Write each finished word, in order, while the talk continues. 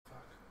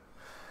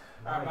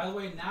Alright, by the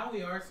way, now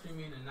we are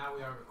streaming and now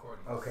we are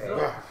recording. Okay.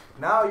 So,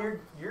 Now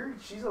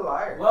she's a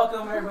liar.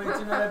 welcome everybody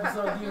to another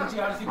episode of the UNG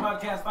Odyssey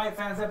Podcast Fight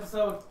Fans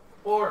episode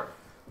 4.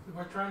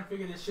 We're trying to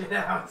figure this shit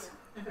out.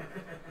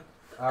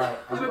 Alright,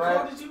 I'm Nicole,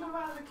 glad. did you move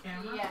out of the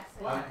camera? Yes.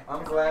 Why?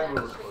 I'm glad I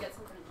we're should recording. get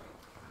something to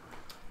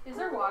drink. Is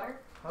there water?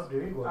 How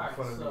dare you Alright, in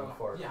front of me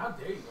before? yeah, how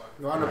dare you?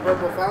 You want a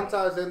purple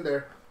Fanta is in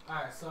there.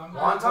 Alright, so I'm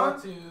going to go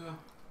to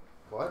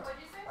What?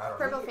 What'd you say? I don't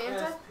Purple know.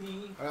 Fanta?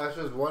 ESP. That's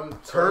just one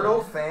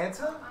Turtle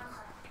Fanta?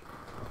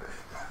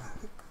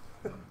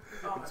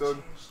 Oh, So-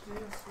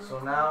 So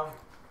now,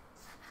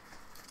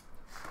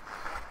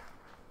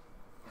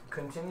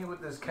 continue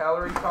with this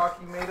calorie talk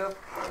you made up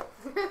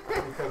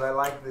because I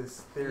like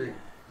this theory.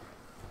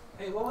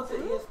 Hey, what was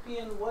it?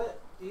 ESPN what?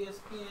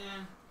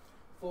 ESPN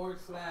 / You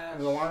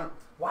don't want it?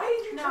 Why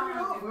did you No, turn it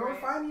off? okay, We were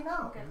great. finding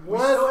out. Okay. We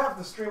still have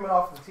to stream it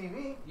off the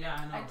TV. Yeah,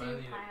 I know, I but do I need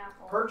it.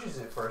 pineapple. Purchase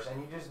it first,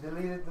 and you just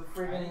deleted the I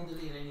freaking. didn't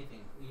delete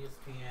anything.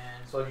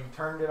 ESPN, So you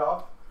turned it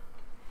off.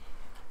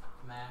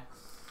 Max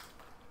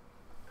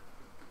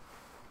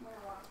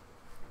Marijuana.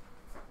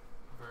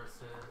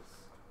 versus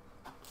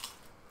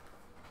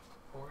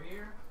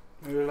Poirier.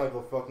 You're like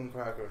a fucking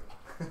cracker.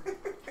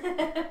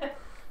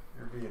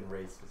 You're being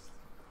racist.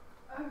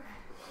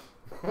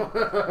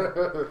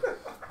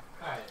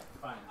 Alright,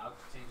 fine. I'll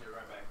change it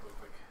right back real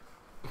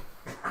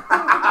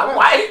quick.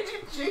 Why did you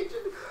change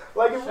it?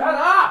 Like if Shut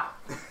up!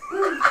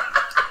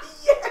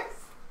 Yes.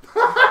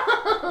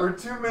 We're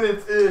 2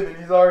 minutes in, and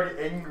he's already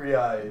angry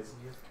eyes.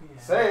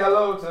 ESPN. Say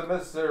hello to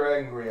Mr.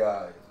 Angry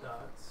Eyes.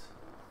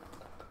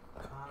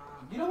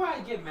 You know why I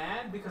get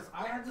mad? Because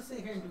I have to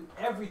sit here and do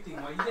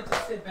everything while you get to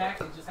sit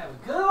back and just have a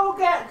good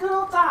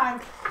old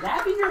time,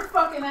 laughing your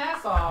fucking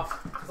ass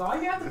off. Because all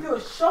you have to do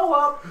is show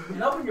up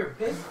and open your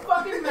big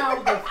fucking mouth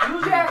with those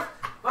huge ass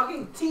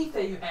fucking teeth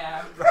that you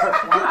have. While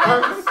I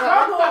have to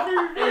struggle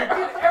and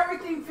get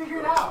everything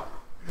figured out.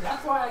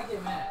 That's why I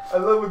get mad. I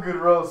love a good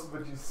roast,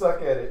 but you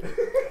suck at it.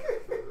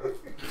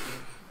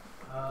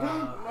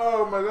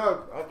 Oh my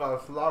god, I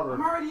got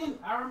slaughtered.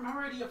 I'm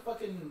already a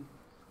fucking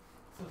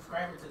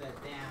subscriber to that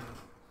damn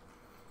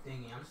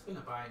thingy. I'm just gonna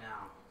buy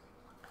now.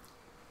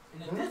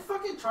 And if this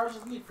fucking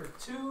charges me for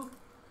 2,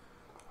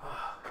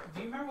 do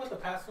you remember what the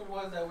password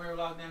was that we were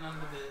logged in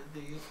under the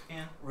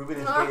ESPN? Ruben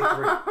is gay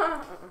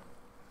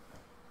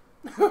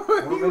 3.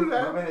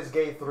 Ruben is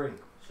gay 3.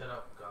 Shut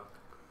up, Gunk.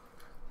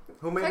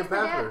 Who made the Text my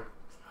dad. password?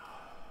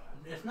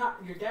 It's not.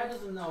 Your dad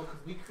doesn't know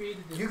because we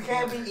created this. You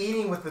can't together. be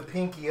eating with the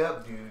pinky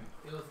up, dude.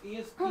 It was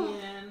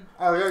ESPN.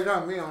 Oh, you're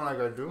telling me I'm like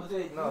I do. Was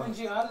it No.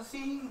 UNG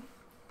Odyssey?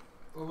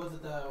 Or was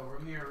it the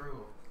Ramir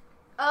Rule?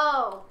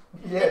 Oh,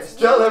 Yeah, It's just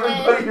tell UN.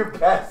 everybody your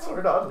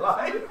password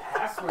online.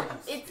 Password.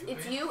 You it's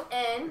stupid.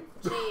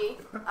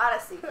 UNG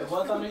Odyssey. It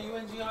was under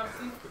UNG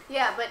Odyssey?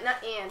 Yeah, but not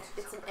and.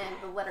 It's an N,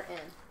 the letter N.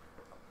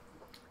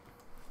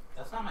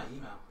 That's not my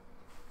email.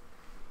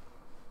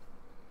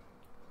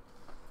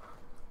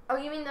 Oh,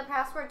 you mean the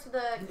password to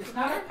the? It's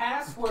not a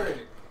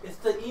password. It's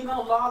the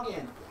email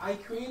login. I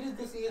created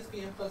this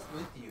ESPN Plus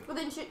with you. Well,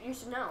 then you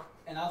should know.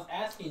 And I was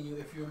asking you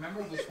if you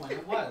remember which one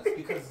it was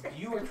because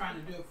you were trying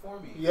to do it for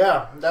me.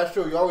 Yeah, that's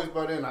true. You always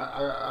butt in.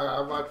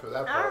 I watch for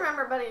that I part.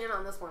 remember butting in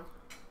on this one.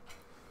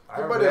 I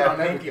remember Everybody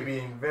that on pinky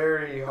everything. being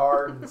very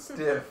hard and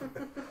stiff,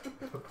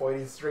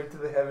 pointing straight to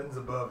the heavens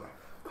above.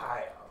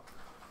 Hi.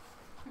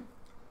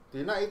 Do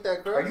you not eat that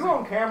Are crust? you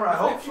on camera? I It's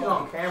hope like she's funny.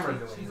 on camera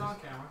doing She's this. on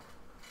camera.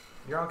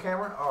 You're on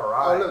camera?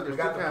 Alright. Oh, look, you there's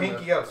got two the cameras.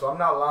 pinky up, so I'm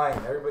not lying.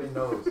 Everybody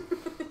knows.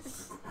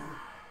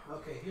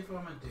 Okay, here's what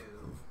I'm gonna do.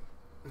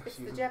 It's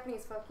the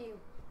Japanese fuck you.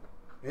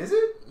 Is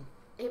it?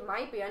 It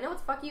might be. I know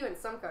it's fuck you in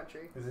some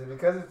country. Is it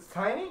because it's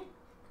tiny?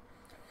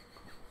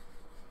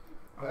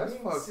 That's Are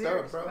you fucked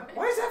serious? up, bro.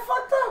 Why is that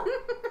fucked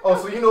up?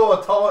 Oh, so you know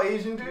a tall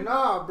Asian dude?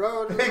 Nah,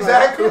 bro. just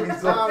Exactly, Like,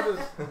 so- nah,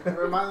 just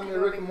reminding me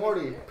of Rick and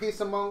Morty.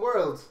 Peace among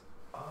worlds.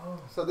 Oh,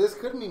 So this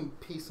could mean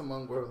peace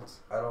among worlds.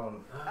 I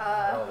don't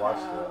watch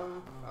that.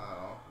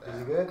 Oh,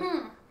 Is it damn.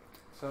 good?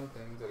 Some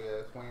things, I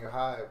guess, when you're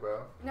high,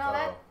 bro. No,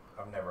 that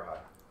Oh, I'm never high.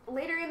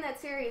 later in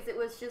that series, it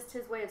was just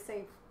his way of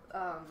saying,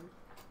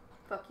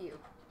 fuck you.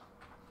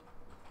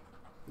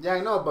 Yeah,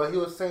 I know, but he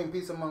was saying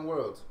peace among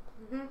worlds.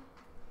 hmm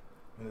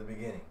In the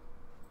beginning.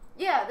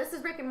 Yeah, this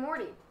is Rick and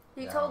Morty.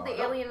 He Yeah, told I the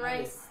know. alien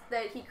race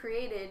that he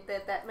created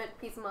that meant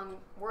peace among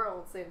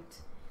worlds, and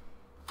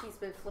he's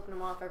been flipping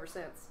them off ever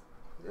since.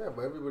 Yeah,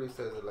 but everybody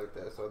says it like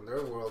that. So in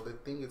their world, they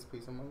think it's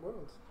peace among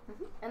worlds.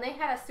 And they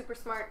had a super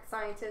smart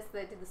scientist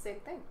that did the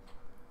same thing.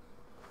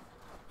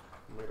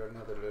 Made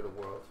another little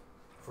world.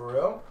 For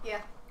real?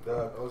 Yeah.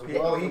 The Those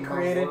people worlds he among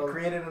created worlds.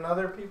 created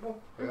another people?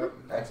 Yep.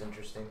 That's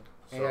interesting.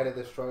 And he had to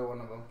destroy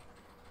one of them.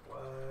 What?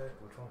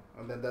 Which one?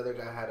 And then the other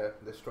guy had to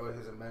destroy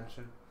his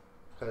invention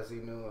because he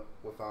knew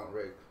without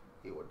Rick,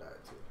 he would die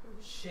too.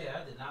 Shit,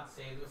 I did not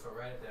save this or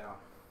write it down.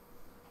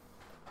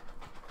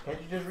 Can't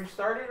you just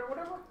restart it or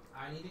whatever?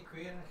 I need to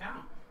create an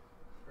account.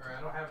 Or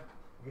I don't have.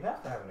 You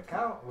have to have an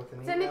account with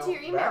an Send it email to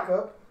your email.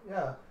 backup.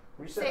 Yeah.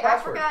 Reset Say, I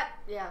password. forgot.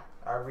 Yeah,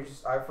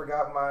 I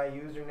forgot my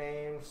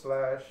username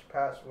 /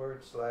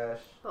 password /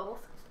 both.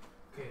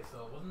 Okay,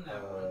 so it wasn't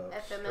that one.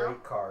 FML?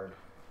 straight card.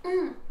 A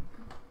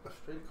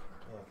streetcar.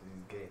 Yeah, because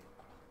he's gay.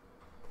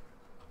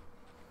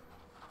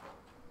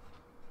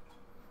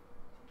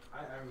 I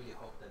really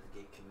hope that the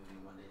gay community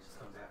one day just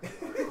comes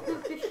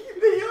after you.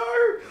 They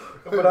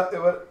are.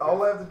 But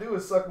all I have to do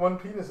is suck one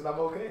penis and I'm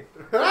okay.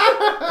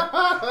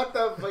 What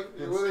the fuck?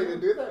 You It's willing true.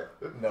 to do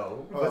that?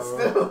 No, but Oh.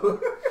 still.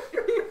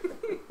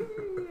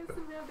 Yes,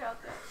 no doubt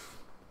that.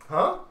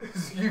 Huh?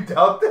 You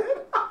doubt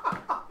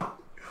that?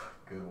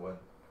 Good one.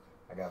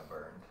 I got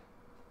burned.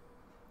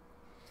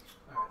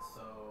 Alright,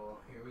 so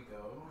here we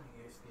go.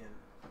 ESPN.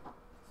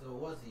 So it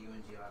was the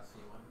UNG Odyssey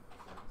one.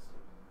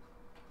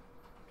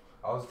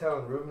 I was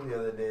telling Ruben the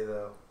other day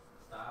though.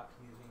 Stop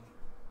using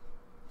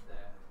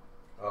that.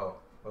 Oh,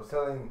 I was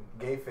telling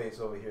Gay Face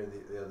over here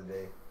the other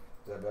day.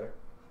 Is that better?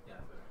 Yeah,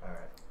 but All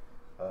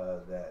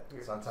right. That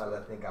Yeah. sometimes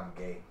I think I'm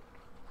gay,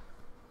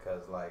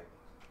 cause like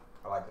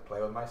I like to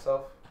play with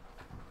myself.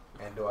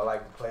 And do I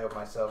like to play with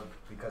myself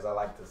because I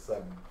like to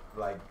suck,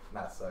 like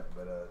not suck,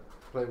 but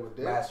Play with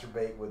dick?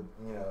 masturbate with,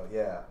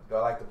 yeah. Do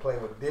I like to play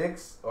with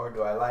dicks or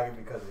do I like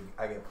it because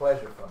I get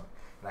pleasure from it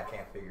and I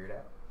can't figure it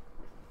out?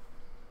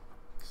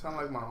 Sound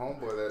like my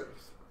homeboy that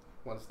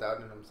once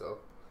doubted himself.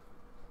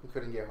 He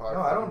couldn't get hard.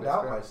 No, I fucking don't his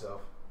doubt girl.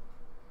 myself.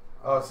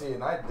 Oh, see,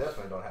 and I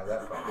definitely don't have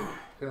that problem.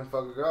 Couldn't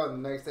fuck a girl.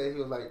 And the next day he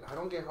was like, I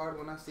don't get hard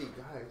when I see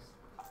guys.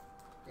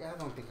 Yeah, I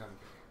don't think I'm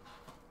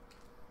gay.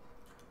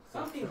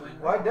 something went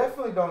Well, I wrong.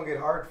 definitely don't get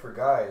hard for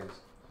guys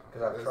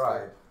because I've That's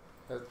tried.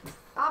 like-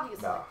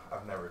 Obviously. No,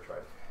 I've never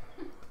tried.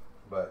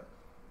 But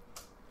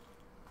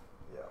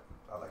yeah,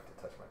 I like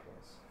to touch my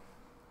penis.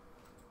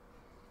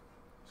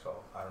 So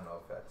I don't know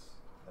if that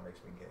makes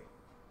me gay.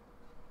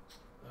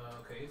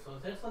 Okay, so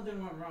there's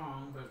something went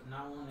wrong, but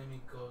now won't let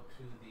me go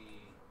to the.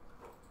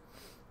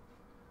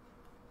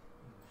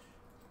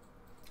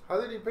 How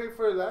did he pay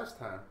for it last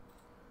time?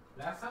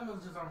 Last time it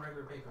was just on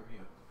regular pay per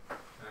view, and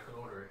I could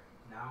order it.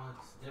 Now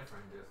it's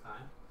different this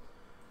time.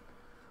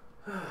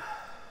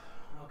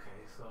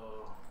 Okay,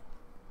 so.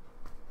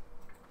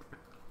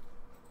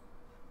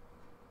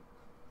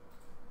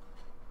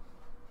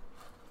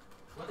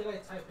 What did I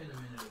type in a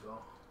minute ago?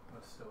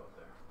 What's still up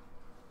there?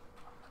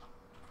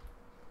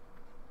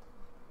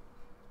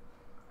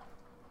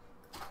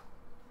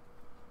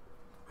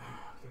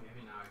 Okay,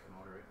 maybe now I can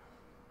order it.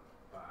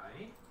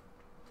 By.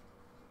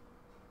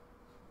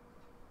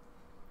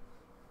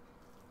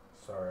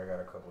 Sorry, I got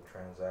a couple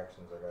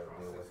transactions I gotta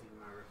deal with. Processing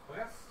my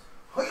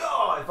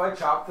request. If I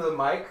chop the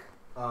mic,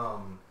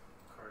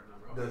 Card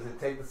number. does it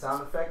take the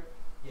sound effect?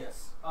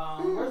 Yes.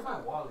 Where's my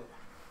wallet?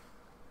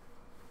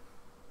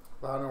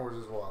 I don't know where's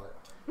his wallet.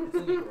 It's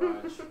in the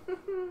garage.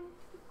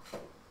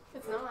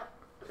 It's not.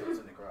 It's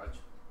in the garage.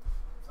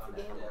 It's on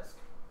that Damn. desk.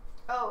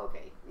 Oh,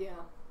 okay. Yeah.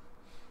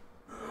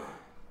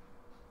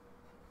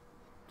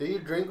 Do you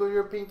drink with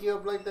your pinky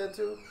up like that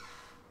too?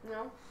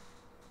 No?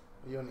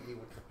 You only eat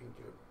with your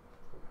pinky up.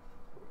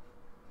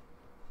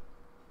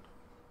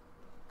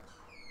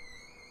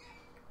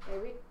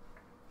 Maybe?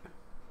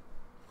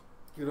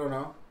 You don't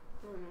know?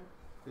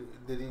 Mm.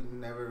 Did he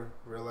never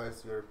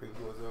realize your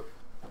pinky was up?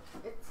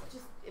 It's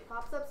just, it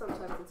pops up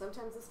sometimes, and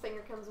sometimes this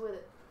finger comes with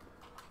it.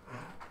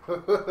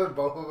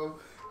 Both of them.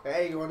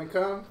 Hey, you want to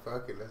come?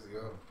 Fuck it, let's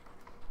go.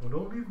 Well,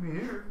 don't leave me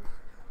here.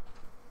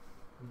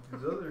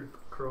 These other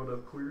curled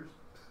up queers.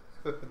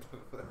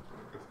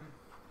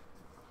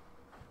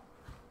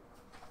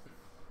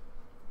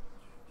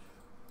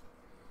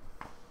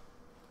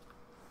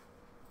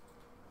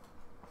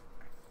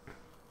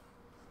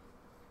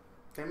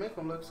 They make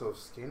him look so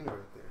skinny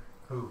right there.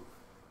 Who?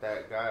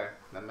 That guy,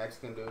 that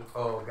Mexican dude.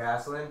 Oh,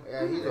 Gaslin?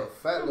 Yeah, he's a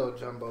fat little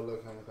jumbo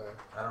looking guy.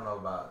 I don't know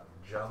about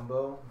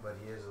Jumbo, but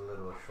he is a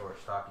little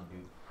short, stocky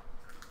dude.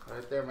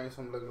 Right there makes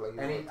him look like.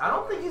 And I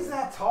don't think he's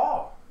that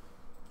tall.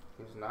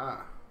 He's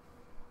not.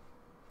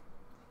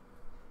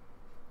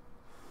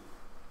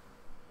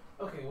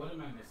 Okay, what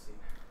am I missing?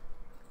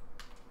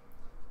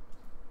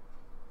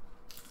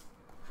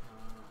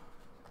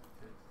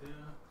 Okay,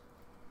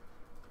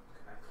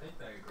 I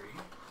clicked I agree.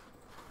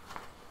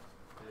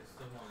 But it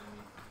still won't let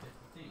me hit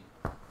the thing.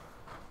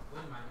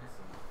 What am I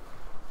missing?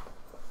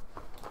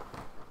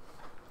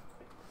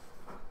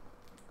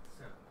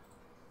 7.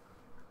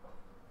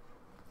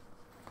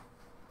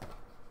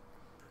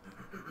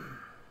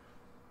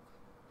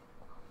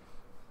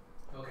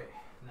 Okay,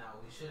 now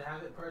we should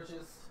have it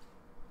purchased.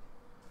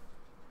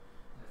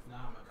 And if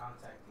not, I'm gonna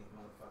contact these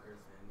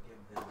motherfuckers and give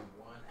them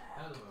one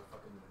hell of a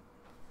fucking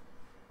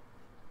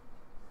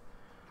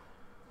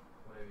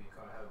whatever you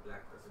call it, have a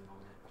black person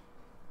moment.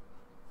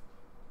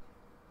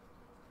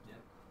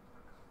 Yep.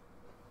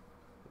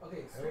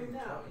 Okay, stream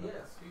Hey, now. talking about-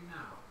 Yes, stream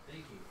now.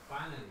 Thank you.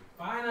 Finally.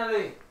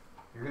 Finally!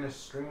 You're gonna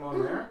stream on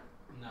there?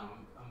 No,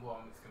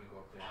 I'm just gonna go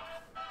up there.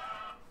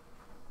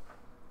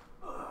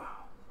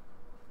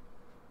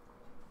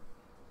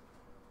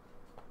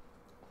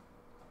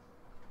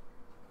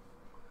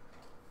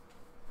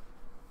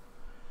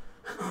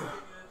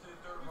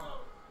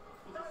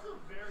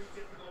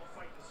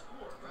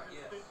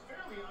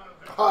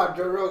 Ah,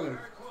 Joe Rogan.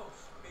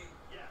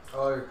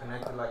 Oh, you're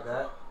connected like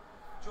that?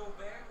 Joe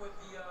back with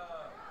the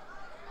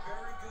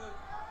very good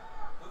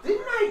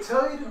I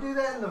tell you to do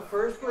that in the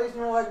first place? And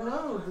you're like,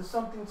 no, the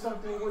something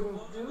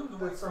wouldn't do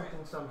the something.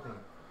 I don't know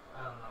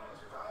what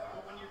you're talking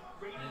about.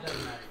 And it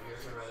doesn't matter.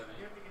 You're irrelevant.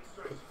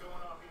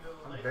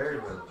 I'm very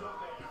relevant.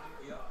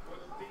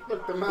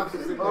 Look, the mouse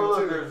is in there Oh, look,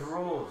 too. there's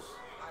rules.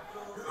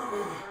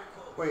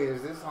 Wait,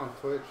 is this on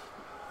Twitch?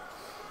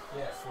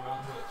 Yes, we're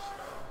on Twitch.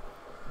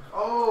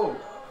 Oh,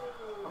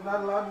 I'm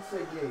not allowed to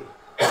say gay.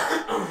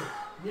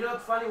 You know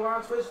what's funny? We're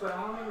on Twitch, but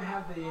I don't even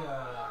have the.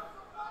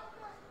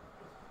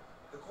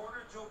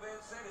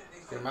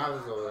 Your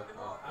mouth is over there.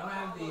 I don't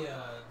have the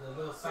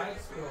little side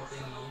scroll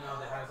thingy, you know,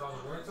 that has all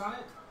the words on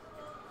it.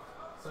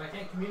 So I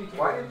can't communicate.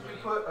 Why with did you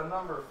anybody. put a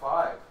number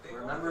 5?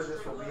 Remember,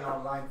 this will be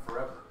online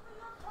forever.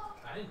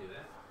 I didn't do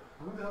that.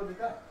 Who the hell did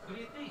that? What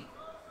do you think?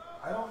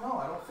 I don't know.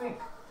 I don't think.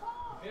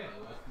 Okay,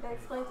 well, That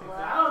explains a if lot.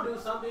 I don't do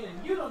something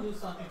and you don't do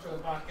something for the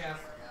podcast,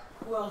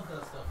 who else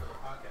does stuff for the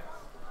podcast?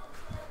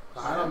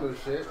 I don't do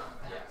shit.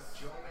 Yes.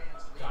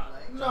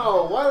 Jonathan.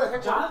 No, why the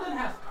heck? Jonathan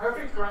has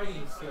perfect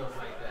writing skills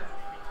like that.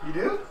 You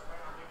do?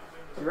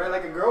 You write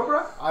like a girl,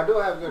 bro? I do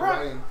have good Right.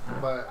 writing,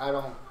 but I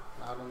don't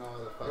know what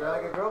the fuck. You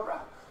write like a girl, bro?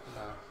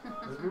 No.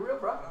 Let's be real,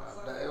 bro.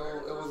 It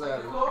was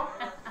Cool?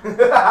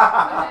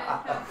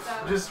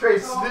 Just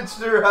straight snitched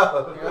her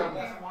out. You like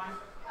that wine?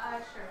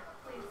 Sure,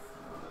 please.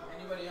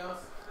 Anybody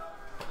else?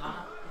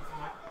 Lana?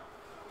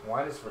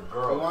 Wine is for We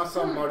girls. want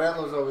some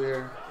Morelos over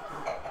here.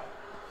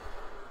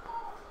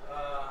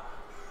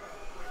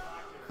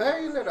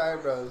 Hey, you little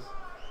eyebrows.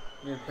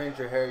 You need to paint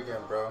your hair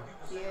again, bro.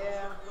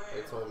 Yeah.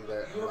 They told you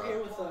that. You okay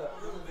with the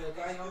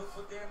guy notes?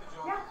 Yeah. Or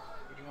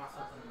do you want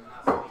something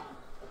not sweet?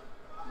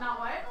 Not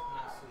what?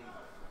 Not sweet.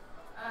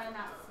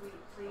 Not sweet,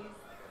 please.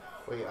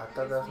 Wait, I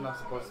thought that's not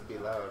supposed to be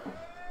loud.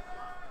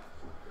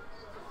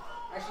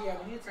 Actually, yeah,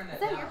 we need to turn that Is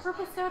that down. your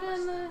purple soda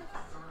in the? You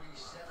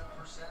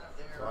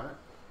want it?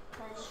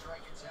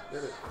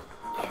 Get it.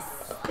 Yes.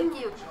 Thank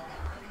you.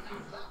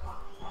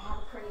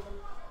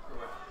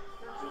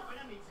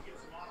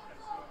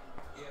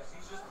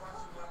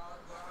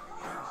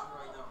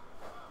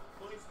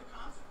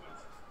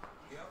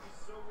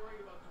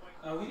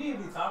 We need to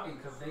be talking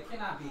because they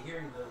cannot be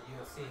hearing the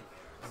UFC.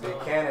 They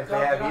can if they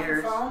Get have off your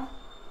ears. phone,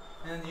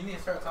 and you need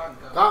to start talking.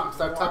 Talk,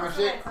 start talking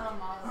shit.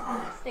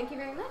 Thank you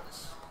very much.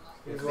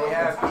 If they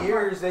have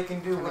ears, they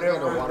can do Can I get a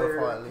whatever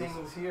waterfall their at least?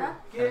 things here. Huh?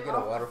 Can I get a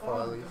off the waterfall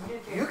phone. at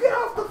least? You get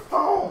off the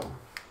phone.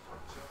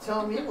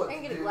 Tell me what I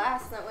can to get a do.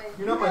 glass that way.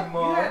 You know my You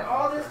mom. had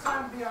all this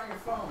time to be on your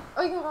phone.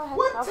 Oh, you can go ahead.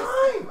 What I'll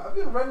just- time? I've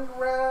been running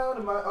around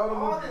in my this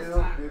automobile.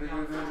 time.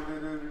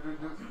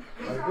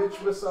 My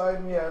bitch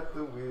beside me at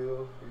the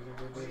wheel.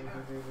 Where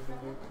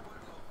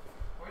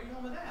are you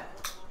going with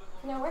that?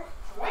 You know where?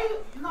 Why?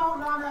 No.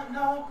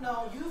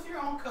 Use your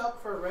own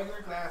cup for a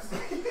regular glass.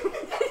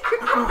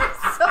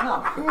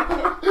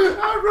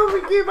 I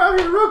Ruby came out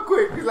here real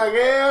quick. He's like,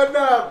 hell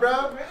no,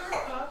 bro.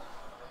 Regular cup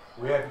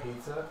We had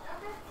pizza.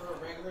 for a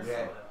regular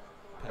Yeah. soda.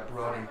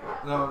 Pepperoni.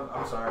 No,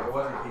 I'm sorry. It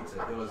wasn't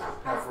pizza. It was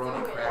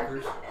pepperoni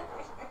crackers.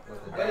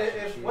 With a But dash of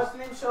if cheese. what's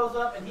name shows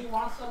up and he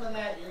wants some of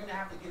that, you're gonna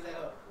have to give that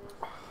up.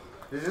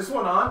 Is this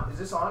one on? Is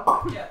this on?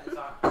 Yeah, it's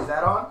on. Is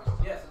that on?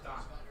 Yes, it's on.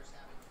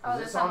 Oh, Is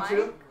this this on on mine?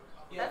 too?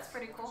 Yes. That's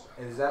pretty cool.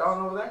 And is that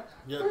on over there?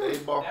 Yeah, the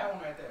 8-ball. That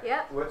one right there.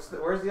 Yep. Where's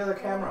the other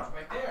camera?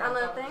 Right there. On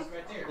the top of thing? this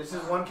Right there. This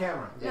is one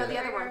camera. No, the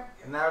other one.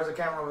 And there's a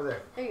camera over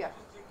there. There you go.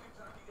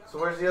 So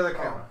where's the other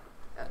camera?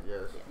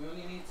 Yes. We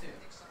only need two.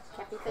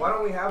 Cappy thing. Why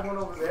don't we have one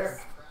over there?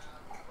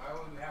 Why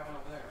would we have one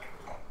over there?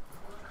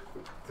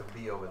 To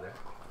be over there.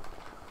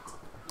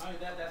 Not only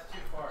that, that's too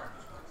far.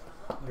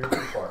 You're too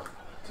far.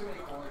 Too many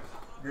cords.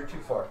 You're too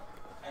far.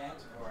 I am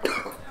too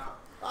far.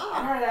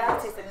 Now,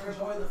 relax and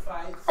enjoy the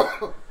fights.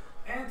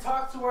 And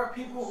talk to our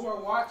people who are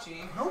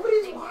watching.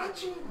 Nobody's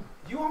watching.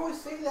 You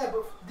always say that,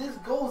 but this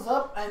goes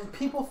up and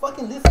people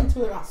fucking listen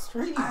to it on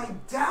stream. I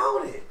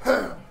doubt it.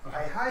 I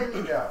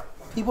highly doubt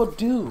it. People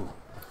do.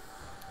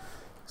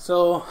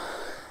 So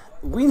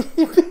we need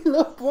to be a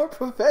little more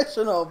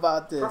professional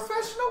about this.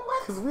 Professional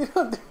what? Because we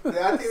don't do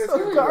Yeah, I think it's so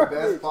gonna be garbage.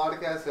 the best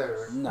podcast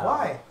ever. No.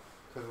 Why?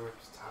 Because we're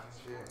just talking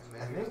shit, and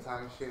then I he was think-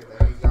 talking shit, and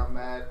then he got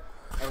mad,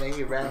 and then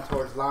he ran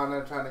towards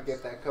Lana trying to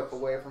get that cup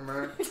away from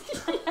her.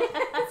 It's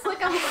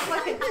like I'm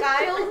like a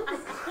child. I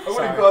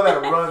wouldn't call that a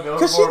run. That was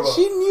Because more of a-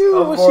 she knew that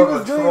what was she more of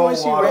was a doing troll when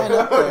she waddle. ran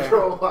up there.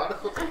 Troll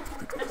waddle.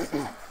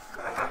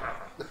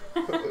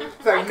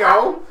 It's like,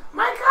 no.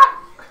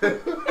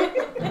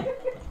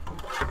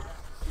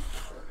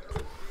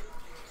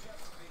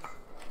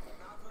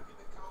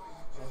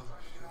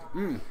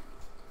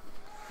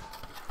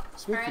 Are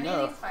Speaking any of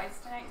of, these fights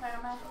tonight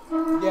title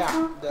matches?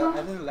 yeah, I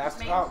think the last.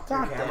 Me. Oh,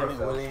 God Your damn camera it,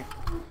 fell. Willie.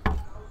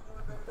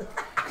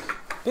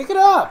 Pick it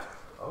up.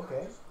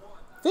 Okay.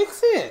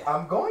 Fix it.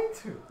 I'm going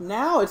to.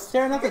 Now it's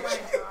staring at the.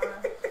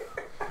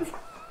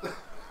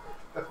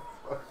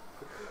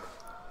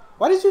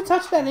 Why did you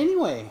touch that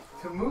anyway?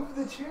 To move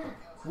the chair.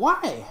 Why?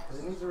 Because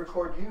it needs to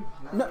record you.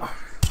 not No. me.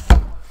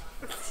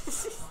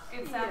 It's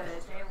at the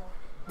table.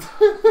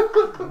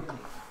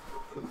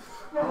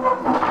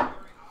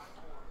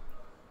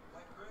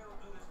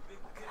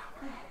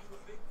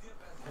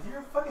 You're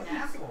a fucking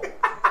asshole.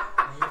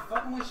 And you're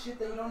fucking much shit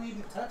that you don't need to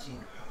be touching.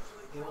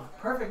 It was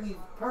perfect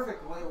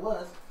the way it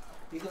was.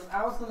 Because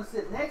I was gonna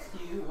sit next to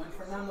you when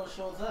Fernando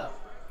shows up.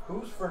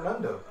 Who's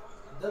Fernando?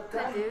 The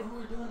guy dude. who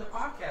we're doing the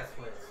podcast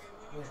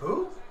with.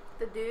 Who?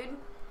 The dude.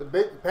 The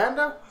big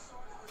panda?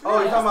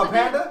 Oh, you talking about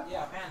Panda?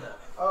 Yeah, Panda.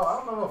 Oh,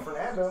 I don't know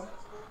Fernando.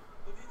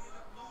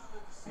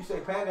 You say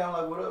Panda, I'm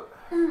like, what up?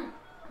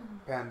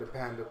 Panda,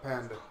 panda,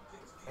 panda.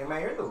 Hey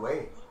man, you're in the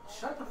way.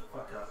 Shut the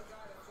fuck up.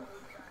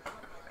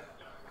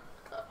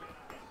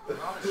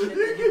 All the shit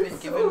that you've been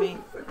giving me.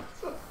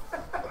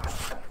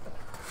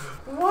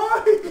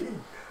 Why?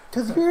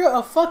 Cause you're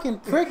a fucking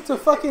prick to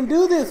fucking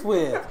do this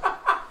with.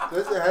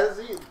 Listen, has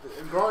he,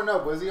 growing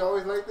up, was he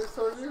always like this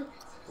towards you?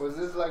 Was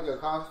this like a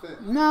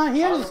constant? Nah, he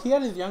had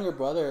his younger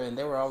brother and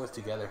they were always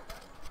together.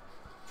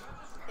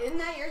 Isn't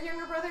that your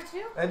younger brother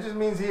too? That just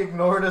means he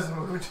ignored us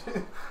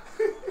mooching.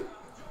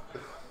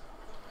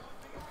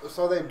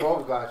 So they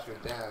both got you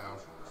down.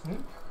 Hmm?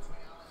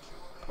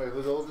 Wait,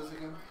 who's oldest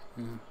again?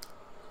 Mm-hmm.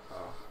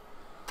 Oh.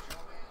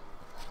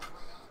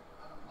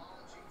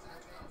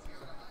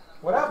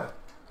 What happened?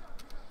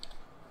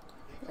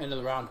 End of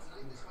the round.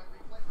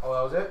 Oh,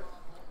 that was it?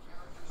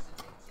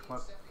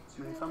 What?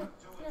 Something?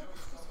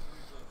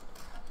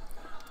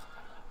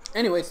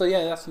 Anyway, so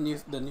yeah, that's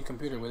the new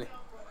computer, Willie.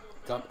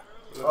 Dump.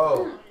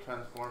 Oh,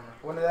 Transformer.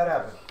 when did that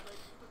happen?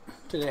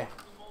 Today.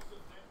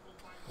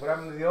 What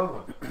happened to the old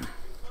one?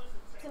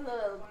 It's in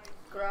the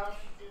garage.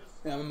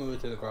 Yeah, I'm gonna move it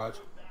to the garage.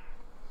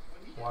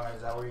 Why,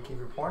 is that where you keep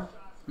your porn?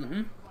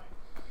 Mm-hmm.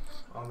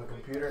 On the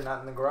computer, not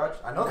in the garage?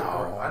 I know No,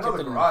 I I know kept the it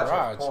in the garage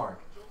garage. has porn.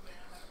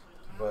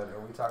 But are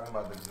we talking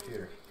about the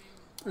computer?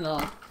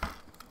 No.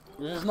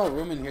 There's no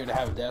room in here to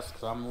have a desk,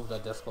 so I'll move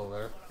that desk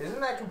over there.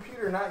 Isn't that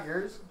computer not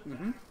yours?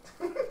 Mm-hmm.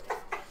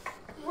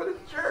 What a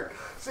jerk.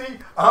 See,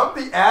 I'm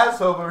the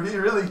asshole, but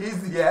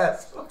he's the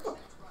asshole.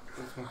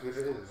 This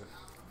computer is.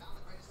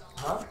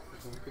 Huh?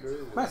 This computer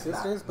is. My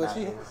sister's, but Not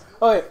she... his.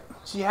 Oh, wait.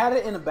 She had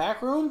it in the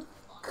back room,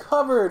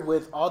 covered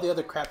with all the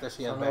other crap that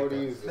she had back Nobody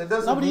there. used That it.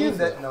 doesn't Nobody mean used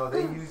that. it. No,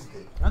 they used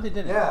it. No, they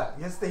didn't. Yeah,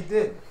 yes they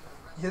did.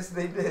 Yes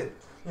they did.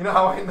 You know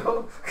how I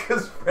know?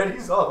 Because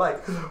Freddie's all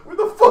like, where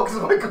the fuck is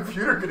my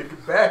computer gonna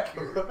get back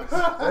here?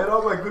 I had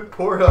all my good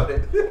porn on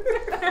it.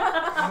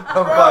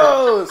 I'm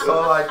like,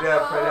 so like,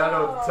 yeah, Freddie, I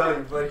don't know what to tell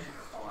you, buddy.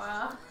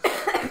 Wow.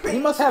 He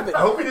must have it. I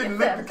hope he didn't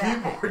lick the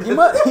keyboard. He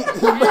must...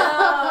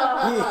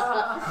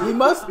 He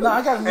must... No,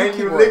 I got a new And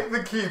you keyboard. licked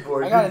the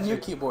keyboard. I got a didn't new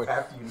you? keyboard.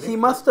 After you He licked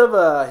must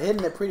have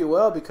hidden it pretty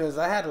well because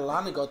I had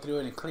Alana go through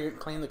it and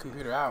clean the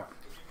computer out.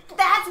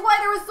 That's why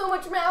there was so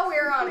much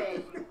malware on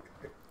it.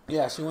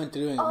 Yeah, she went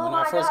through it. Oh When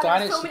my I first god,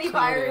 got it, there's so she many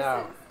cleaned it viruses.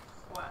 out.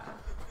 Wow.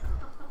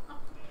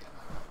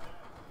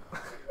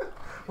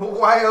 Well,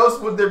 why else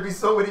would there be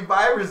so many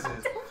viruses?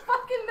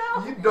 Fucking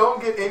no. You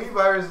don't get any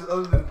viruses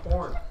other than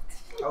porn.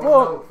 I would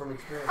Well- know from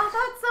experience. I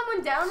thought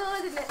someone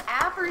downloaded an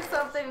app or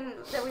something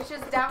that was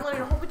just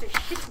downloading a whole bunch of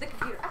shit to the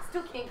computer. I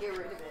still can't get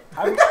rid of it.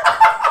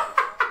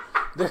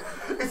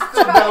 It's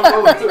still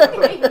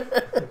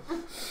downloaded.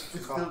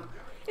 It's still.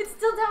 It's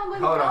still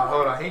downloading.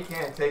 Hold on. He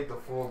can't take the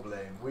full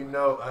blame. We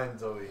know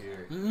Un's over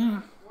here.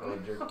 Mm-mm. Oh,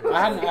 jerk. I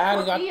hadn't Yeah,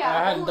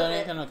 done all of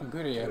anything it. on the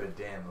computer yet. You're a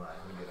damn lie.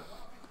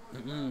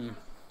 Let me get him. Mm-mm.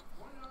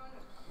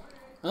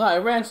 No, it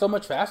ran so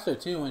much faster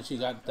too when she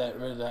got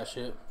rid of that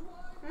shit.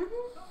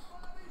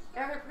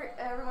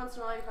 Every once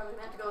in a while, you probably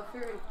have to go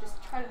through and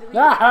just try to delete.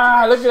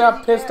 Ah, look at shit how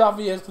you pissed can. off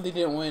he is because he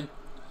didn't win.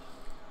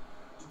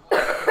 Why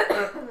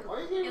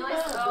are you He getting looks,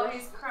 mad, oh, bro?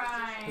 he's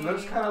crying. He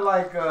looks kind of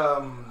like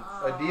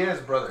a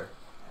Diaz brother.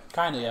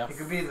 Kinda, yeah. He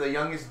could be the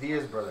youngest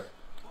Diaz brother.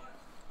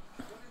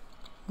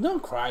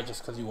 Don't cry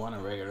just because you won a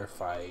regular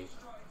fight.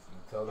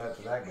 Tell that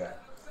to that guy.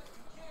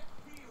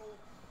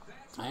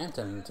 I am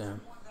telling it to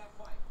him.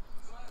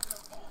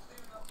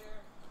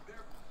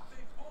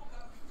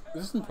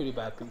 This is some pretty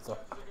bad pizza.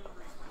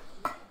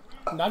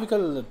 Not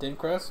because of the thin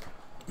crust.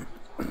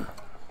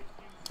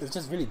 It's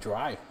just really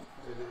dry.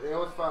 It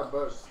was $5.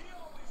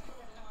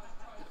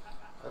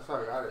 That's how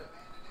I got it.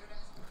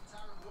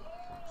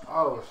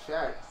 Oh,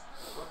 Shaq.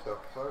 What the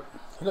fuck?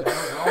 Look,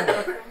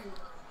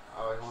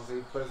 Oh, he wants to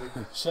eat pussy.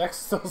 Shaq's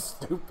so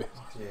stupid.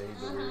 Yeah,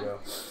 he's a weirdo.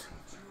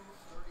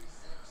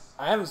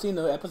 I haven't seen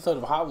the episode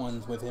of Hot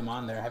Ones with him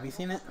on there. Have you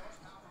seen it?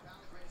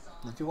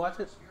 Did you watch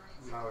it?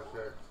 No,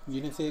 Shaq.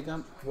 You didn't see it,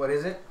 Gump? What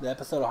is it? The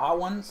episode of Hot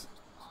Ones?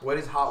 What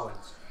is Hot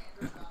Ones?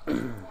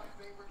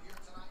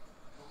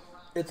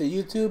 It's a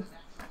YouTube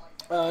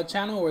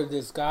channel where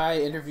this guy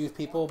interviews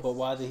people, but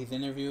while he's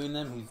interviewing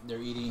them,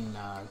 they're eating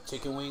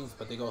chicken wings,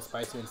 but they go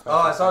spicier and spicier. Oh,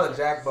 I saw the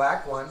Jack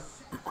Black one.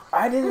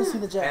 I didn't see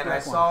the Jack And Black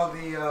I saw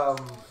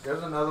the,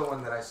 there's another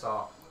one that I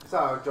saw. It's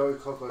how Joey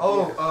Coco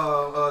Diaz.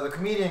 Oh, the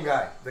comedian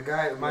guy. The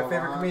guy, my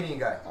favorite Yohan. comedian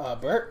guy. one.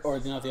 Bert, or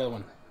the other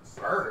one?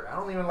 Bert. I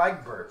don't even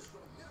like Bert.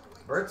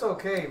 Bert's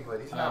okay, but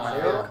he's not my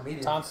favorite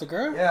comedian. Tom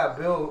Segura? Yeah,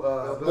 Bill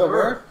Bill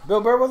Burr. Burr?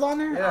 Bill Burr was on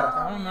there? Yeah.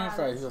 I don't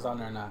remember if he was on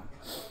there or not.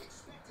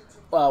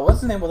 What's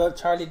his name? Was that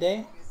Charlie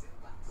Day?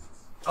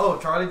 Oh,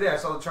 Charlie Day. I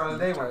saw the Charlie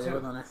Day one Charlie Day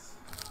was too. on there.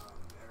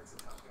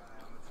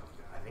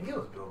 I think it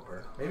was Bill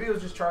Burr. Maybe it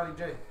was just Charlie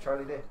Day.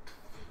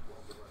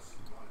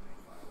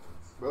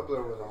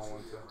 Bubbler was on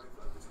one too.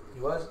 He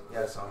was?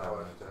 Yeah, I saw that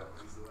one.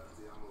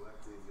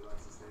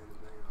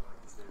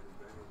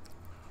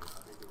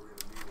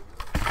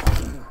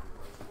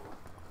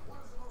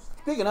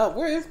 Speaking of,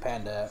 where is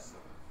Panda at?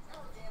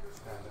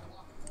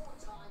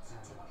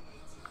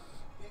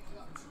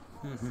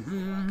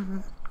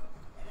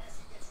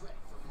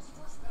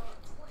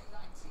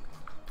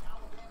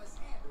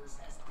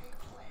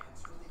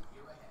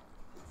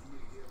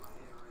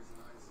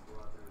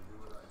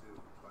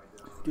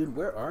 Dude,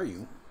 where are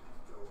you?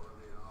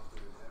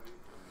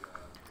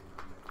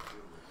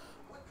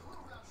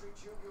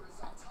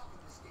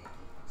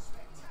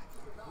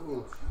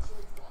 Ooh.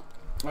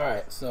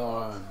 Alright,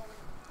 so,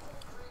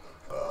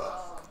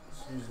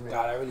 Excuse me.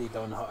 God, I really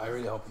don't know. I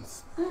really hope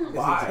it's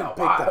Bio, picked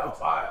up.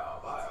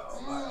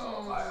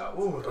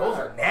 Ooh, those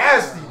are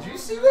nasty. Did you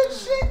see that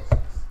shit?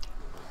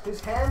 His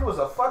hand was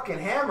a fucking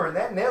hammer and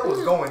that nail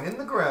was going in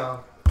the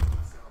ground.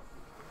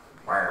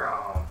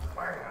 Wow,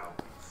 wow.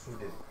 Who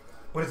did it?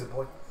 What is it,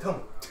 boy? Tell me.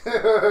 You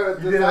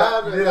did it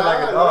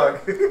like a dog.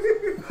 Is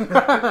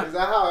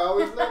that how I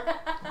always look?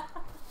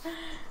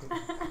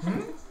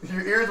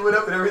 Your ears went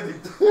up and everything.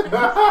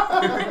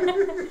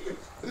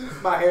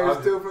 My hair is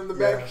still from the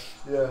back.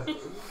 Yeah.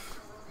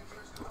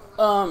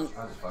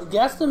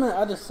 Gaston and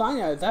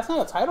Adesanya, that's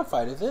not a title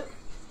fight, is it?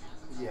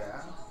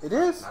 Yeah. It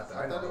is? Not that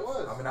I thought it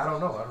was. I mean, I don't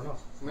know.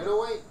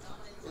 Middleweight?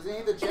 Isn't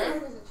he the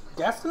champ?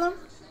 Gaston?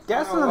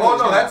 Gaston? Oh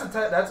no,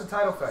 that's a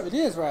title fight. It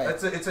is, right.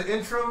 It's an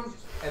interim,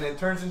 and it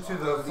turns into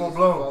the These full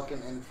blown. fucking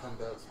interim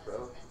belts,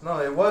 bro. No,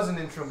 it was an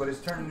interim, but it's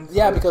turned into.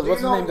 Yeah, because You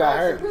what's his know name got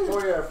Max hurt. and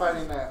Poirier are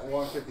fighting at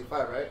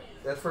 155, right?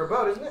 That's for a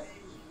belt, isn't it?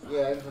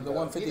 Yeah, interim The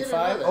belt. You didn't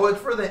 155? know Oh, that.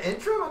 it's for the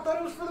interim. I thought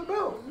it was for the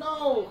belt.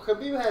 No,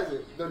 Khabib has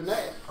it. The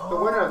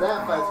winner of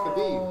that fight's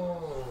Khabib.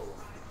 Oh.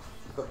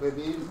 So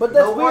Khabib. But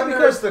that's No weird wonder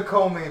because it's the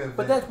co-main event.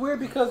 But that's weird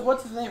because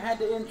what's his name had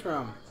the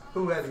interim.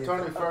 Who had the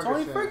Tony interim? Ferguson.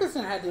 Tony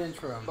Ferguson had the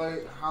interim.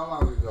 But how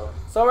long ago?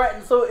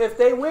 So if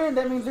they win,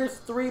 that means there's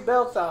 3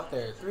 belts out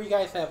there. 3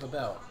 guys have a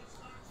belt.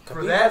 For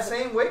Khabib that has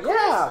same weight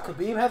class? Yeah,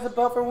 Khabib has a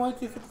belt for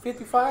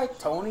 155.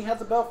 Tony has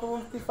a belt for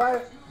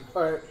 155.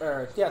 Or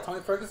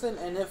Tony Ferguson.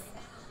 And if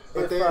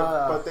But they've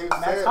Max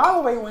said-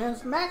 Holloway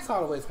wins, Max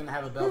Holloway's gonna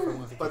have a belt for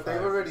 155. But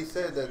they've already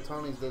said that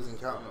Tony's doesn't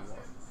count no more.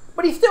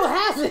 But he still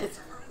has it.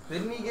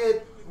 Didn't he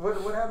get what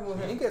happened with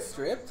He him? didn't get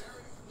stripped.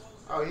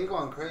 Oh, he's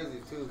going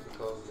crazy too,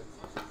 supposedly.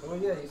 Oh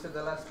yeah, you said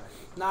that last time.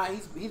 Nah,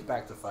 he's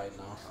back to fight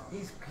now.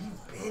 He's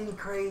been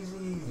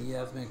crazy. He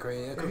has been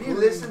crazy. If you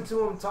listen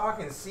to him talk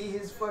and see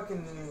his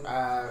fucking,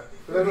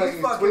 Look like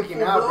he's fucking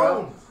tweaking out,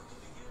 bro.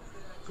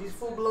 He's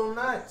full blown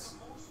nuts.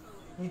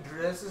 He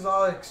dresses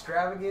all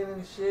extravagant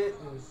and shit,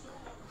 and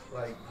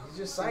like he's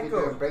just He be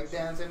psycho. doing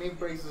breakdancing. He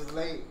breaks his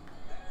leg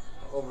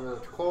over the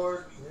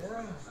cord.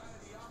 Yeah.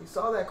 He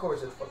saw that chord,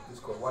 said, fuck this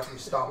chord. Watch me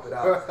stomp it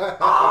out.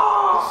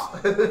 Ah!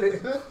 Gotta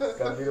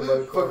beat him by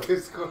the Fuck chord.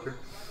 his cord.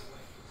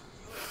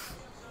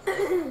 Look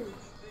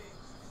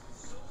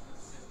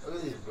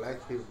at these black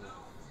people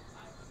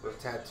with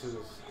tattoos.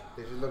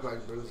 They just look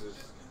like bruises.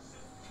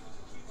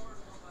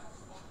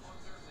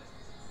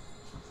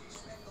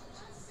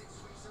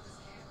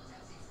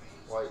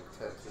 White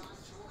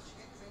tattoos.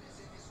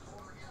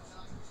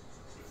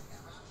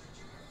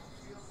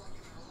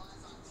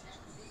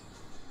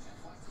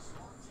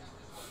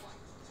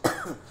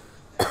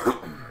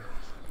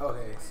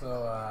 Okay,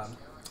 so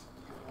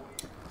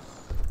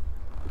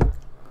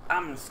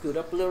I'm gonna scoot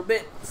up a little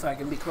bit so I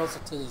can be closer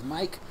to this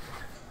mic.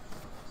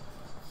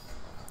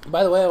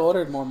 By the way, I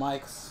ordered more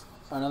mics,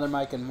 another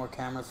mic and more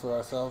cameras for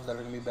ourselves that are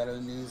gonna be better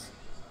than these.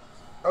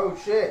 Oh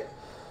shit.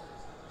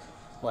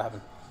 What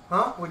happened?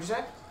 Huh? What'd you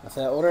say? I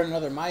said I ordered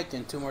another mic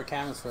and 2 more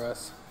cameras for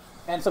us,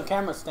 and some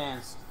camera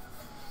stands,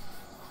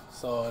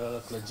 so it'll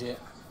look legit.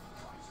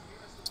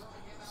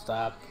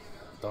 Stop!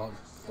 Don't.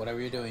 Whatever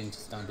you're doing,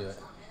 just don't do it.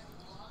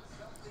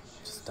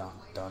 Just don't.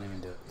 Don't even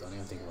do it. Don't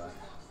even think about it.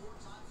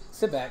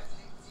 Sit back.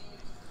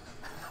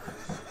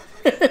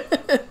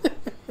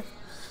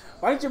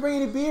 Why didn't you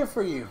bring any beer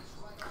for you?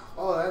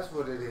 Oh, that's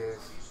what it is.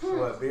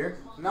 What, beer?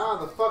 Nah,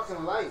 the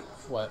fucking light.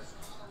 What?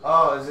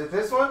 Oh, is it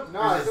this one?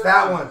 No, or is it's it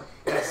that this one?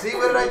 Yeah, see,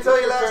 what did I tell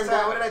you last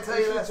time? What did I tell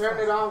you last turn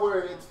time? it on where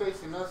it's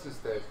facing us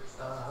instead.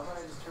 How about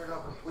I just turn it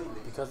off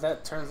completely? Because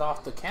that turns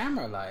off the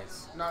camera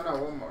lights. No,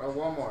 one more.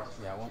 One more.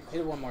 Yeah,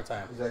 hit it one more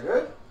time. Is that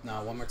good?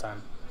 No, one more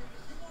time.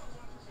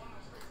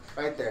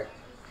 Right there.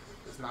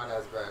 It's not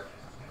as bad.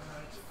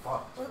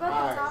 Fuck. What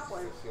about the top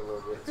one? See a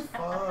little bit.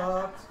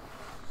 Fuck.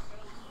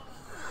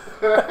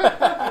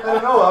 I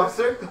don't know,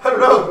 officer. I don't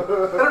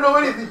know. I don't know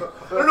anything.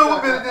 I don't know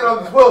what Billy did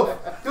on the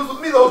 12th. He was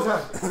with me the whole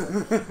time.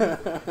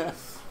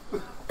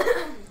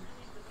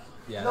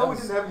 Yeah. No, we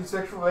didn't have any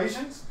sexual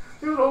relations.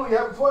 He would only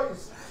have it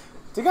twice.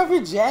 Take off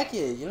your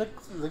jacket. You look.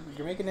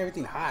 You're making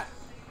everything hot.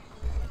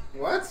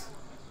 What?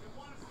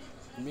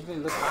 You're making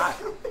it look hot.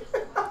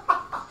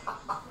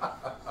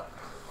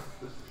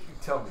 You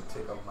tell me to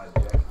take off my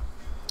jacket.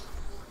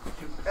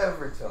 If you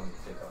ever tell me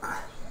to take off my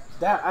jacket.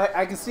 That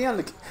I can see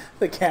on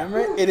the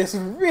camera. It is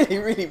really,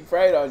 really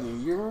bright on you.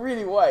 You're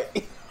really white.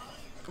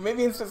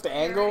 Maybe it's just the It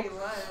angle, already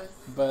was.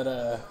 but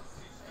It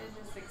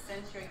just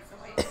shirt's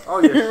white. Oh,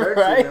 your shirt's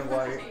Right? even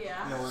white.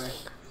 Yeah. No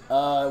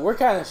way. We're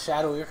kind of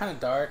shadowy. We're kind of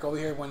dark over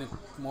here. Went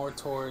more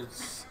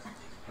towards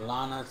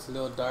Lana. It's a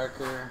little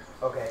darker.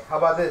 Okay, how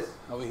about this?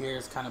 Over here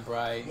it's kind of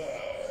bright.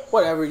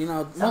 Whatever, you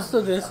know. Most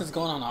of this is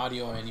going on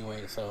audio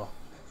anyway, so.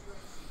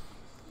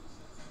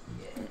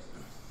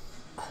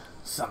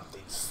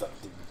 Something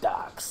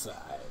dark side.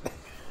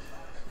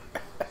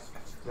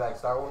 You like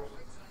Star Wars?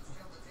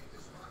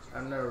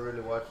 I've never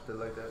really watched it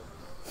like that.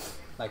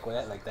 Like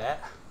what? Like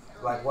that?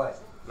 Like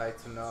what?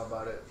 Like to know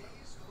about it.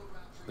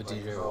 But did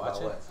you Like, ever know watch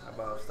about it? what?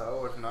 About Star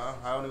Wars, no.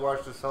 I only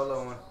watched the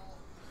solo one.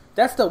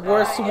 That's the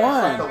worst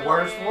yeah, one. The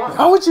worst one.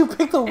 How would you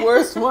pick the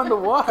worst one to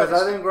watch?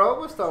 Because I didn't grow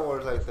up with Star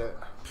Wars like that.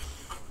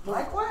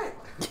 Like what?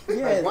 Yeah.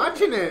 Like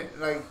watching it.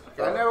 Like,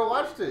 I never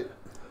watched it.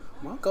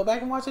 Well, go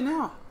back and watch it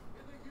now.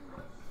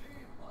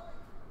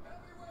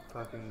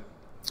 Fucking.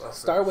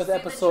 Start with See the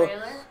episode.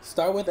 trailer?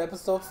 Start with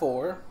episode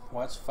 4.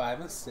 Watch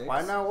 5 and 6.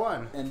 Why not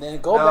one? And then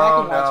go back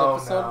and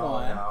watch episode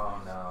 1.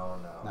 No.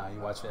 No,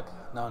 you watch it.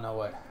 No,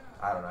 what?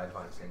 I don't know. I just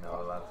want to say no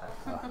a lot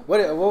of times. What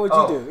would you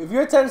Oh. do if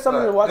you're telling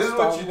somebody to Look, watch this is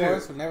Star what you do.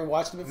 Wars who never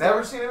watched it before?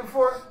 Never seen it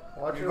before?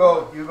 Watch You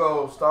it.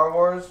 go Star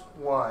Wars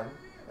 1,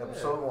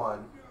 episode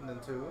 1, And then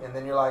 2. and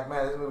then you're like,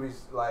 man, this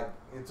movie's like,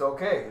 it's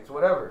okay, it's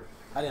whatever.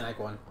 I didn't like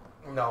 1.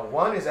 No,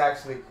 1 is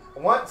actually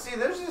one. See,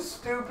 there's this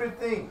stupid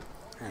thing.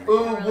 Hmm.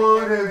 Oh, Really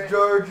 1 favorite. has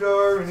Jar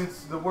Jar and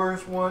it's the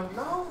worst one.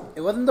 No,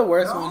 It wasn't the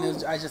worst No. one.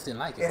 I just didn't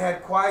like it it.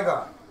 had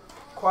Qui-Gon.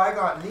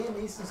 Liam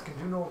Neeson can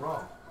do no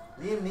wrong.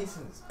 Liam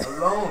Neeson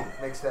alone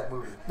makes that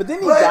movie. But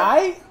then he But-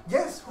 died.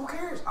 Yes, who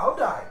cares? I'll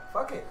die.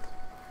 Fuck it.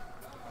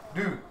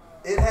 Dude,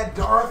 it had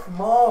Darth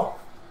Maul.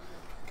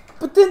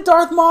 But then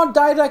Darth Maul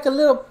died like a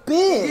little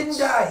bitch. He didn't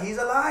die. He's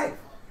alive.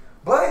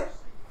 But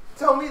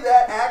tell me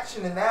that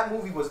action in that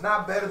movie was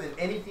not better than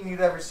anything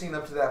you'd ever seen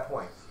up to that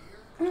point.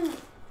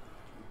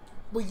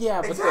 Well,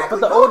 yeah, but Exactly.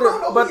 the No, older,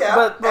 no, yeah.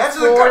 but Answer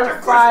the 4,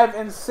 goddamn 5,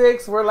 and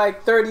 6 were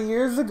like 30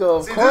 years ago.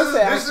 Of See, course, this the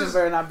is- action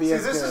better not be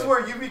as this good. is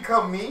where you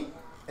become me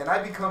and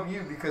I become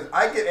you because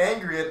I get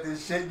angry at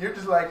this shit and you're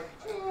just like,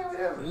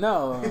 whatever.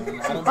 No, I don't believe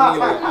it.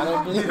 I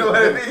don't believe You know what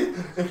I it.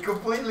 mean? It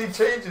completely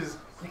changes.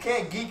 You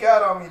can't geek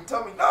out on me and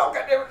tell me, no,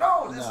 goddamn,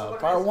 no. This is No, what it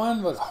part is."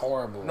 1 was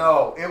horrible.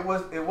 No, it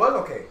was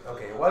okay.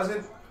 Okay, it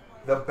wasn't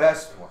the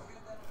best one,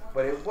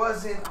 but it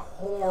wasn't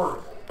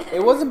horrible.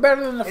 It wasn't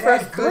better than the It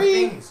first had good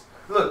 3. things.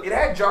 Look, it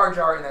had Jar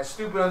Jar in that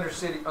stupid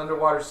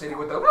underwater city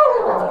with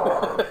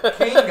the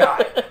king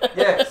guy.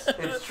 Yes,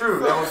 it's true.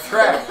 That was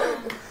trash.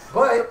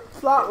 But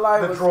Plot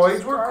line the was droids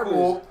just were garbage.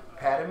 cool.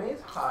 Padme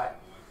is hot.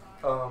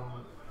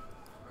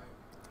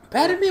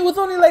 Padme was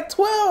only like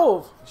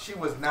 12. She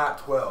was not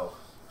 12.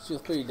 She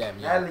was pretty damn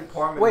young. Natalie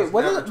Portman. Wait,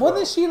 was never 12.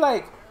 wasn't she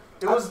like?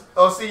 It was.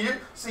 Oh, see,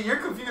 you're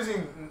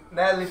confusing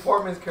Natalie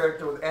Portman's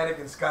character with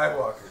Anakin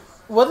Skywalker.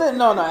 Wasn't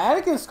no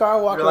Anakin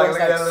Skywalker You're like, was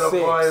look at like that little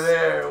 6. boy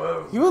there.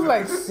 Whoa. He was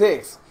like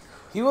 6.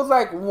 He was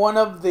like one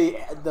of the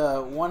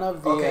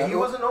Okay, he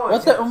was annoying,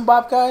 What's yes. the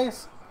Umbop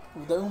guys?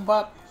 The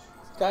Umbop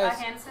guys.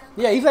 Hanson?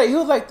 Yeah, he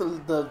was like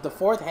the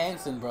fourth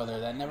Hanson brother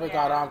that never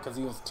got Yeah. on because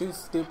he was too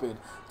stupid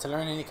to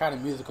learn any kind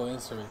of musical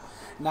instrument.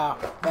 Now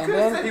and Could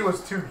have said he then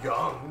was too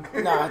young.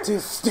 nah, too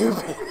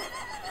stupid.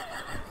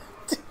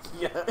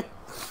 Yeah.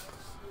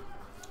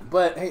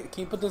 But hey,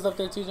 can you put this up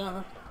there too,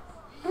 Jonathan?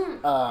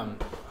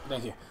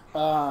 Thank you.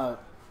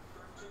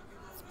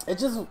 It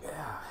just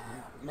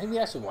maybe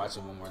I should watch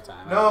it one more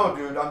time. No,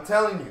 dude, I'm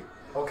telling you.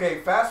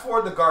 Okay, fast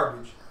forward the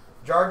garbage.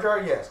 Jar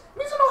Jar, yes.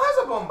 Miso no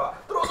has a bomba.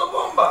 Throw the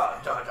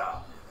bomba, Jar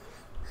Jar.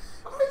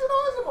 Miso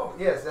no has a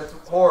bomba. Yes, that's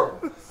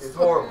horrible. It's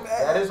horrible.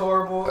 That is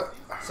horrible.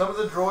 Some of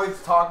the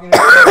droids talking to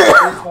each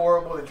other is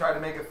horrible. They try to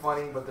make it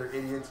funny, but they're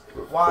idiots.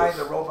 Why?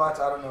 The robots,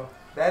 I don't know.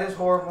 That is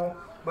horrible.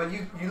 But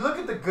you look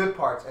at the good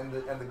parts, and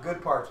the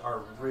good parts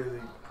are really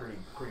pretty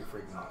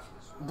freaking awesome.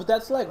 But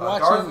that's like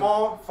Darth watching.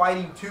 Maul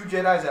fighting 2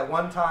 Jedis at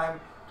one time.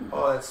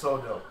 Oh, that's so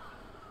dope.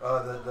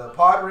 The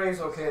pod race,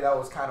 okay, that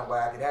was kind of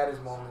whack. It had its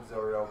moments that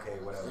were okay,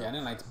 whatever. Yeah, I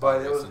didn't like the But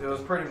pod it was racing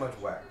thing. pretty much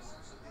whack.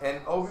 And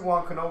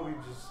Obi-Wan Kenobi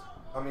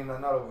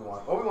not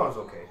Obi-Wan. Obi-Wan was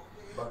okay.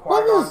 But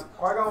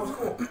Qui-Gon was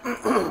cool.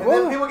 And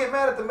then people get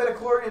mad at the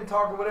midichlorian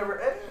talk or whatever.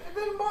 It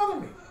didn't bother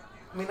me.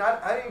 I mean,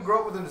 I didn't grow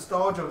up with the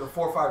nostalgia of the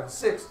 4, 5, and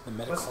 6. The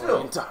But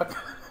still. midichlorian talk.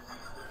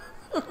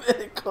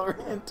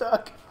 Midichlorian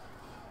talk.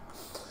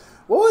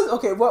 What was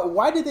okay?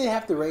 Why did they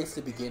have to race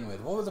to begin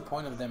with? What was the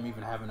point of them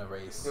even having a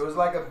race? It was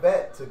like a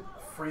bet to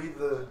free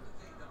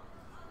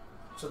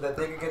so that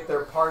they could get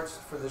their parts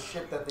for the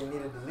ship that they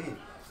needed to leave.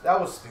 That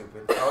was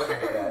stupid. I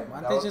wasn't with that. Why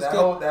don't That they was, just that get-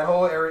 whole that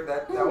whole area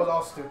that was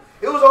all stupid.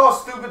 It was all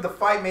stupid. The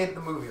fight made the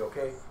movie.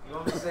 Okay, you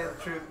want me to say the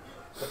truth?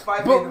 The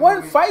fight made But the one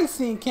movie. fight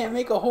scene can't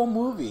make a whole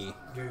movie.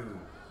 Dude,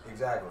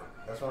 exactly.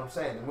 That's what I'm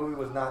saying. The movie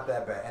was not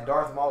that bad, and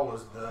Darth Maul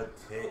was the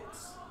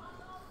tits,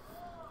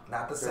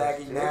 not the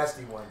saggy, tits?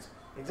 nasty ones.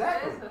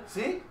 Exactly.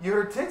 See, you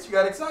heard tits, you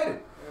got excited.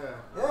 Yeah.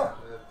 Yeah.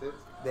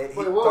 Wait,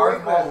 what Darth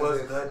weight class Maul was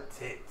is the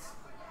tits.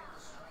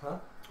 Huh?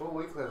 What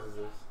weight class is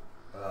this?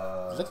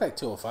 It looks like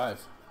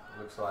 205.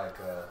 Looks like,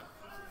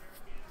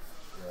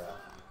 yeah,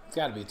 It's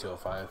got to be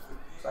 205.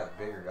 it's like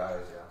bigger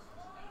guys, yeah.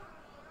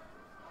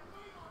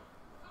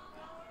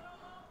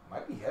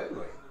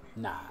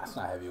 Nah, that's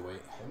not heavyweight.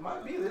 It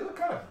might be. They look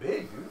kind of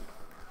big, dude.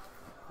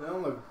 They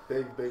don't look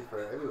big for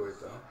heavyweight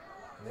though.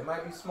 They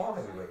might be small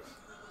heavyweights.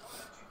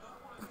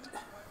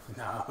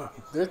 No,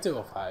 they're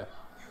 205.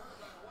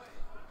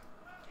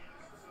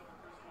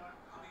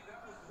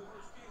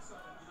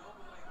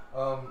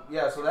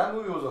 Yeah, so that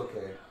movie was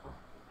okay.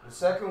 The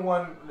second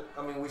one,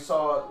 I mean, we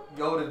saw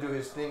Yoda do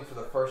his thing for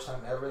the first time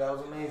ever. That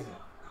was amazing.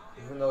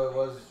 Even though it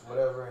was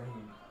whatever and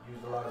he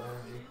used a lot of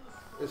energy.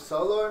 Is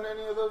Solo in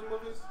any of those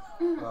movies?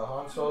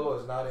 Han Solo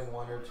is not in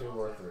 1 or 2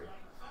 or 3.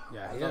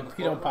 Yeah, He's on the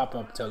he don't fourth pop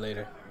up till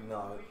later.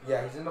 No,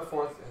 yeah, he's in the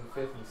 4th and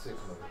 5th and 6th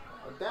movie.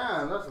 Oh,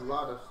 damn, that's a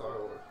lot of Star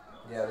Wars.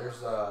 Yeah, there's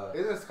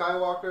Isn't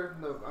Skywalker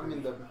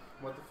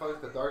what the fuck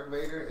is the Darth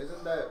Vader?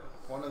 Isn't that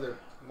one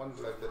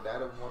like the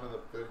dad of one of the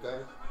good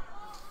guys?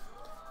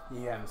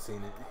 You haven't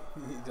seen it.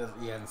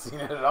 He hasn't seen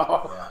it at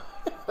all.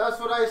 yeah. That's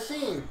what I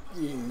seen.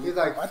 He's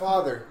like What?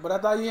 father. But I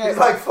thought you had. He's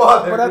like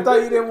father. But I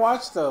thought you didn't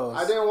watch those.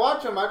 I didn't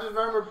watch them. I just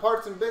remember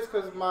parts and bits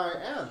because of my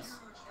aunts.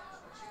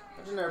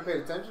 I just never paid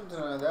attention to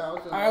none of that. I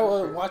was just I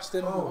will watch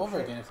them Oh, over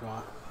shit. again if you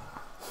want.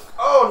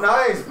 Oh,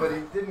 nice, but he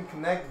didn't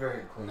connect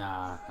very quick.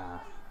 Nah.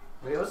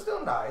 But it was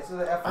still nice. It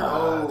was an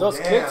effort. Those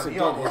damn, kicks are he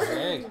getting his almost,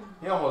 leg.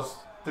 he almost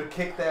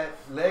kicked that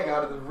leg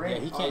out of the Yeah,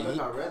 ring. he Oh, can't.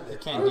 look, I read He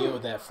that. can't deal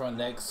with that front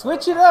leg.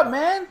 Switch it up,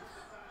 man.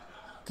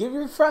 Give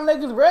your front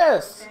leg a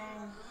rest.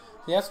 Dang.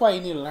 Yeah, that's why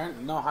you need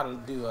to know how to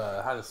do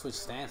how to switch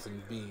stance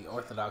and be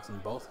orthodox in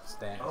both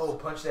stances. Oh,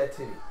 punch that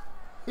titty.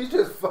 He's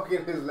just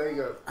fucking his leg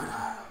up.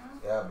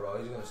 Yeah, bro,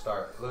 he's gonna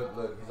start. Look,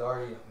 he's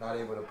already not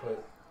able to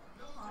put.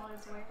 All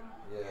his weight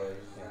on.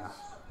 Yeah.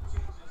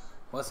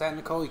 What's that,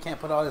 Nicole? You can't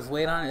put all his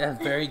weight on it.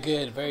 That's very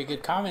good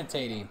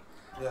commentating.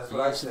 Yeah, that's So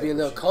what I you should said. be a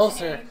little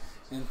closer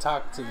and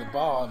talk to the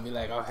ball and be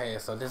like, okay,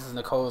 so this is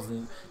Nicole's I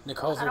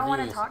don't want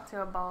to reviews. talk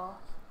to a ball.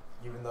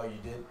 Even though you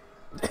did.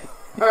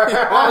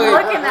 I'm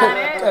looking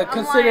at it. I'm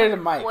Consider like, the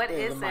mic. What the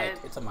is mic. it?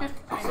 It's a mic.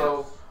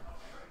 So,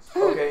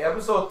 okay,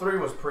 episode 3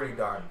 was pretty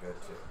darn good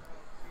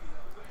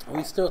too.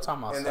 We still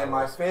talking about And Star then my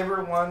Wars.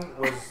 favorite one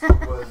was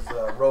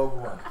Rogue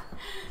One,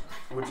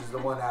 which is the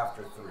one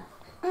after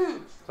 3.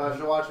 So I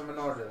should watch him in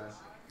order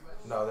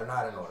then. No, they're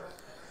not in order.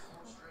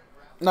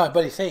 No,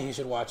 but he's saying he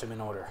should watch them in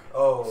order.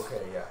 Oh,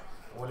 okay, yeah.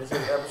 When it's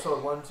in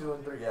episode 1, 2,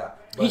 and 3, yeah.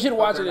 He should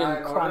watch it they're in not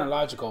order?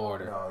 chronological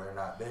order. No, they're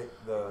not.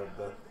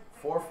 The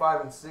 4,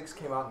 5, and 6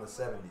 came out in the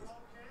 70s.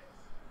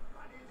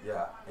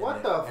 Yeah. And What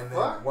then, the and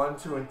fuck? then 1,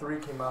 2, and 3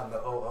 came out in the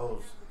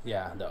 00s.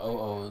 Yeah, the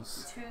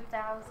OOs.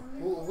 2000.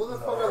 Who the No.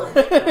 fuck are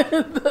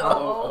they?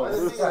 Oh, Why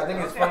they make yeah, I it think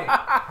like it's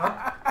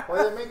that? funny.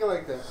 Why they make it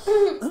like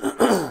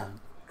that?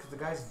 Because the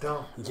guy's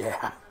dumb.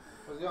 Yeah.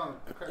 Was young.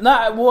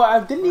 Nah,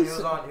 well, didn't He he?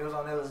 was on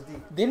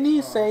LSD. Didn't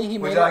he say he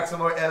Would made you like some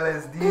more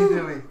LSD,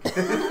 do we?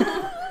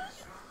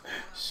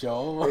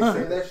 show? They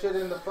say that shit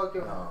in the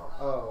fucking. No.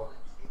 Oh.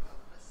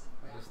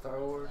 The Star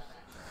Wars.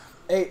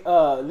 Hey,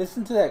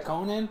 listen to that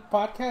Conan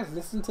podcast.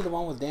 Listen to the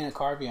one with Dana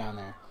Carvey on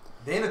there.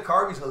 Dana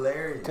Carvey's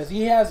hilarious. Because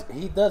he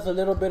does a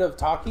little bit of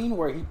talking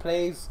where he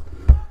plays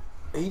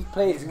He's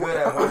good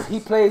at voices. he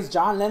plays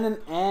John Lennon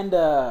and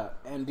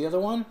the other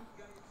one,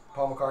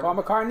 Paul McCartney. Paul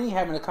McCartney,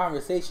 having a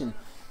conversation,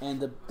 and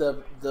the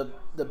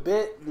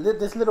bit,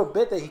 this little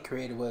bit that he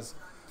created was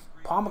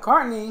Paul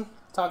McCartney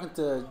talking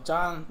to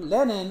John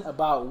Lennon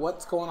about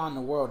what's going on in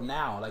the world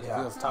now, like if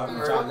he was talking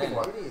to I've John heard Lennon,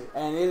 of it.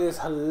 and it is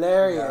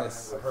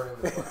hilarious. Yeah, I've heard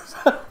of it. It's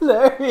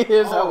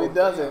hilarious how he Oh,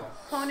 does damn. it.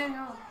 Conan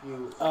who?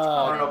 You.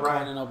 Conan O'Brien.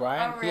 Conan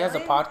O'Brien. Oh, He has a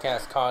really?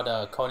 podcast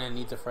called Conan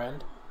Needs a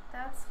Friend,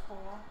 That's cool.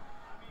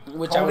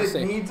 which I would Conan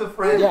say. needs a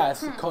friend. Yeah,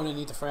 it's Conan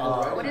Needs a Friend.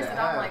 Oh, What is it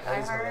on, like, That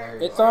is iHeart?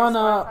 hilarious. It's on.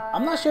 Spotify.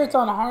 I'm not sure it's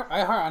on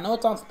iHeart. I know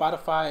it's on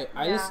Spotify.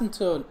 I Yeah. listen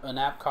to an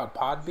app called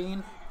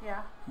Podbean.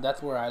 Yeah.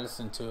 That's where I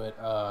listen to it.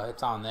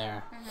 It's on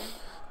there.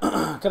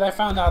 Because I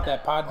found out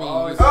that Podbean.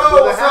 Oh, uses- it's- Oh,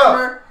 With what's a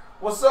hammer? up?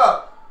 What's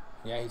up?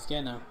 yeah, he's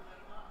getting them.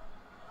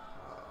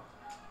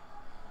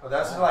 Oh,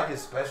 that's like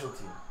his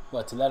specialty.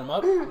 What, to let him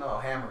up? No,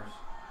 hammers.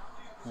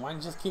 Why don't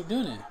you just keep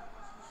doing it?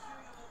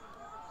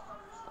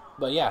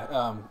 But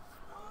yeah,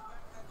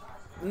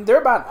 they're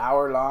about an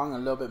hour long, a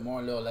little bit more,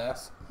 a little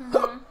less.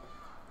 But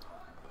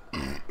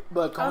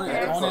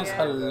Okay, Conan's yeah.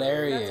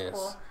 hilarious. That's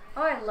cool.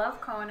 Oh, I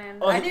love Conan.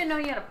 Oh, I he- didn't know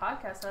you had a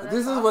podcast. So that's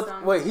This is awesome.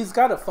 what. Wait, he's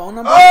got a phone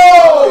number.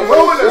 Oh,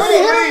 What did he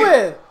hit him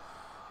asleep. with?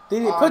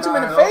 Did he Oh, punch him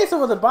in no, the no. face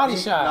or with a body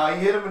shot? No,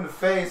 he hit him in the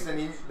face, and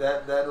he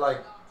that like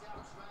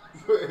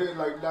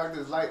like knocked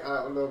his light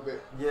out a little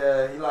bit.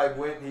 yeah, he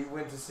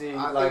went to see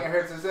I like think it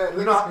hurts his head.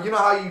 you know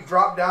how you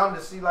drop down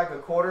to see like a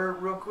quarter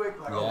real quick,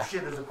 like oh Yeah.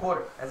 shit, there's a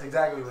quarter. That's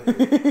exactly what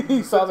it is.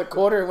 He saw the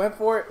quarter and went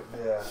for it.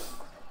 Yeah,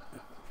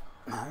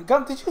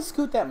 Gump, did you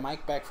scoot that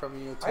mic back from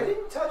you too? I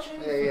didn't touch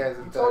anything. Yeah, he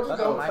hasn't told you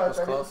touched. I don't thought touch. Mike was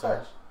I didn't closer.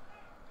 touch.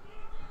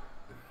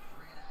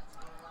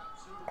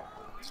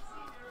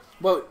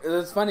 Well,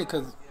 it's funny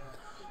because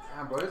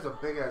Damn, bro, this is a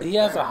big ass. he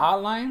has a fan.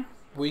 hotline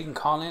where you can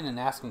call in and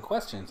ask him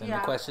questions, and the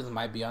Yeah. questions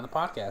might be on the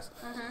podcast.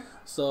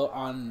 So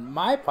on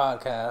my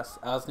podcast,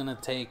 I was gonna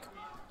take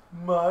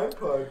My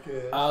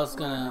podcast. I was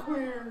gonna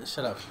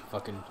shut up,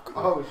 fucking.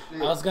 Oh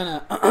shit. I was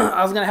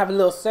gonna have a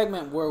little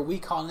segment where we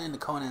call in to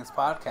Conan's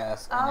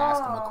podcast and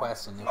ask him a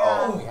question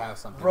if we have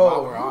something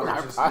while we're on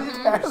our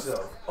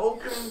podcast.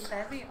 Open.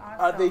 That'd be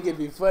awesome. I think it'd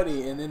be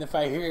funny, and then if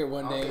I hear it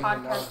one day,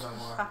 Podcast.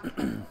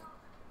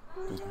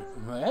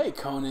 hey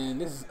Conan,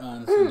 this is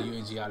from the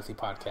UNG Odyssey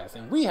podcast,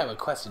 and we have a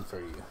question for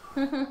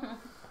you.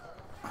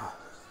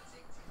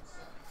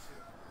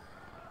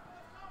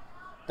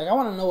 Like, I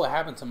want to know what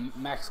happened to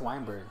Max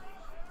Weinberg,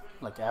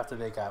 like after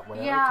they got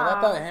whatever. Yeah. Because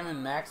I thought him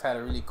and Max had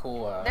a really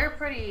cool. They're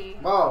pretty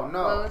Oh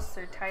no. close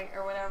or tight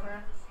or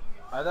whatever.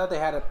 I thought they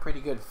had a pretty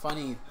good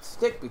funny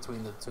stick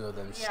between the two of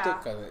them. Yeah.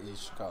 Stick,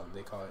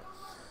 they call it.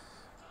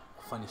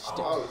 Funny stick.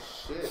 Oh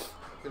shit.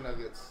 Chicken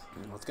nuggets.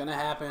 What's gonna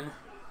happen?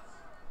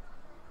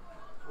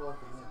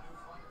 Welcome in.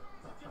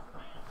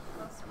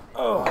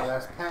 Oh, Oh,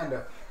 that's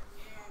Panda.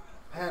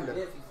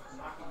 Panda.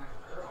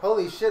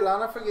 Holy shit,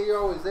 Lana, I forget you're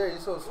always there. You're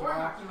so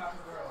small.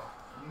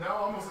 No, I'm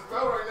almost a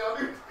throw right now,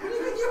 dude.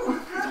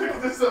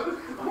 This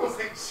almost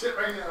ain't shit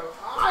right now.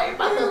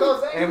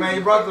 Hey man,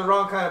 you brought the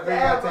wrong kind of beer.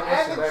 Yeah, You gotta but take that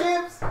and shit the back.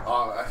 chips.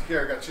 Oh, here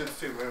I got chips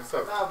too, man. What's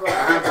up? Nah, bro. My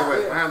hands are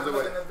wet. My hands are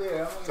wet. I'm gonna get Get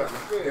beer.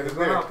 the What's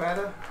going beer. on,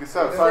 Panda? What's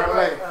up? Sorry, I'm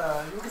late. You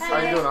How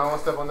you doing? I don't want to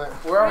step on that.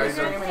 we're already How you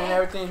doing? streaming and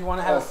everything. You want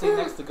to have a seat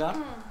next to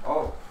Gun?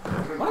 Oh.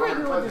 What are we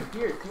doing with this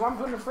beer? Do you want to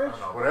put it in the fridge?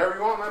 Whatever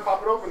you want, man.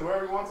 Pop it open.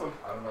 Whoever you want some.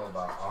 I don't know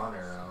about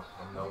honor now.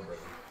 I'm nobody.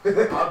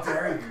 How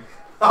dare you?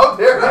 How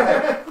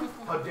dare you?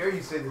 How dare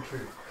you say the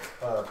truth?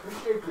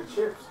 Appreciate the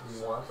chips. You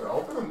want?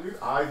 Open them, dude.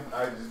 I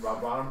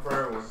brought them for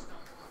everyone.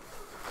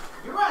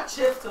 You brought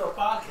chips to a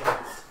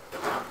podcast.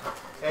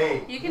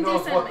 Hey, You can know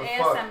do some what the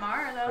fuck?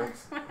 ASMR though.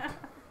 Thanks.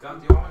 Gum,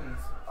 do you want one?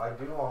 I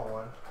do want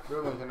one.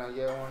 Ruben, can I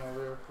get one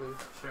over here, please?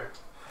 Sure.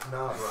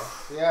 No,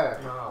 bro. Yeah.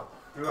 No.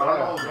 Dude, I don't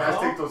know. You guys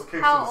take those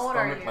kicks How in the old are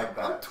stomach you? like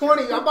I'm that.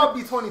 20. I'm about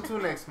to be 22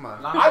 next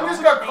month. I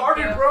just got Thank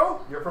carded, you. bro.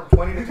 You're from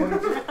 20 to 22?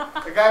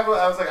 The guy, I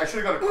was like, I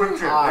should have got a quick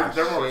trip. Ah,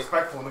 They're more shit.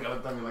 respectful, and the guy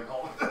looked at me like,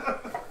 oh.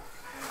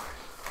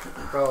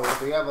 Bro,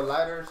 do you have a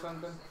lighter or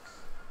something?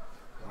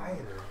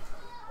 Lighter.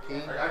 Key? I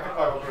can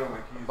probably open up my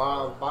keys.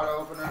 Bottle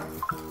opener?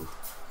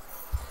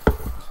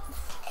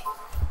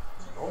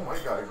 Oh my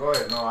god, go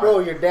ahead. No, Bro,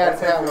 your dad's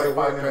That takes hat me would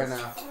like work 5 right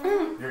minutes.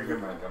 now. You're a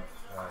good man, Gum.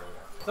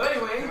 So Too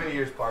anyway, many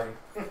years party.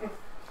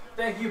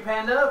 thank you,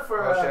 Panda,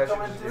 for Oh, shit, I should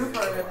coming just through do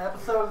for it. an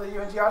episode of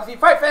the UNG Odyssey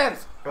Fight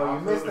Fans. Bro, you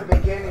missed the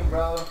beginning,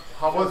 bro.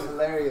 How was It it?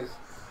 hilarious.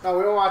 No,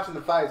 we were watching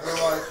the fights. We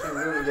were watching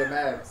Ruben get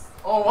mad.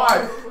 Oh,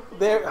 why?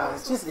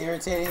 It's just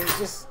irritating. It's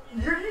just,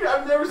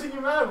 I've never seen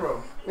you mad,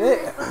 bro.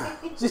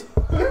 just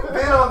You've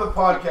been on the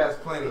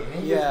podcast plenty, and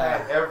he gets Yeah.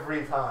 mad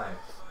every time.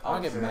 I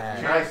don't get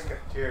mad. Nice.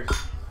 Cheers.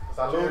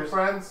 Salud, Cheers.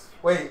 friends.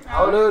 Wait,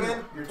 how old are you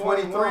again? You're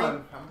 21. 23?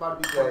 I'm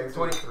about to be Yeah, you're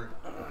 22. 23.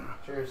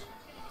 Cheers.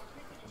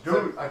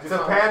 Dude, I It's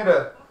just a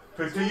panda.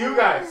 To you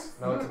guys.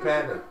 No, it's a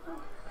panda.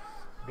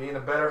 Being a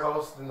better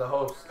host than the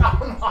host.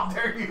 How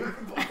dare you?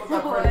 Put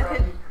that pressure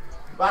on me.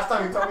 Last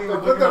time he told me he was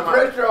Put looking the at my...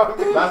 pressure on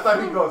me. Last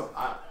time he goes,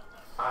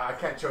 I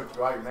can't choke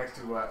you out. You're next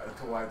to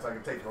wide so I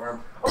can take your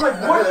arm. I'm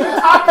like, what are you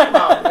talking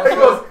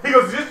about? He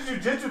goes, this is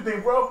jiu-jitsu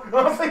thing, bro. And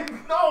I was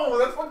like, no,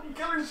 that's fucking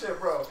killer shit,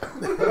 bro.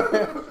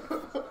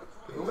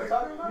 Who we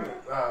talking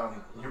about?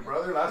 Your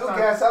brother last He'll time.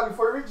 gas out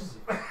before he reaches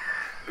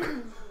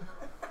you.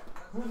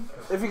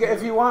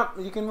 if you want,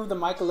 you can move the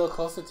mic a little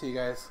closer to you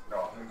guys. No,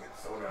 I'm gonna get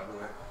soda out of the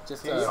way.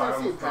 Just Can you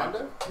Sorry, see I'm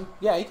Panda?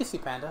 yeah, you can see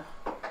Panda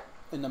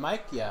in the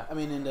mic. Yeah, I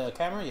mean in the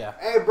camera. Yeah.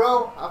 Hey,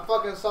 bro, I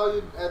fucking saw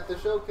you at the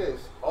showcase.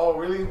 Oh,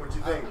 really? What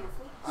you think?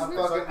 I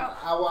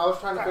was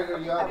trying to figure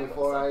you out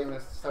before I even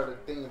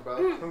started thinking, bro.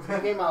 You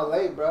came out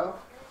late, bro.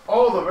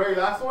 Oh, the very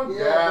last one? bro,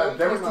 Yeah, you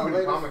there was came too out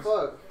many late as comics.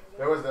 fuck.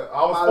 There was the.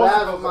 I was My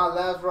supposed to go.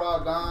 labs were all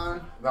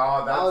gone. No, I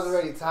was that's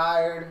already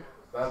tired.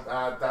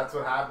 that's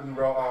what happened,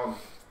 bro.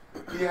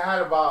 He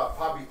had about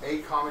probably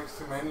 8 comics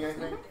too many, I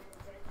think.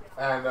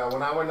 And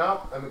when I went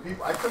up, and the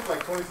people, I took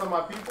like 20 some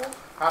odd people.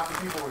 Half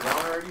the people were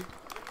gone already.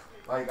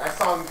 Like I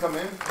saw him come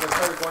in, and I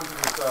started going to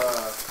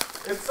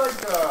this. It's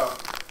like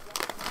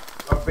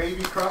a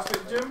baby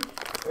CrossFit gym.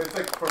 It's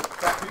like for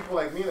fat people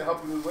like me that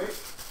help you lose weight.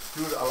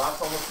 Dude, I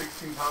lost almost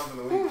 16 pounds in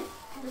a week.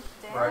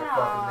 Right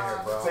fucking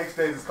there, bro. 6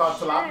 days. It's called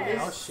Oh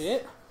tilapia.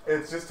 shit!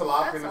 It's just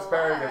tilapia and That's a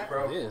asparagus, lot.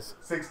 bro. It is.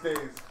 6 days.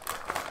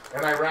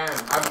 And I ran.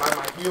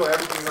 My heel,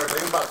 everything hurt.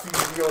 Think about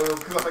CBD oil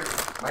because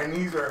like my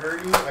knees are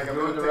hurting. Like I'm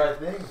You're doing gonna the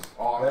take. right thing.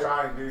 Oh, I'm That-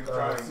 trying, dude.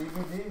 Trying.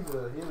 CBD is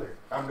a healer.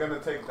 I'm gonna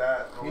take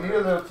that. You need a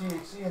little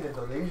THC in it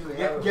though. They usually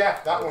have Yeah,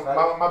 that one.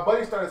 Excited. My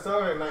buddy started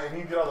selling it, and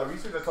he did all the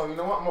research. I told him, you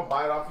know what? I'm gonna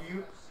buy it off of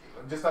you,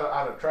 just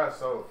out of trust.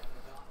 So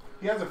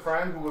he has a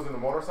friend who was in a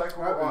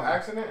motorcycle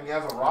accident, and he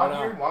has a rod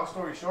here. Long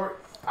story short,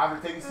 after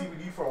taking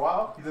CBD for a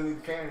while, he doesn't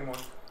need the can anymore.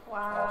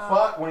 Wow.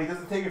 But when he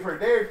doesn't take it for a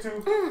day or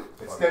two,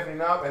 it's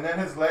stiffening up, and then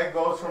his leg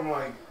goes from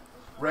like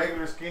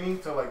regular skinny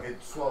to like it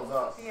swells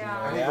up.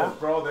 Yeah. And he Yeah. goes,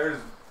 bro, there's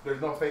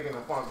no faking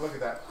the funk. Look at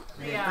that.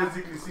 You can Yeah.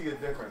 physically see a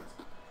difference.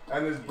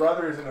 And his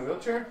brother is in a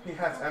wheelchair. He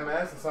has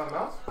MS and something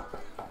else.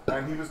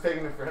 And he was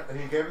taking it for him.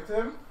 He gave it to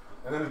him.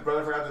 and then his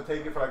brother forgot to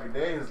take it for like a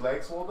day. His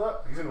leg swelled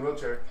up. He's in a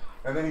wheelchair,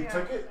 and then he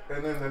took it,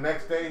 and then the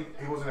next day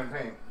he wasn't in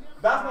pain.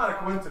 That's not a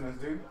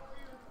coincidence, dude.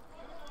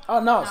 Oh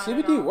no, Not at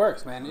CBD all.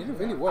 works, man. It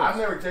really works. I've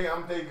never taken.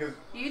 I'm taking because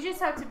You just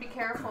have to be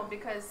careful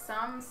because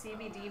some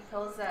CBD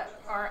pills that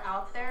are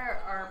out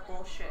there are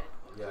bullshit.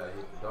 Yeah,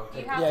 you don't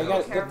take You have Yeah, to you be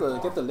gotta careful.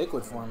 get the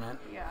liquid form, man.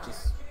 Yeah.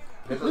 Just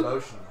Get the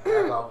lotion.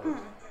 Back off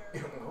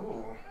it.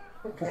 Ooh.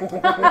 I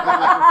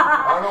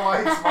don't know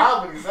why he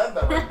smiled when he said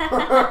that. Like,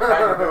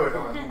 trying to do it.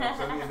 I'm like,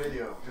 send me a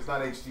video. Just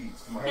not HD.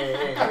 It's too much.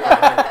 Hey.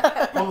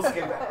 Full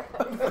skin back.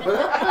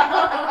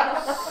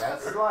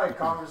 That's like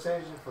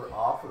conversation for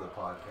off of the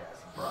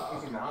podcast,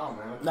 bro. No,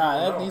 man. nah,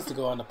 that No. needs to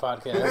go on the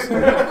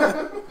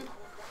podcast.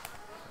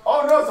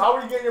 Oh no! So how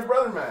were you getting your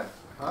brother mad?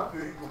 Huh?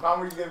 How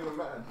were you getting him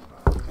mad?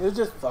 it was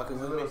just fucking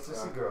with me. Little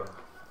sissy girl.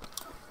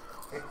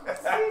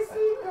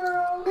 Sissy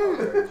girl.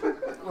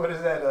 What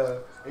is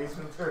that? Ace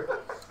Ventura.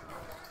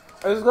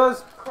 It was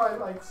because Cry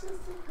like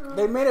sissy girl.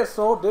 they made it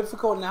so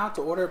difficult now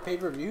to order a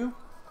pay-per-view.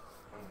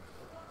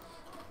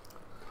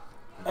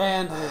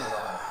 And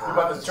You're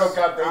about to choke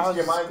out the I was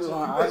just HDMI.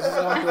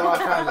 going through all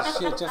kinds of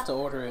shit just to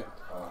order it.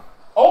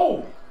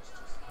 Oh!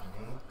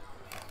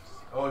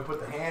 Oh, we put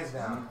the hands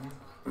down.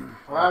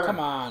 Oh, come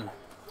on.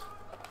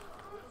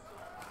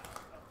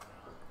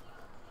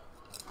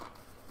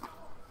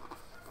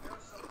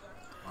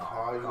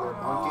 Oh, you little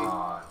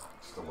monkey.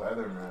 It's the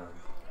weather, man.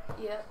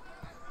 Yep.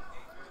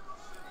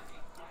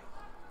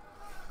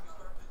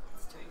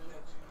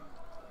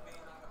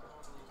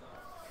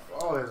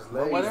 Oh, his What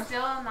legs. weather? He's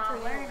still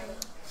not learning.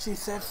 She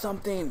said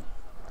something.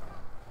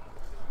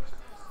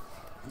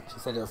 She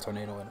said it was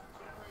tornado weather.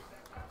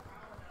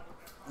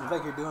 It's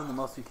like you're doing the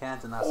most you can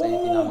to not say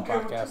anything on the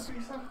give him podcast. 2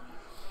 piece, huh?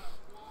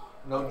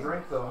 No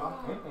drink though, huh?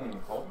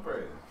 Hold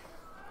bread.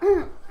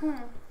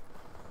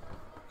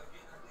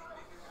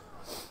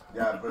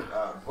 Yeah,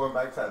 but going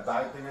back to that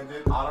diet thing I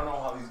did, I don't know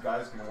how these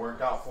guys can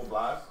work out full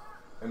blast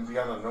and be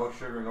on a no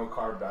sugar, no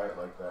carb diet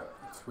like that.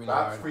 It's really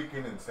That's hard.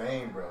 freaking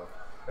insane, bro.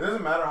 It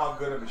doesn't matter how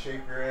good of a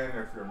shape you're in,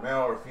 or if you're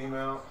male or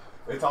female.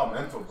 It's all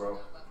mental, bro.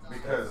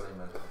 Because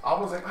I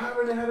was like, I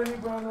haven't had any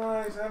brown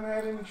rice, I haven't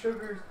had any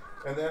sugars.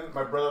 And then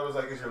my brother was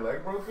like, is your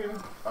leg broken?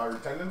 Are your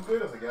tendons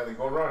good? I was like, yeah, then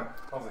go run.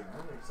 I was like,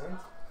 that makes sense.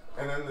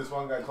 And then this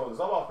one guy told us, it's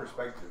all about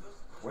perspective.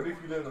 What if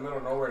you live in the middle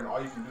of nowhere and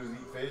all you can do is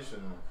eat fish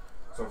and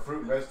some fruit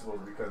and vegetables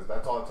because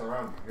that's all that's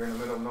around you? You're in the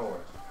middle of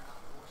nowhere.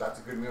 That's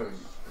a good meal to eat.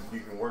 And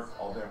you can work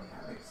all day.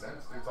 That makes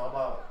sense. It's all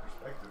about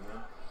perspective,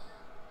 man.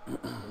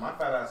 My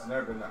fat ass has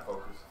never been that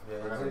focused.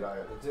 Yeah, on a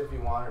diet. it's if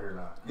you want it or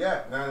not.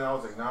 Yeah, no, I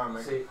was like, nah,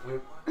 man. See,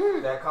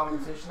 that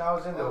competition I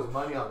was in, there was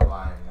money on the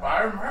line.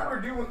 I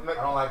remember doing I like,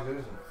 don't like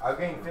losing. I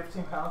gained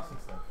 15 pounds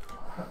since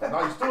then.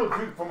 no, you still a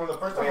dude from when the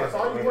first time I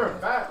saw you, you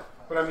weren't fat.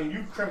 But I mean,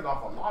 you trimmed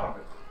off a lot of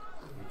it.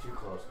 You're too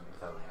close to me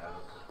telling me I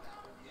look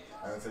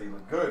I didn't say you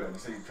look good. I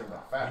just said you trimmed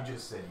off good. fat. You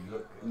just said you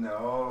look good.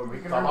 No, We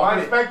we can can talk about rewind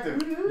it. perspective.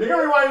 You can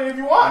rewind it if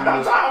you want.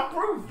 That's how I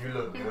prove. You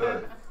look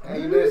good.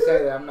 Hey, you did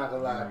say that. I'm not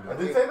gonna lie. I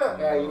did say that.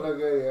 Yeah, you look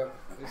good. Yeah,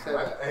 you said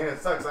that. And it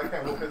sucks. I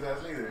can't whoop his ass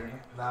either.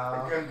 No,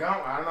 I couldn't go.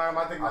 I don't know. I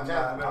might take my I'm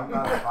chance.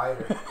 not a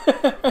fighter.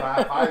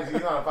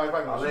 He's not a fight.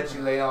 I'll let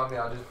you lay on me.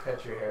 I'll just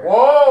pet your hair.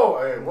 Whoa,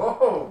 hey,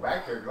 whoa,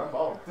 back there, 'cause I'm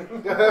bald.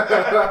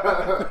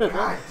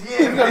 God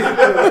damn it.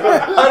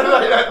 How did I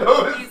not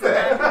notice He's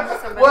that? imagining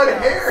somebody What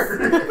else. hair?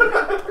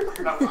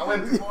 I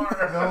went too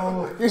far.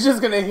 No. You're just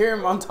gonna hear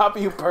him on top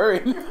of you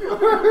purring.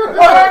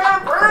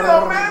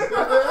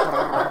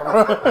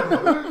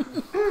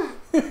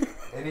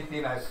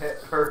 Anything I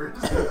pet purrs.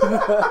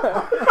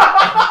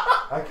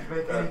 I can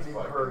make That's anything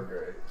fucking purr.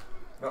 great.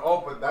 No,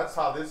 oh, but that's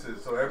how this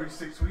is. So every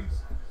 6 weeks,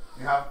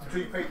 you have to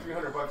pay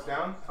 $300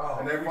 down, Oh,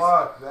 and every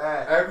fuck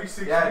that. every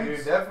 6 Yeah, weeks,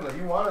 dude, definitely.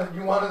 You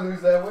wanna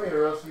lose that weight,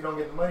 or else you don't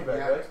get the money back,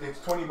 yeah, right? it's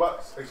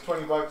 $20. It's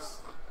 $20.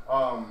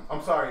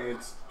 I'm sorry,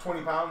 it's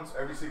 20 pounds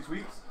every 6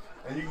 weeks,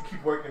 and you can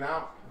keep working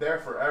out there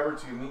forever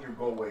till you meet your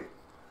goal weight.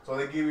 So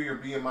they give you your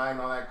BMI and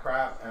all that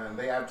crap, and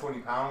they add 20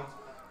 pounds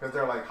because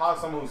they're like, how's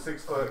someone who's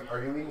 6 foot? Are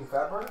you eating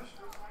fat burners?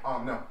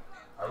 No,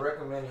 I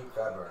recommend eating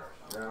fat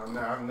burners.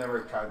 no, I've never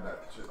tried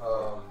that shit.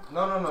 No,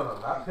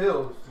 not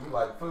pills. You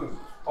like foods.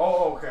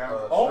 Oh, okay.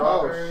 Oh,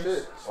 Strawberries,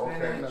 shit.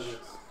 spinach, Okay.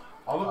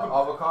 I'll look up.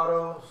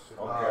 avocados.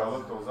 Okay, I'll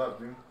look those up,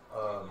 dude.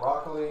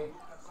 Broccoli.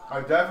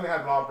 I definitely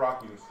had raw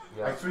broccoli.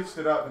 Yeah. I switched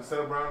it up. Instead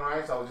of brown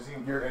rice, I was just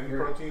eating any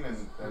protein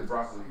and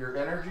broccoli. Your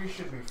energy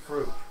should be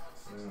fruit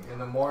in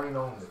the morning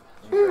only.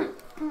 Okay.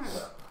 Yeah.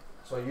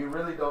 So you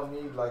really don't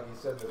need, like you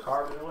said, the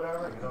carbs or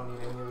whatever. You don't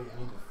need any of it. You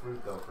need the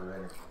fruit though for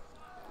energy.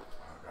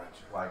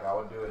 Gotcha. Like I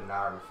would do it an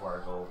hour before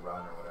I go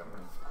run or whatever.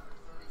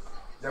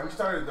 Yeah, we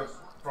started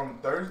from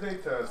Thursday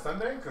to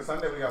Sunday because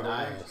Sunday we got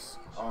Nice.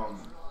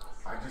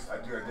 I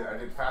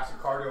did faster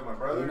cardio with my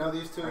brother. You know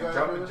these two and guys?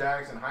 jumping brother?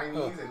 jacks and high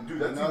knees and dude,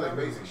 that's You know like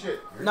them? basic shit.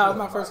 No, it's doing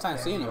my first time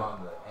like seeing heavy him.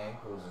 on the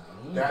ankles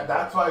and knees.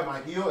 That's why my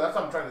heel. That's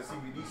why I'm trying to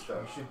CBD You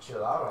stuff. should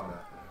chill out on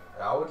that.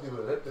 I would do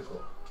elliptical.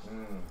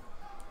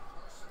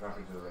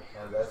 Graphic design.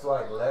 And that's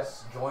like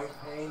less joint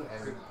pain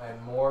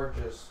and more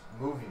just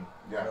moving.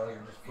 Yeah. You know, you're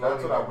just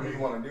That's what I floating. really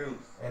want to do.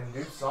 And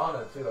do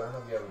sauna too. I don't know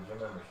if you have a gym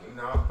membership.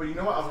 No, but you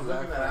know what? I was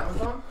looking at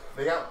Amazon.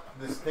 They got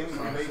this thing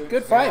to make.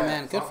 Good fight,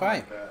 man. Good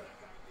fight.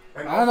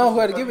 And I don't know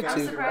also who to give it some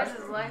to. I'm stuff surprised you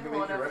his can leg make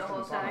hold your up the rest in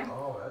whole sauna. time.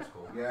 Oh, that's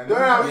cool. Yeah, and Damn,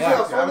 then- you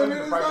Yeah. see how I full went it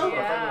to is, the price though? with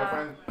my friend, Yeah. with a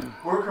friend.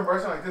 We were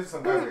conversing like this.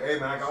 Some guys like, hey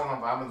man, I got one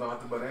off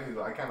Amazon, but anyways,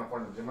 I can't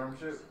afford the gym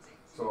membership,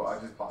 so I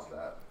just bought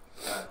that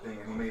thing,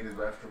 and he made his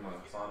restroom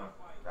a sauna.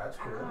 That's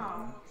cool.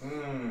 Oh.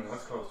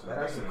 That's close to That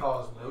the actually basement.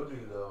 cause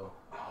mildew though,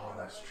 Oh,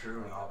 that's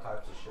true. and all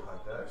types of shit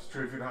like that. That's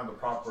true. If you don't have the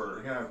proper,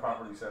 you don't have it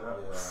properly set up.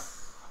 Yeah.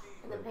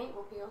 And the paint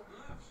will peel.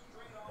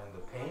 And the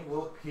paint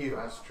will peel.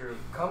 That's true.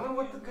 Coming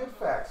with the good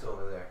facts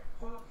over there.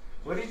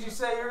 What did you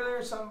say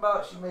earlier? Something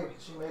about she made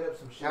up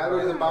some shit.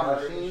 Calories about about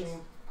calorie machines?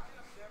 machine?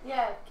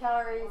 Yeah,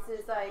 calories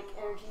is like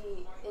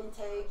energy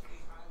intake,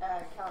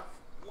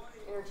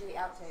 energy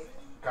outtake.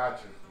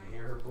 Gotcha. You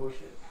hear her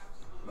bullshit?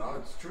 No,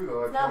 it's true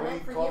though. If It's you not only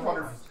meant for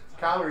 1,200 humans.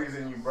 calories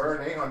and you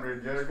burn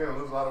 800, you're gonna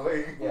lose a lot of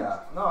weight. Yeah.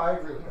 No, I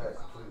agree with that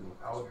completely.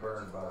 I would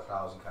burn about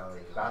 1,000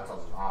 calories. That's a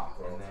lot,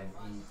 bro. And then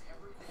eat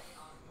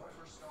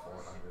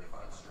 400,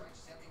 500.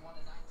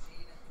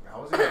 I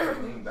was even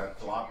thinking that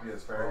tilapia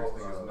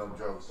asparagus thing is no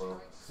joke,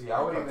 bro. See,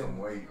 I would Cut even some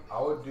weight.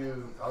 I would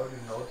do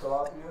no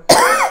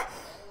tilapia.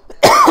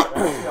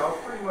 Actually, I was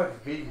pretty much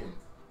vegan,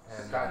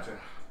 and Gotcha.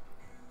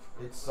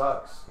 it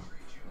sucks,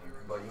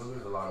 but you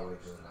lose a lot of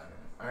weight doing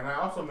that. And I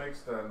also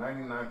mixed the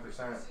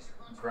 99%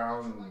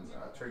 ground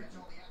turkey.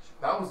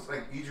 That was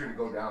like easier to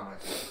go down,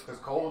 actually. Because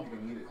cold, you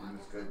can eat it and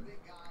it's good.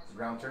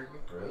 Ground turkey.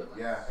 Really?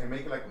 Yeah, and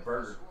make it like a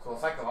burger. So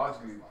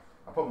psychologically,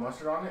 I put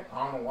mustard on it.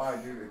 I don't know why,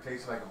 dude. It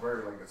tastes like a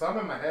burger. Like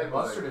something in my head.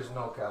 was Mustard like, is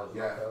no calories.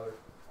 Yeah. No calories.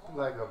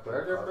 Like a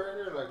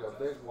burger, like a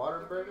big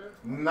water burger.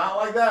 not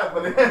like that,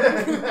 but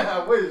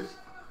I wish.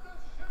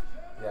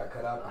 Yeah,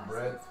 cut out the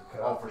bread. Cut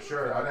Oh, out for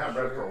sure. I didn't have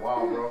bread for a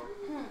while, bro.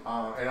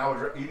 And I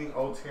was eating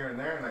oats here and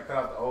there, and I cut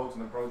out the oats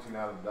and the protein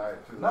out of the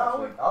diet too.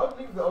 No, I would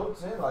leave the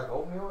oats in, like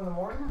oatmeal in the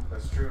morning.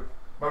 That's true.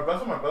 That's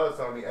what my brother's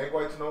telling me. Egg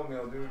whites and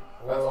oatmeal, dude.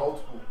 That's Well, old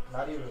school.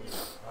 Not even.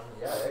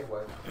 Yeah, egg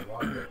whites if you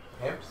want it.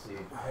 Hemp seed,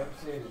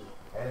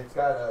 and it's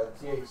got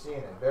THC in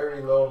it.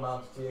 Very low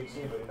amounts of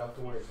THC, but enough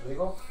to where it's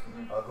legal.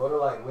 Go to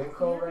like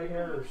Winco right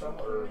here or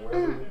somewhere, or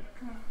wherever.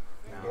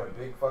 You get a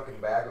big fucking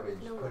bag of it.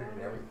 Just put it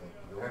in everything.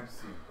 Hemp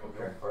seed.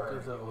 Okay.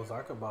 There's a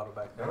Ozarka bottle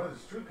back there. No,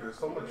 it's true because there's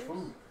so much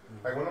food.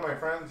 Like one of my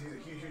friends, he's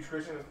a huge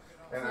Christian,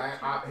 and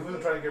he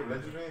wasn't trying to get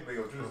religious with me, but he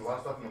goes, there's a lot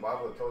of stuff in the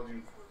Bible that tells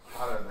you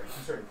how to like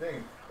do certain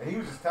things, and he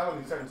was just telling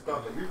me certain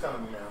stuff that you're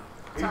telling me now.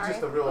 He's Sorry.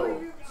 just a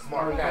real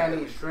smart You guy.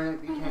 can't eat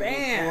shrimp. You can't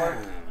eat pork.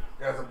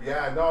 Bam!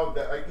 Yeah, no,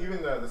 like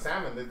even the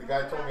salmon, the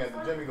guy told me at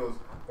the gym, he goes,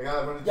 the guy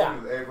that runs the gym,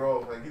 he goes, hey bro,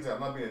 like he said,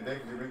 I'm not being a dick,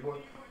 you're a big boy.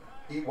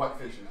 Eat white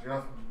fishes.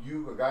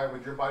 You a guy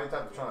with your body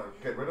type is trying to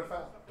get rid of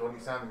fat. Don't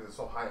eat salmon because it's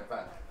so high in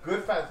fat.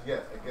 Good fats,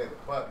 yes, I get it.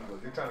 But he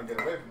goes, you're trying to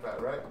get away from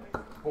fat, right?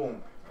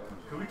 Boom.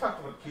 Because we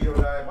talked about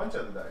keto diet, a bunch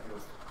of other diet. He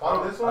goes,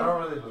 follow this one. I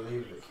don't really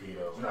believe the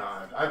keto.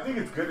 Nah, I think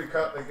it's good to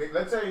cut. Like,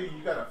 let's say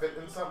you gotta fit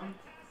in something,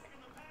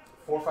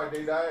 4 or 5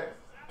 day diet,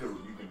 dude,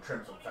 you can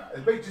trim some fat.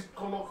 It's basically just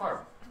go low carb.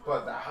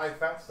 But that high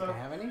fat Do stuff, you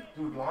have any?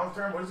 dude, long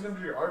term, what is it gonna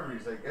do to your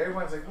arteries? Like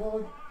everyone's like,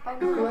 well, I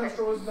your know.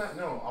 cholesterol isn't that.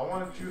 No, I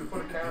wanted you to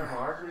put a camera in my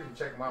arteries and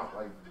check them out,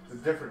 like the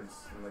difference,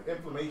 and, like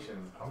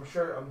inflammation. I'm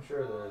sure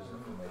there is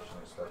inflammation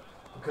and stuff.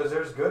 Because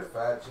there's good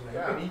fats, you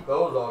Yeah. can eat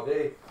those all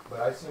day. But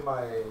I see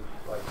my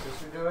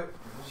sister do it.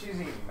 She's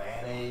eating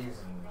mayonnaise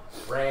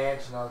and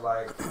ranch, and I was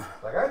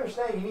like I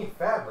understand you need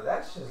fat, but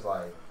that's just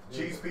like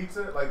Cheese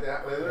pizza, like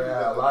that.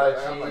 Yeah, a lot of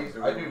cheese.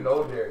 I do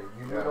no dairy.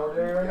 You do no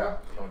dairy right Yeah,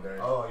 now? no dairy.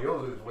 Oh, you'll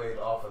lose weight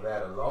off of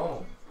that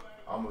alone.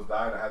 I almost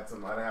died. I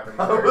didn't have any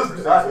I dairy almost for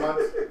 6 died.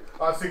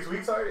 months. 6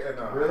 weeks, sorry, and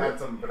Really? I had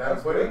some banana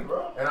That's pudding, great,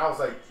 bro. and I was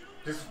like,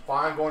 just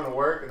fine going to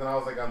work, and then I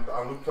was like, I'm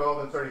Luke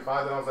 12 and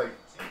 35, and I was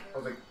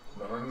like,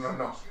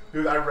 no.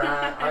 Dude,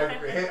 I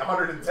hit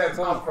 110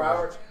 miles per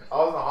hour. I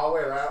was in the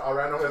hallway, I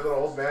ran over this little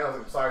old man, I was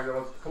like, sorry,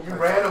 You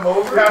ran him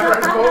over? Yeah, I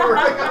ran him over.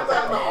 I was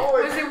in the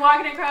hallway. Was he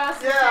walking across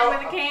the Yeah, street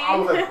with a cane? I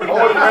was like,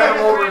 Oh, you ran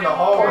him over in the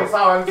hallway.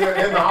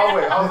 in the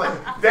hallway. I was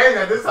like, dang,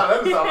 that doesn't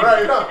sound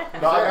right.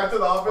 No, I got to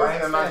the office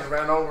Brian and I just Stan.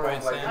 ran over Brian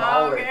him like in the Stan. Oh,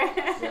 hallway.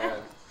 okay. Yeah.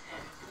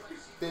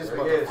 This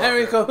There he is.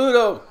 Henry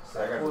Cahuto.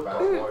 That guy's a bad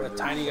boy, The dude.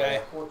 tiny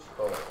guy.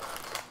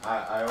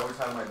 I always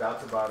had my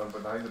doubts about him,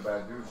 but now he's a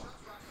bad dude.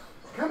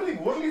 I can't believe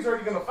Woodley's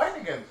already going to fight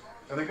again.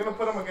 And they're going to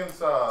put him against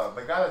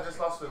the guy that just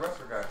lost to the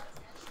wrestler guy.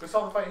 We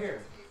saw the fight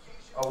here.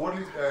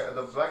 Woodley's,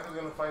 the black dude's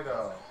going to fight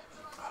a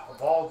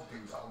bald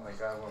dude. Oh my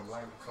god, I'm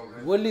blind. So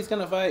good. Woodley's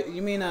gonna fight.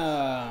 You mean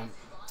Ronnie?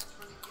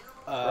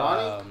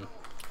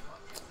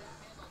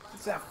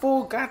 It's that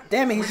fool. God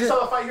damn it! We He just just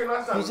saw the fight here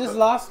last time. he just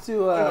lost to To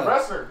the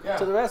wrestler, yeah.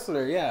 to the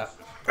wrestler. Yeah.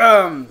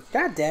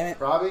 God damn it,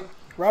 Robbie?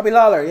 Robbie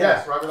Lawler. Yeah.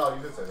 Yes, Robbie Law,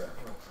 you did say that.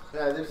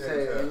 Yeah, I did Yeah,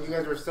 say, yeah. and you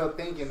guys were still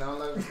thinking. I'm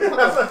like,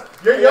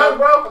 You're young,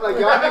 bro. I'm like,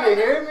 y'all nigga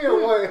hear me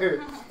or what?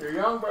 You're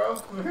young, bro.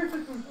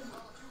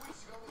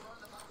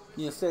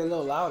 You say it a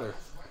little louder.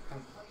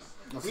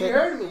 Or He say,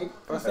 heard me.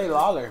 or say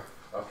Lawler.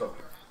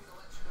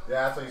 Yeah,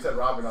 Yeah, that's what you said,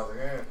 Robin. I was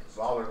like,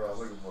 Lawler, what I was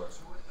looking for.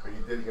 But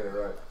you did get it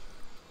right.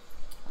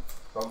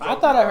 Don't I tell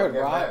thought I me heard get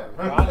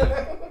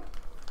Ronnie.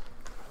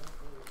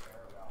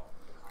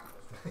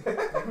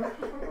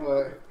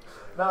 What?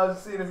 No, I was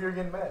just seeing if you're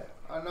getting mad.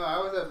 Oh no, I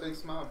was at Big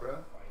Smile, bro.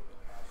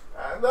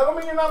 That don't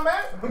mean you're not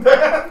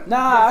mad.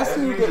 Nah, I That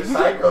see you means get, you're you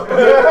psycho.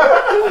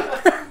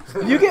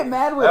 get, you get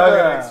mad with That was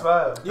a big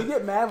smile. you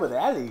get mad with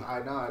Ali. I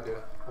know I do.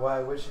 Why?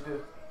 What'd she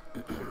do?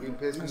 Being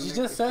pissed when She you just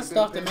make- says keep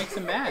stuff being that makes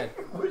him mad.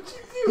 What'd she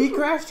do? He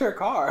crashed her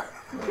car.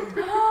 and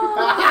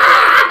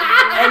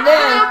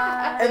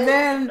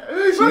then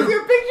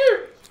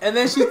and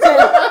then she said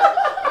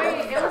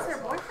Wait, it was her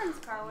boyfriend's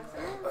car,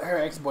 wasn't it? her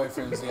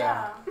ex-boyfriend's,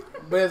 yeah.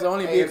 But it's the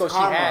only Hey, vehicle it's she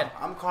karma. had.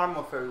 I'm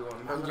karma for everyone.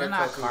 That's what You're I not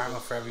tell people. karma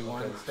for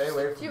everyone. Stay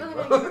away from She me,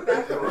 wasn't bro. gonna give it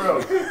back. For real,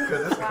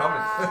 because it's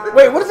coming.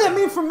 Wait, what does that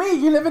mean for me?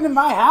 You're living in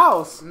my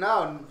house.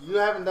 No, you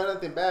haven't done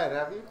anything bad,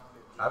 have you?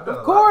 I've done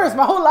Of course,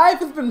 my whole life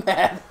has been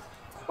bad.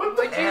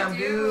 What'd Damn, you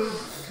dude.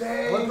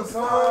 do? What the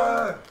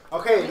fuck?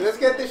 Okay, let's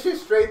get this shit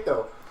straight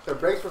though. The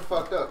brakes were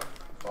fucked up.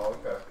 Oh,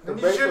 okay. Then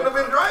you brakes shouldn't were-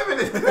 have been driving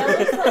it. That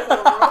looks like a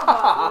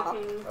robot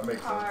looking That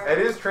makes car. It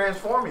is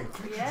transforming.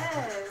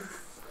 Yes.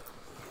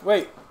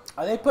 Wait,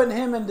 are they putting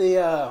him in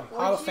the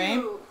Hall of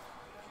Fame?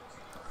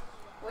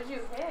 What'd you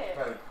hit?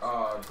 Griffin.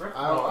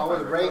 I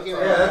was braking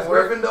Yeah, that's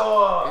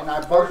Gryffindor. and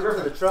I bumped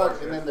into the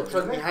truck, and then the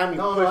truck behind me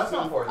No, pushed that's me.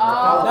 not for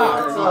Oh, No,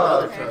 it's it's the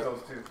other okay. truck.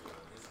 Those two.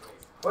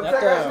 What's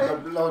That that guy's the-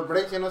 name? Los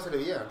brakes ya no se le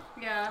veían.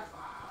 Yeah.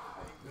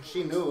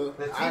 She knew.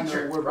 The I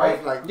teacher, knew we're right?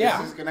 both like, Yeah.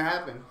 this is gonna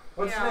happen.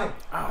 What's Yeah. his name?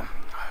 Oh,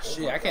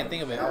 shit, I can't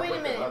think of it. Oh, wait a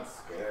minute. That's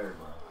scary,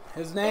 bro.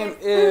 His name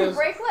If is. the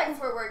brake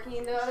lights were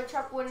working, the other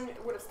truck would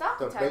have stopped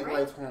The in time, brake right?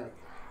 lights weren't.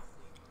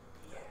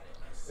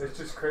 It's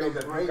just crazy The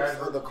that you brakes guys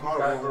of the you car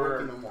guys weren't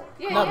working no more.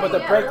 Yeah, No, yeah, but the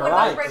yeah. brake What about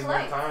lights. brake in their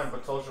lights? time,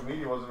 but social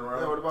media wasn't Yeah,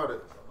 what around. about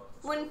it?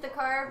 Wouldn't the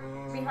car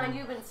behind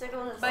you been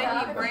signaling to But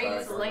stop? he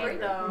braked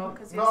late though,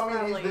 because he No, was I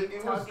mean, probably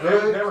it was tailgating.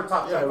 good. They were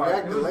top Yeah, 10 react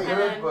fighters. It was late.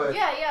 good, but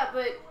Yeah, yeah,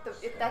 but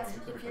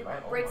if your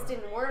brakes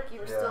didn't work, you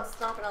were Yeah. still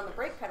stomping on the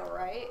brake pedal,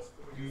 right?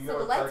 You So know, the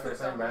it's lights like were the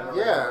same still band. on.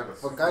 Yeah,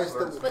 but guys,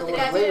 Super there But the was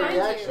guy late behind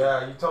you- reaction.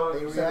 yeah, you told They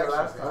you said it reaction.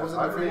 last It time. was in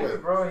I the believe freeway.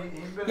 it, bro.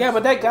 He's been Yeah, in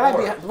but that some guy,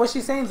 war. what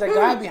she's saying is that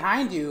guy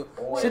behind you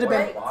Wait, should have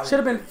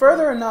what? been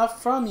further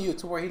enough from you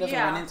to where he doesn't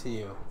Yeah. run into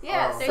you.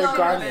 Yeah, Oh. They so- should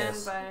have been,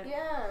 Regardless. but yeah,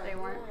 they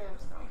weren't.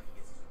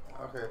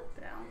 Okay,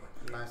 Yeah.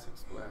 nice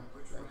explain.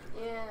 Thank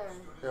you. yeah.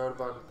 Yeah, what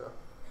about it though?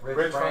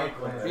 Rich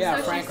Franklin. Yeah,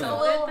 So she Franklin.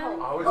 sold it then?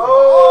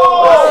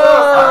 Oh,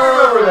 I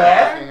remember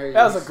that. Can't hear you.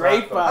 That was a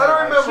great I fight.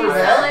 don't remember She sold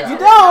that. it You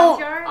to the don't?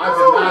 junkyard? I did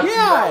not see that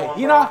Yeah, one,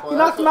 he bro.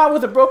 knocked him out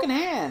with a broken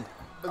hand.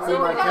 But see,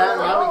 my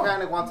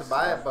mechanic wants to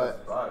buy it,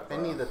 but they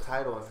need the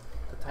title.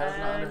 The title's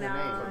not under no,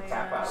 her name.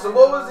 yeah. So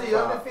what was he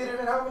undefeated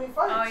in how many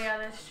fights? Oh yeah,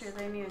 that's true.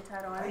 They need a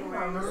title anyway.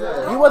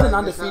 Yeah. He wasn't It's not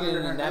undefeated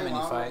under her in that name, many I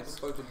don't know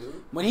fights. what the fuck to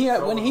do.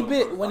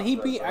 When he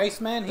beat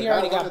Iceman, he The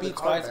already guy got wanted the beat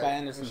car twice back, by and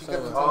Anderson she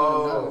kept Silva.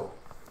 Oh.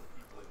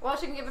 Well,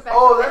 she can give it back.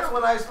 Oh, to that's him.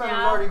 when Iceman was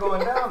Yeah. already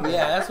going down there.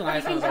 Yeah, that's when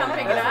Iceman was Come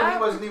already pick it That's down. when he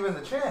up. wasn't even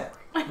the champ.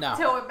 No.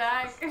 Tow it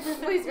back.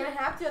 Well, he's gonna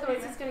have to,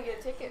 otherwise he's gonna get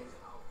a ticket.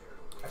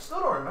 I still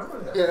don't remember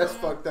that. Yeah, that's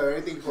fucked up.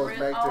 Everything goes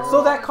back to her.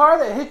 So that car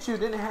that hit you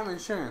didn't have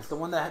insurance, the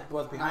one that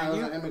was I behind was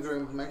you, an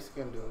immigrant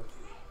Mexican dude.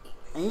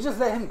 and you just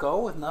let him go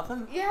with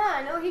nothing? Yeah,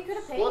 I know he could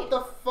have paid. What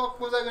the fuck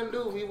was I gonna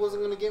do? He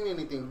wasn't gonna give me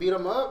anything. Beat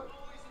him up?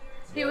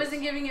 He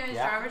wasn't giving you his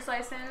Yeah. driver's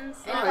license.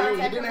 And No,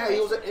 he didn't have. He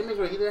was an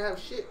immigrant. He didn't have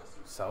shit.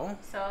 So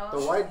The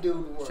So white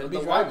dude. Shouldn't The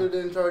be white driving. dude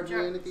didn't charge me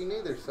Sure. anything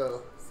either.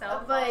 So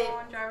cell But-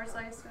 phone, driver's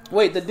license.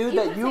 wait, the dude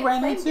that could've you taken ran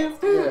plane into, tickets,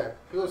 too. yeah,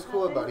 he was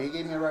cool about it. He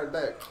gave me a ride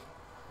back.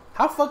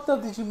 how fucked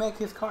up did you make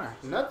his car?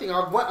 Nothing.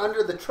 I went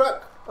under the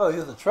truck. Oh, he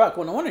was a truck.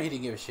 Well, no wonder he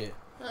didn't give a shit.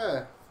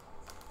 Yeah.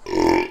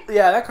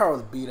 Yeah, that car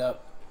was beat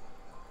up.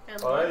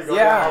 Oh, there you go.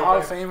 Yeah, Yeah, Hall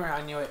of okay. Famer.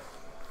 I knew it.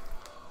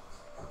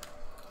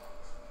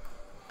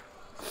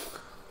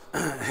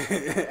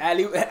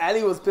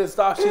 Ali was pissed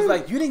off. She's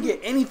like, "You didn't get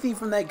anything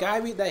from that guy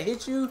that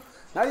hit you?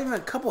 Not even a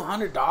couple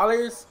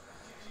 $100?"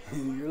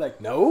 And you're like,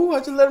 "No, I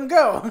just let him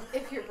go."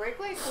 If your brake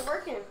lights were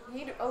working,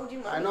 he owed you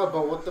money. I know,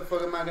 but what the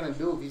fuck am I gonna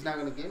do if he's not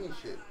gonna give me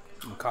shit?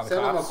 I'm gonna call the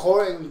Send him a cops.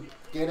 court and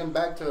get him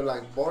back to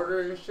like border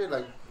and shit.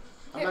 Like,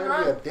 I'm Hit not and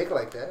gonna be a run. dick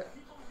like that.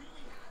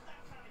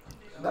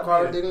 The That'd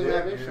car be a didn't even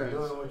dick, have dude. insurance.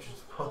 Doing what you're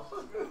supposed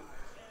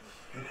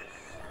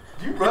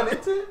to. You run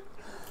into it?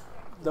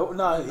 No, he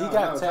No,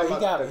 got no, he the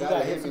got guy hit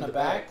that hit from me the in the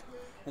back, back.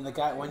 and the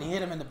guy when he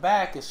hit him in the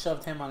back, it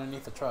shoved him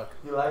underneath the truck.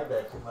 You like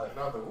that too much.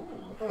 Not the ooh.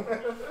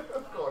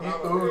 What's going He on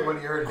oohed over when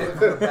here? he heard hit from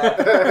the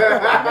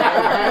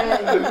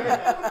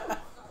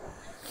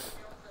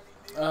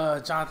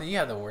back. Jonathan, you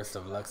have the worst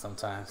of luck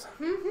sometimes.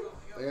 Yeah,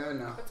 I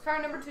know. It's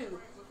car number 2.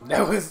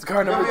 That was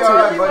car You'll number be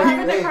alright, two. What buddy.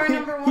 happened to Hey, car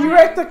number He one?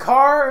 wrecked the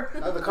car.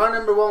 No, the car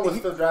number one was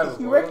still drivable.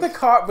 He wrecked the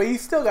car, but he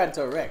still got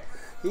into a wreck.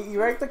 He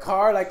wrecked the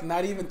car like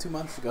not even 2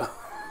 months ago.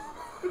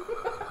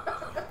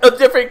 A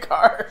different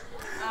car.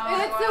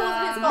 And it still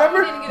wasn't his fault. Remember,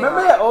 He didn't get it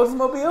remember right. that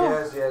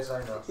Oldsmobile? Yes,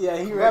 I know. Yeah,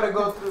 he You wrecked. gotta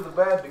go through the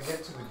bad to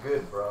get to the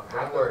good, bro. Don't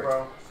Happens, worry.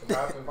 bro. It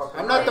happens.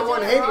 I'm not the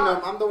one hating him.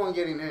 I'm the one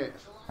getting hit.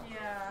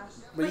 Yeah.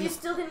 But But you you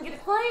still didn't get a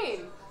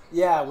claim.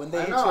 Yeah, when they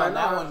I hit know, you I on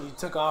that know. one, you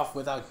took off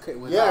without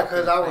Yeah,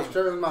 because I was thing.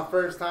 sure it was my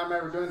first time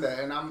ever doing that,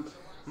 and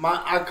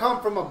I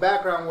come from a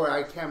background where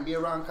I can't be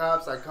around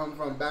cops. I come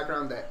from a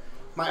background that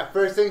my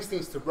first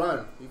instinct is to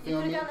run. You You feel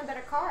could me? have gotten a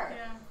better car.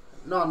 Yeah.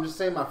 No, I'm just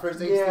saying my first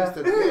instinct Yeah. is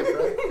to dip,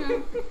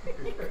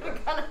 right? You could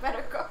have gotten a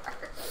better car.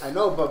 I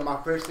know, but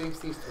my first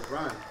instinct is to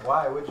run.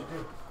 Why? What'd you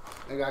do?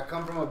 Like I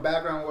come from a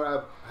background where I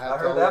have I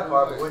heard that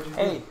part, but what'd you do?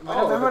 Hey,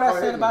 Oh, remember what the I car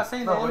said hit about me.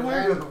 saying No, the what'd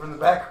N-word? you do from the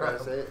background?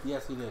 That's it.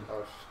 Yes, he did.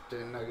 Oh,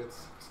 shit,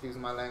 nuggets. Excuse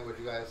my language,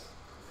 you guys.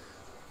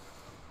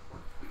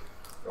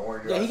 Don't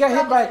worry, Yeah, he guys.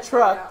 got hit by a Probably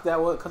truck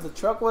that was because the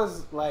truck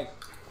was like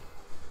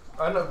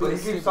I know, but he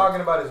keeps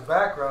talking about his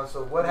background.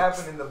 So what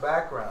happened in the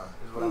background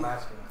is what I'm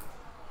asking.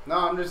 No,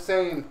 I'm just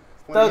saying.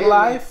 When thug it hit me,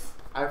 life.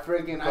 I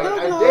freaking Thug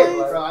I life.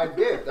 did, bro. I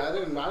did. I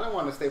didn't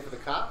want to stay for the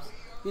cops.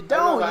 You I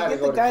don't. know I had You to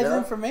get the go to guy's jail.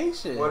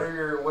 information. What are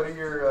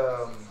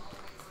your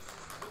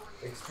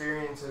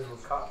experiences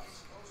with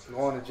cops?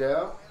 Going to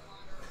jail.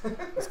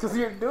 It's because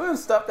you're doing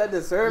stuff that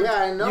deserves Yeah,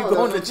 I know. you that's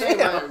going what to I'm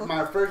saying. jail.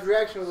 My first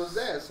reaction was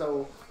that.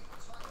 So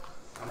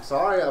I'm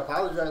sorry. I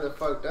apologize. I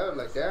fucked up.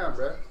 Like damn,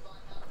 bro.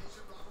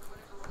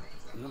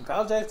 You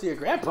apologize to your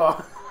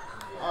grandpa.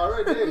 I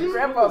already did. Your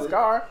grandpa's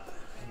car.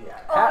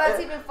 Oh, that's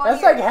even funnier.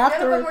 That's like half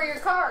None of the- them were your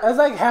car. That's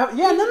like half.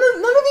 Yeah, none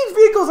of these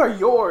vehicles are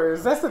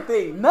yours. That's the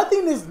thing.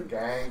 Nothing is.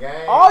 Gang,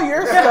 gang. All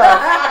your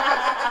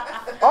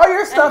stuff. All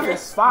your stuff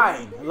is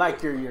fine.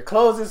 Like your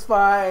clothes is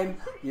fine.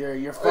 Your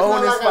It's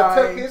phone not is like I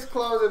took fine. his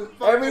clothes and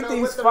fucked it up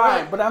Everything's with the fine.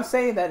 rest. But I'm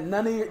saying that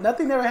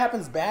nothing ever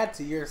happens bad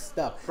to your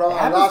stuff. Bro, It I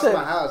happens lost to-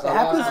 my house. It I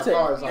happens lost to my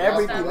cars. I lost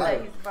everything. Sounds my like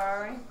life. he's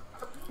borrowing.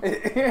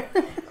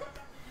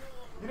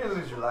 You didn't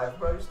lose your life,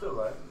 bro. You're still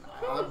alive.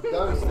 I've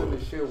done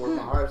stupid shit where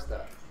my heart's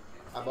at.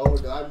 I've done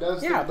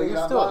stupid Yeah, but things. you're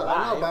I've still lost,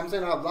 I know, alive. but I'm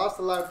saying I've lost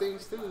a lot of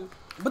things too.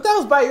 But that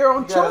was by your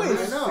own You gotta choice.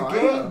 lose I know, the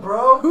I game, know.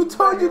 bro. Who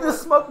told you to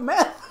smoke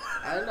meth?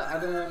 I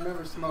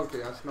never smoked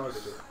it. I snorted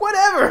it.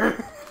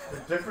 Whatever. The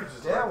difference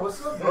is Yeah,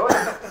 what's up, bro?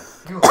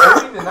 You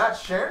hurting and not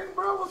sharing,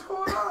 bro? What's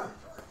going on?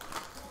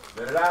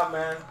 Let it out,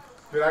 man.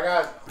 Dude, I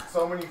got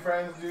so many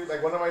friends, dude.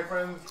 Like, one of my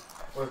friends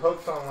was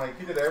hooked on, like,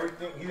 he did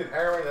everything. He did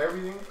heroin and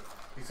everything.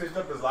 He switched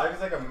up his life. He's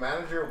like a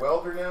manager,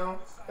 welder now.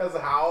 Has a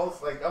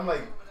house. Like, I'm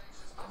like,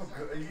 oh,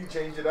 good. You can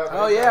change it up.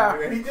 Oh, anytime, yeah.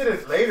 dude. And he did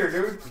it later,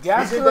 dude.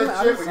 Yeah, he did I'm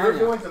that shit what you're telling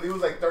you. doing till he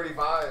was like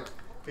 35.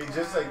 He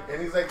just, like,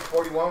 and he's like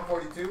 41,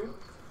 42.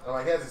 And,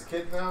 like, he has his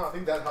kids now. I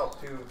think that helped,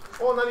 too.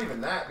 Well, not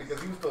even that,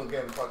 because he was still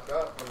getting fucked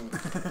up.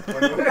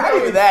 Not even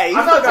that. He's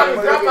I'm not still telling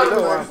you getting that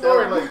fucked part up. of the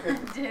story. Like,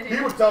 Did he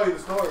he? would tell you the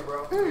story,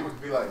 bro. He would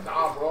be like,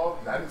 nah, bro,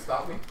 that didn't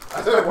stop me.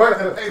 I still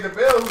worked to pay the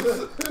bills.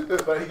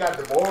 But he got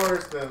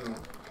divorced and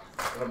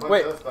a bunch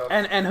Wait, of stuff.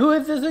 and who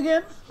is this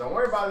again? Don't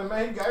worry about it,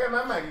 man. I got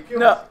my man. He killed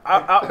No, us.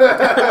 I'll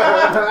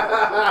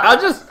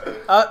just.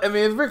 I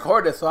mean, it's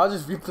recorded, so I'll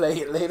just replay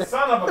it later.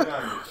 Son of a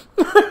gun.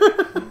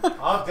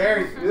 How dare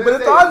you? But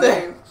it's on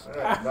there.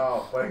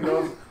 No, but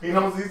he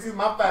knows, he sees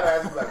my fat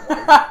ass. He's like,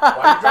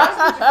 why you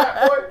driving with your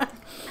fat boy?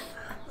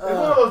 It's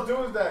one of those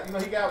dudes that, you know,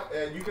 he got,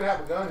 you can have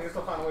a gun, he'll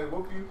still find a way to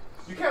whoop you.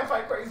 You can't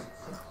fight crazy.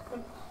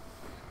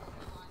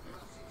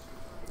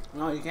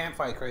 No, you can't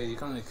fight crazy. You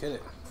can only kill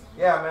it.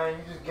 Yeah, man.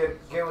 You just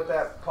get with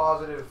that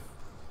positive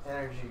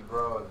energy,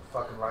 bro, and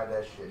fucking ride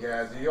that shit.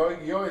 Yeah, so you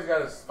always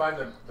gotta find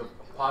the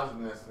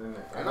positiveness in it.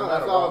 I know,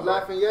 that's why I was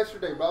laughing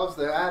yesterday, bro. I was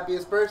the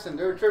happiest person.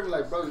 They were tripping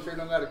like, bro, you sure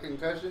don't got a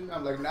concussion?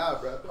 I'm like,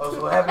 nah, bro. Oh,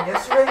 so what happened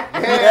yesterday?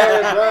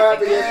 Yeah, bro,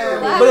 happy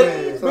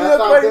yesterday. But So that's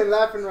why I've been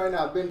laughing right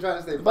now. I've been trying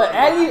to stay But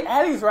positive.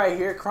 Addie's right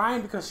here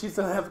crying because she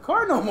doesn't have a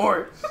car no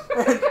more,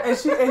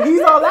 and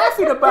he's all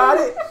laughing about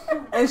it,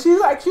 and she's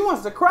like she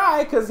wants to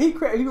cry because he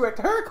wrecked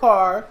her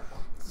car.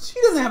 She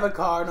doesn't have a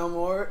car no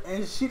more,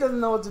 and she doesn't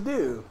know what to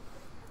do.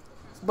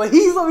 But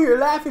he's over here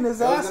laughing his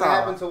It was ass gonna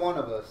happen off. to one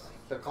of us.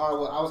 The car,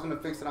 I was gonna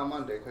fix it on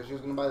Monday because she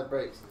was gonna buy the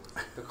brakes.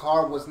 The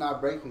car was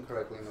not braking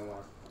correctly no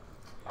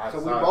more. So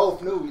we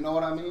both knew, you know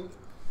what I mean?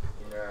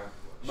 Yeah.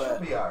 She'll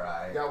be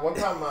alright. Yeah, one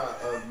time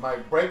my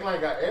brake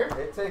line got air.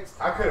 It takes.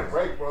 I couldn't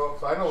brake, bro.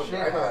 So I know Shit I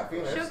know that happens.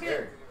 feeling. She'll It's get-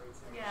 scary.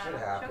 Yeah, Shit she'll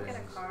happens. get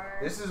a car.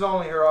 This is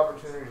only her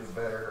opportunity to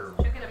better her.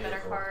 She'll get a better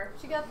vehicle. car.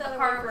 She got the A other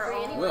car one of for her free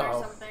own anyway. or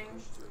Well. something.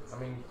 I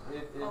mean,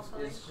 it's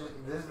Hopefully. just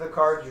this is the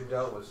cards you're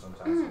dealt with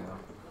sometimes, you know.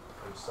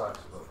 It sucks,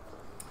 but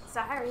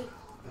Sorry.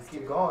 let's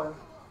keep going.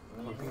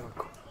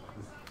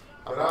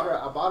 I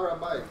bought her a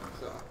bike.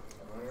 So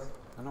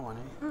I don't want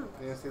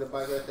it. you see the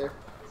bike right there?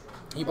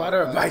 He bought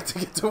her a bike to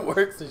get to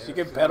work so she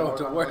could pedal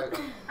to work.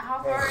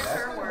 How far is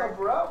her work? Help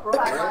her out, bro.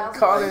 5 miles.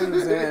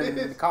 Collins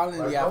and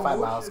Collins, yeah, Like, 5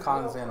 no miles. bullshit,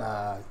 Collins bro.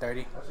 in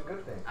 30. That's a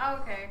good thing. Oh,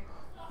 okay.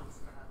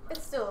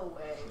 It's still a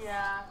way.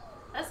 Yeah.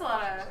 That's a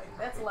lot of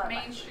That's a lot.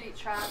 Main Street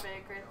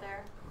traffic right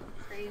there.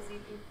 Crazy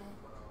people.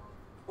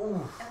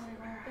 Ooh.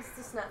 Everywhere. It's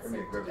just not Give me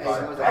a safe. good Hey, fight.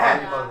 someone's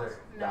Bad No. mother.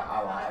 No. Yeah,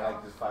 I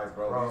like this fight,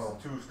 bro. Bro.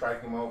 These two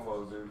striking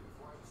mofos, dude.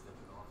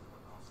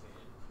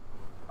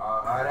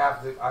 I'd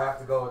have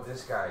to go with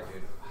this guy,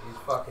 dude. He's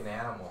fucking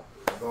animal.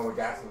 I'm going with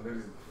Gaston,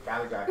 dude. He's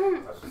Cali guy.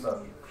 That's what's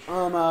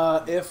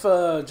up. If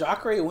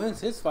Jacare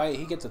wins his fight,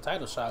 he gets a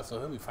title shot, so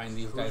he'll be fighting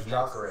these Who's guys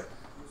next. Jacare?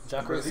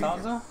 Jacare Brazilian.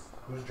 Salza?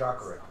 Who's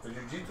Jacare? The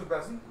jiu-jitsu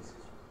Brazilian.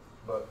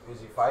 But is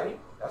he fighting?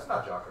 That's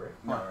not Jacare.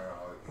 No.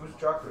 Who's It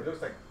Jacare?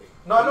 looks like.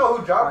 No, I know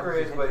who Jacare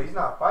is, but he's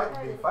not fighting.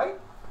 Did he fight?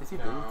 Is he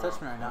touching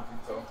me right now?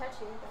 Didn't touch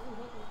you. That didn't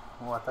hit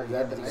you. Oh, I thought Is you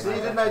that had the to See,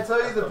 didn't I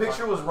tell you the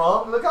picture was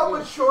wrong? Look how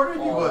much shorter he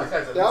Oh, was. that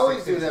guy's at They least always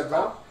 6 do inches that,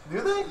 bro.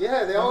 Do they?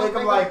 Yeah, they always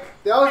make him make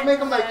like. They always make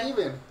them like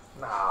even.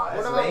 Nah, What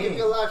that's about if lame.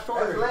 you a lot That's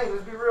shorter? lame.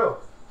 Let's be real.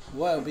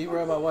 What? Be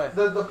real about what?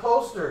 The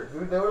poster,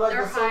 dude. They were like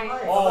They're the same high.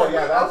 height. Oh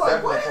yeah, I that's was like,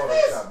 definitely what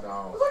is this? Photoshop.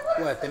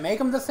 No. What? They make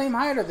them the same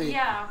height or they?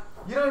 Yeah,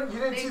 You didn't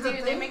they see do. the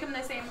They thing? make them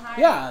the same height.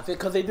 Yeah,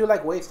 because they do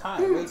like waist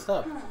high, waist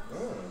up.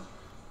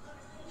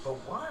 But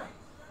why?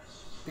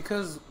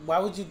 Because why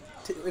would you?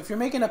 If you're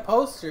making a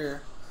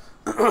poster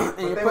and But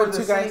you're they were putting the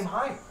two same guys,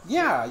 height.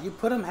 yeah, you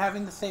put them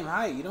having the same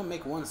height. You don't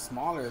make one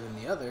smaller than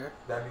the other.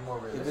 That'd be more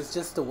If realistic. it's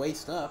just the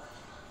waist up.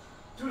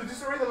 Dude, is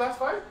this already the last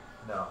fight?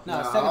 No.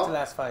 No, No. second to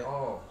last fight.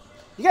 Oh,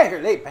 You got here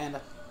late,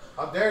 Panda.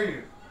 how dare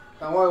you?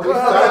 Don't worry, we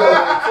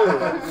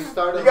started too. We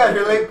started. You got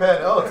here late,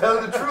 Pen. Oh,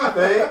 tell the truth,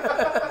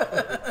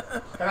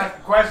 eh? Can I ask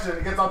a question?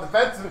 It gets all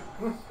defensive.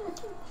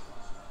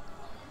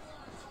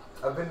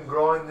 I've been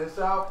growing this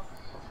out,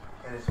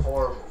 and it's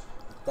horrible.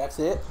 That's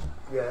it.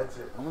 Yeah, that's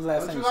it. When was the last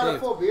Don't time you you got a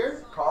shaved? full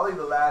beard? Probably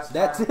the last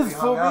That's time his we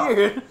full hung out.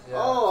 beard. Yeah.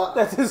 Oh,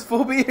 That's his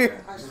full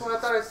beard. I swear I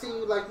thought I seen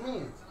you like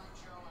me.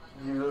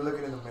 You were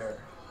looking in the mirror.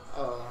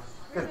 Oh.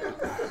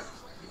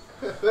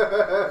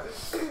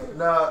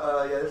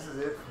 No, yeah, this is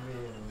it for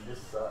me, and this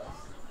sucks.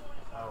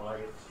 I don't like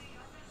it.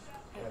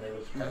 And it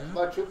was Mhm.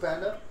 What about you,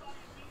 Panda?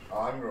 Oh,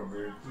 I'm real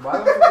weird. Why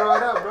don't you grow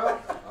it out, bro?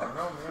 I don't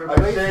know, man.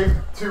 I shaved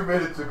 2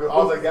 minutes ago. I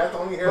was like, that's the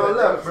only hair. Bro,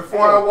 that look, grows.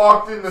 before I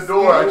walked in the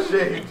door, I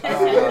shaved. It's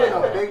good in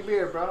a big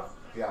beard, bro.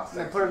 Yeah, And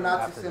then put a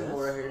Nazi After symbol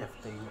this, right here.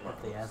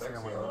 if they answer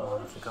when they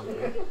want us to come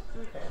through.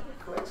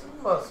 Flex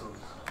some muscles.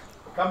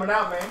 coming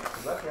out, man.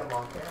 Lucky I'm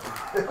on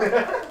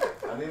camera.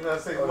 I need another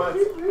 6 months.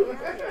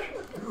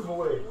 Move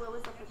away. What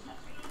was up with that?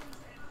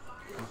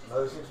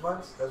 Another 6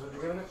 months? That's what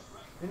you're giving it?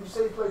 Didn't you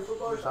say you played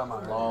football or You're talking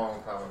something? about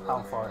Long time ago. How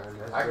man. far is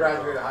it? I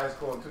graduated high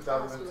school in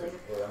 2002.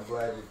 Yeah, I'm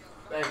glad you're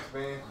Thanks,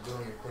 man.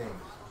 doing your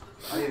thing.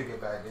 I need to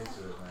get back into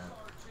it, man.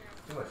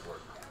 Too much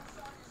work.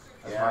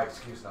 That's Yeah. my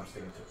excuse and I'm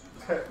sticking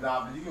to it.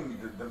 Nah, but you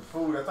can the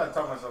food. That's like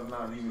telling myself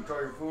now. You enjoy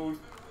your food.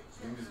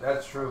 You can just.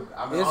 That's true.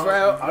 I mean,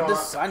 Israel honestly, you don't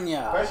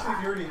Adesanya. especially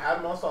if you already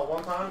had muscle at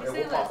one time, You it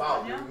say will pop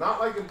out. lasagna? Dude. Not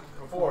like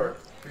before,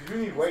 because you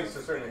need weights to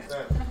a certain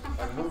extent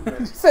and You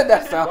movement. said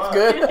that sounds But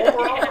good.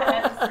 Overall,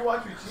 bro, if you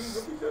watch your cheese,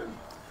 you'll be good.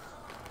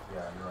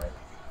 Yeah, you're right.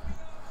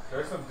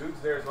 There's some dudes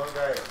there. There's one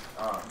guy.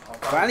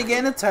 Finally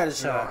getting a title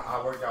You know, shot.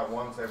 I work out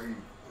once every,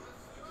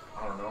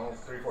 I don't know,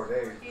 3-4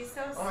 days. He's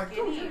so I'm like, dude,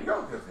 here skinny. you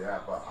go. Because, yeah,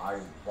 but I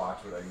watch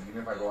what I eat.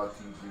 Even if I go out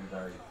to eat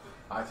food,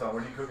 I tell them,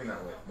 what are you cooking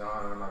that with? No,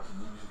 can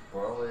you just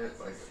boil it,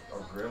 like,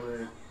 or grill it?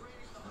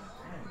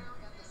 Dang.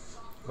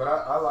 But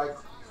I like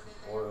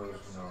oils,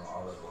 you know,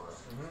 olive oil,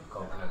 Mhm.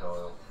 coconut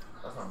oil.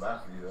 That's not bad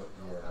for you, though.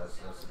 Yeah, that's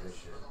the good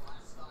shit.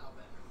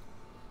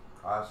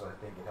 I also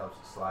think it helps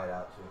it slide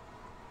out too.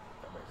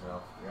 That makes You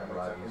know, Yeah, a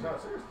lot easier. no,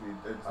 seriously.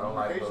 It's I don't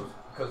like lubrication.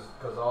 those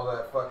because all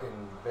that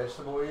fucking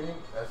vegetable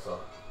eating. That's a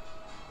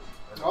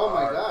Oh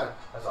my hard- god.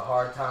 That's a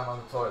hard time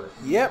on the toilet.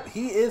 Yep,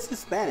 he is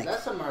Hispanic.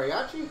 That's a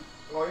mariachi?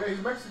 Oh, yeah,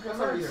 he's Mexican. That's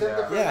what he American.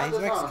 said the Yeah, he's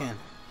Fernandez, huh? Mexican.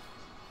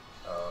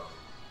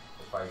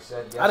 If I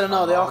said yes, I don't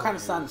know. my They all mom, kind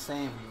of would sound you the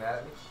same. be mad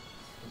at me?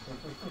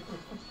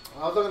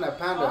 I was looking at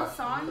Panda. All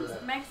songs,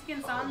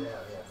 Mexican songs,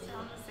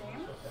 sound the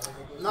same.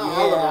 No,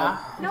 all Yeah. of them.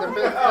 No, They're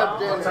they mixed up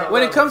don't. there.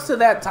 When it comes to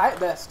that type,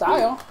 that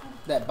style,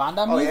 that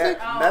banda Oh music.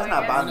 yeah, Oh, that's I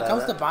not guess. When banda. it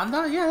comes to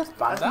banda, yeah, that's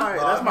that's, banda.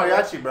 that's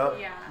mariachi, bro.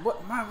 Yeah. What,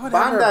 whatever.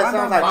 Banda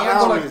sounds like mariachi.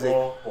 clown music.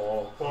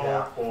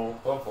 Yeah. Boom,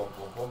 boom, boom,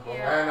 boom.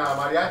 Yeah. And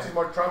mariachi,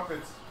 more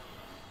trumpets.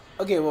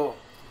 Okay, well,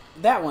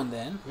 that one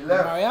then. He The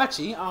left.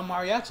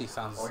 mariachi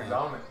sounds the Oh, same. he's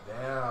on it.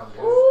 Damn,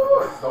 dude.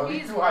 Don't be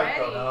He's too hyped,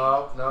 ready.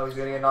 though. No, he's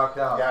gonna get knocked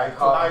out. Yeah, I'm he's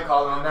calling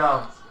tonight. it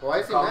now. Why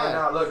is he Calling it mad?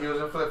 now. Look, he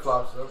was in flip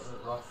flops.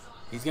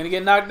 He's gonna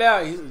get knocked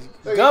out.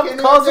 Look, Gum you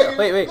can't calls even it.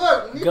 take Wait.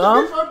 Look, you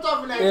Gum took your shorts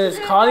off in that is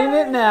shit. calling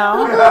it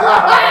now.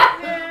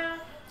 Yeah.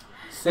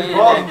 Saying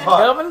balls that hot.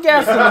 Kelvin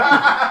Gastelum.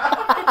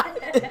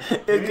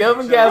 If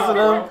Kelvin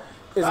Gastelum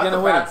is That's gonna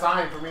a win bad it.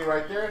 sign for me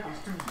right there. He's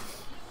too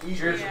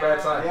eager. Cheers for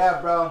bad signs.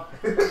 Yeah, bro.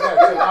 Yeah,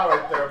 chill out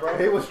right there, bro.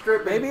 He was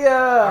stripping. Maybe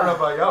I don't know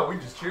about y'all. We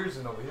just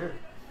cheersing over here.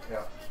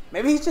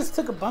 maybe he just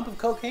took a bump of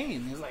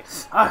cocaine. He's like,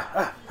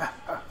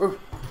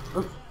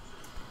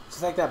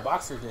 just like that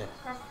boxer did.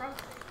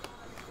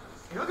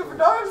 You looking for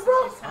dogs,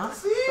 bro? Huh? I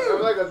see I'm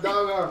you. like a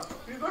dog.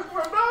 He's looking for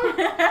a dog.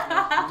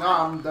 No,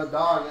 I'm the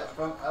dog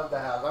of the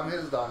house. I'm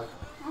his dog.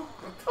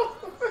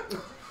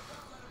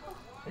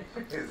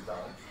 His dog.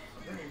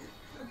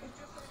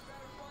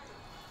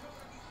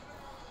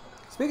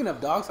 Speaking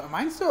of dogs, are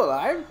mine still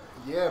alive?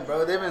 Yeah,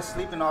 bro, they've been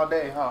sleeping all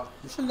day, huh?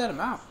 You should let them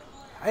out.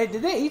 Hey,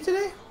 did they eat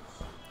today?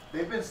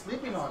 They've been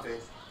sleeping all day.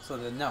 So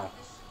then no.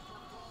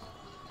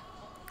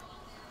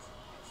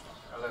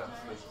 I let them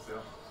sleep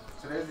still.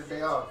 Today's the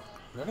day off.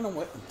 They're gonna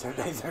wait.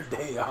 Today's their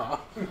day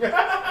off. For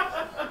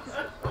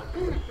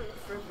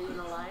being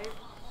alive.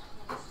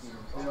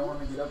 They don't want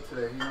to get up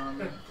today, you know what I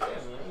mean?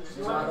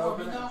 You want to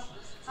open it?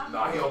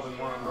 Nah, he opened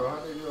one, bro. How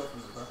did you open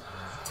it, bro?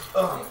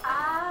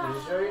 Ah. Did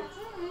you show you?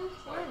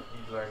 When?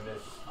 You learned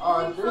this. Oh, I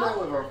do that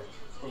with a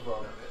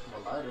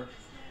lighter.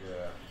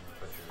 Yeah.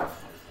 Put your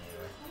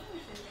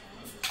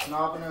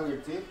Not open it with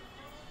your teeth.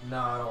 No,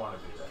 I don't want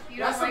to do that. You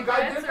Yeah, don't some like guy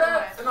Ritz did or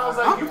that, what? and I was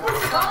like, you put your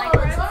Don't tongue like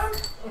on it, Ritz?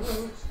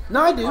 son? No,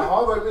 I do. My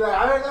whole would be like, I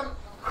heard them.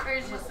 Or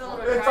is it just a little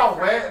It's dry all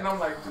for wet, you? and I'm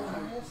like, dude, my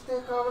head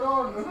still covered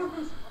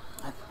on.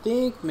 I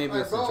think maybe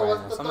Like, it's the bro,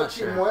 dryness. what's I'm the not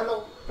sure.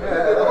 chimuelo?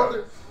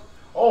 Yeah.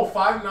 Oh,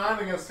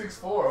 5'9" against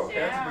 6'4". Okay,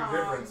 that's a big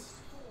Yeah. difference.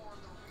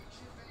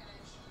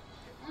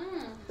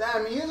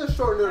 Damn, he is a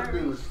short little I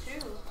dude. reached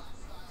too.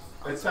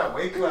 It's that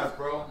weight class,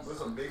 bro. There's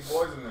some big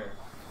boys in there.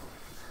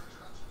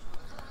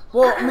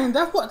 Well, I mean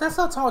that's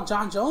how tall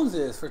John Jones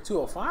is for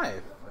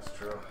 205. That's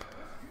true.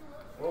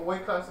 What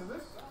weight class is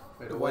this?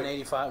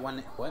 185,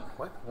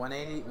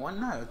 180, no,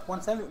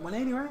 170,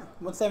 180, right?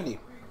 170.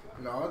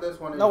 No, that's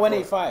one. No,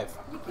 185.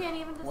 You can't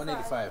even decide.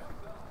 185.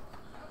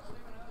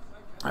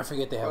 I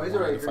forget they have Oh, he's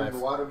already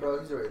drinking 185. water, bro.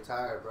 He's already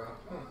tired, bro.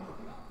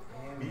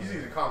 He just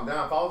needs to calm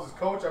down. If I was his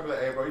coach, I'd be like,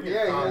 hey, bro, you need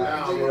Yeah, to calm yeah,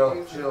 down. yeah.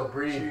 bro. Chill,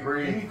 breathe, You need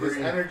breathe, this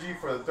breathe. energy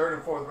for the 3rd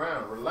and 4th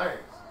round. Relax.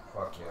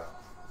 Fuck yeah.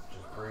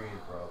 Just breathe,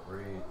 bro.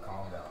 Breathe.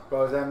 Calm down.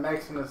 Bro, it's that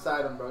Mexican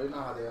inside him, bro. You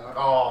know how they are.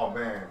 Oh,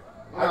 man.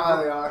 You know how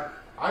they are.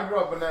 I grew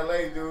up in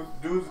LA, dude.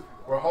 Dudes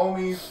were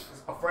homies,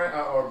 a friend,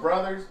 or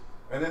brothers,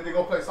 and then they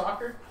go play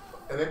soccer.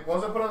 And then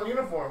once they put on the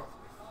uniform,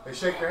 they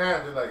shake your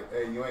hand. They're like,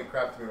 "Hey, you ain't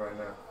crap to me right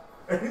now."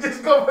 And you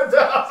just go put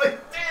down. I was like,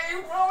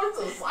 "Dang, bro, it's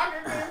a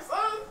soccer game,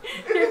 son."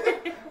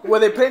 Were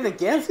they playing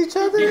against each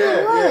other?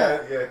 Yeah.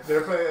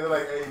 They're playing. They're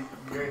like, "Hey,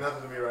 you ain't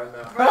nothing to me right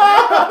now."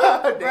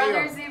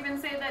 Brothers even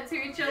say that to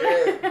each other.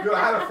 Yeah, dude, I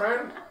had a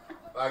friend.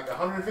 Like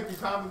 150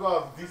 times ago, I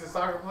was a decent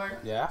soccer player.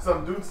 Yeah.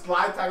 Some dude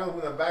slide tackled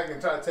me in the back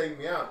and tried to take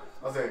me out.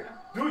 I was like,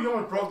 dude, you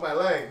almost broke my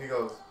leg. He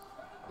goes,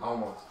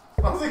 almost.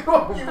 I was like,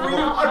 oh, you really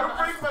want to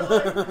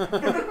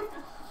break my leg?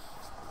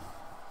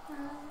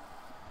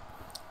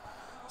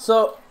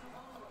 So,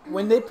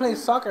 when they play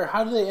soccer,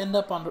 how do they end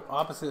up on the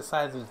opposite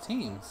sides of the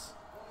teams?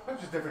 They're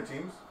just different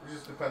teams. It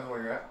just depends on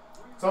where you're at.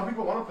 Some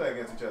people want to play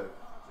against each other.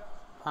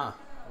 Huh.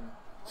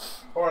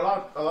 Or a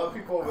lot of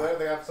people over there,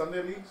 they have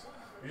Sunday leagues.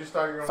 You just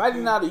start your own Fighting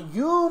team. out of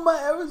Yuma,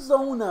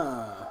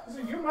 Arizona. Is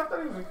it you? I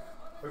thought he was.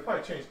 We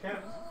probably changed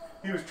camps.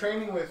 He was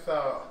training with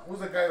who's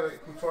the guy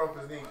who tore up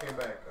his knee and came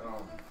back?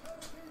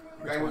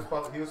 The guy who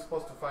was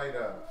supposed to fight.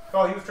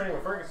 Oh, he was training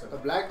with Ferguson. The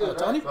black dude,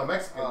 Tony? right? No,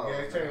 Mexican. Oh,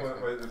 Yeah, he's training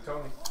with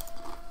Tony.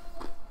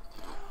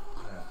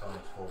 Man, Tony's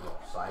full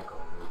of psycho,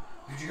 dude.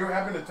 Did you hear what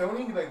happened to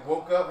Tony? He like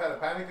woke up, had a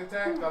panic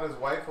attack, thought his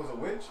wife was a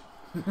witch.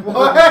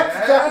 What?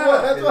 Yeah.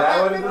 That's Is that what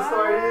happened? the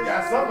story is?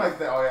 Yeah, something like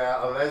that. Oh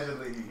yeah,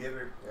 allegedly he hit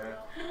her.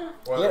 Yeah.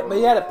 Or- Yeah, but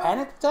he had a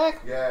panic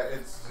attack? Yeah,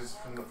 it's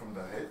just from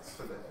the hits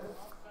to the head.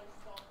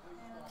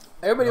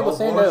 Everybody No was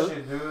saying that.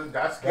 bullshit, dude.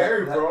 That's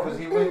scary, bro. Because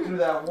he went through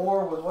that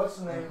war with what's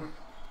his name?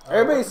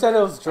 Everybody said it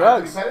was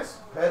drugs. Anthony Pettis?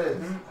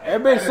 Pettis.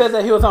 Everybody said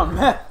that he was on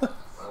meth.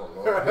 Oh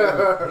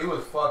Lord. He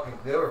was fucking.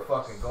 They were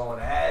fucking going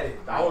at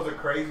it. That was a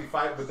crazy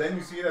fight, but then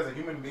you see it as a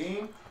human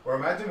being, or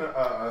imagine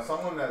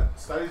someone that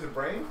studies the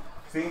brain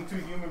seeing two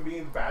human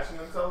beings bashing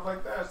themselves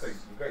like that. It's like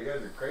you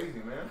guys are crazy,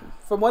 man.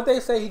 From what they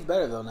say, he's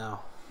better though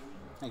now.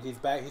 Like he's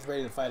back, he's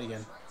ready to fight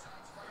again.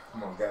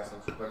 Come on, gas him.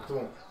 Look to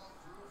him.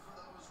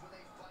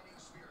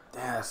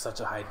 Damn, that's such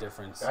a high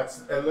difference.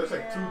 It looks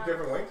like two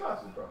different weight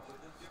classes, bro.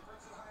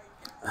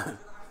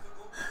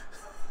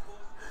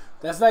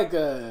 That's like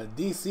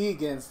DC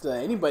against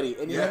anybody,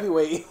 any Yeah.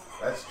 heavyweight.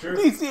 That's true.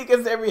 DC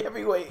against every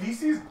heavyweight.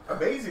 DC's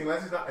amazing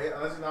unless he's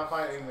not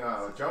fighting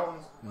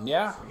Jones.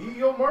 Yeah. He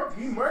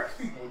murks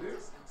people, dude.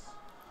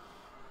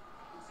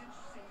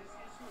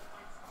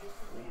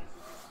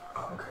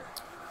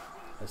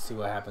 Let's see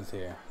what happens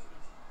here.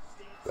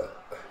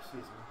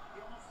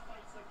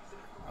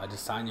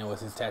 Adesanya with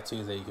his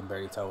tattoos that you can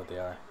barely tell what they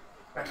are.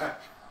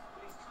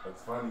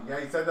 That's funny. Yeah,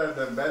 he said that in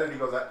the embedded. He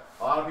goes, a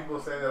lot of people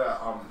say that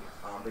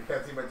they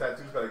can't see my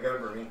tattoos, but I get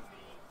them for me.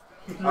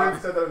 He literally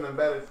said that in the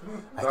embedded.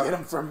 I get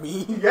him for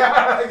me.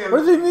 Yeah, I get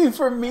What him. does he mean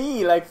for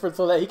me? Like for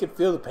so that he could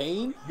feel the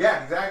pain?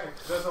 Yeah, exactly.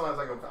 That's something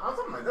like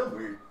something like that's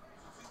weird.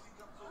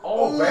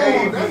 Oh, Ooh,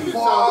 baby, that's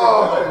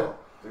Whoa.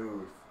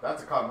 Dude,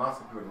 that's a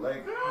colonoscopy with a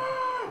leg.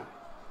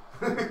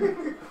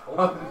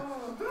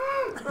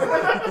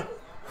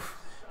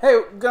 Hey,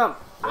 Gump,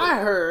 I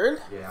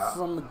heard Yeah.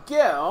 from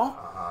Miguel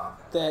Uh-huh.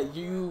 that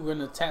you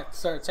gonna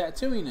start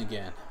tattooing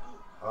again.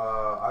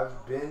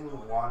 I've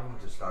been wanting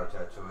to start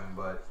tattooing,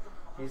 but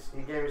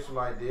he gave me some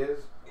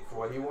ideas for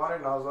what he wanted,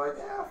 and I was like,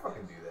 yeah, I'll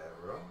fucking do that,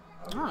 bro.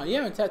 Oh, you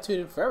haven't tattooed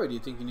in forever. Do you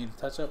think you need to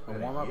touch up and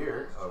In warm a up?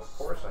 year, of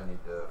course, I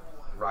need to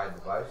ride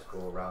the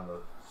bicycle around the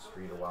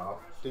street a while.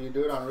 Did you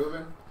do it on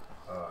Ruben?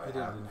 I I have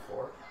didn't.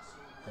 before.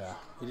 Yeah,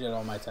 he did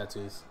all my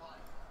tattoos.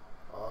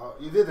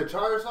 You did the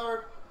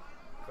Charizard?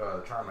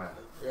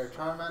 Charmander. Yeah,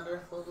 Charmander?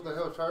 What the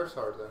hell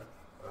Charizard then?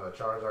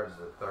 Charizard is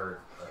the third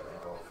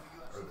evolve,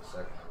 or the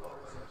second evolve,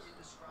 I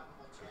guess.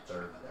 The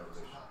third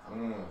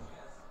evolution.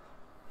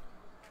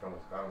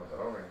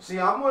 See,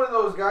 I'm one of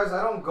those guys,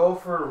 I don't go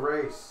for a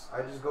race.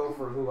 I just go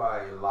for who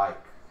I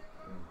like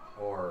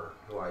or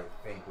who I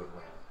think would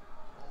win.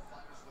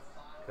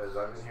 Because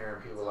because I've been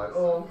hearing people like,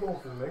 oh, I'm going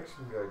for the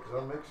Mexican guy because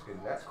I'm Mexican.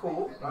 That's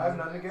cool. I have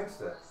nothing against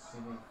that.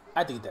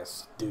 I think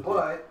that's stupid.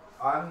 But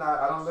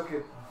I don't look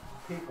at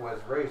people as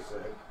race.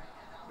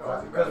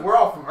 No, Because we're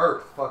all from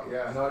Earth. Fuck it.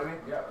 Yeah. You know what I mean?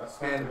 Yeah, that's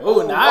And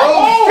Oh, nice.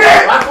 oh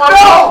shit! That's why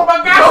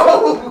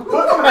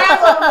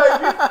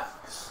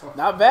No!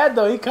 Not bad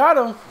though. He caught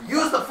him.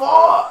 Use the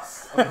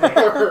force.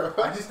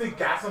 I just think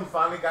Gaslam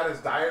finally got his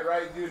diet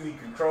right, dude, and he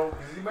controlled.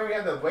 Because he maybe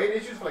had the weight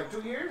issues for like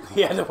 2 years.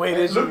 He had to wait.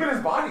 And look at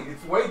his body;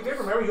 it's way different.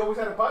 Remember, he always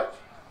had a punch.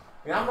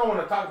 And I don't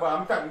want to talk about.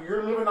 I'm talking.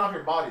 You're living off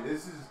your body.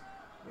 This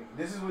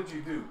is what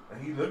you do.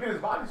 And he look at his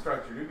body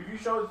structure, dude. If you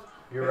show,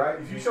 You're right.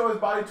 If you show his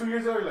body 2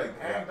 years ago, you're like,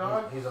 dang, Yeah,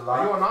 dog. he's a Are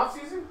lot. you on off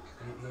season?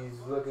 He's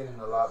looking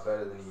a lot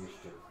better than he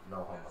used to. No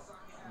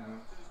homo.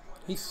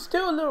 He's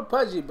still a little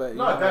pudgy, but you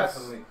No, know, that's-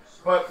 definitely.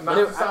 But not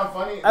But to sound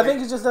funny. I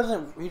think he just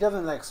doesn't. He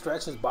doesn't like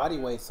stretch his body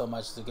weight so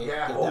much to get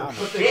Yeah. down.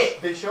 But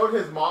they showed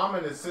his mom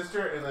and his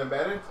sister in the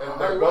embedded, and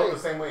they're Oh, both wait. the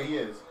same way he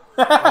is.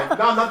 Like,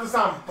 no, not to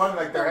sound funny,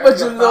 like they're But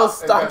heavy your up little top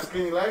and got stocky-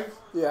 skinny legs.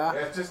 Yeah. Yeah,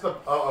 it's just a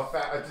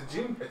fat. It's a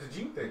gene thing. It's a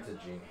gene thing.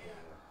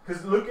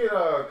 Cause look at He's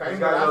Cain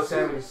got a little Velasquez.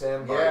 Sammy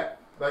Sam body. Yeah,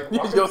 like Yo,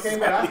 Walker Cain Sammy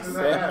Velasquez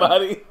Sam that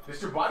body.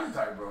 It's your body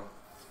type, bro.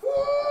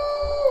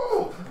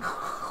 Woo!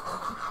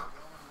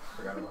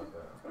 Forgot about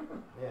that.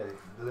 Yeah,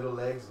 the little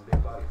legs and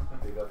big body.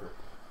 Big upper.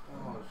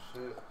 Oh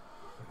shit.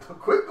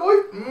 Quick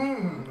going.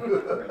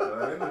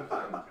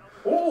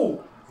 Ooh!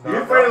 No,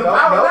 He's afraid of the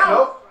power now.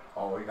 Nope.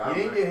 Oh, he He got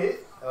didn't him. get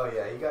hit. Oh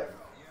yeah, he got.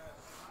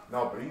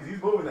 No, but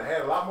he's moving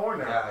ahead a lot more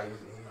now. Yeah,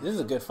 This is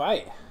a good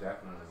fight.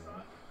 Definitely.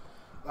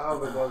 I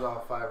hope it goes all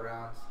 5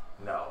 rounds.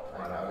 No,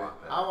 I don't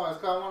want that. I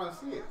want to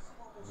see it.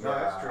 No,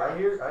 that's true. I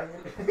hear.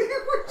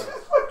 We're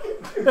just fucking.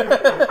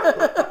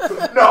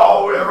 No,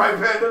 yeah, right,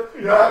 Panda.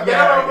 Yeah,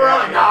 Yeah, bro.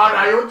 yeah,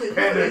 No, you don't think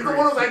Panda he's the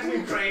one who's actually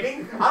in training?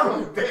 I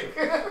don't think.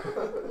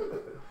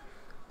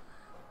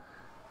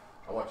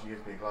 I watch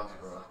ESPN Classic,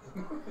 bro.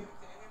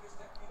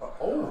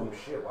 Oh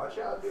shit! Watch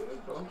out, dude!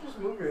 Don't just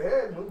move your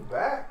head. Move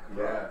back.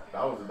 Yeah,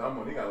 that was a dumb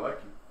one. He got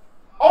lucky.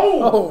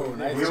 Oh,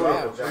 nice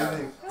Beautiful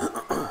jab.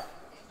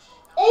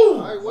 Oh!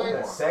 Alright, wait.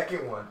 That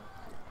second one.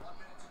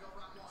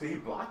 See, he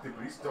blocked it,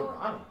 but he still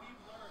got him.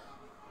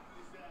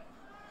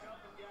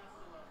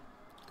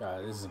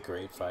 God, this is a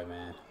great fight,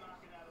 man.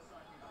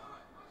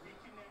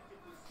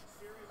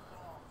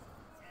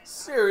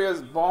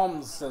 Serious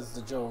bombs, says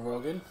the Joe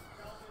Rogan.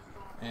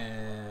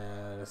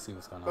 And let's see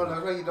what's going Bro, on.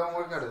 looks like you don't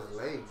work out his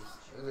legs.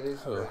 It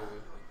is Who? crazy.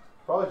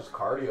 Probably just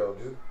cardio,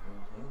 dude.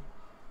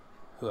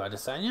 Who,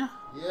 Adesanya?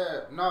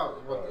 Yeah, no.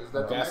 What, is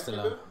that the Mexican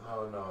Gastelum. dude?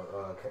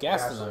 No.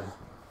 Gastelum.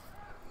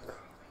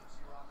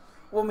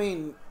 Well, I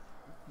mean,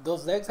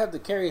 those legs have to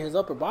carry his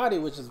upper body,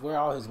 which is where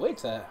all his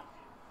weight's at.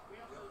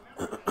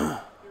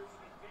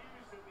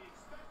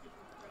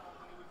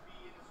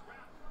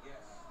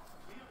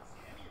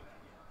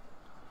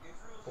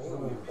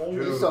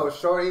 He's so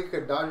short he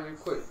could dodge it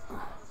quick.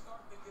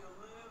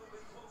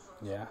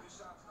 Yeah.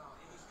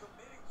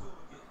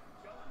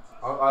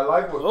 I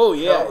like what. Oh,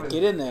 yeah, Kelvin's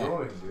get in there.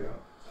 Doing, dude.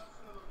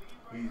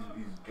 He's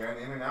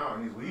getting in and out,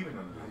 and he's leaving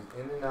them, dude.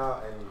 He's in and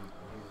out, and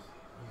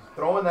he's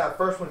throwing that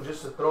first one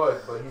just to throw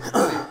it, but he's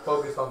really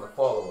focused on the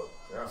follow up.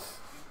 Yeah.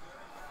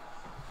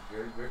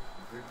 Good.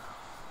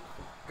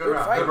 Good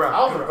round. Good That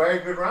round. was a very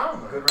good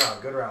round, man.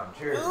 Good round.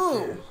 Cheers.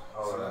 Ooh. Cheers.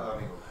 Oh,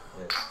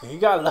 no. He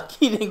got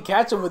lucky he didn't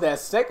catch him with that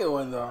second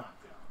one, though.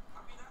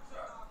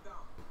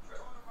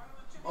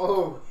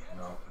 Oh,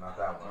 No, not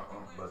that one.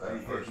 But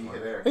that first He one.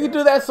 hit Eric. He could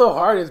do that so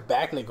hard his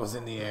back leg was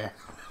in the air.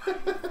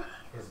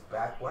 His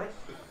back what?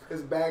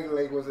 his bag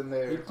leg was in He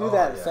there. threw Oh,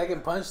 that yeah.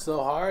 second punch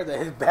so hard that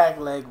his back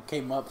leg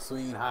came up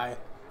swinging high.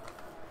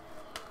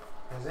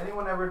 Has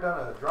anyone ever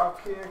done a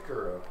drop kick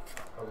or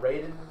a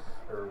rated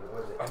or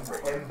was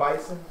it M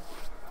Bison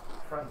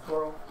front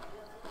twirl?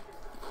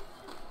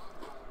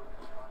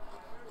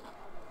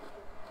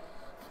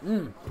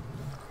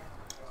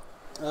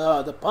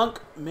 The Punk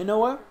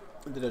Minowa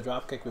did a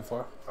drop kick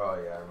before. Oh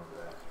yeah, I remember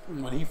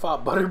that. When he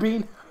fought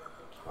Butterbean.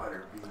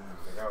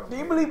 Butterbean. Do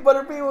you believe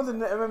Butterbean was in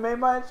the MMA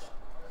match?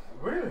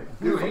 Really?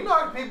 Dude, he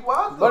knocked people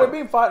out though.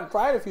 Butterbean fought in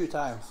Pride a few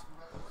times.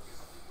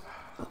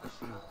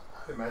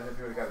 Imagine if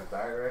he would have got his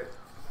diet right.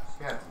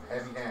 He had some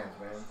heavy hands,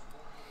 man.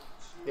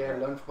 Yeah,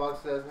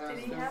 lunchbox says Did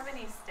he have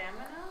any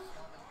stamina?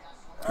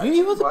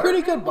 He was a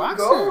pretty Butterbean good would boxer.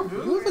 go,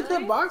 dude. He was a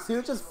good boxer. He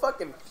was just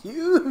fucking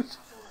huge.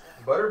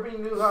 Butterbean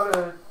knew how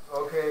to.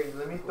 Okay,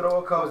 let me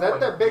throw a couple. Was that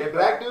the and big get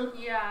black back. dude?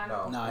 Yeah.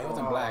 No, No, he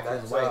wasn't black. He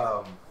was That's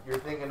white. you're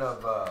thinking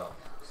of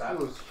He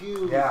was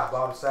huge. yeah,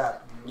 Bob Sapp.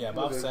 Yeah, He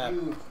Bob was a Sapp.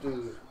 huge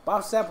dude.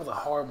 Bob Sapp was a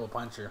horrible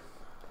puncher.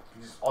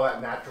 Just all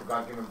that natural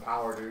God-given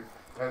power, dude.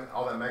 And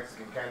all that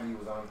Mexican candy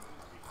was on.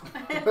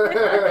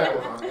 That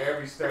was on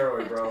every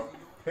steroid, bro.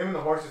 Him and the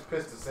horses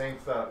pissed the same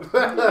stuff.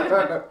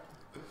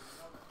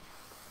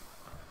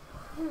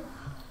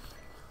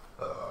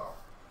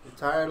 You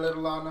tired,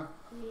 little Lana?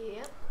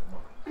 Yep.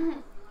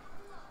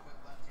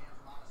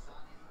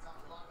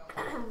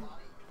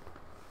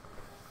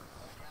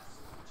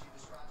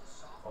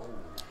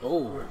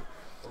 Oh,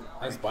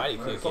 nice body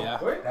kick, yeah.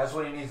 That's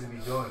what he needs to be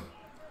doing.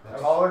 The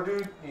taller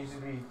dude needs to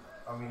be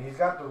I mean, he's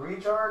got the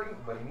reach already,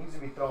 but he needs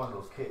to be throwing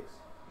those kicks.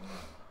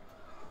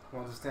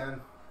 Want to stand?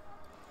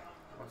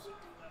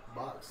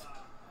 Box.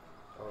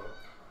 Oh.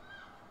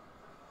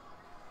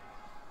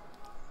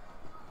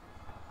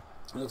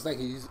 It looks like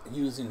he's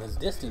using his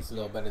distance a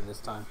little better this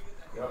time.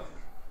 Yep.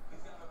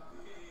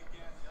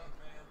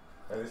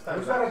 And this time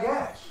Who's got a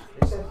gash?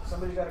 They said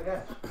somebody got a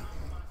gash.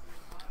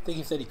 I think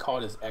he said he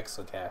called his ex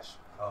a cash.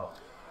 Oh.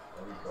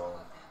 There we go.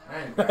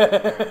 Man,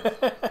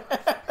 man.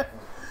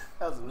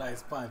 That was a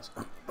nice punch.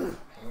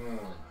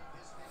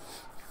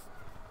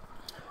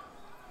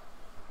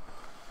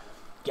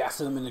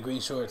 Gassing him in the green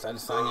shorts.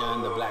 Adesanya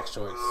in the black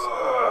shorts.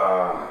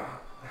 Oh.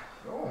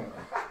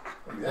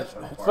 Maybe It's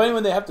that's funny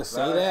when they have to say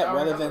Nah, that that's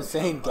rather how than it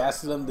saying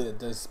Gastelum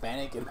the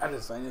Hispanic and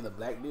Adesanya the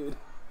black dude.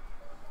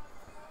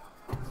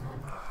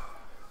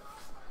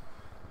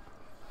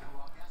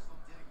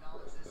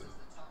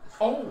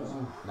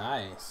 Oh.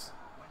 Nice.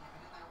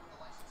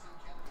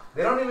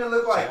 They don't even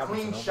look like Jab was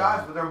clean an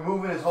shots, open. but they're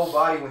moving his whole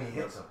body when he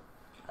hits him.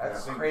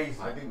 That's Yeah, crazy.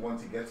 I think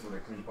once he gets with a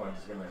clean punch,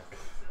 he's gonna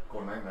go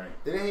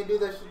night. Didn't he do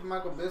that shit to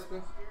Michael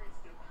Bisping?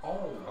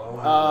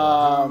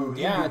 Oh.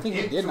 Yeah, I think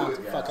he did into knock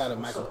it, the fuck yeah. out of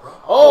What's Michael. up, bro?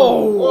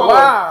 Oh Whoa.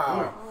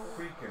 wow!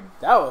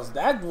 Freaking.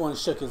 That one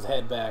shook his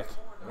head back.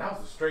 And that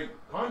was a straight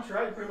punch,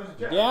 right? Pretty much a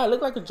jab. Yeah, it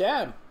looked like a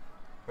jab,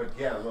 But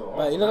yeah, a little.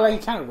 but it looked like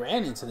he kind of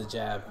ran into the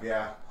jab.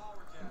 Yeah.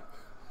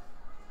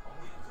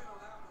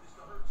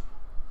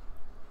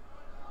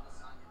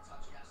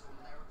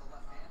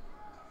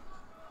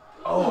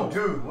 Oh,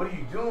 dude, what are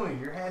you doing?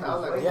 Your hand I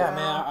was is like, way Yeah, down.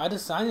 man,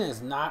 Adesanya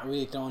is not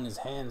really throwing his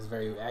hands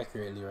very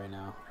accurately right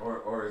now.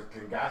 Or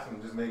can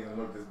Gaston just making him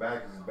look this bad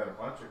because he's a better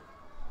puncher?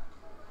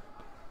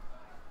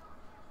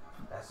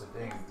 That's the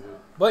thing, dude.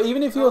 But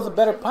even if he was a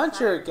better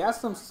puncher,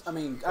 Gastelum's, I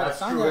mean, That's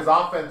true. His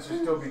Adesanya, offense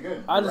should still be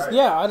good. You're right.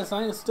 yeah,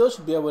 Adesanya still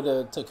should be able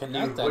to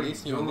connect Dude, at what are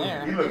least you here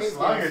and doing? He there. looks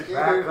sluggish.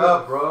 Back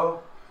up, bro.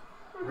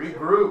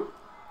 Regroup.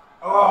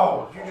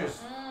 Oh, you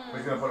just.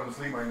 He's gonna put him to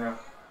sleep right now.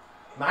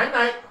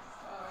 Night.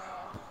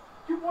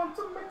 You want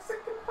some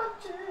Mexican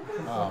punches?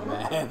 Oh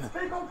man,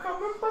 They gonna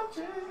come and punch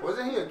it.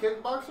 Wasn't he a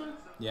kickboxer?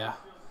 yeah,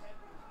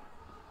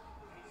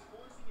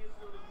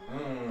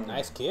 Nice.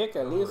 nice kick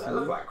at least. That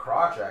looked like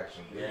crotch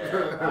action, dude. Yeah. It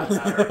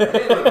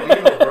didn't look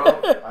legal,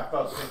 bro.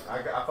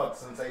 I felt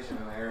sensation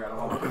in the air. I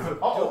don't know.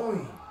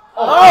 Oh!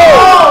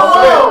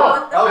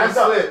 Oh! That was Hands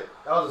a up. slip.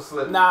 That was a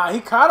slip. Nah,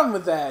 he caught him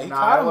with that. He Nah,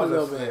 caught that him a was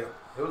little slip. bit.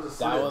 It was a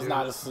slip. That was dude.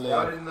 not a slip.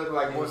 That didn't look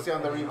like We'll any, see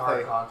on the any replay.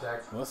 hard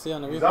contact. We'll see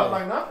on the He's up replay.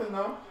 like nothing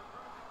though.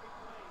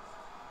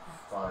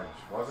 Fudge.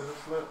 Was it a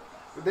slip?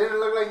 It didn't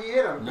look like he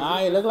hit him. Nah,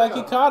 it looked like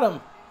he caught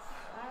him.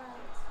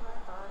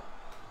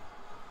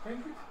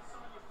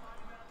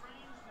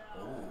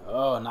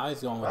 Oh, now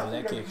he's going with the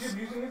leg kicks. He's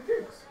using his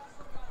kicks.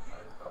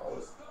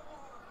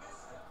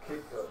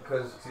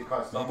 Because See,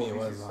 caught stumble. Maybe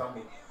it He was,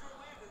 stumbled.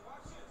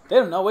 They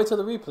don't know. Wait till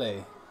the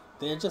replay.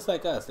 They're just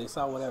like us. They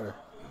saw whatever.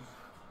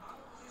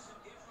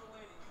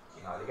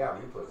 nah, they got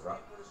replays, bro.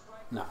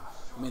 Nah,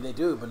 I mean they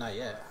do, but not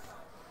yet.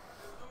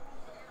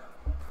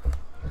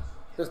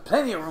 There's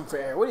plenty of room for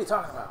error. What are you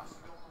talking about?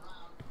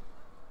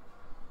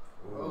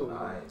 Ooh, nice.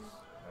 Nice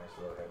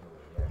little head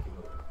movement. Yeah, keep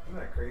moving. Isn't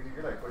that crazy?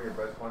 You're like putting your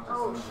best punch and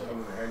Oh, someone's shit.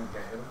 in the head and you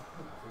can't hit him.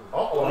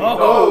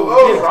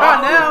 Oh, he's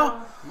caught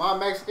now. My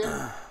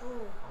Mexican.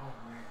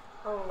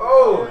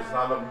 Oh! It's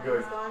not looking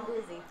good. He's gone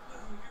dizzy.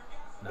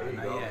 There you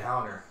not go. yet.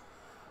 Counter.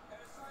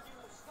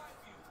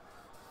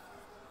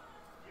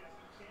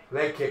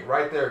 Leg kick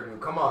right there,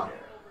 dude. Come on.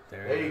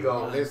 There you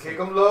go. Nice. Kick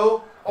him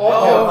low.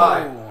 Oh.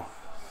 High.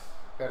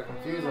 Gotta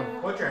confuse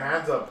him. Put your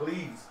hands up,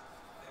 please.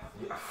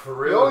 Yeah,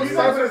 for Yo, real. he's dude.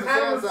 like with his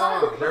hands on the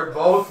side. They're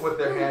both with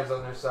their hands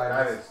on their That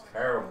sides. is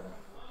terrible.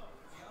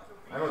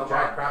 I know Come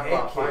Jack on, crap head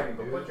about kick, fighting,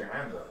 but dude. put your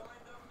hands up.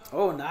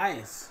 Oh,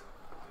 nice.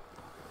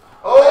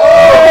 Oh!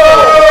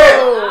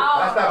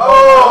 That's that.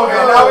 Oh,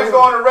 and now he's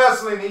going to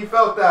wrestling. He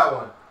felt that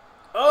one.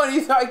 Oh, and he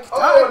and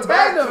tagged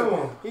back him. to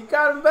him. He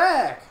got him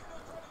back.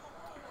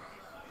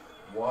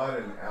 What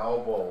an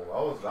elbow.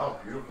 That was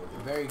beautiful,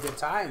 dude. Very good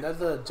time. That's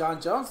a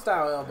John Jones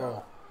style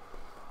elbow.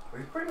 But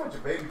he's pretty much a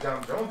baby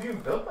John Jones. Even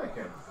built like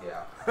him.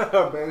 Yeah.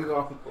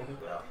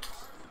 Yeah.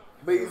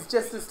 But he's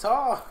just as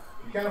tall.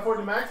 You can't afford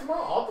the Maximo?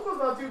 Ultima's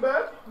not too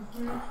bad.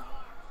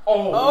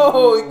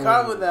 Oh, he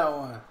caught him with that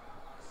one.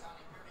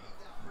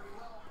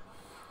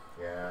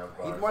 Yeah,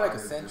 but He's more like a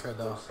Sonya's Sentra, just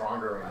though.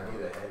 Stronger right I need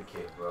now. a head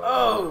kick, bro.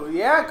 Oh,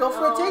 yeah, go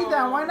for a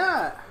takedown. Why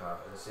not?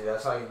 See,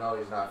 that's how you know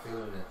he's not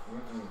feeling it.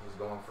 He's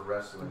going for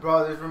wrestling.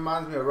 Bro, this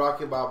reminds me of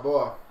Rocky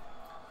Balboa.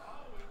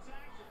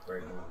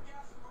 Great move.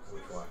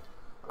 Which one?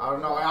 I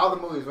don't know, all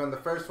the movies. When the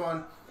first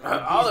one,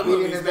 All the beating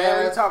movies, his man. What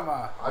are you ass. talking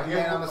about? and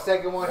then on the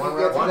second one, One he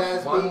gets his round-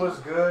 ass One beat. was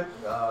good.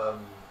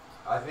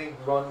 I think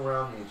Run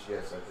Around Each.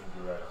 Yes, I think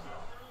you're right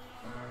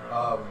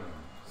on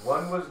that.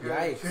 One was good.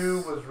 Yikes.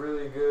 2 was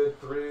really good.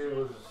 3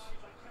 was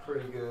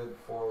pretty good.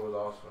 4 was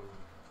awesome.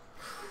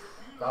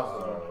 That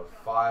was the one.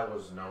 5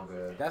 was no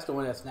good. That's the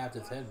one that snapped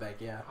his head back,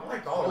 yeah. I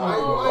liked all of Oh,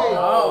 them. wait.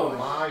 Oh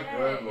my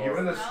good lord.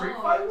 Even the Street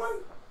Fight one?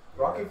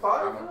 Rocky 5?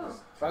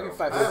 Rocky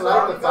 5 I was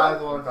like the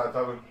 5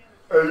 one.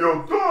 Hey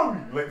yo, Tommy!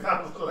 Like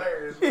that was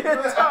hilarious.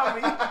 Yeah,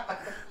 Tommy.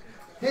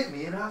 Hit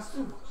me and I'll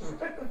sue.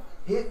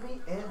 Hit me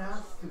and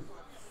I'll sue.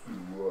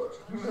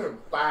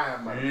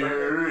 Bam, my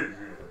friend.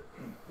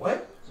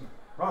 What?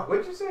 Ron,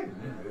 what'd you say?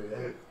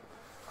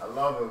 I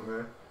love him,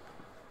 man.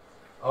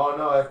 Oh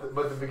no!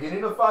 But the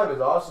beginning of 5 is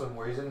awesome,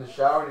 where he's in the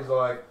shower and he's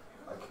like,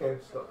 "I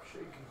can't stop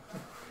shaking."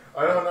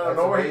 I don't know. That's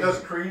Know where he amazing.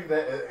 does Creed?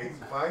 That he's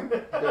fine.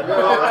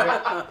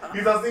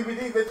 He's on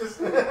CBD,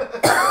 bitches.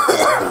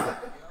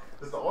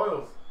 It's the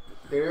oils.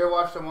 Did you ever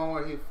watch the one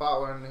where he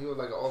fought when he was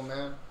like an old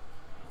man?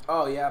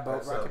 Oh yeah, but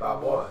That's Rocky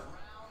about Balboa.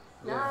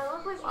 boy. No, I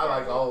love what I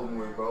like all of them,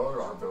 bro.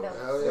 They're all dope.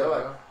 Hell They're yeah.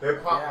 like they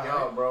pop me Yeah,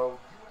 out, bro.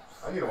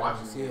 I need to watch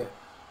them. See it.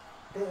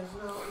 There's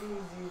no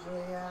easy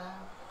way out.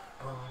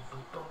 Boom,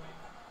 boom, boom.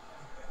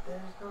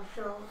 There's no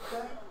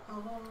shortcut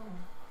home.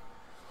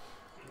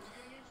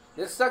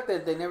 It sucked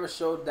that they never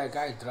showed that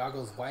guy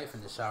Drago's wife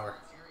in the shower.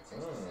 I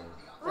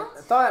What?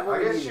 thought that I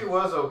movie. guess she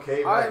was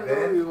okay I back know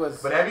then. he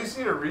was- But have you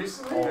seen her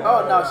recently?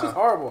 Oh no, she's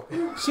horrible.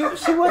 She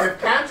was If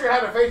Cantor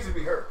had a face, it'd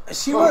be her.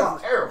 she Oh,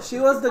 was terrible. she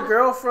was the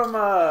girl from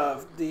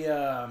the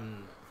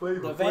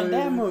Van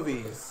Damme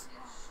movies.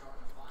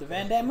 The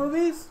Van Damme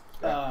movies.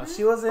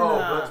 She was in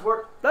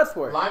Bloodsport?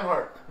 Bloodsport.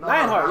 Lionheart. No,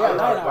 Lionheart, yeah,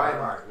 Lionheart.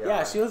 Lionheart,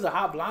 Yeah, she was the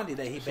hot blondie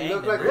that he She banged.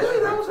 looked like Really?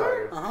 That was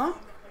her? Uh huh.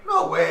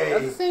 No way.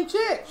 That's the same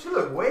chick. She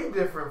looked way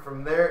different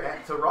from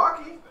there to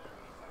Rocky.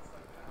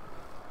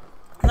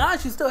 Nah,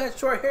 she still had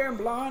short hair and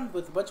blonde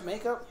with a bunch of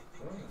makeup.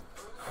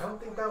 I don't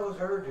think that was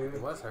her, dude.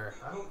 It was her.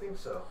 I don't think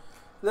so.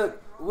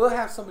 Look, we'll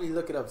have somebody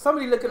look it up.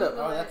 Somebody look it up.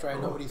 Oh, that's right.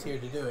 Nobody's here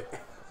to do it.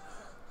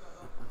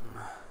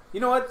 You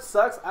know what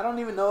sucks? I don't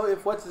even know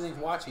if what's his name's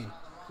watching.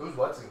 Who's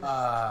what's his name?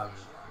 Oh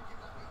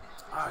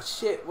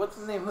shit! What's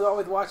his name? Who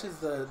always watches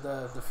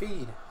the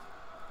feed?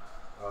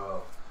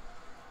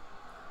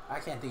 I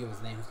can't think of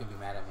his name. He's gonna be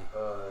mad at me.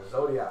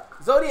 Zodiac.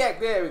 Zodiac.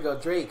 There we go.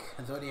 Drake.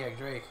 Zodiac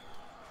Drake.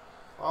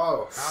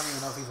 Oh, I don't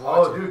even know if he's Oh,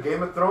 watching. dude,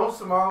 Game of Thrones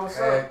tomorrow. What's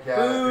up? Heck yeah,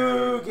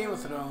 Boo! dude. Game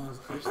of Thrones.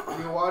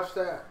 you watch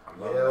that?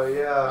 Hell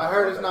yeah. I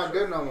heard it's not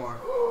good no more.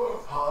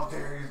 How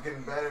dare he's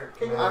getting better.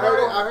 Man. I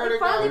heard They it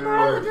finally got brought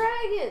all the worse.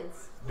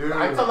 dragons. Dude,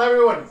 I tell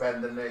everyone,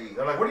 bend the knee.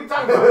 They're like, what are you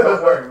talking about?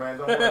 Don't worry, man.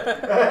 Don't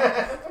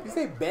worry. You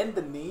say bend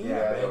the knee?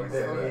 Yeah, bend they always the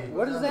say knee. that.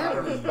 What does that Out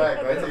of mean?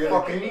 respect, Bend right? the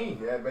fucking knee.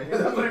 Yeah, bend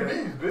That's your what it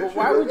knee. means, Well, bitch.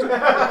 why would you?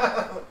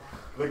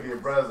 Look at your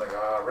brother's like,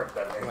 ah, rip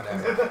that knee.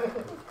 Whatever.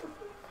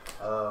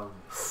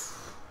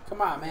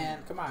 Come on, man.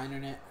 Come on,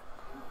 internet.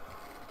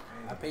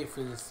 I paid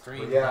for this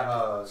stream. But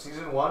yeah,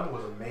 season 1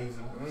 was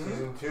amazing.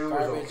 Season 2 was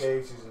Garbage.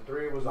 okay. Season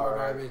 3 was More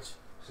alright. garbage.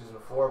 Season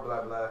 4,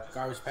 blah blah.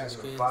 Garbage Patch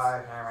Season Kids.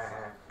 5,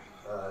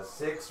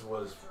 6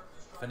 was.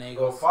 Well,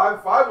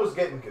 Finagles. 5 was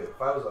getting good.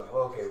 5 was like,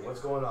 okay,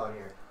 what's going on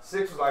here?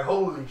 6 was like,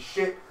 holy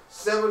shit.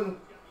 7.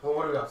 Well,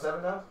 what are we on?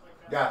 7 now?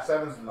 Yeah,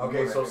 7's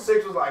Okay, so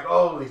 6 was like,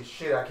 holy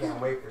shit, I can't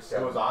wait for It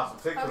 7. was awesome.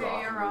 6 was Okay,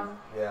 awesome. you're wrong.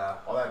 Yeah,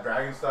 All that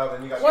dragon stuff,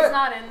 and you got She's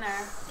not in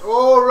there.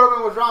 Oh,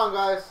 Roman was wrong,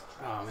 guys.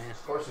 Oh man,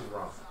 of course he's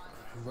wrong.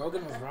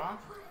 Rogan was wrong.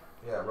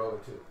 Yeah, Rogan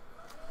too.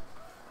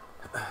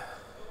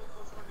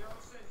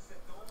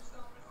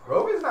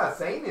 Rogan's not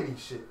saying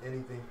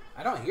anything.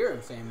 I don't hear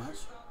him saying much.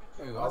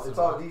 There you go. It's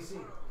all DC.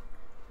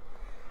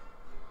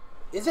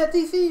 Is that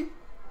DC?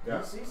 Yeah.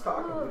 DC's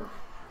talking.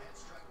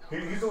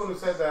 Dude. He's the one who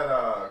said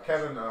that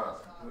Kevin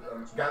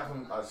got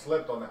him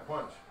slipped on that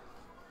punch.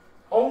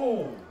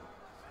 Oh!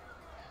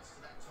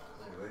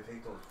 They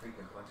take those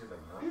freaking punches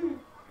like nothing.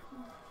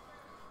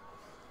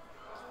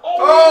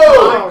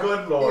 Oh! My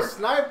good He lord.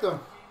 sniped him.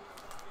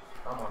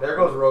 Come on. There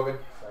goes Rogan.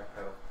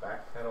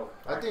 Backpedal.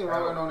 I think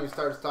Roman only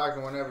starts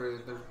talking whenever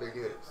there's big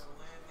hits.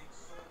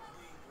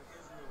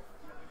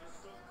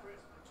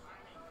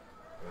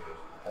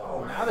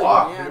 Oh, Now fuck,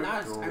 that- yeah, dude.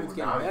 now his time's Dude,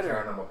 getting now he's better.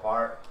 tearing them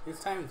apart. His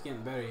time is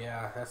getting better.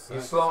 Yeah, that's.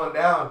 He's slowing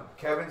down.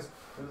 Kevin's.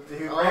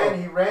 He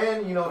Oh.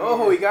 ran. You know.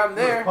 Oh, he got him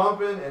was there.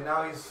 pumping, and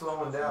now he's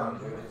slowing down.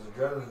 Dude, his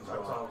adrenaline's That's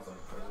going. all.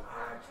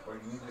 Relax, bro.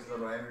 You need this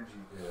little energy.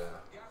 Yeah.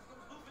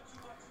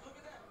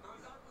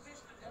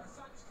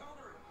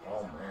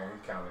 Oh man,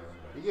 he's counting them.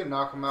 You can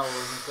knock him out with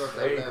himself.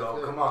 There you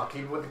go. Come on,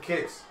 keep it with the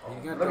kicks.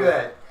 He got Look the-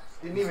 at that.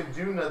 Didn't even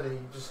do nothing. He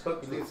just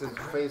hooked He leaves it.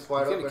 his face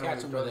wide He's open. gonna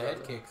catch and him he with a throws head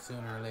it. kick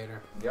sooner or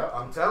later. Yep.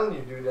 I'm telling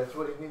you, dude. That's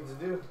what he needs to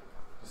do.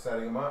 Just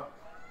setting him up.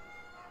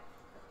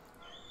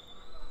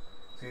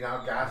 See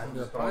now, Gaston And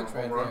the just throwing punch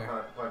home right run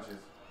there. punches.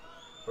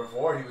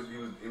 Before he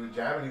was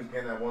jabbing, he was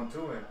getting that 1-2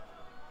 in.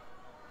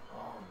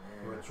 Oh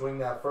He man. would swing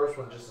that first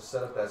one just to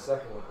set up that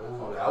second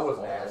one. Ooh, that was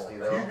nasty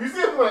though. You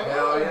see him like,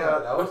 Hell yeah,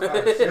 that was kind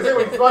of You see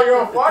when you smell your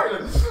own fart?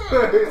 Like,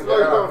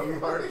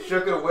 Yeah, he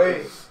shook it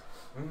away.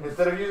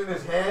 Instead of using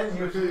his hand,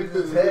 he was using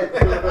his head.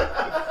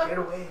 Get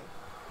away.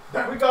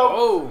 there we go.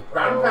 Oh,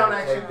 Ground and pound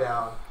action.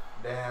 Takedown.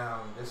 Damn,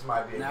 this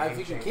might be a now game if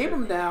you can changer. keep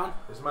him down,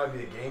 This might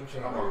be a game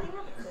changer. Come on.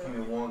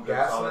 15-1.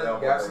 good solid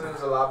elbow,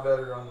 Gaslin's a lot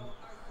better on.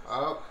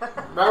 Oh,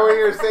 remember when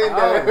you were saying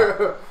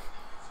that?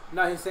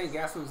 no, he's saying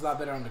Gaston's a lot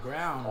better on the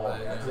ground. Oh, but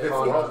yeah, if, it's he,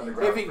 on the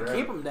ground if he can forever.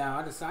 keep him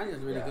down, Adesanya's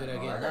really Yeah, good at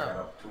no, getting I got up.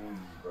 up too easy,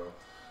 bro.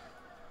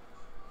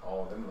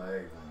 Oh, them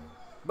legs. Man.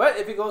 But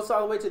if he goes all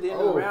the way to the end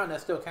of Oh. the round, that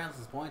still counts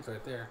as points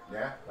right there.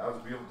 Yeah, that was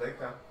a beautiful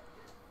takedown.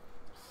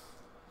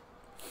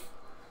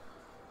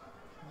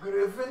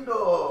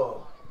 Gryffindor.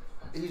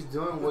 He's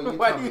doing what you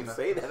Why tell do me. you to-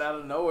 say that out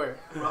of nowhere?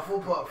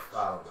 Rufflepuff.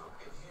 I don't know.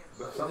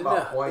 Something Isn't about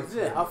it, points.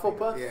 isn't it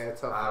Hufflepuff? Yeah,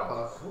 it's I don't know.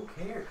 Hufflepuff. Who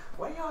cares?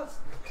 Why y'all?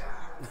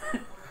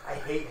 God. I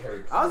hate Harry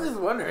Potter. I was just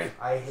wondering.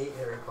 I hate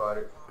Harry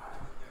Potter.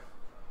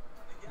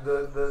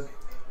 The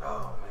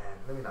oh man,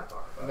 let me not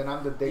talk And about then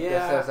I'm the dick Yeah.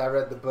 that says I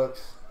read the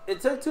books.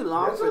 It took too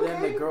long That's for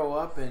them okay. to grow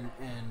up and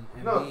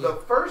it. No, be... the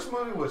first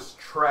movie was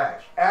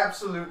trash,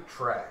 absolute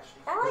trash,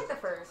 I like the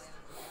first.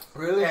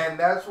 Really? and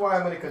that's why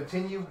I'm gonna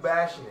continue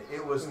bashing it.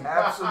 It was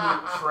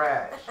absolute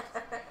trash.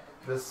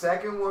 The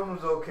second one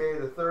was okay,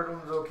 the third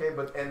one was okay,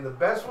 and the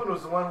best one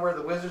was the one where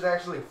the wizards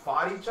actually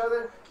fought each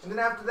other, and then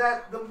after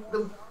that,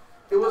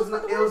 it was Those were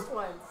not, the it was worst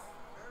ones.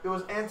 it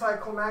was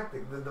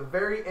anticlimactic. The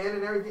very end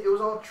and everything, it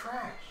was all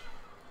trash.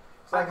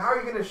 It's like, how are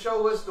you going to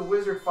show us the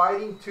wizard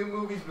fighting 2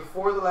 movies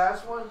before the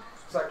last one?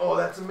 It's like, oh,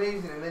 that's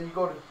amazing. And then you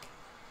go to...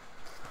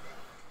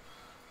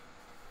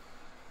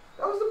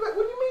 That was the best...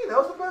 What do you mean? That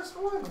was the best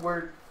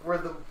one. Where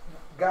the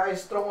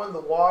guy's throwing the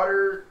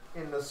water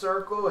in the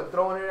circle and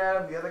throwing it at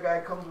him. The other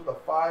guy comes with a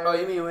fire. Oh,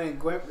 you mean when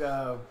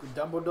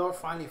Dumbledore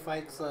finally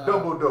fights...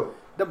 Dumbledore.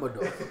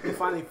 Dumbledore. He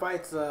finally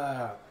fights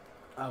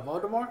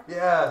Voldemort?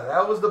 Yeah,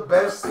 that was the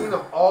best scene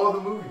of all of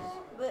the movies.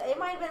 But it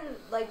might have been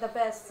like the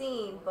best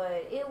scene, but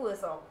it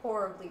was a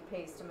horribly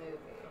paced movie.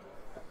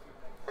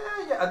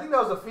 Yeah, I think that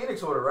was the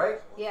Phoenix Order, right?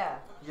 Yeah.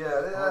 Yeah,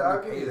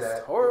 I'll give you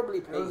that. Horribly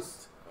It was-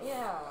 paced.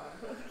 Yeah.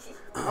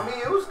 I mean,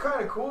 it was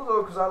kind of cool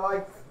though, because I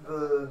liked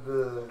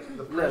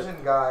the prison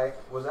guy.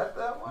 Was that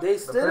one? They The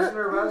still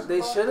prisoner of they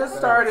Azkaban? should have Yeah,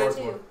 started. the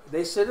fourth one.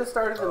 They should have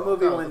started the Oh,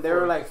 movie that was when the they were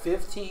fourth. like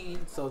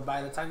 15. So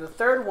by the time the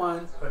third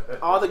one,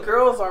 all the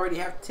girls already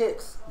have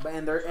tits,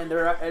 and they're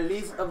at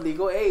least of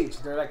legal age.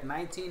 They're like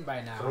 19 by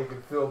So now. he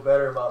could feel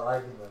better about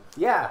liking them.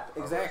 Yeah,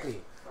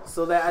 exactly.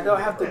 So that I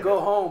don't have to go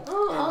home.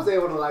 Oh, I was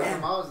able to like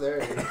him. I was there.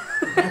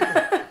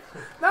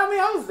 No, I mean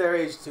I was their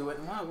age too.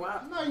 And wow.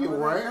 No, you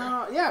weren't.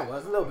 No, yeah, it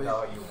was a little bit.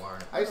 No, you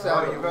weren't. I used to No,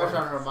 have you a crush weren't.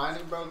 on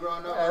Hermione, bro,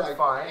 growing up. That's like,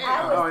 fine.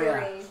 I was Oh,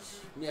 their yeah. age.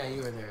 Yeah,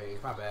 you were their age.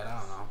 My bad. I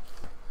don't know.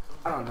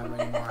 I don't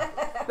remember anymore.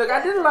 Look,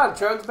 I did a lot of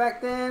drugs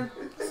back then,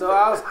 so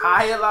I was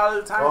high a lot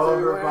of the times. Oh,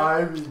 everywhere.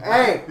 remind me.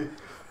 Hey!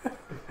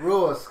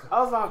 Rules.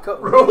 I was on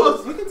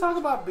Rules. You can talk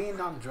about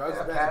being on drugs,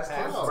 Yeah, but past that's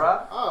tense, past.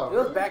 bruh. Oh, It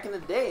was really? back in the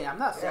day. I'm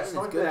not Yeah, saying it's a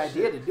snort good that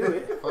idea shit. to do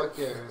it. Fuck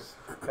yes.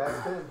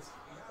 Past tense.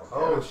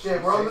 Oh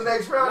shit, we're on the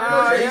next round.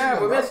 Nah, Chase yeah,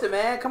 him, we bro. missed it,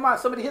 man. Come on,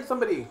 somebody hit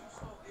somebody.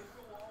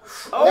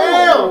 Damn!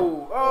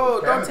 Oh,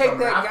 don't Kevin's take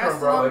coming that, after him,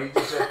 Bro, Gaston. he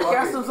just said, fuck it.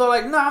 Gaston's all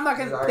like, no, I'm not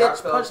He's gonna like, I pitch,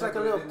 felt punch like a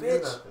it, little didn't do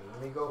bitch. nothing.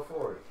 Let me go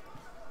for it.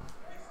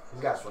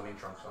 He's got swimming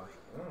trunks on.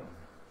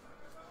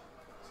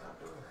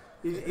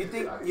 You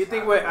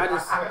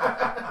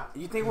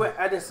think what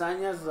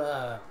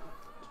Adesanya's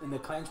in the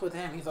clinch with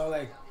him? He's all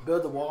like,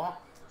 build the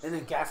wall, and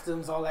then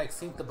Gaston's all like,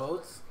 sink the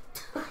boats.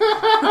 Because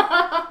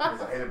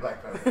I hated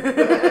Black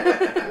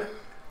Panther.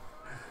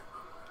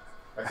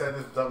 I said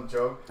this dumb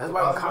joke. That's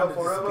why Wakanda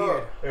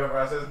disappeared. Remember,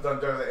 I said this dumb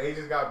joke. The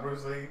Asians got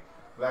Bruce Lee,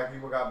 black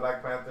people got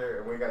Black Panther,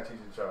 and we got Cheech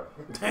and Chong.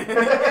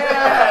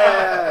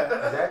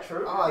 Yeah, Is that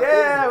true? Oh,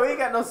 yeah, we ain't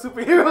got no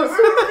superheroes.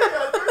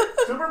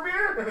 Super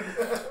beer?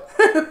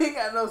 We ain't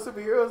got no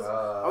superheroes.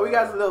 Oh, we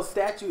got a little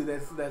statue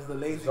that's the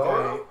lazy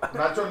Zorro? guy.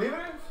 Nacho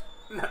Libre?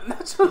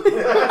 Naturally.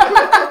 What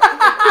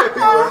are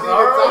you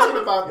talking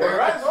about You're there?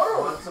 right,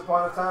 Zorro. Once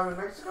Upon a Time in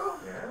Mexico?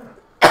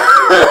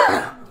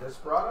 Yeah.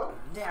 Desperado?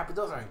 Yeah, but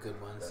those aren't good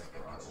ones.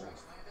 Desperado.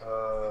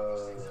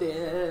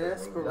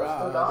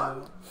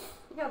 Desperado.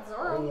 You got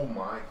Zorro. Oh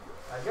my.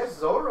 I guess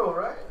Zorro,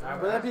 right?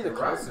 But that'd be the You're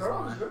right, closest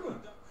Zorro was one. a good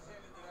one.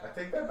 I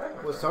take that back.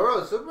 my Was friend.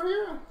 Zorro a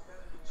superhero?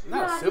 Not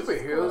Yeah, he's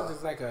superheroes, just-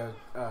 just like a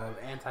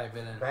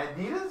anti-villain.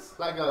 Banditas?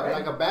 Like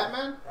a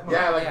Batman?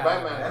 Yeah, like Yeah,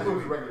 Batman. yeah. That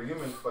movie's regular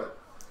humans, but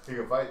he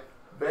can fight.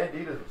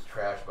 Banditas was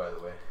trash, by the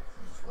way.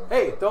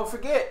 Hey, don't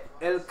forget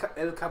El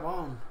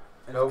Cabon.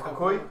 El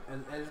Cucuy?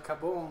 El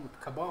Cabon,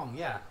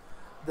 yeah.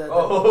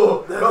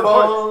 Oh, come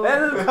on.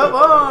 El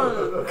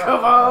Cabon!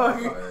 Cabon!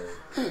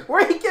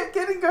 Where he kept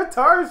getting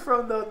guitars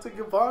from, though, to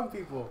Gabon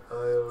people. He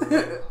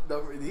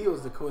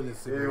was the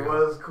coolest It superhero.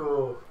 was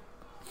cool.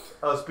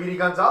 Speedy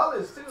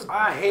Gonzalez, too.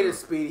 I hated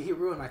Speedy. He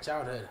ruined my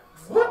childhood.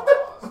 What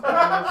the?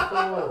 That was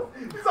cool.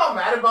 He's all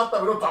mad about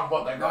that. We don't talk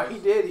about that, No, guys. he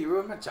did. He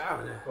ruined my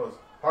childhood. Goes,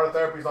 Part of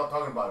therapy's not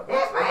talking about it.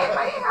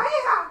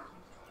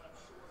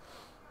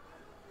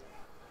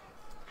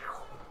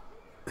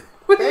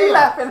 What are you Damn.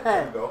 laughing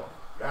There you at? go.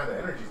 God, the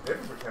energy's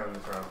different for Kevin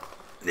this round.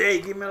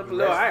 Hey, give me up a The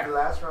little rest of higher. the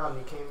last round,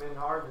 he came in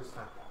hard this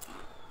time.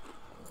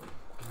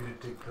 Give me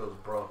the dick pills,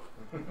 bro.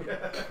 Are you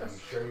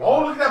sure you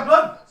Oh, want- look at that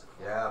blood.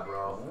 Yeah,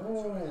 bro.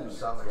 Ooh. There's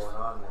something going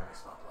on there.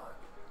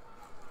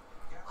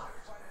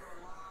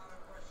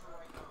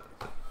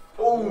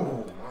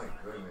 Oh, my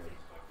goodness.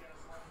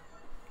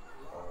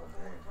 Oh,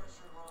 man.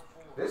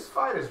 This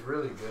fight is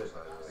really good, by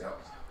the way. Yep.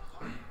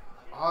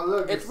 Oh,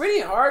 look. It's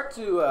really hard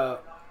to, To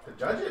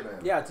judge it, man.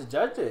 yeah, to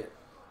judge it.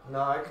 No,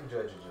 I can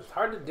judge it just. It's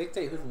hard to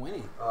dictate who's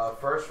winning.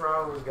 First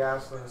round was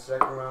Gastelum.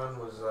 Second round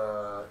was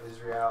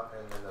Israel,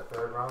 and then the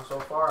third round so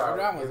far, Third I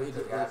round would was give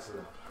it to either-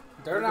 Gastelum.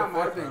 Third round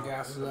might have been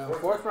Gastelum.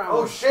 Fourth round.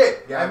 Oh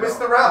shit! Yeah, I missed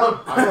no. the round.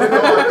 I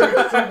think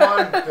it's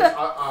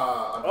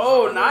 2-1.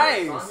 Oh,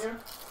 nice.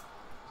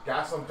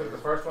 Gaslam took the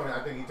first one, and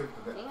I think he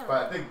took the. Damn.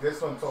 But I think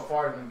this one so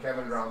far has been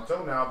Kevin's round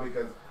 2 now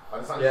because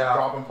Adesanya's Yeah.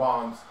 dropping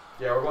bombs.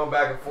 Yeah, we're going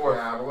back and forth.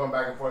 Yeah, we're going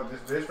back and forth.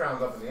 This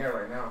round's up in the air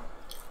right now.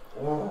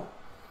 Ooh.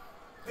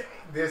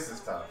 This is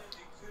tough.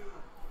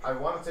 I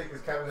want to take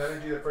his Kevin's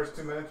energy. The first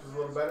 2 minutes was a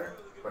little better,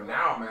 but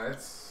now, man,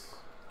 it's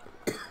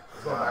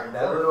going back and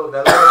That forth. little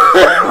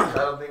I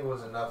don't think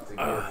was enough to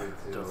give it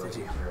to Josie.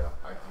 Israel.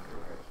 I think you're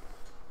right.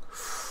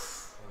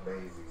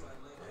 Baby.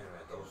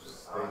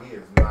 He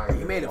is not.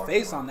 He made a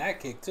face on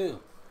that kick too.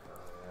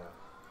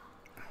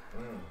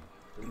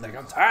 Mm. Like,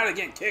 I'm tired of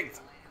getting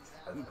kicked.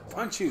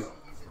 Punch you.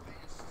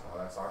 Oh,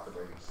 that's soccer,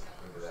 baby.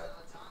 Look at that.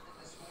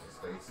 His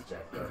face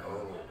jacked up.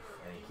 Oh,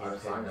 and he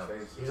keeps Adesanya's hitting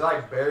him. face.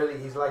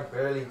 He's like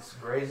barely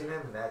grazing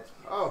him, and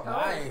Oh,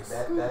 Nice.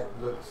 that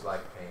looks like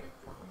pain.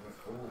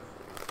 Ooh.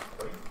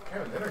 But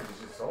Kevin's energy is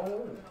just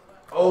so.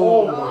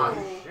 Oh, Oh.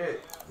 my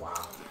shit! Wow.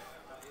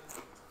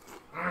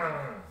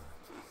 Mm.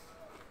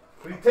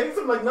 But he takes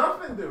him like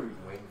nothing, dude.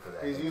 Waiting for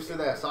that. he's used to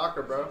that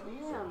soccer, bro.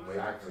 Damn.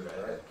 Waiting for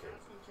that head kick.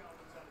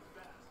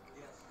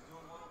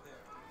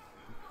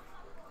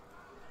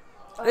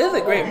 This is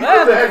a great Oh.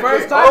 match. Head The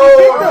first kick. time Oh,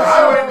 he kicked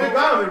I us. went and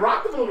got him. They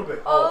rocked him a little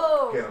bit.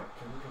 Oh. Get him.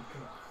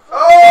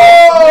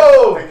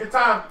 Oh! Take your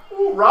time.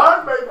 Ooh,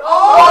 run, baby.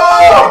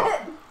 Oh!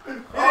 He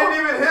didn't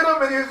even hit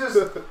him, and he was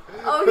just.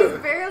 Oh, he's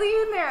barely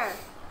in there.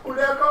 Who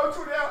that, coach?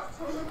 Who that?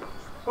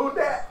 Who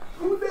that?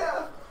 Who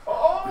that?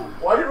 Oh,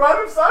 why you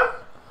running, son?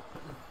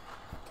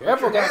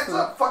 Careful, Put your hands Gastelum.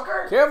 up,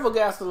 fucker! Careful,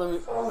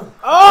 Gastelum. Oh!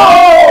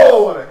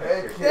 Oh! What a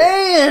head kick.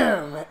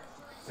 Damn!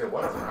 Shit,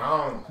 what a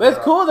round. But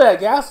it's cool that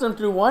Gastelum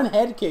threw one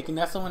head kick, and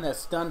that's the one that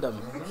stunned him.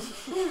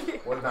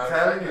 What I'm not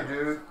telling you,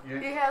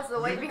 dude. He has the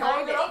weight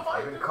behind it.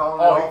 I've been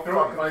calling Oh, it he all threw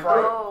it, fucking like,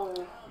 fight.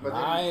 Oh. But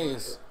then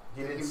Nice.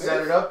 He didn't He set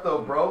missed. it up though,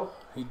 bro.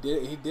 He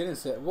didn't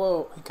set.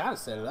 Well, he kind of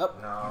set it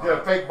up. No. He did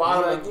a fake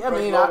bottom. Like, and I fake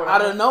mean, low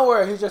out of and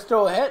nowhere, he just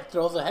throws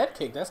a head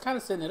kick. That's kind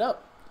of setting it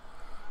up.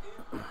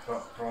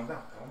 Throw him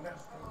down. Throw him down.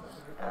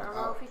 I don't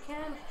know if he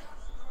can.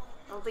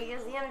 I don't think he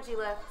has the energy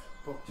left.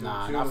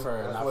 Nah, not for.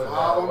 That's Not what- for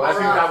Well, I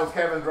think that was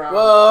Kevin's round.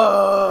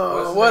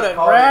 Whoa! What's What that a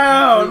called?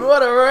 round!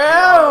 What a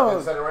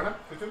round! Set it right now.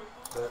 2-2.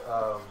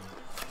 The,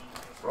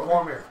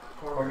 Cormier.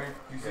 Cormier.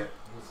 You see?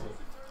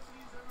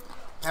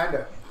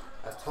 Panda,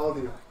 I told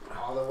you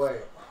all the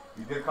way.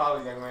 You did call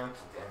it, young man.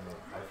 Damn it,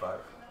 high five.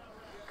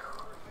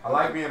 I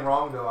like being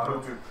wrong though. I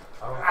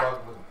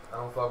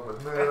don't fuck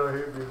with. Man, I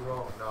hate being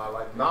wrong. No, I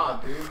like. Nah,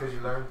 dude. Because you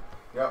learn.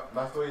 Yep,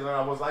 that's the way you learn.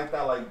 I was like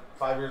that like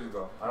 5 years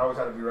ago. I always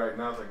had to be right.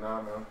 Now it's like,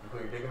 nah, man. You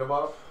put your dick in the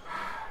bottle.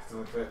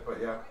 Still fit,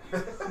 but yeah.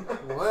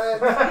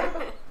 What?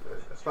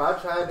 But I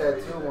tried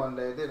that too one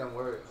day. It didn't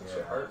work. That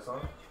shit hurts,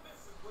 son.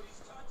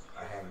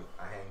 I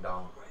hang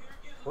down.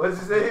 What's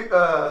his name?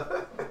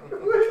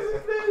 What is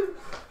his name?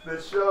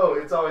 The show.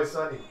 It's Always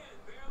Sunny.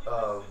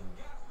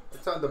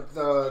 It's on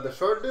the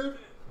short dude.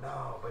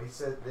 No, but he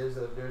said there's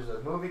a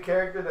movie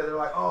character that they're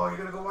like, oh, you're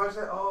gonna go watch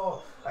that?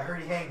 Oh, I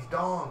heard he hangs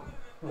dong.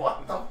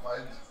 What the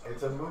fudge?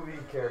 It's a movie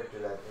character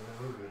that in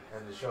the movie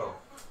and the show.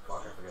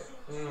 Fuck, I forget.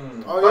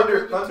 Oh, you're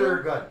drinking Thunder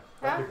too? Gun.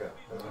 Huh? Thunder Gun.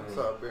 That's what it What's is.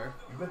 up, beer?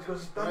 You went to go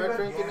see You're Thunder not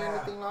Gun? drinking Yeah.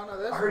 anything, Lana?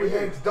 That's I heard he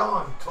weird. hangs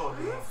dong.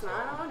 Totally. It's not.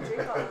 I don't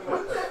drink all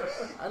of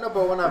it. I know,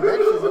 but when I met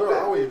you, you were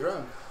always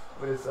drunk.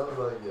 But it sounds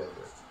like yeah.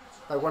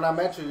 Like when I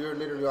met you, you were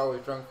literally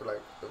always drunk for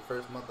like the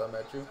first month I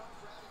met you.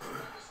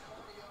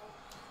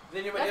 Does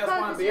anybody That's else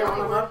want a probably beer because on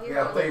you them? weren't here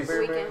Yeah, on please, this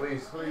weekend.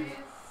 please. This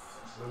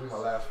will be my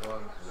last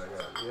one because I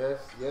got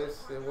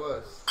Yes, it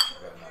was.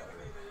 another.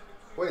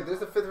 Wait, this is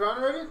the 5th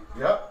round already?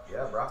 Yep.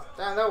 Yeah, bro.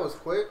 Damn, that was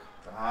quick.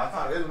 I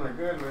thought this one was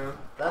good, man.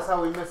 That's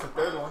how we missed the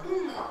 3rd one.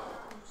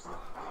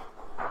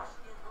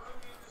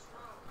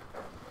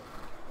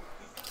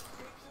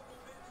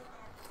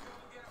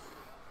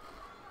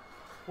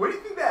 What do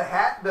you think that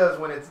hat does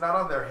when it's not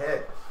on their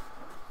head?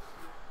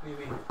 What do you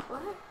mean?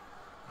 What?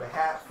 The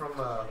hat from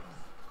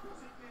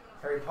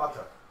Harry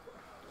Potter.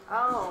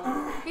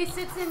 Oh, he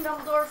sits in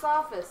Dumbledore's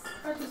office.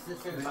 I just sit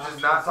here Does and he talk.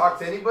 just not talk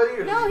to anybody,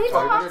 or No, does he he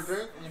talk? talks. Get a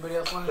drink? Anybody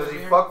else want a Does he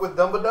beer? fuck with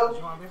Dumbledore?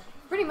 You want a beer?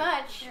 Pretty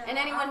much. And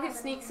anyone who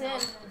sneaks in.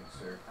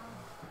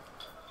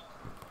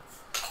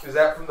 Is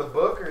that from the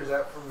book or is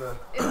that from the?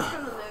 It was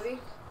from the movie.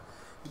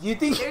 Do you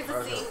think? There's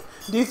a scene.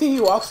 Do you think he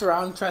walks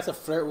around and tries to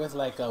flirt with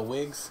like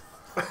wigs?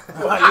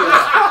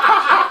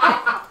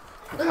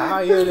 How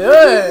you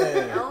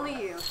doing? Only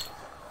you.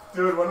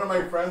 Dude, one of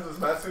my friends was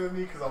messing with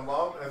me because I'm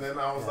bald, and then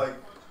I was like,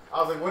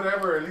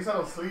 whatever. At least I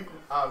don't sleep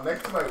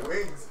next to my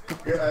wings.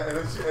 Yeah, and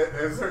then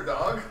it's her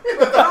dog.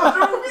 That was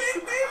her wig,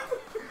 dude.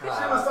 She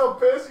was so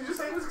pissed. You just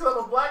saying this because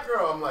I'm a black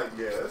girl? I'm like,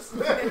 yes.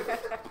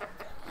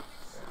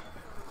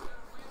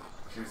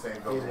 She was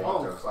saying go Feeling-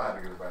 walk up, so I had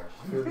to get it back.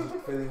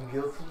 Feeling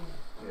guilty?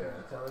 Yeah.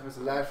 It's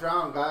the last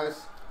round,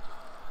 guys.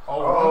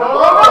 Oh, Oh.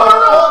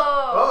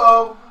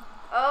 Uh-oh.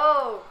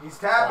 Oh. He's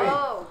tapping.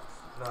 Oh.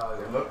 No,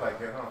 It looked like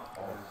it, huh?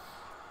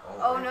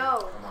 Oh, baby. no.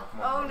 Come on,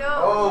 come Oh on. no.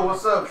 Oh,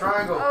 what's up,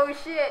 Triangle? Oh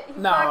shit. He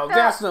No, fucked up.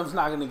 Gaslam's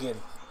not gonna get.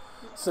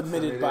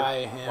 submitted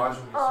by him. Watch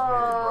him get submitted,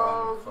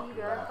 Oh, bro. you Fucking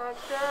got rat.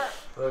 fucked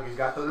up. Look, he's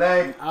got the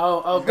leg.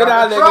 Oh, He's get got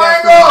out of the there,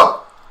 Gaston.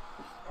 triangle.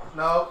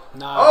 No.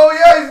 No. Oh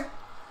yeah. He's,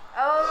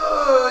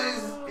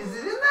 Oh. is it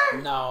in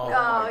there? No. Oh,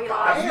 God, he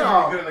lost. he's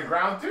really good in the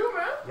ground too,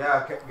 man.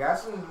 Yeah,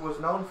 Gaston was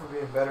known for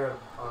being better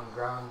on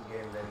ground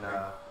game than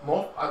I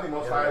think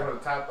most Yeah. fighters would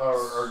have tapped or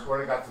where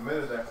they got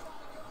submitted there.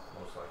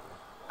 most likely.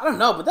 I don't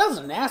know, but that was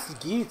a nasty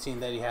guillotine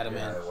that he had him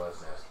Yeah, in. it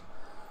was nasty.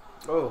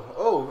 Oh.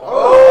 Oh,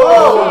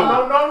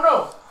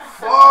 no.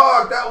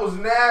 Fuck, that was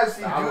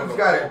nasty. That was Dude's a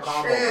got full a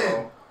combo,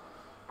 chin.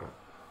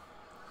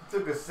 He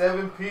took a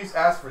 7-piece,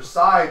 asked for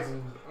sides,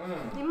 and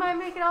He might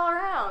make it all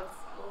around.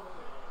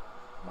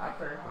 My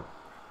turn.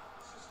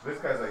 This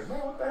guy's like, man,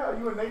 what the hell?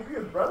 You and Nate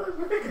Diaz brothers?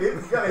 You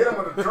gotta hit him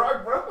with a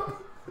truck, bro.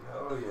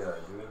 hell yeah,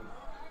 dude.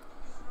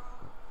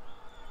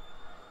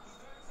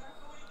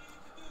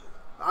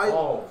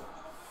 Oh,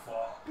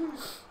 fuck.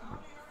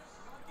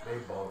 They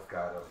both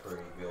got a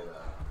pretty good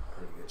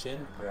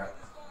Chin. Yeah.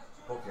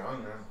 Both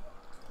young, man.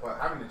 Well,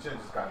 having the chin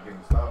just gotta give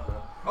him stuff, man.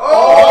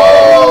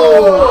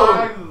 Oh!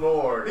 My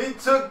lord. He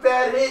took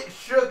that hit,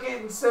 shook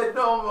it, and said,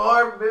 "No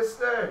more,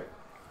 mister."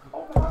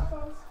 Oh, the hot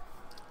sauce.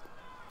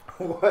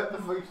 What the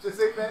fuck you just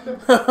say, Panda?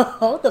 What the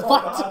Oh, the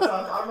fuck? hot sauce.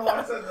 I don't know why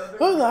I said that.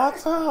 What the hot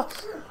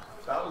sauce?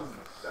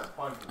 That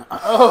punch.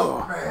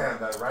 Oh. Man,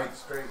 that right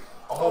straight.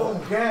 Oh,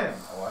 again.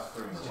 Oh, that's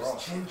pretty Just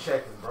rough. chin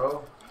checking,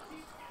 bro.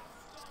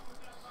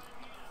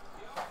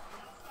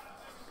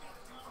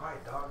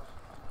 Quiet, dog.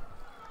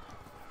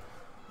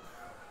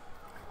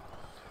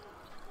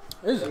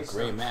 This is a Chase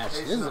great him. match. Chase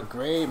This is a him.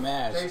 great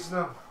match. Chasing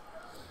him.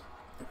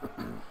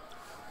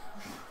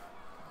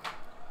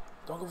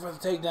 Don't go for the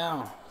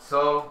takedown.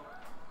 So,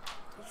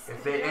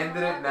 if they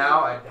ended it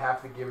now, I'd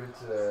have to give it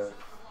to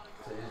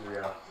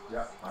Israel.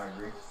 Yeah, I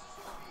agree.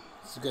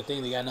 It's a good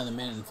thing they got another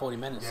minute and 40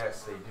 minutes.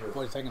 Yes, they do.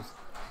 40 seconds.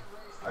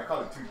 I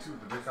call it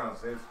 2-2. The bitch on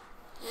stage.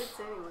 It's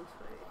anyone's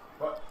fight.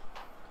 What?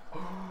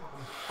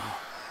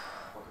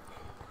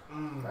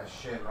 That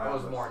shit, That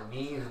was man. more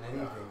knee than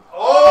anything.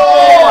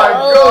 Oh my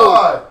Oh.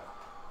 god!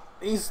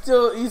 He's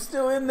still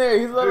in there.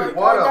 He's Dude, like,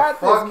 what I a got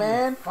this, fucking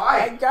man.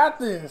 fight. I got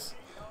this.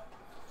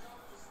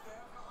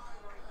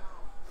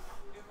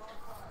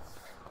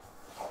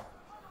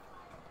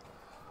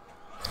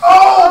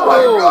 Oh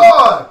my Oh.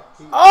 god!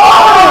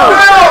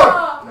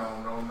 Oh!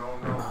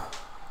 No.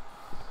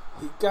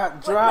 He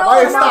got dropped. No,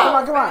 Hey,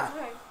 stop. come on.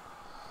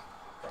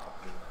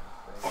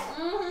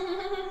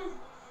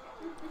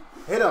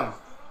 Hit him.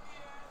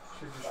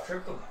 She just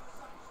tripped him.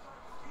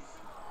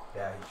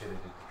 Yeah, he should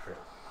have did the trip.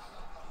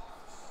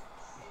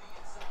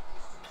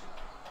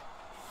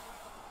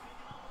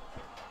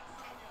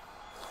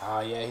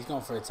 Oh, yeah, he's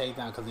going for a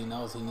takedown because he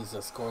knows he needs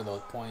to score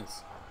those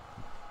points.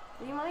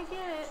 You might get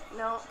it.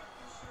 No.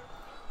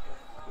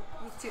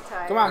 He's too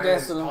tired. Come on, Man,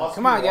 Gaston. Austin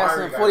Come on, Wire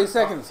Gaston. got 40 to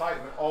stop seconds. the fight,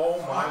 man.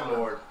 Oh my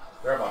lord.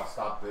 They're about to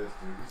stop this,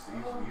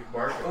 dude. He's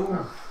working.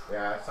 Ooh.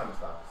 Yeah, it's time to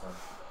stop it, son.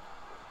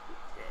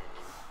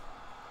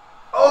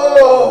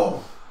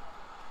 Oh!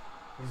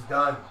 He's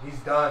done. He's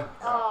done.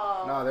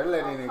 Oh. No, they're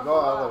letting it go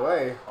all the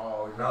way.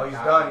 Oh, No, he's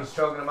done. He's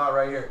choking him out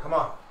right here. Come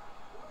on.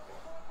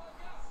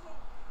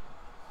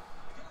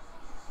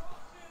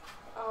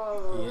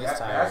 Oh. He is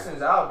tired.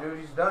 Gaston's out, dude.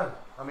 He's done.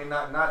 I mean,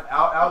 not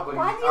out, but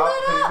Why'd he's you out let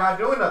because he's up? not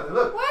doing nothing.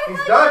 Look, Why he's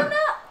did done. you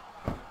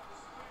not?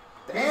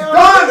 Damn,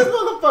 done! this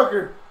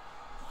motherfucker.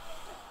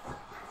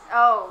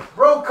 Oh.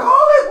 Bro, call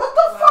it. What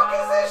the fuck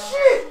is this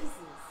shit?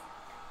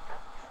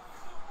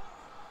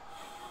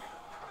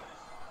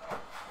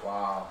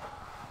 Wow.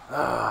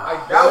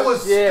 That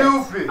was Shit.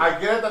 stupid. I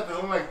get it that there's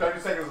only like 30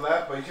 seconds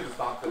left, but he should have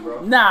stopped it,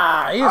 bro.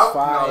 Nah, he's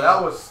fine. No,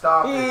 that was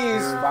stopping.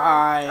 He's dude.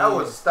 fine. That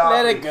was stopping.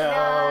 Let it go.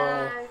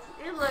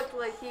 Yeah, it looked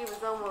like he was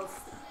almost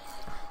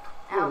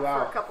out for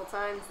out. a couple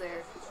times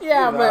there.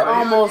 Yeah, He's but out.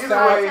 almost Either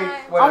out. way,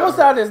 whatever. Almost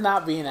out is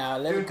not being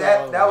out. Let Dude, it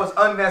go. that was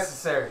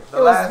unnecessary. The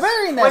It was last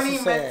very 20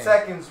 necessary.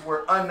 seconds were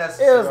It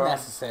unnecessary. was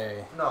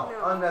necessary. No,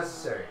 No.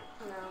 unnecessary.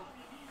 No.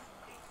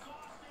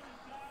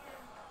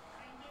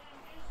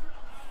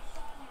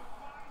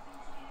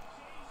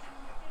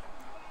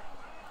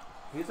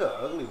 He's an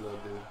ugly little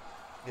dude.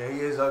 Yeah, he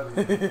is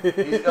ugly.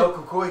 He's El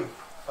Kukui,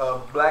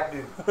 black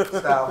dude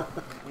style.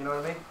 You know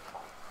what I mean?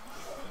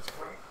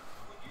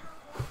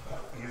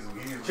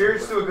 He's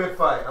Cheers to a good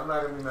fight. I'm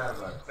not gonna be mad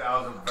about it. That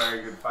was a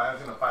very good fight. I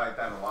haven't seen a fight like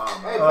that in a while,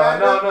 man. Hey, No.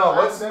 Panda,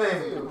 What's his I said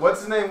it name? too. What's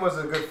his name was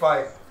a good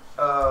fight.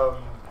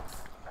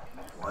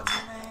 What's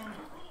his name?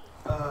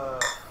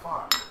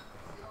 Fuck.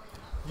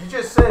 You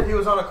just said he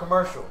was on a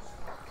commercial.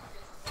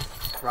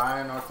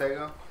 Brian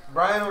Ortega.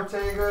 Brian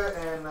Ortega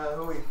and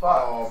who he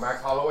fought. Oh,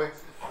 Max Holloway?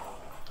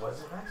 Was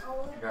it Max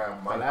Holloway? Yeah,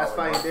 The last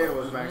fight he did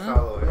was Max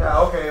Holloway. Yeah,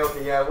 okay,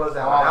 yeah, it was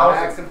that Oh, one.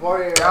 That Max was, and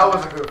Poirier. that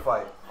was a good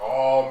fight.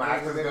 Oh,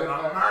 Max is He's a good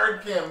gonna fight.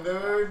 murk him,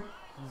 dude.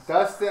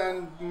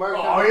 Dustin Murk.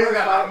 Oh, he's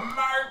gonna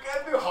murk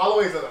him, dude.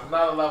 Holloway's at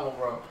another level,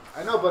 bro.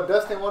 I know, but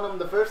Dustin won him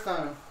the first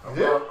time.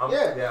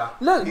 Yeah.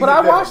 Look, He's but a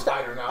I different watched.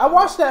 fighter now. I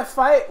watched that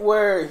fight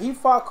where he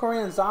fought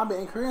Korean Zombie,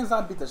 and Korean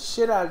Zombie beat the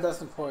shit out of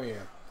Dustin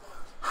Poirier.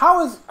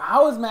 How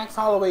is Max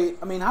Holloway?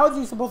 I mean, how is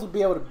he supposed to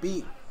be able to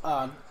beat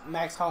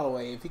Max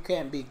Holloway if he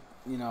can't beat,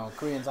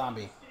 Korean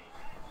Zombie?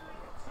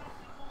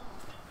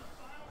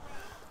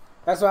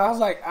 That's why I was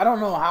like, I don't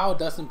know how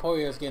Dustin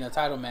Poirier is getting a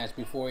title match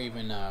before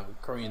even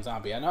Korean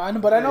Zombie. I know,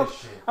 but I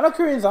know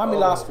Korean Zombie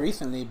lost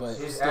recently, but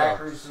his still.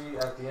 accuracy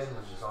at the end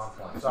was just on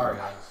point. Sorry,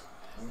 guys.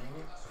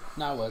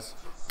 No, it was.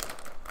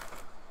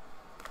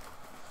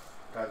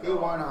 He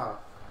won, huh?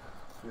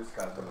 This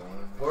guy's gonna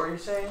win. What were you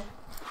saying?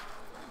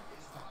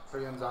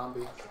 Korean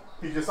Zombie.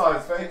 He just saw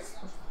his face.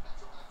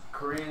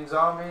 Korean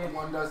Zombie.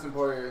 One Dustin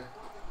Poirier.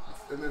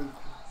 And then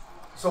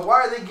So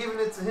why are they giving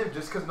it to him?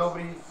 Just because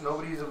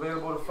nobody's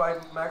available to fight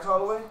Max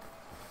Holloway?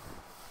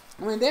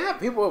 I mean, they have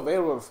people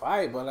available to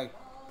fight, but like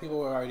people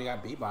already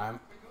got beat by him.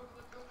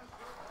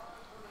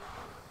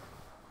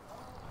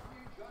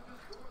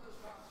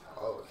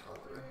 oh, it's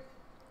over.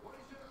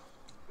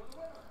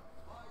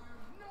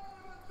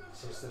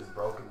 Since it's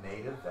broken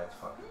native, that's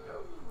fucking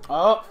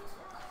dope.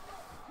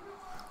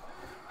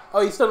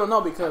 Oh, you still don't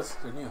know because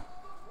they're new.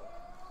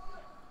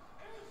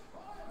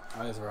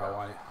 Oh, that's where I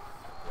want it.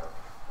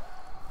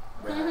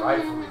 Man,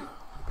 rightfully.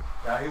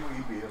 Yeah, he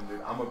beat him,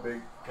 dude. I'm a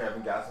big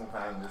Kevin Gastelum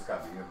fan. This guy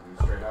beat him, dude.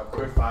 Straight up.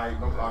 Good fight.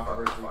 No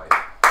controversy.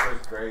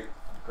 Just great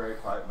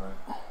fight,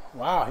 man.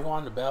 Wow, he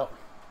won the belt.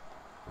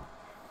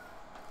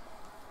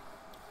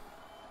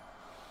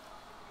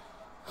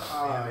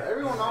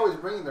 Everyone always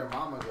bringing their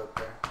mamas up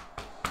there.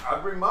 I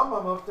bring my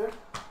mom up there.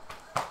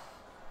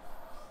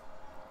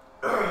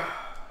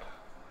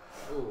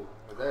 Ooh,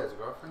 is that his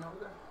girlfriend over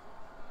there?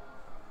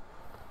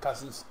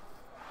 Cousins.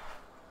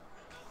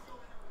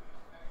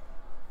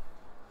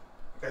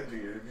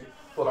 Edgy interview.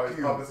 Fuck His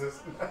you.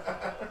 publicist.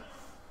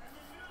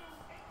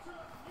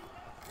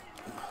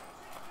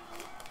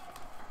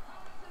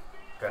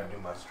 Gotta do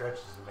my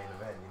stretches in the main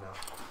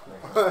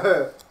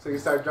event, So you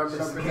start jumping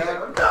up and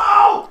down?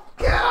 No!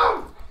 Get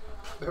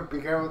him!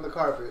 Be careful with the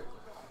carpet.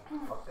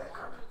 Fuck that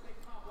carpet.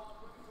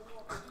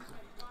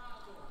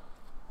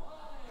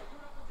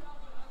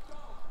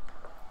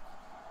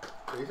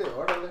 Did you say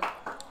orderly?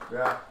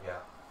 Yeah. Yeah.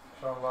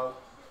 Show him love.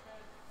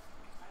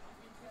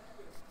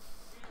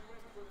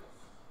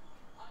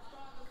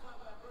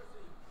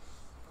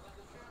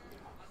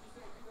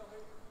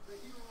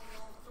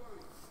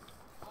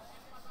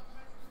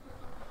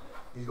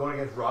 He's going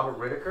against Robert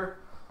Whittaker.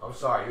 I'm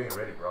sorry, you ain't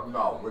ready, bro.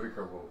 No,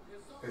 Whitaker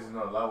is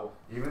another level.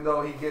 Even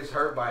though he gets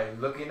hurt by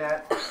looking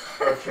at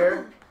a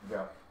chair,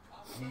 Yeah.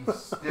 he's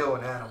still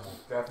an animal.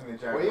 Definitely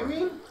Jack. What do you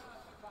mean?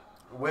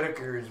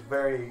 Whittaker is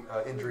very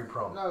injury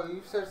prone. No,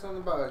 you said something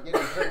about getting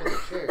hit with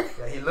a chair.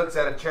 Yeah, he looks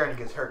at a chair and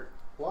he gets hurt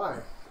Why?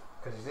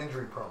 because he's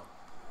injury prone.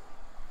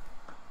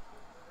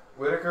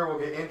 Whittaker will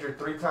get injured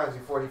 3 times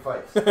before he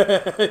fights.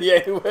 Yeah,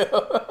 he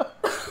will.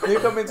 He'll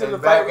come into And the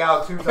back fight.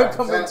 out 2 He'll times.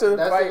 come That's into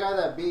the the fight. guy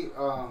that beat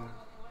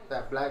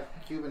that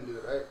black Cuban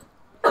dude, right?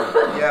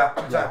 Yeah,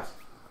 2 times.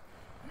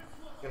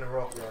 In a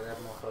row. Yeah, that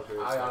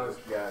motherfucker. I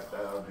honestly, yeah,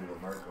 that'll do to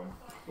murk him.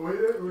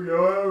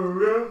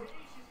 Yoel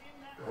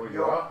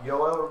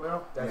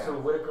Romero. That's Yeah. who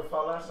Whittaker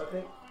fought last, I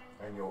think.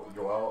 And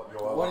Joel.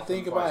 What do you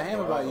think about him,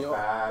 about Yoel?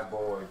 Bad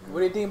boy, dude. What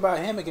do you think about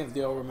him against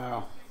Del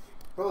Romero?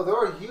 Bro, they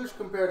were huge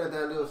compared to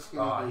that little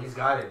skinny Oh, dude. he's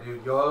got it,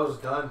 dude. Yoel's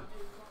done.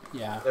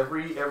 Yeah.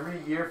 Every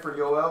year for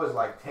Yoel is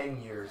like 10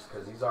 years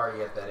because he's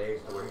already at that age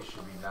to where he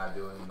should be not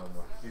doing it no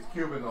more. He's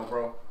Cuban though,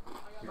 bro.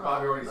 He's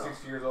probably already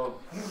 60 years old.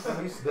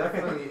 He's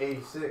definitely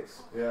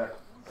 86. Yeah.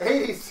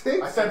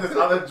 86? I said this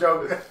other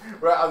joke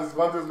where I was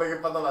one dude was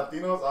making fun of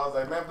Latinos. I was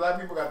like, man, black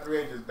people got 3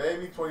 ages: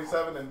 baby,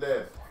 27, and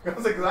dead. I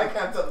was like, 'cause I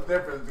can't tell the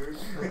difference, dude.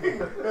 And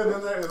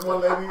then there's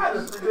one lady.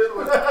 That's a good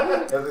one.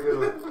 That's a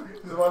good one.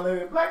 There's one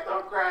lady. Black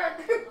don't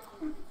crack.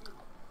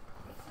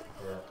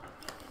 Yeah.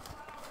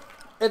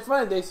 It's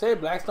funny, they say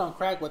blacks don't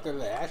crack, but they're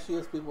the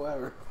ashiest people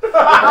ever.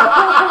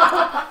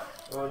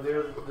 Well,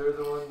 they're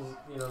the ones,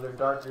 they're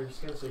darker in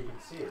skin so you can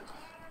see it.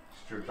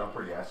 It's true. I'm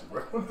pretty ashy,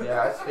 bro.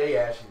 Yeah, I stay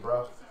ashy,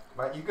 bro.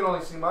 You can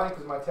only see mine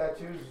because my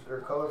tattoos are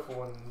colorful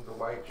when the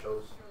white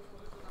shows.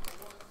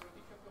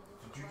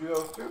 Did you do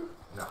those too?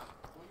 No.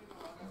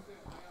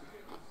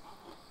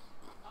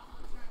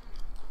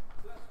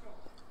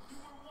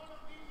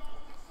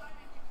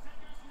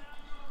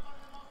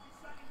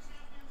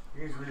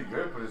 He's really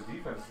good, but his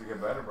defense to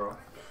get better, bro.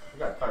 He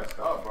got touched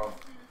up, bro.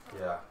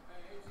 Yeah.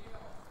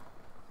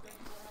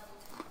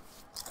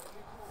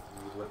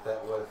 With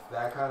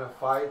that kind of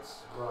fights,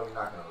 bro, you're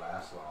not gonna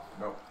last long.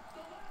 Nope.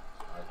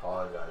 I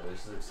apologize.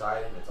 This is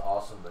exciting. It's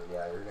awesome, but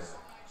yeah,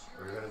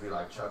 you're gonna be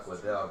like Chuck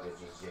Liddell,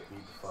 just get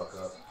beat the fuck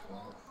up.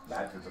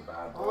 That dude's a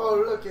bad boy.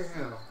 Oh, look at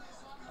him.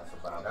 That's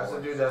a bad That's boy.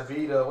 the dude that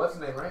beat what's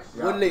his name, right?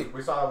 Yeah, Woodley.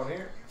 We saw that one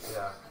here.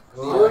 Yeah.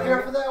 You were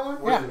there for that one?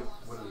 Yeah.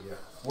 Woodley, yeah.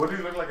 Woodley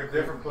looked like a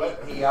different player.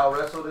 He out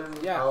wrestled him.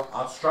 Yeah.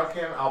 Outstruck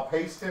him,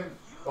 outpaced him.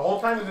 The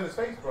whole time he was in his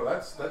face, bro.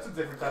 That's a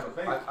different type of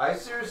face. I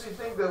seriously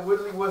think that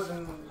Woodley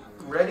wasn't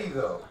ready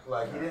though.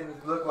 Like he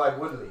didn't look like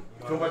Woodley.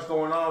 Too much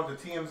going on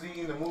with the TMZ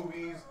and the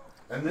movies,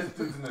 and this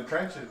dude's in the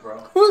trenches, bro.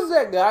 Who's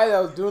that guy that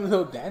was doing a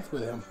little dance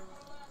with him?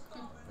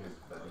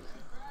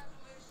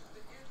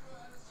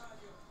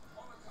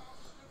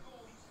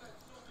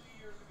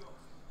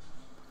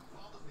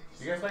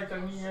 You guys like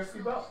that new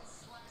UFC belt?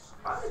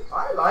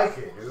 I like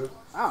it, dude.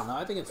 I don't know.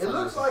 I think it's It fun.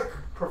 looks like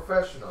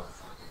professional.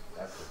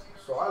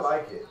 So I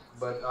like it.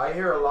 But I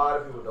hear a lot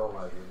of people don't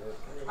like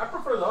it. I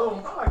prefer the other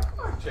one. I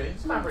like change.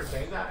 It's time for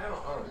change. I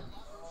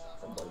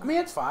don't. I mean,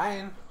 it's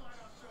fine.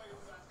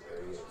 There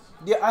he is.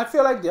 Yeah, I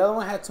feel like the other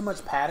one had too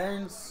much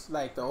patterns,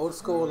 like the old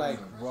school, like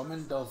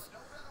Roman, those,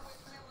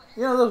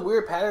 you know, those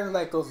weird patterns,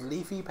 like those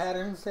leafy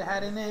patterns they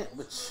had in it,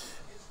 which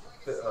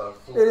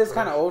it is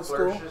kind of old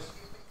school. Flourishes.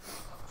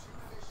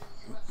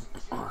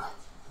 Yeah,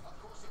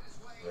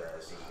 I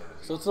see.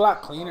 So it's a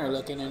lot cleaner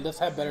looking and does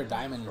have better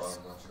diamonds.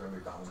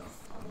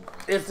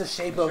 It's the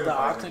shape of the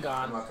I'm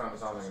octagon. not trying to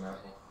sound like an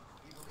asshole.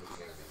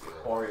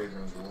 Poirier's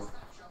gonna do it.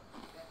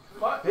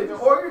 What? Didn't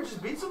Poirier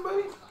just beat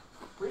somebody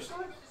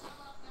recently?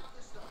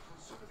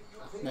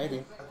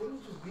 Maybe. I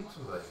think he just beat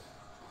somebody.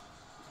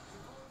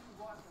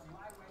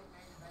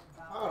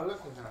 Oh, look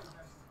at that.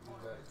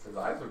 His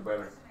eyes look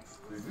better.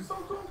 Did you do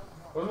something to him?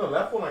 Wasn't the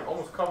left one like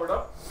almost covered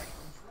up?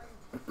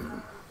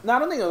 No, I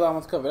don't think the other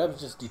one's covered up.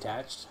 It's just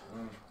detached.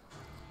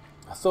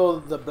 So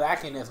the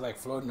blacking is like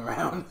floating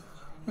around.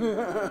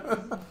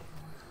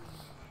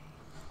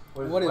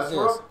 What is this?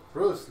 Westbrook?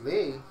 Bruce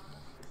Lee.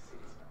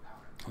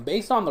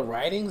 Based on the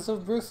writings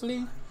of Bruce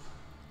Lee?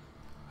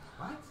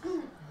 What?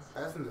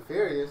 Fast and the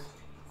Furious.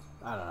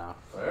 I don't know.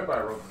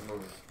 Everybody wrote this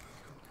movie.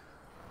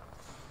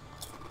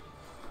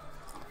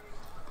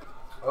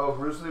 Oh,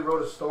 Bruce Lee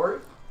wrote a story?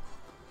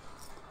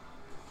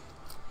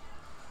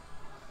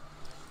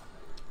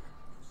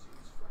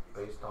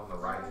 Based on the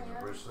writings of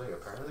Bruce Lee,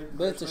 apparently.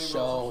 But it's a Bruce Lee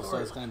show, wrote some so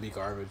story. it's gonna be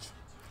garbage.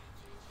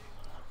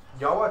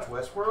 Y'all watch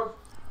Westworld?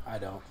 I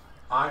don't.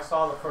 I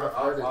saw the first.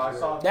 I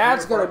saw.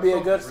 That's gonna be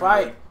a good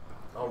fight.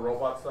 Oh,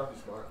 robot stuff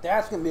is smart.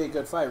 That's gonna be a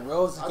good fight.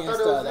 Rose I against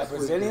thought it was that this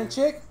Brazilian weekend.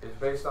 chick. It's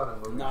based on a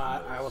movie. Nah,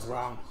 from the I was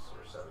wrong.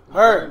 60s or 70s.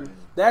 Her,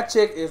 that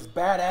chick is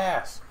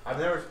badass. I've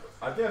never.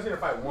 I think I've seen her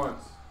fight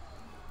once.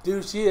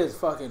 Dude, she is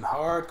fucking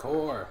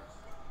hardcore.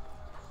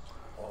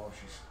 Oh,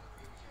 she's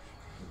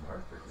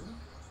smart, dude.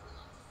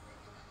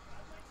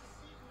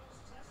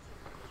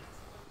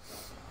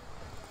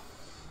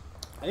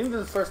 I think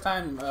this is the first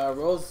time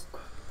Rose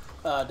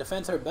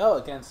defends her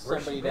belt against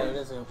Where's somebody she that been?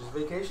 isn't. Just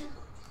vacation?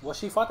 Well,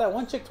 she fought that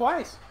one chick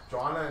twice.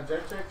 Joanna and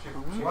Jet Check.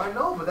 Well, I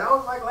know, but that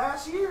was like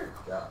last year.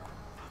 Yeah.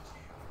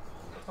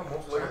 That's the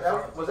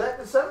most Was that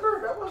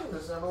December? That wasn't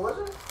December,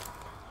 was it?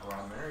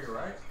 around there. You're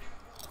right.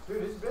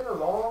 Dude, it's been a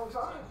long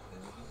time.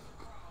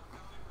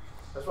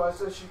 That's why I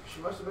said she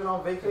must have been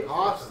on vacation.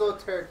 Hostile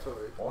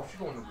territory. Oh, she's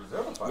going to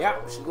Brazil to fight. Yeah,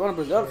 she's going to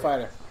Brazil to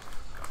fight her.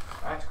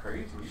 That's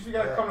crazy. You should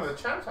gotta come to the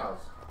champ's house.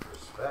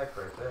 Respect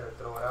right there.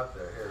 Throw it out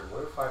there. Here,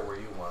 we'll fight where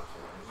you want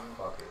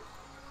to. Fuck it.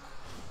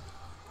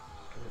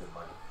 Give me the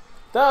money.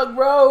 Doug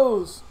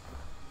Rose.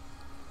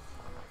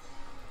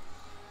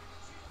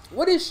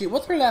 What is she?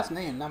 What's her last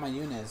name? Not my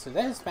Yunez. Is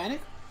that Hispanic?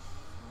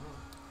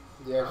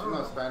 Yeah, she's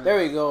not Spanish. There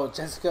we go,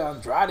 Jessica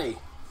Andrade.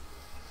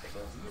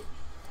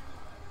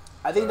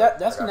 I think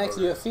that's the next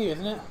UFC,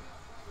 isn't it?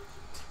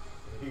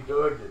 He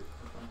dug it.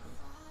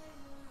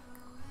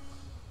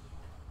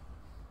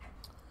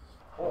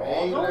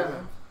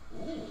 England.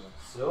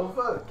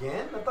 Silva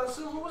again? I thought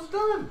Silva was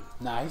done.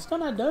 Nah, he's still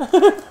not done.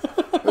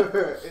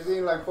 Is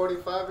he like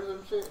 45 or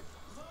some shit?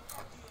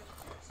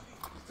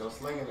 Still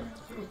slinging it.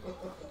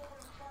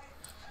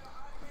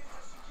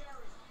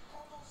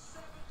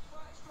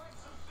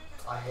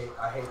 I hate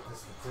the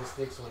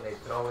statistics when they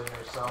throw in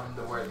there something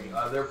to where the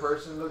other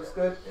person looks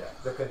good. Yeah.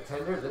 The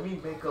contender, let me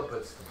make up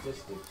a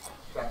statistic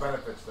That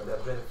benefits them.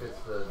 that benefits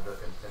the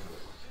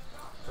contender.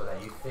 So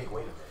that you think,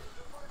 wait a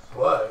minute.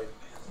 But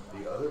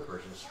the other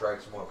person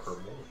strikes more per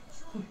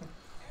minute.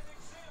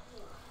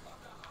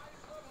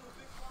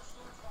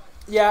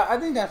 Yeah, I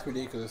think that's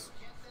ridiculous.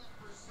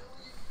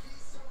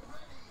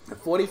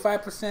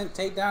 45%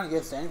 takedown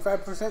against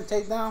 75%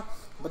 takedown,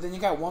 but then you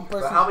got one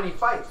person. But how many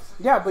fights?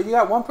 Yeah, but you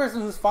got one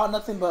person who's fought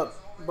nothing but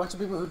a bunch of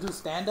people who do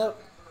stand up,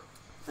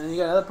 and then you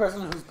got another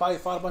person who's probably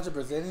fought a bunch of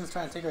Brazilians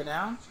trying to take her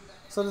down.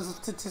 So the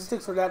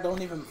statistics for that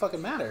don't even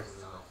fucking matter.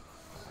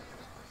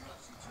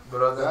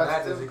 But other than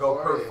That's that, does it go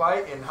per important.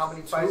 fight? And how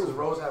many fights does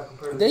Rose have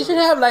compared to They the should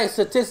other? have like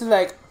statistics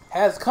like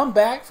has come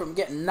back from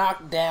getting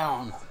knocked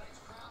down.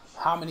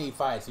 How many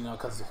fights? You know,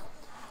 because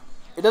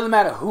it doesn't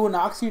matter who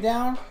knocks you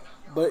down,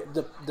 but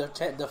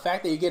the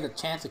fact that you get a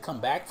chance to come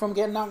back from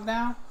getting knocked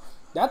down,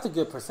 that's a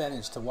good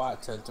percentage to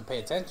watch to pay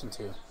attention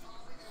to.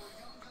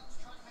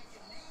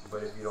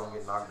 But if you don't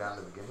get knocked down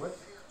to begin with?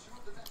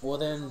 Well,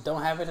 then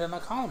don't have it in a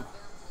column.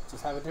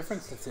 Just have a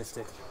different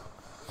statistic.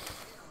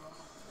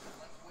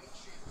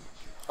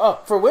 Oh,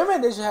 for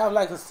women, they should have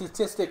like a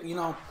statistic. You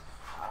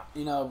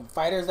know,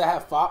 fighters that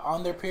have fought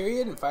on their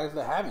period and fighters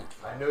that haven't.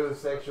 I knew the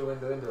sexual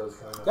innuendo was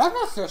coming up. That's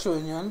not sexual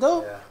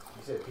innuendo. Yeah,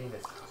 you said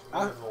penis.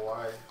 I don't know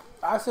why.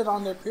 I said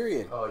on their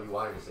period. Oh, you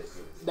wanted to say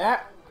penis.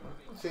 That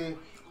See,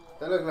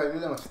 that looks like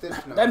you're a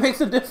stiff now. that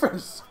makes a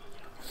difference.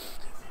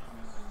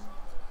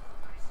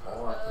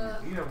 Oh,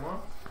 after you beat him, huh?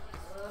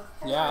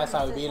 Yeah, that's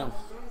how we beat them.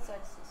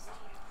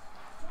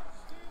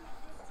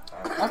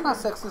 That's not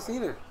sexist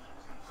either.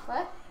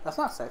 What? That's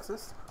not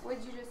sexist. What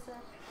did you just say?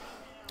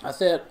 I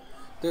said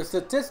The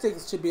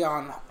statistics should be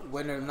on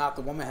whether or not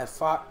the woman has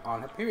fought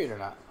on her period or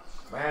not.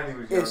 Man, he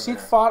was young, If she man.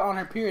 fought on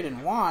her period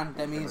and won,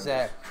 that means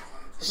that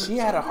she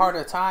had a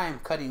harder time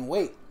cutting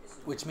weight,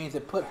 which means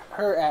it put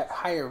her at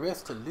higher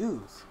risk to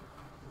lose.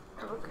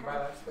 Okay.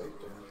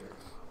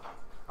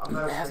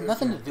 It has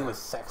nothing to do with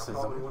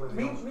sexism.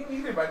 Me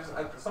neither, but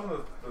some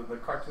of the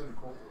cartoons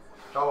are cool.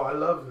 Oh, I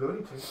love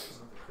Looney Tunes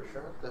for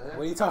sure. What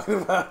are you talking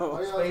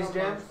about? Space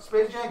Jam.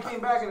 Space Jam came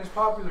back and is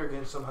popular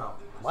again somehow.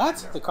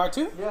 What? The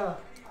cartoon? Yeah,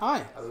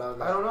 Hi. I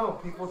love I that. don't know.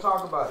 People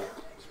talk about it.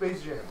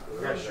 Space Jam.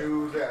 They got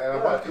shoes, and I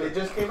Yeah, watched it it.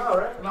 just came out,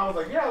 right? And I was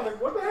like, yeah, I was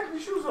like, what the heck?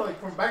 These shoes are like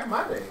from back in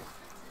my day.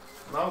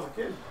 When I was a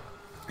kid.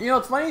 You know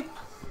what's funny?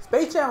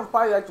 Space Jam was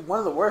probably like one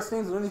of the worst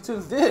things Looney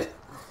Tunes did.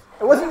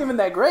 It wasn't even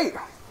that great.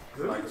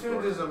 Looney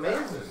Tunes is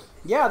amazing.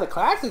 Yeah, the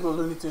classic of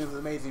Looney Tunes is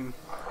amazing.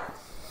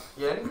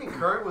 Yeah, anything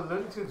current with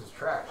Looney Tunes is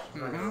trash.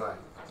 I'm not gonna lie.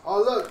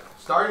 Oh look,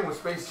 Starting with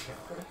Space Jam.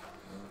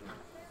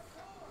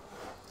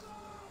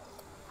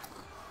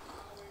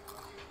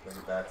 Look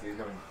at that. He's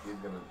gonna,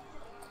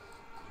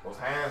 those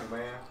hands,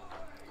 man.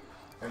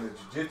 And the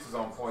jiu-jitsu's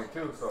on point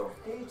too, so.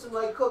 He eats some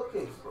like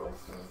cupcakes, bro.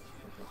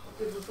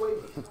 They're just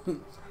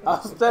waiting. I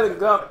was telling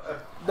Gump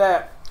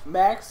that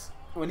Max,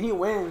 when he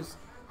wins,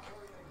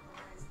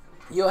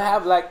 you'll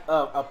have like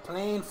a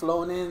plane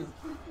flown in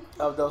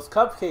of those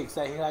cupcakes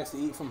that he likes to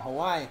eat from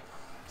Hawaii,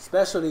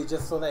 especially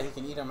just so that he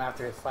can eat them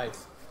after his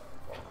fights.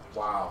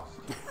 Wow.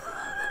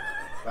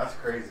 That's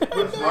crazy.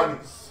 That's funny.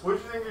 What you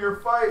think of your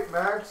fight,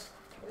 Max?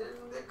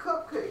 They're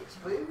cupcakes,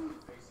 baby.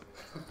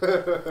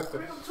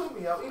 Bring them to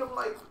me. I'll eat them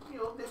like,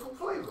 different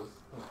flavors.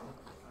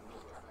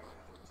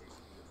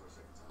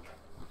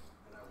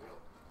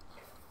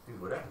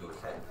 Dude, what happened to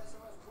his head?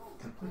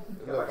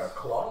 He got like a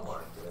claw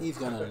mark. He's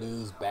gonna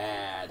lose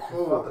bad. He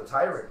fought the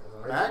tyrant.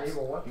 Max?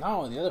 Evil 1.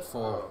 No, the other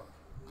four.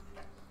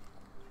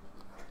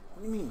 What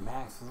do you mean,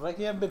 Max? It's like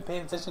you haven't been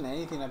paying attention to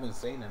anything I've been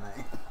saying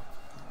tonight.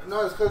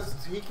 no, it's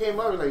because he came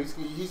up like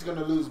he's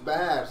gonna lose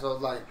bad. So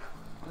it's like,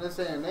 I didn't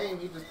say a name.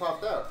 He just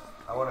popped up.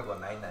 I want to go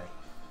night-night.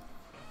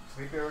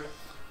 Sleepy already?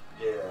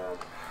 Yeah.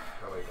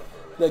 I wake up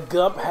early. The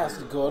Gump has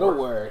to go to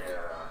work. Yeah.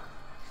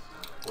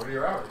 What are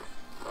your hours?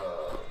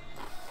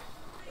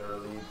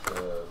 Early to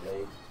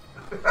late.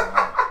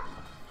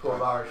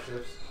 12-hour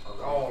shifts. On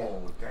the weekend.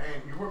 Oh,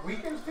 dang. You work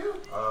weekends too?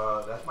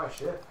 That's my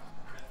shift.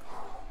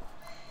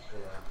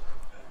 Yeah.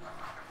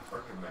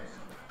 Working man.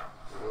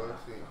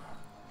 Let's see.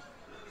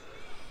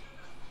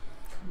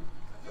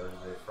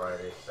 Thursday,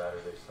 Friday,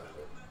 Saturday,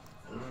 Sunday.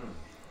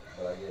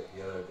 But I get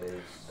the other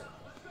days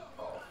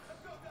off.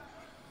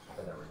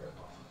 I never get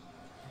off.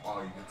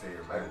 Oh, you can say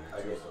you're better than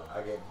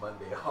I get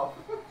Monday off.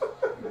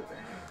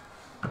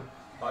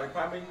 Oh, you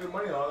probably making good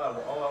money on all that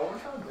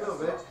overtime? A little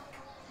bit.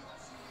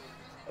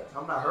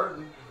 I'm not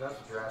hurting, if that's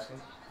what you're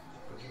asking.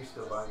 But you can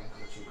still buy me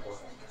the cheap one.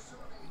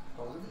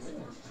 Oh, look at me.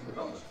 You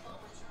know this.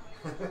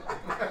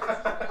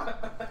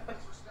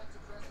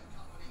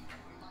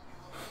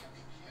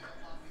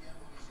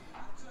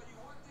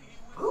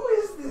 Who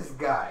is this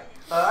guy?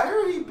 I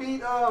heard he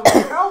beat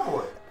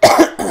Cowboy.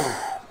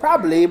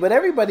 Probably, but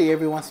everybody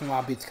every once in a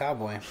while beats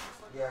Cowboy.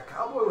 Yeah,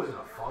 Cowboy was in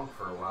a funk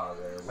for a while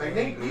there. Like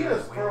Nate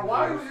Diaz, for a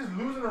while he was just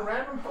losing a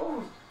random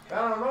pose. I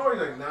don't know.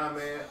 He's like, nah,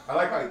 man. I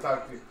like how he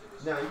talked to you.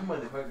 Nah, you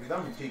motherfuckers, I'm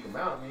gonna take him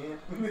out, man.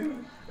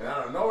 And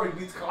I don't know. He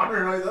beats Connor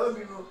and all these other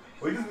people.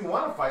 Well, he doesn't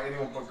want to fight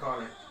anyone but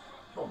Connor.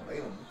 Don't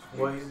blame him.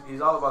 Well,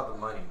 he's all about the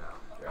money now.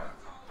 Yeah.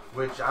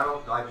 Which I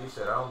don't, like you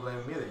said, I don't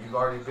blame him either. You've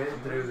already been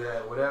through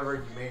that, whatever.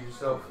 You made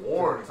yourself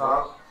War, to the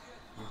top.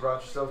 You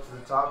brought yourself to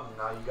the top, and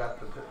now you got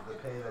the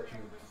pay that you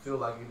feel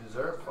like you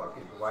deserve. Fuck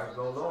it. Why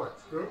go lower?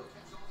 True.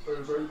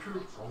 Very, very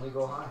true. Only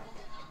go high.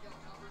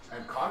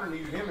 And Connor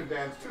needed him in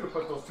dance too to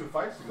put those two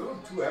fights together. Those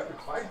were two epic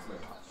fights, man.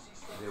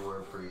 They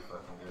were pretty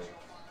fucking good.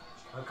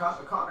 And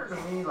Connor to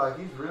me, like,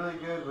 he's really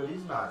good, but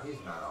he's not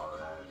all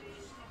that.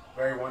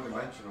 Very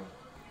one-dimensional.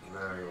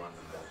 Very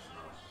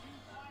one-dimensional.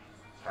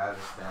 Has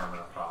a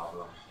stamina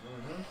problem.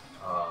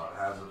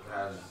 Mm-hmm.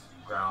 Has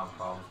ground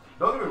problems.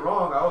 Don't get me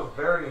wrong, I was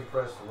very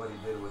impressed with what he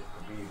did with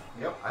Khabib.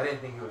 Yep. I didn't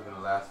think he was gonna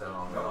last that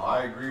long at No, all.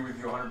 I agree with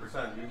you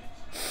 100%, dude.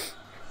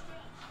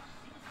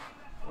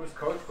 His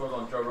coach goes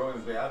on Joe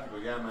Rogan the day after.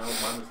 Goes, yeah, man, it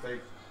was my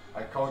mistake.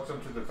 I coached him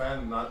to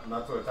defend, not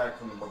to attack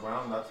from the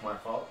ground. That's my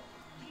fault.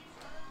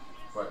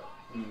 But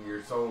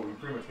you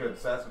pretty much get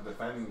obsessed with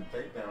defending the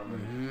takedown,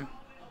 and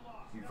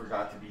you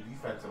forgot to be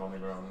defensive on the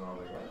ground. And I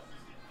was like,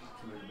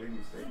 that's a big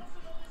mistake.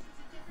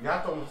 You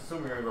have to almost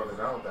assume you're gonna go to the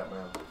ground with that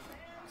man.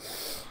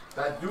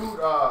 That dude,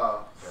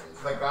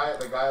 the guy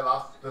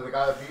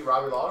that beat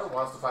Robbie Lawler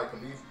wants to fight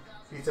Khabib.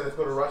 He said, let's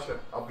go to Russia.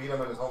 I'll beat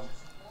him at his home.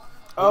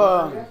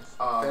 Ben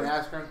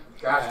Askren.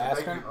 Gosh, Yeah,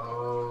 thank Askren. you.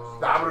 Oh,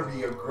 That would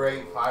be a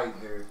great fight,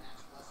 dude.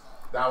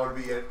 That would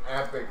be an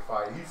epic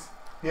fight.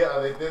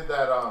 They did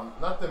that,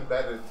 not the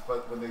embedded,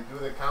 but when they do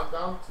the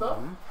countdown stuff,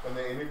 when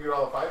they interviewed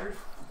all the fighters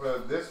for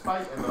this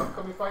fight and the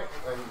upcoming fight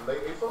in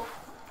late April,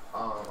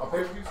 a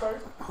pay-per-view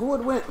started. Who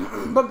would win?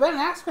 But Ben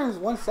Askren is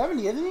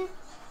 170, isn't he?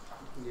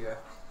 Yeah.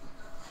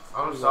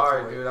 I'm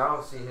sorry, dude. I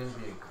don't see him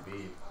being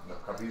Khabib.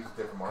 No, Khabib's a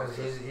different Because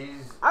monster.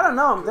 he's I don't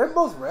know. They're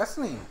both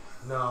wrestling.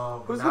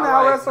 no. Who's not gonna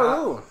out like- wrestle not-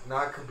 who?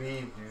 Not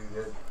Khabib,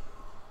 dude.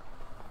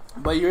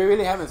 But you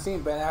really haven't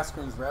seen Ben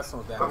Askren's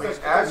wrestle that I much. mean,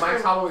 Askren-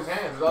 Mike Holloway's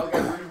hands. The other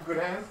guy's really good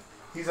hands.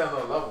 He's at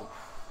another level.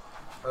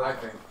 I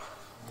think.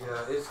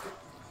 Yeah,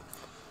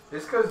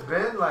 it's because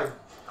Ben, like,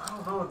 I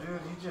don't know, dude.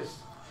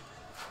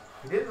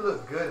 He didn't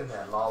look good in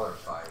that Lawler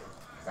fight.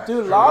 That's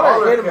Dude, true.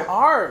 Lawler hit him kept-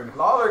 hard.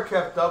 Lawler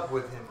kept up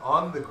with him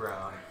on the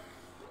ground.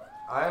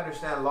 I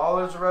understand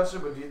Lawler's a wrestler,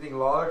 but do you think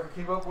Lawler could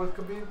keep up with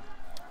Khabib?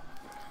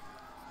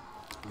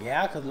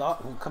 Yeah, because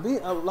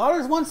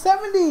Lawler's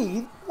 170.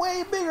 He's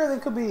way bigger than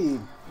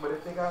Khabib. But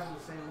if they got in the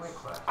same weight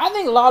class, I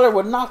think Lawler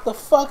would knock the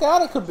fuck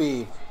out of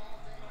Khabib.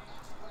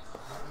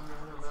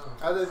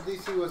 Other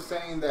DC was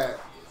saying that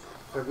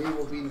Khabib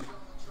will be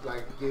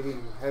like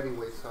giving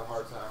heavyweights a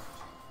hard time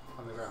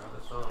on the ground.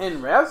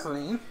 In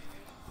wrestling.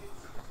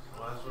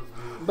 Well, that's what's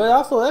good. But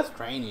also, that's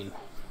training.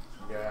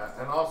 Yeah,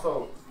 and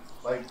also,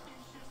 like,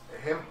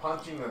 him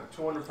punching a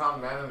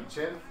 200-pound man in the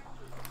chin,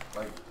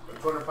 like, a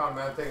 200-pound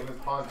man taking his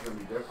punch is going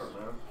to be different,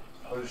 man.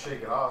 I'll just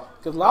shake it off.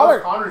 Because That Lawler,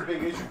 was Connor's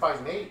big issue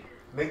fighting Nate.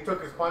 Nate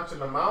took his punch in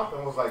the mouth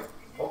and was like,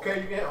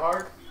 okay, you get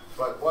hard,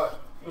 but what?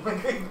 He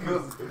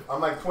goes, I'm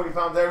like 20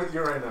 pounds heavier than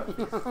you right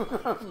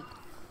now.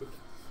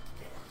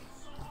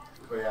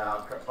 But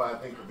yeah, but I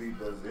think Khabib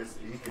does this.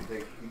 He can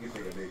take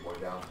a big boy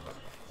down.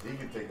 He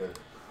can take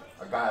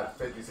a guy that's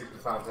 50, 60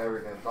 pounds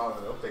heavier than Conor.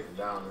 He'll take him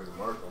down and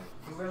murk him.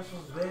 He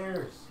wrestles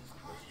bears.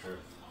 That's true.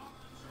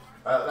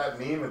 That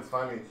meme, it's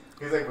funny.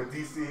 He's like with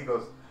DC, he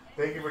goes,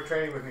 thank you for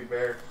training with me,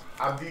 Bear.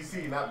 I'm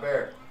DC, not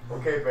Bear.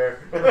 Okay, Bear.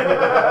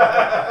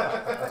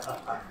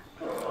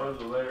 Oh,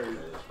 that's hilarious.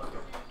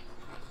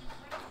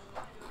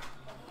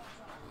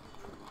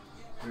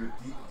 Dude,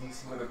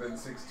 DC would have been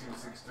 6'2",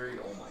 6'3".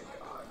 Oh my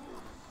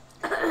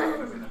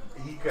god.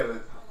 He could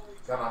have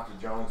gone after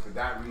Jones, because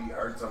that really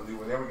hurts him, dude.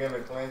 When they were getting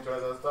the clinch or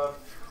that stuff,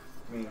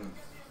 I mean,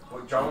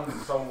 with Jones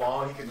is so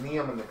long, he could knee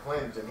him in the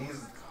clinch, and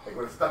he's like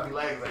with stubby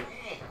legs, like,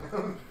 yeah,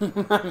 no.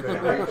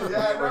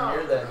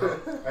 Near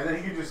that. And then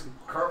he could just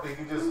curl, he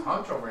could just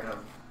hunch over him.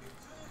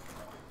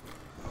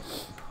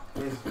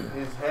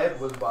 His head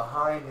was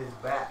behind his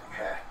back.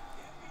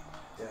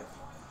 Yeah.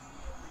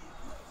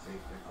 Big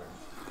difference.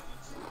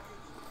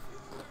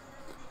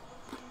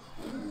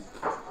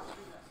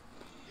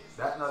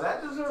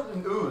 That deserves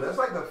an ooh. That's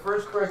like the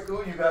first correct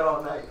ooh you got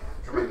all night.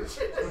 Cheers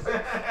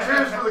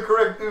for the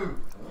correct ooh.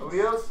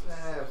 Nobody else?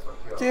 Fuck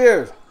you.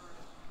 cheers.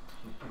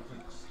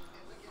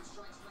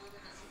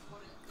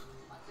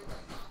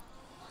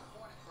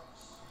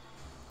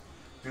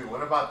 Dude,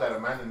 what about that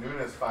Amanda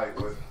Nunes fight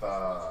with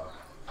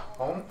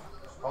Holmes?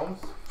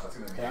 That's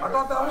gonna be. Yeah. I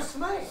thought that was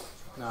tonight.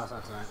 No, it's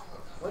not tonight.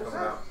 What is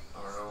coming that? out.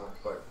 I don't know,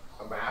 but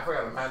I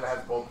forgot Amanda has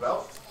both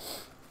belts.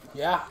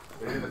 Yeah.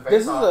 They did the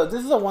This is face-off.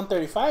 a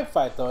 135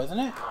 fight though, isn't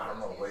it? I don't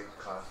know weight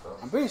class though.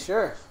 I'm pretty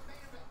sure.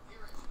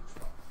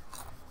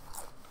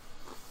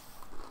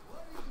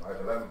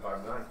 5'11",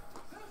 5'9".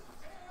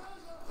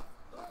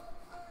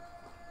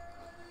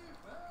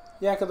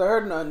 Yeah, because I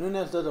heard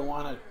Nunes doesn't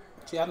want to.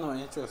 She has no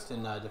interest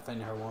in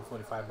defending her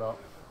 145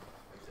 belt.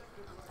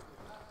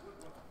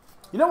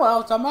 You know what I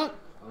was talking about?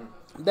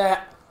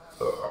 That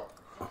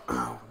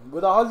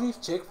with all these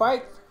chick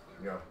fights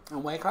Yeah.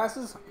 and weight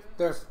classes,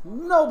 there's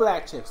no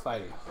black chicks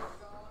fighting.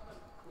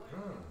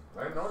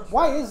 I didn't know.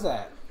 Why is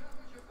that?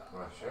 I'm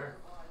not sure.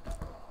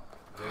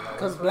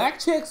 Because black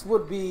chicks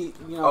would be,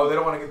 you know, Oh, they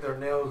don't want to get their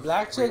nails.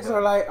 black chicks redone.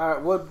 are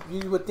like, what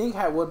you would think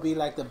would be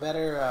like the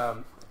better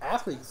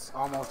athletes,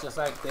 almost just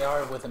like they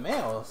are with the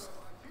males.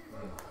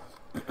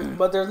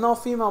 But there's no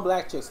female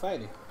black chicks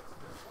fighting.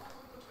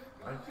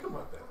 I didn't think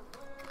about that.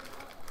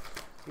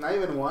 Not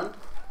even one.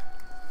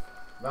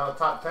 Not a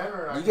top 10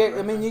 or You get,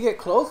 I mean, you get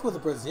close with a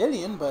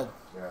Brazilian, but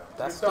yeah.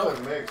 that's still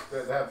still- mixed.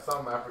 They have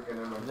some African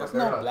in them. but there's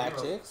they're no not black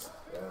female. chicks.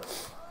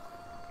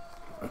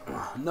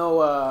 Yeah.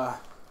 No,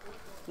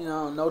 you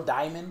know, no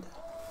Diamond,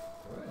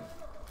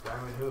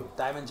 Diamond who?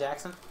 Diamond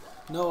Jackson.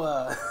 No,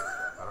 I don't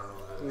know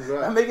what it is.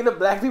 I'm making up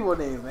black people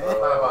names, man. What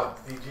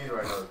about DG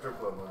right now? The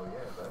triple of them. Yeah,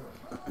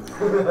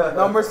 Diamond.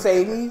 No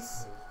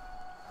Mercedes,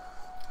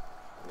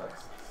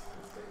 Alexis.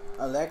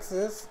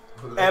 Alexis,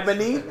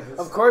 Ebony.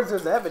 Of course,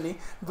 there's Ebony,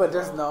 but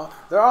there's no.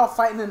 They're all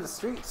fighting in the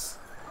streets.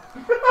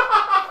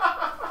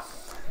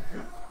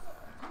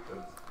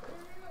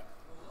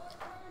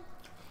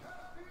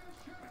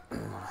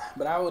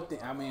 But I would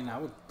think. I mean, I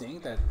would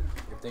think that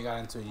if they got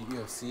into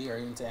UFC or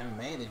into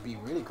MMA, they'd be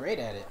really great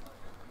at it.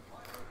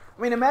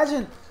 I mean,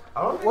 imagine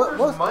I don't think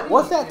there's money.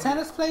 what's that in-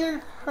 tennis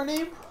player? Her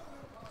name?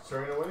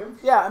 Serena Williams?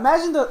 Yeah,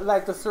 imagine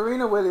the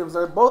Serena Williams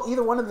or both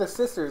either one of the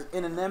sisters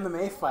in an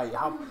MMA fight.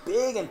 How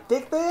big and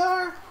thick they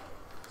are.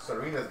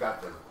 Serena's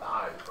got the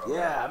thighs, bro.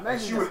 Yeah, And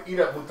imagine she would eat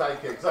up Muay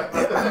kicks. Like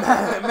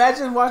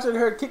Imagine watching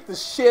her kick the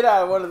shit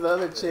out of one of the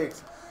other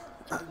chicks.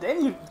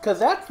 Then you, because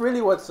that's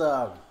really what's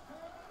the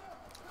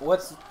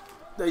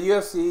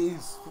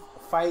UFC's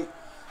fight.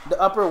 The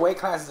upper weight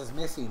classes is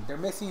missing. They're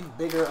missing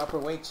bigger upper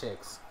weight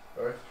chicks.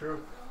 That's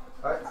true.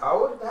 I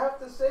would have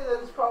to say that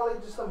it's probably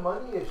just a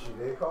money issue.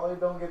 They probably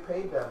don't get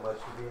paid that much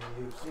to be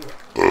in the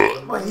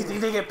UFC. What, you think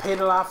they get paid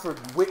a lot for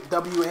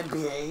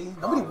WNBA?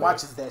 Nobody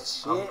watches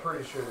that I'm shit.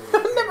 pretty sure they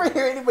I get never paid.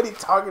 hear anybody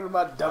talking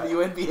about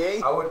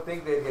WNBA. I would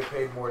think they'd get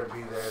paid more to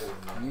be there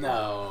than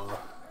No.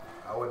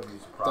 I wouldn't be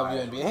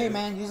surprised. WNBA. Hey,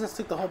 man, you just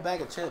took the whole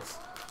bag of chips.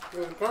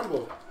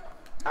 Crumble.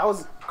 I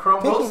was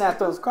Crumbles? picking at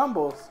those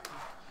crumbles.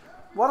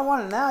 What I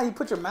want now, you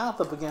put your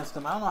mouth up against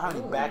them. I don't know how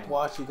many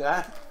backwash you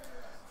got.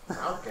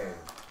 Okay.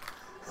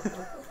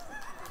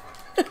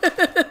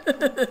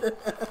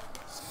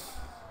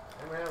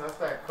 Hey man, that's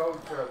that coach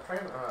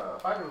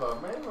fighter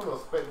love, man. No little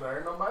spit in there,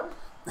 ain't nobody.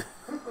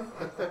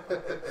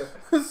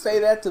 Say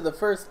that to the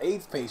first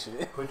AIDS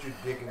patient. Put your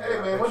dick in Hey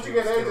there. man, once you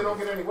get AIDS, it don't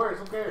get any worse.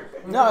 Who cares?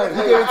 No, he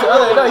gave it to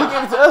other. No, he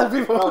gave it to other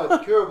people. Oh,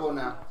 it's curable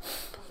now.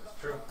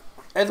 True.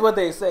 That's what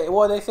they say.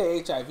 Well, they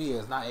say HIV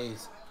is not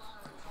AIDS.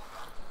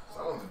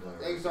 Someone's doing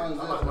it. Eggs on I'm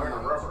this not wearing a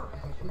one. rubber.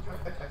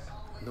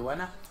 Do what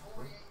now?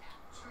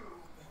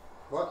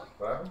 What?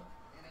 What happened?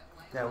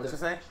 Yeah, what you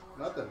say?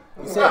 Nothing.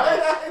 You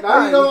said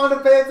Now you don't want to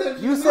pay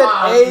attention. you said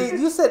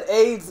AIDS. You said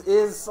AIDS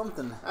is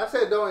something. I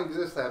said don't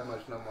exist that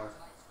much no more.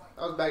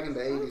 That was back in the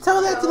 80s.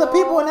 Tell that to the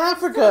people in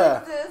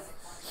Africa. Still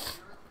exists.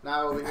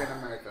 Now over here in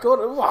America. Go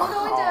to no,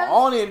 it does.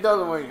 only it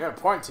doesn't when you're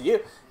important to you.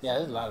 Yeah,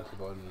 there's a lot of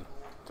people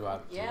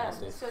throughout the Yeah, United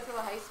States. just go to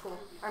a high school.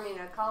 I mean,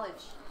 a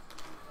college.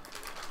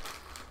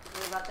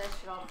 Hear about that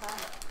shit all the time.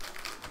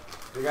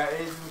 They got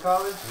AIDS in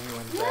college?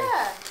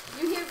 Yeah,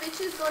 you hear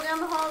bitches go down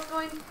the halls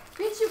going,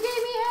 "Bitch, you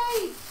gave me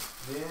AIDS."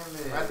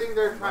 Damn it. I think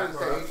they're trying to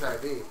say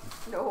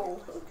HIV. No.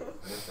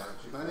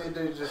 I think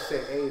they just say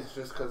AIDS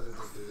just because it's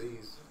a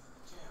disease.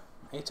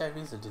 HIV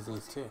is a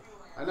disease too.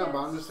 I know, but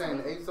I'm just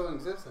saying AIDS don't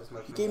exist as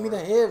much. He gave me the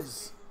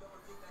HIVs.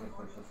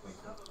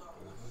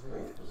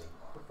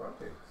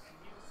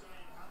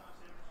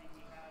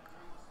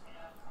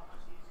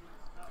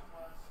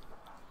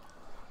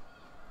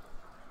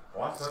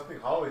 Well, I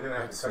think Holloway didn't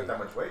have Let's to cut see. that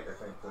much weight, I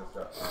think, for this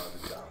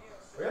job.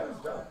 But yeah,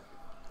 this job.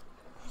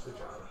 Good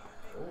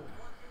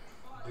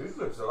job. Dude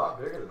looks a lot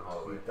bigger than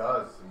Holloway. He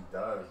does,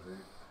 dude.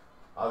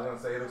 I was gonna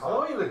say it looks like...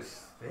 Holloway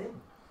looks thin.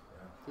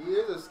 He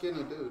is a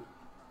skinny dude.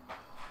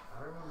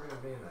 I remember him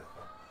being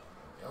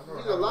that.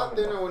 He's a lot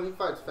thinner when he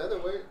fights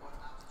featherweight.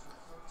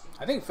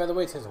 I think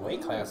featherweight's his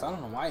weight class. I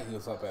don't know why he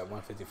was up at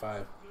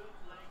 155.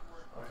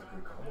 That's a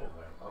good combo,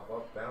 man.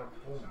 Up, down,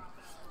 boom.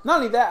 Not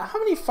only that, how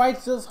many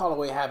fights does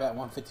Holloway have at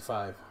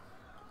 155?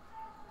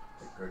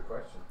 That's a good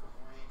question.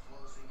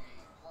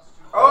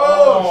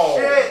 Oh,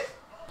 shit!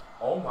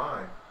 Oh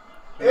my. Max.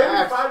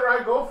 Every fighter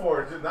I go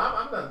for, dude,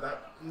 I'm not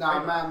that.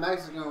 Nah, man,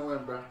 Max is gonna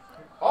win, bro.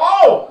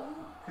 Oh!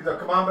 He's like,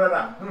 come on,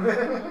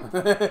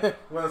 brother.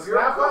 Wanna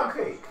scrap up?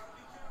 Cake.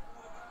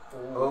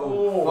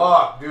 Oh,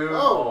 Fuck, dude.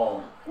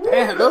 Oh.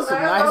 Damn, those are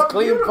nice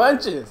clean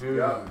punches. Dude,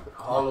 Yeah.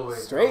 Holloway.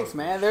 Straights,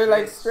 man. They're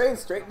like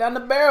straight down the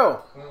barrel.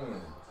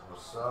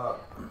 What's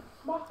up?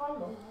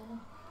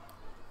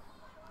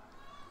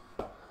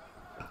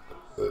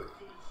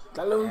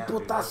 Dale un Damn,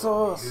 dude, that was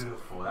putazos.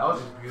 beautiful. That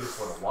was just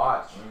beautiful to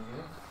watch.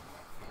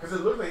 Because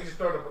it looks like he just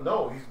started.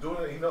 No, he's doing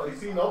it. He's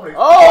seen nobody.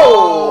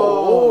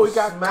 Oh, he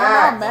got smacked.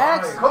 come on,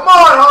 Max. Come on,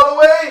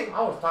 Holloway!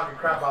 I was talking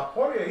crap about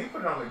Poirier. He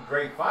put on a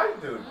great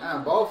fight, dude.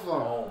 Man, both of them.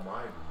 Oh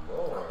my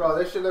lord. Bro,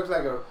 this shit looks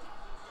like a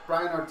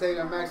Brian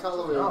Ortega, Max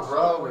Holloway. No,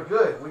 bro, we're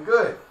good. We're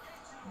good.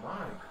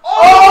 My.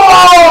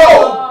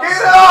 Oh!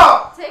 Get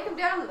up! Take him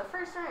down in the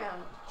first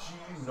round.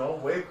 Gee, no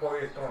way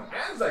Poirier's throwing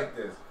hands like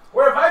this.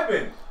 Where have I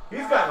been?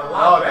 He's gotten a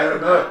lot better.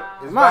 good. Good.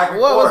 It's Come back on,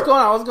 and what's forth.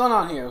 going on? What's going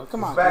on here?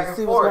 Come on, back let's and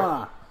see forth. what's going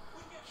on.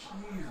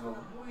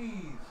 Jeez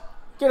Louise.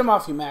 Get him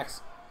off you,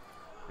 Max.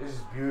 This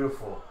is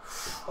beautiful.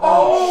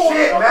 Oh,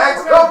 shit, no,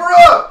 Max, no. cover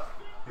up!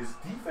 His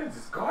defense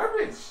is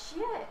garbage.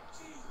 Shit.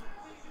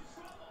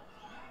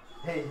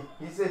 Hey,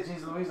 he said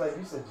Jeez Louise like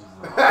you said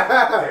Jeez Louise.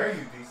 How dare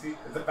you, DC?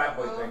 It's a fat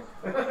boy thing.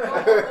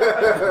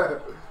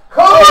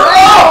 Cover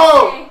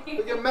up!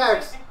 Look at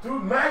Max.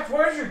 Dude, Max,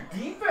 where's your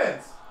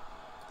defense?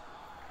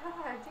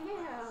 God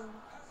damn.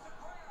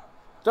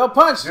 Throw a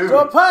punch. Dude, Throw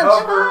a punch.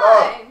 cover Come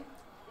up. on.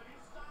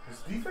 His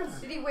defense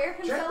is... Did he wear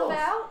himself Chetos.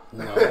 out?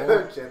 No.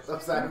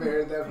 Chetos, I've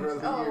heard that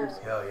for Oh. years.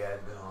 Hell yeah,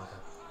 it's been a long time.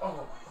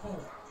 Oh, oh.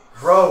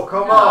 Bro,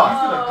 come No. on.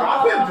 He's gonna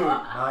drop him, dude.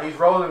 Nah, he's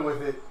rolling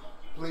with it.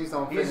 Please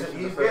don't He's- finish in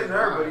the he's first getting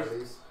hurt, round, but at he's-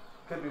 least.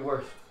 Could be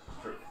worse.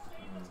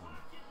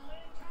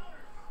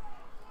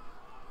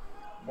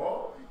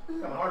 Whoa,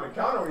 it's kind of hard to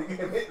counter when you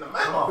get hit in the Come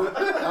mouth. on.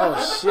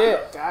 Oh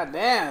shit! God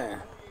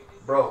damn.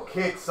 Bro,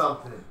 kick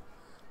something.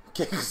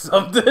 Kick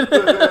something. It's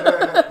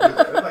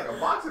like a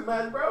boxing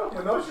match, bro,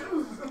 with no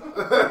shoes.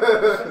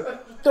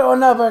 Throw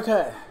an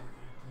uppercut.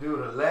 Dude,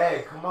 a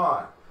leg. Come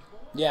on.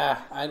 Yeah,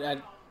 I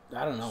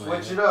don't know,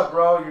 man. Switch it up,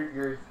 bro.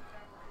 You're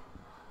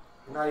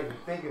not even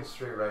thinking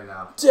straight right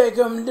now. Take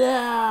him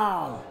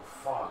down. Oh,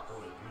 fuck. Those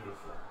are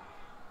beautiful.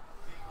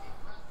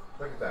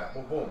 Look at that.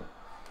 Boom, boom.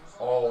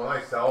 Oh,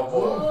 nice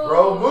elbow.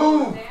 Bro,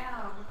 move.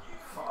 Damn.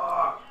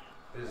 Fuck.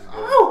 This is good.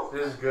 Ow.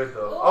 This is good,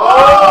 though.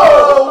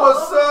 Oh,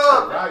 what's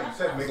All up? right, you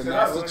said mix That's it a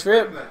up. nasty Don't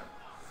trip. expect that.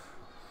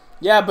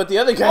 Yeah, but the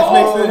other guy's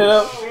mixing it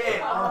up.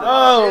 Shit. Oh,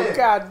 Oh, shit.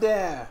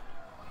 goddamn.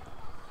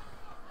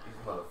 These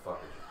motherfuckers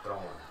are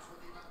throwing.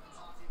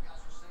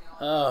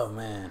 Oh,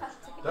 man.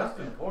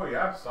 Dustin Poirier,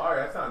 I'm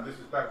sorry. That sounds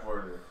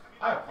disrespectful.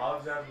 I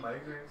apologize for my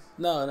ignorance.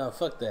 No,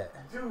 fuck that.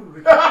 Dude.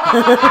 Dude.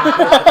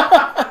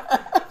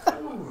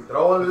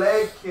 Throw a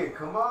leg kick.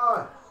 Come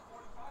on.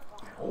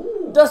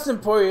 Ooh. Dustin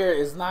Poirier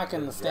is not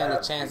going to stand a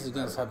Yeah, chance he's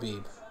against not.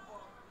 Habib.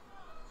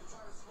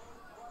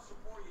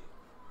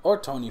 Or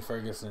Tony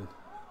Ferguson.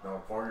 No,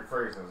 Poirier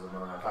Ferguson's the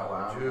one I Come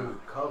on, dude.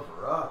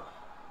 Cover up.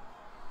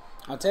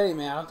 I'll tell you,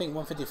 man, I don't think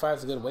 155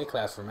 is a good weight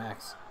class for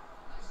Max.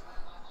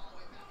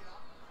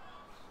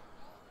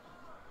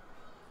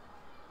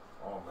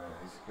 Oh man,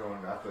 he's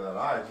going after that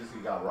eye. Just he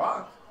got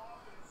rocked.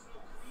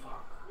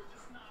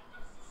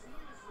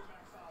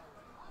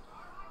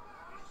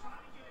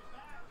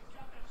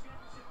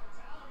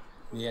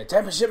 Yeah,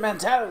 championship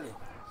mentality.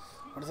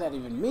 What does that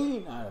even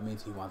mean? That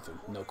means he wants to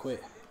no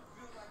quit.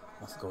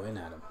 Wants to go in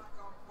at him.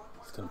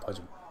 He's gonna punch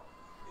him.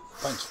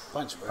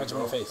 Punch him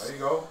in the face. There you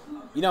go.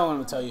 You know what I'm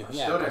gonna tell you.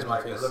 Yeah, Still punch didn't him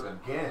like in the that face.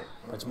 look again.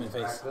 Punch him in the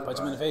face. Backed up Punch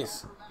him in the by it.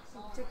 face.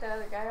 Took the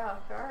other guy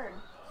off guard.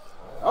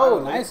 Oh,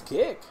 nice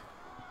kick.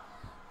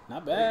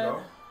 Not There you bad.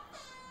 go.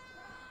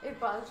 It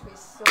bothers me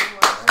so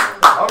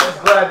I'm much.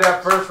 just glad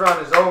that first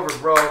round is over,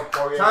 bro.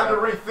 Poirier Time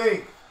to got-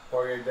 rethink.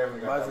 Poirier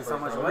definitely Why got is that it so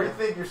first much round. money?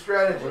 Rethink your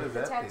strategy. What is The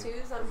that thing?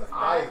 tattoos on his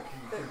Eye, back,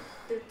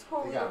 they're He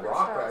totally got different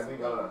rocked. I styles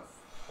think of wings.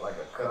 Like a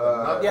the cut.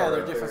 nut Yeah, right they're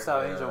different there.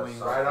 style Yeah, angel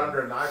wings. Right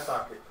under an eye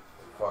socket.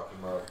 Fuck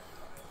him up.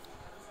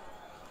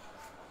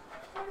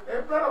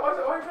 Hey, brother, why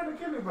are you trying to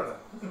kill me, brother?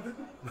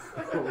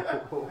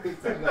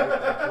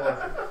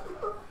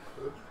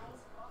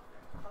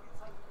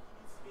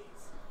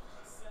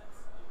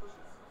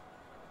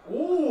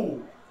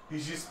 Ooh! He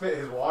just spit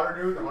his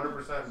water, dude.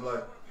 100%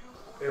 blood.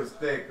 It was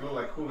thick. It looked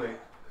like Kool-Aid.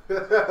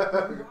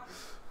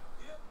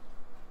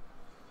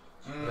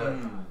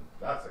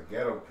 That's a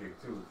ghetto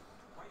kick, too.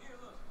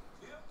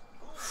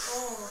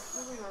 Oh,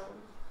 come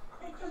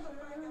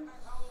on.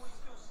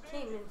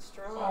 Came in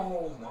strong.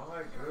 Oh,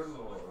 my good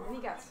lord. And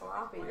he got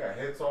sloppy. He got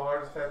hit so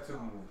hard his tattoo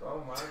moved.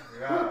 Oh, my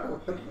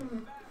God.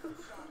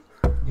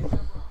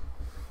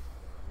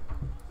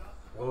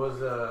 What was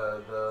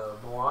the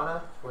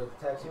Moana where the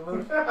tattoo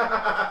moved?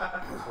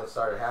 That's what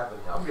started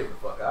happening. I'm getting the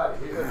fuck out of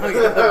here.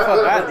 Get the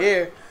fuck out of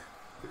here.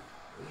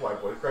 This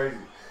white boy's crazy.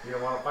 You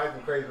don't want to fight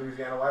them crazy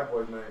Louisiana white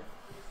boys, man.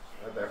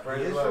 Like that He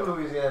French is blood. from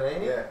Louisiana,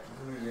 ain't he? Yeah,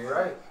 he's Louisiana.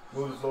 Right.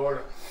 Moved to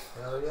Florida.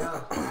 Hell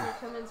yeah. They're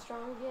coming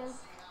strong again.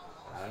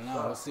 I don't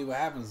know. We'll see what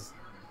happens.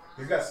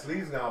 He's got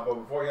sleeves now, but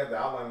before he had the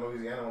outline of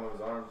Louisiana on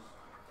his arms.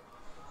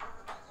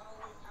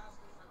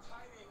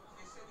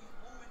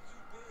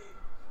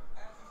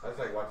 That's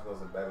like watching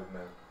those embedded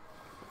men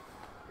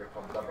get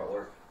pumped up at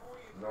work.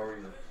 No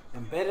reason.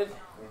 Embedded?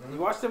 You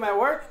watched him at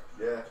work?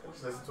 Yeah,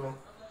 just listen to him.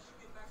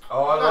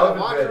 Oh, I You love gotta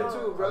watch embedded.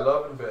 it too, bro. I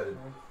love embedded.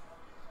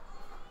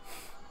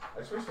 I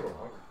just wish they were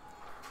hungry.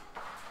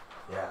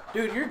 Yeah.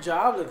 Dude, your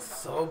job looks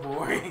so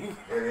boring.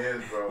 It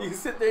is, bro. You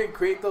sit there and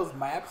create those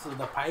maps of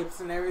the pipes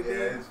and Yeah, everything.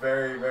 it's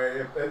very,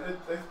 very.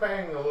 It's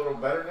paying a little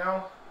better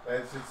now.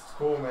 It's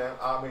cool, man.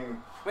 I mean,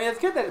 I mean, it's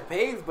good that it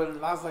pays, but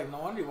I was like, no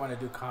wonder you want to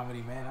do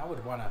comedy, man. I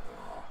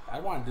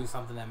want to do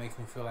something that makes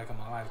me feel like I'm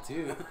alive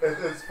too.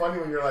 it's funny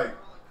when you're like,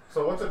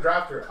 so what's a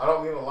drafter? I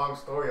don't need a long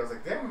story. I was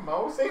like, damn, I'm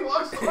always saying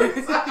long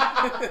stories. Yes,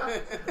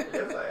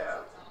 I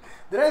am.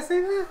 Did I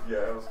say that? Yeah,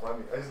 it was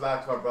funny. I just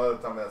laughed at my brother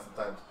telling me that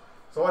sometimes.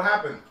 So what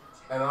happened?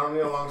 And I don't need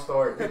a long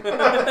story. Damn it.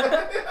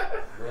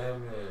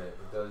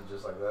 It does it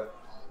just like that.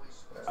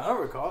 I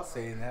don't recall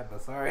saying that,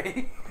 but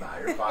sorry. Nah,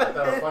 you're fine. I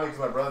thought it was funny because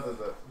my brother does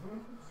that.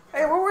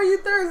 Hey, where were you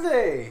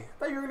Thursday? I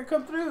thought you were gonna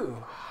come through.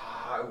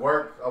 I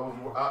worked.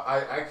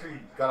 I actually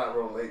got out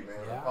real late, man.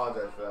 I Yeah.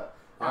 apologize for that.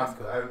 That's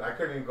cool. I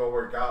couldn't even go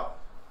work out.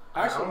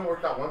 I Actually, only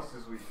worked out once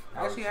this week.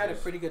 I actually had a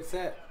pretty good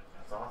set.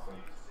 That's awesome.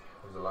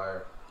 Who's a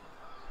liar?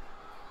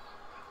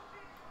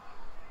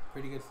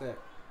 Pretty good set.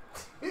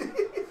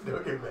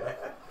 Don't get mad.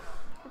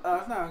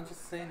 Oh, no, I'm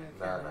just saying it.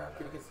 Nah.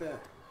 Pretty good set.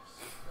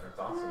 That's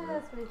awesome, man.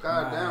 That's pretty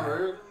God damn,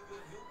 bro.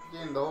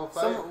 Getting the whole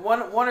fight. Some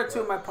one or two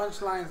of my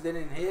punchlines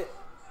didn't hit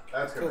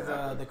That's gonna because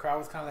happen. the crowd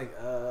was kind of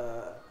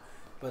like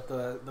but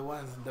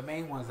the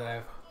main ones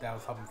that I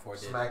was hoping for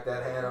did. Smack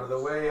that hand out of the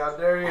way. How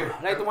dare you?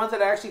 Like the ones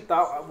that I actually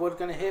thought was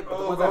gonna hit, but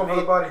Oh, go for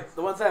the body.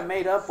 the ones that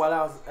made up while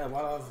I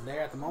was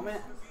there at the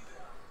moment.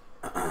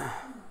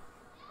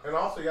 And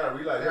also, you gotta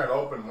realize you're at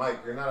open mic.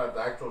 You're not at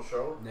the actual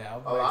show. Yeah,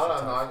 A lot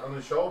of on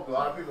the show, a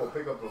lot of people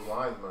pick up those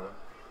lines, man.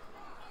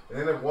 And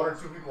then if one or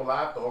two people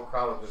laugh, the whole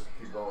crowd will just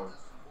keep going.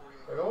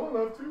 Like, I want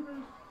to laugh too,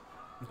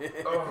 man.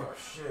 Oh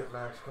shit,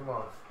 Max, come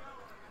on.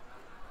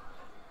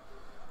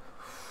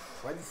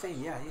 Why'd you say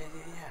yeah?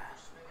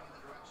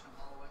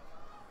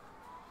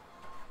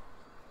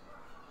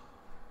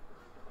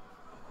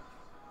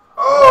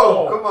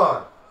 Oh, come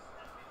on.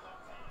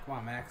 Come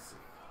on, Max.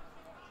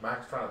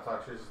 Max trying to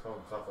talk shit, just pulling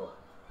himself up.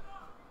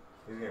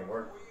 He's getting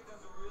work.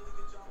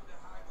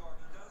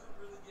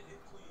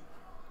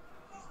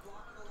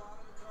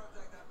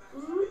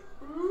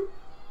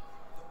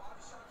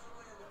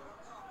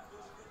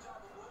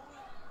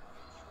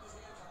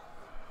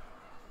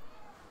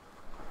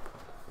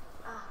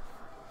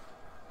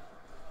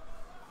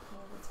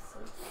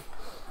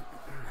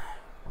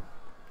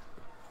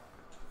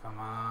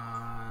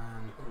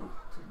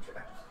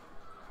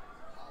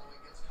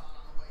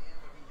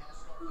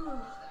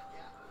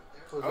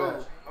 What's Oh,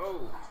 that?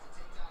 oh.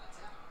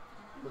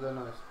 What's that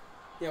noise?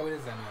 Yeah, what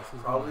is that noise?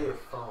 Who's Probably going? a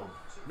phone.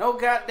 No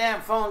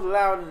goddamn phones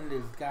allowed in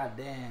this.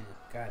 Goddamn.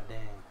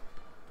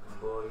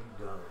 Boy, you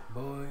done.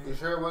 Boy. You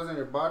sure it wasn't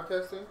your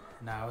broadcasting?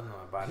 Nah, I wasn't on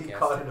my He podcast.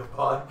 called it a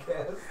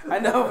podcast. I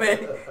know,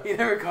 man. He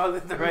never called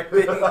it the right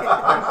thing.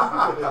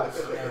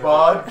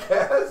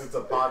 Podcast? It's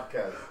a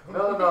podcast.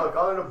 No,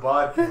 call it a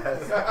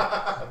podcast.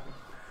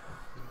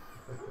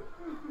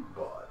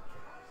 Podcast.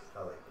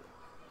 I like it.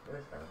 Yeah,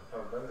 kind of. How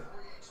better?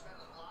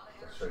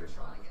 Let's show you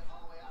something.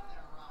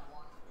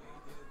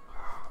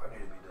 I need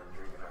to be done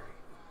drinking already.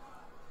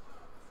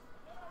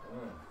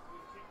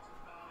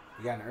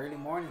 You got an early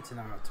morning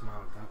tomorrow,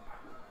 Gump.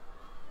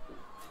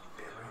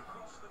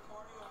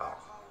 Oh.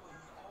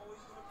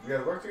 You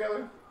guys work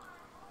together?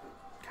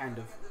 Kind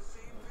of.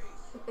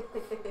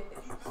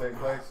 Same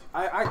place?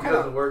 I It kind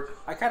doesn't of work.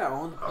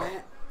 own the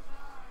plant,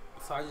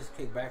 so I just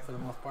kick back for the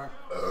most part.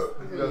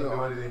 He doesn't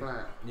do anything.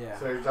 Plant. Yeah.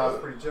 So your job's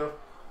pretty chill?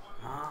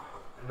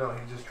 No, he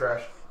just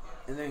trashed.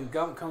 And then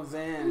Gump comes in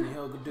and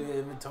he'll go do his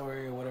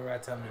inventory or whatever I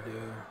tell him to do.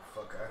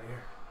 Fuck out of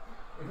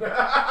here.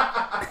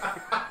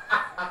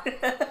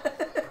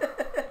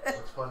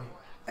 That's funny.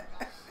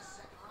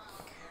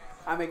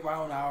 I make my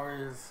own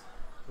hours,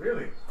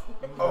 Really?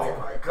 Oh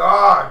my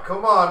god.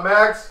 Come on,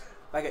 Max.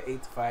 like an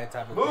 8 to 5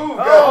 type of Move, thing.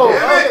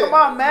 goddammit. Come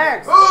on,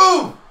 Max.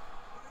 Move!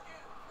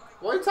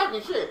 Why are you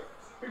talking shit?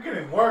 You're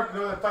getting work,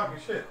 no, talking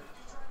shit.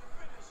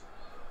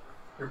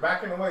 You're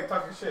backing away,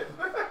 talking shit.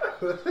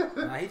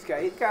 Nah, he's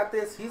got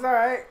this. He's all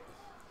right.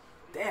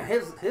 Damn,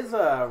 his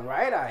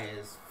right eye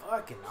is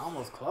fucking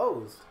almost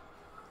closed.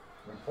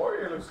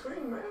 Emporia looks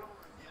clean, man.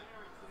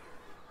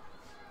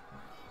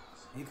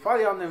 He's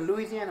probably on them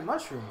Louisiana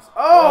mushrooms.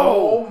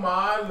 Oh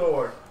my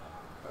lord.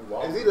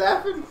 Is he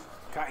laughing?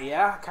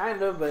 Yeah,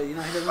 kind of, but you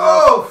know he doesn't.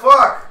 Oh,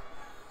 fuck!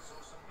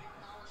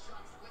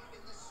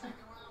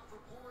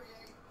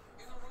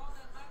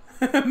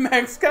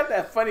 Max got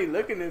that funny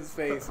look in his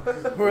face.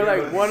 Where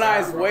like one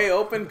eye's way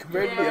open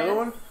compared to the other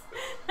one.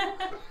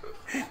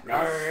 He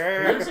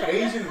looks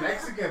Asian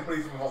Mexican, but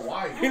he's from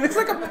Hawaii. He looks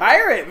like a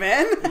pirate,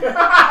 man.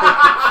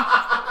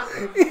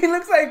 He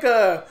looks like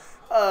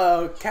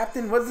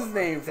Captain, what's his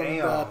name from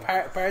Damn.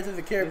 Pirates of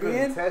the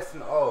Caribbean?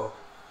 Testing. Oh,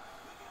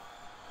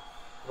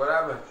 What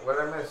happened? What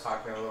did I miss?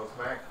 Talking a little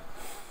smack.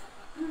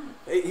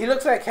 He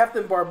looks like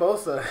Captain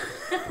Barbosa.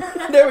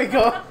 There we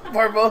go,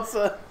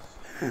 Barbosa.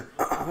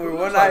 Where one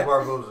Looks like eye,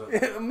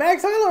 Barbosa.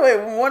 Max Holloway,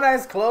 when one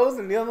eye's closed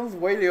and the other one's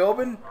way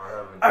open. I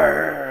haven't.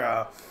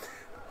 Arr,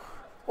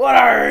 what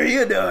are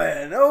you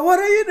doing? Oh, what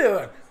are you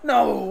doing?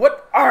 No,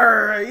 what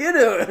are you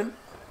doing?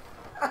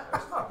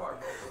 That's not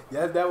Barbosa.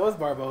 Yeah, that was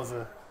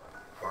Barbosa.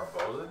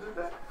 Barbosa did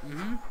that?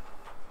 Mm-hmm.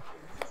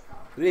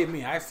 Believe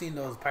me, I've seen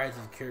those Pirates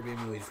of the Caribbean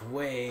movies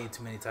way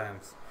too many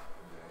times.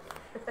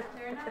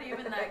 They're not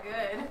even that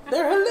good.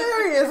 They're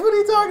hilarious. What are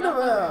you talking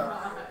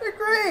about? They're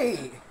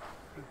great.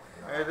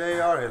 they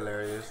are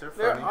hilarious. They're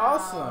They're funny.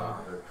 awesome.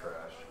 They're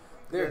trash.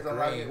 They're There's a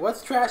lot great. of-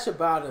 What's trash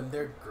about them?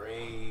 They're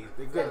great.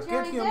 They're good. Like Good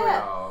Johnny humor.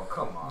 Depp. Oh,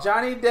 come on.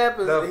 Johnny Depp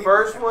is The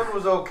first one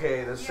was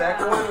okay. The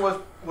second Yeah.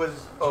 one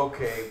was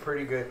okay,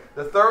 pretty good.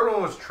 The third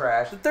one was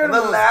trash. The third and one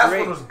the was last great.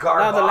 one was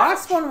garbage. Now the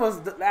last one was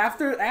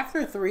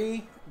after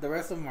 3. The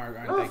rest of them aren't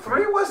No, that 3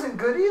 great. wasn't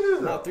good either,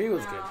 though. No, 3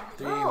 was good.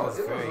 3 No, was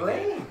it was very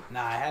lame. good.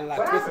 Nah, I had a lot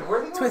What of happened?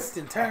 Where'd they go? twists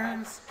and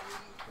turns.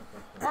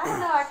 I don't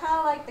know. I kind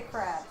of like the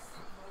crabs.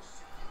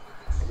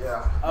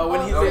 Yeah. Oh,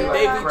 when he's Oh, in yeah.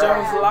 Davy Crabs.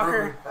 Jones'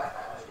 locker.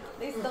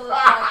 They still look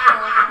like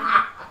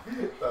crabs.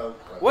 That was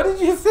funny. What did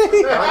you say?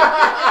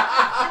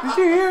 Did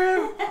you hear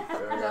him?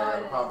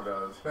 Yeah, Papa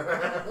does.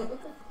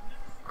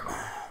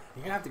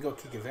 You're gonna have to go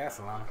kick his ass,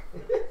 Alana.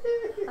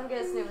 I'm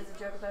guessing it was a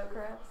joke about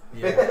crabs.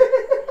 Yeah.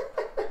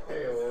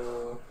 Hey,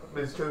 oh.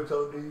 Miss Chokes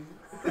OD.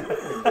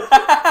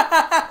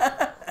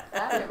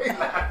 That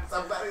would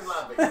Somebody's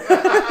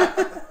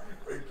laughing.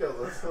 He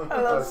kills us.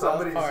 I love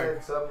Somebody South Park.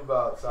 said something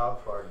about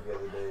South Park the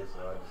other day,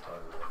 so I just thought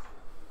of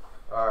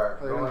it.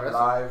 Alright, They're gonna going wrestle?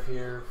 live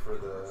here for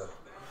the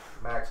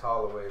Max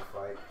Holloway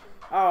fight.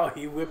 Oh,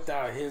 he whipped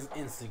out his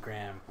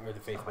Instagram or the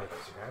Facebook.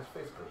 Instagram's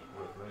Facebook.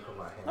 Look, let me put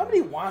my hand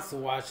Nobody on wants to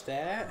watch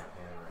that. my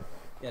hand right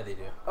Yeah, they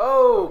do.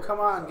 Oh, come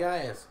on,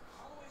 guys.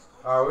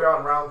 now. Alright, we're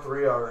on round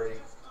 3 already.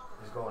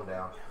 He's going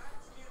down.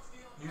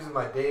 Using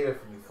my data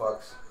for you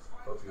fucks.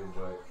 Hope you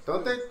enjoy it.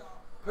 Don't they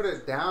put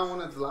it down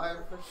when it's live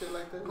or shit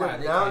like that? Nah, Put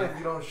they it down can't. if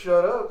you don't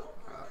shut up.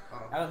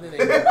 I don't think they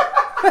can.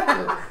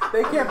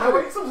 They can't I put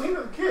wait it. some lean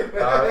of the kid.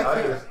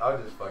 I'll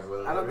just fuck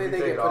with it. I don't If think you they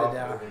take can put it off,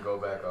 down. we can go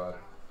back on.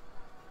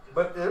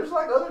 But there's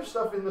like other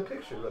stuff in the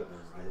picture. Look,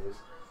 there's this.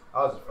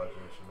 I was just fucking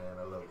with you, man.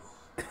 I love you.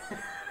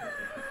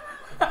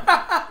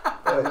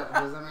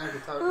 Does that make you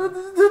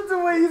talk? Just the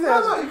way you said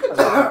No, no, you can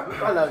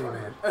talk. I love you,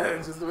 man.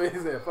 Just the way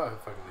you said, fucking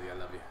with you, I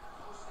love you.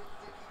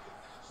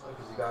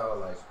 Because you got all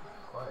like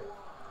quiet.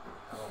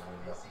 I don't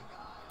mean nothing.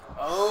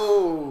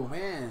 Oh,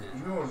 man.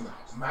 Even when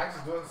Max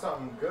is doing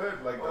something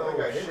good, like the Oh, other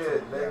guy hits shit,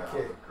 him. leg Yeah,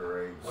 kick.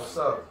 Great. What's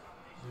up?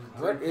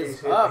 What Three-piece is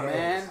hit up,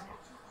 hands. man?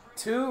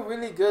 2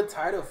 really good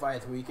title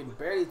fights where you can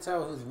barely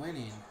tell who's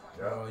winning.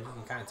 Yeah. Well, you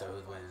can kind of tell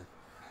who's winning.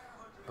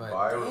 But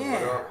Byron, what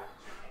damn. up?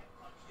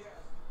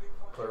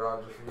 Put her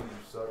on just for you, you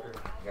sucker.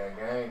 Gang,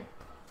 gang.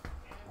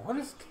 What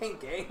is gang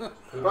gang?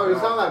 Bro, you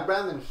sound like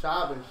Brandon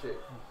Schaub and shit.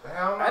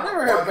 Hell no. I never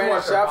Well, heard you Brandon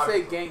watch that Schaub podcast.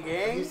 say gang He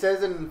gang.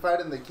 says it in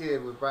Fighting the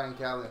Kid with Brian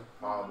Callen.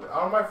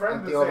 All my friends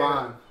And been Theo saying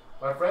Von. it.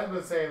 My friend's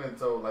been saying it,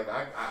 so like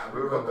I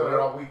we We were doing it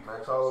all week.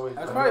 Max Holloway.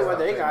 That's probably where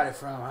they got it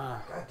from, huh?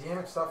 God damn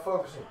it! Stop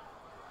focusing.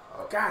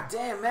 God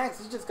damn,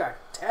 Max, you just got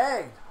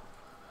tagged.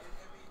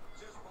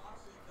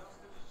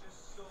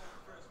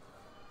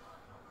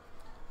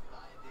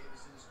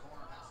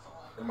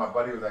 And my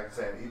buddy was like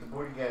saying, "Eat the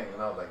booty gang,"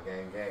 and I was like,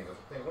 "Gang, gang." I was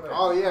like, what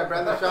Oh yeah,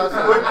 Brandon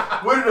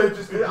Schaub. What did I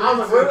just do? I was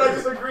like, "What did I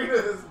just agree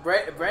to this?"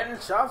 Brandon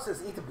Schaub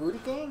says eat the booty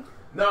gang?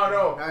 No,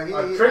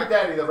 No, Trick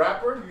Daddy, the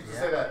rapper, used to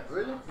say that.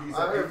 Really? He's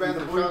I like, heard "Eat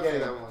Brandon the booty Schaub say gang."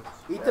 that once.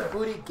 Eat the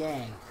booty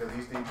gang. Because he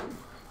used to eat booty.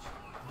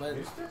 But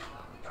Used to?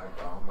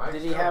 I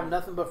did he have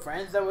nothing but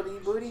friends that would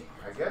eat booty?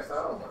 I guess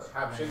so.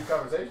 Have shitty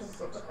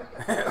conversations.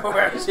 Or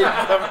have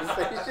shitty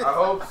conversations? I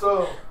hope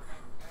so.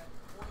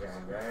 Gang,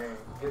 gang.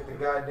 Get the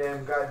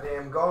goddamn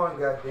going,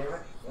 goddamn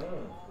it.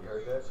 Mm. You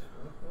heard that?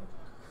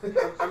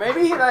 Or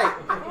maybe he like,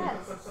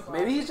 Yes.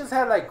 maybe he just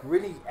had like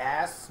really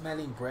ass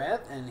smelling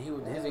breath, and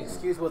his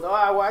excuse was, oh,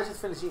 well, I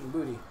just finished eating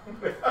booty.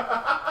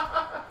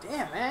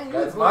 Damn, man, you eat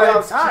That's booty my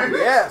all the time.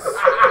 excuse. Yes,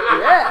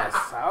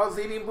 yes, I was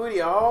eating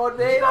booty all Did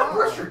day you not long.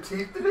 brush your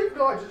teeth today?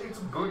 No, I just ate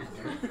some booty,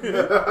 dude.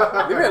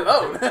 Leave me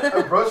alone.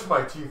 I brushed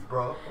my teeth,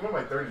 bro. I'm in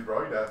my 30s,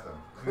 bro. You'd ask them.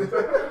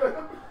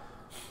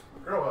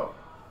 Grow up.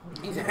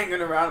 He's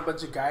hanging around a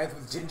bunch of guys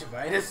with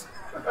gingivitis.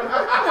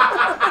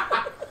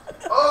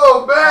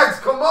 Oh, Max,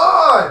 come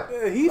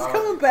on! He's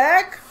coming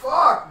back.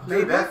 Fuck!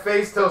 Maybe. Dude, that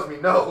face tells me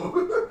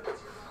no.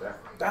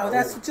 Oh,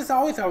 that's just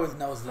always how his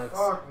nose looks.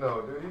 Fuck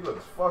no, dude. He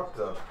looks fucked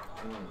up.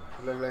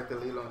 Mm, Look like the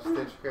Lilo and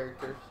Stitch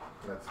characters.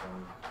 that's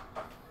funny.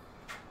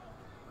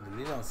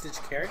 You don't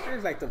stitch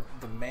characters like the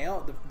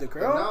male, the The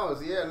girl.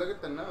 nose, yeah, look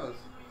at the nose.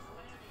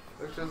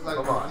 Looks just like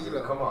Come on, Lilo.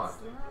 dude. Come on.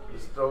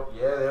 Just throw.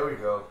 Yeah, there we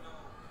go.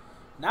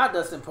 Now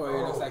Dustin Poirier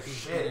Oh, looks like he's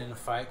shit. been in a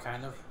fight,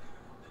 kind of.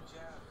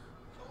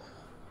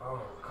 Oh,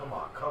 come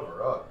on.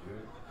 Cover up,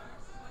 dude.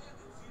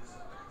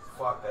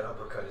 Fuck, that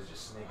uppercut is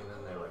just sneaking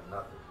in there like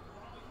nothing.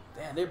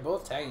 Damn, they're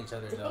both tagging each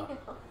other though.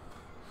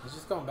 It's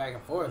just going back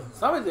and forth.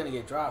 Somebody's gonna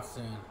get dropped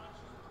soon.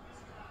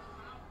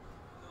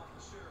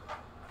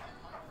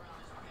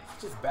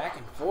 It's just back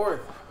and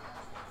forth.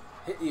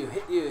 Hit you,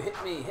 hit me,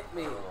 hit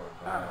me.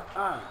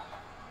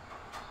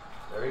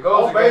 There he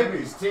goes Oh, again. baby.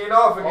 He's teeing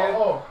off again.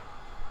 Oh.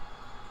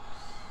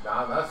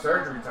 Nah, that's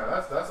surgery time.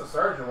 That's a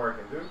surgeon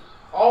working, dude.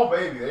 Oh,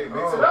 baby. They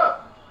mix it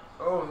up.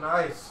 Oh,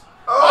 nice.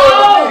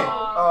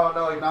 Oh, oh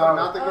no, he No, covered.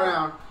 not the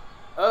ground.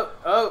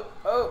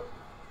 Oh.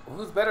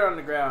 Who's better on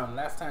the ground?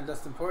 Last time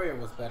Dustin Poirier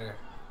was better.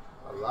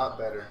 A lot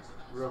better.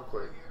 Real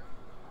quick.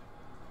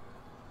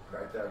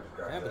 Right there. Just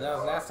grab Yeah, but that. that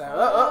was last time.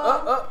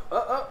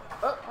 Oh,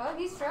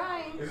 he's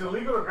trying. Is it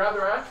illegal to grab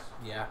their ass?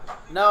 Yeah.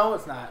 No,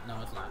 it's not. No,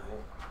 it's not.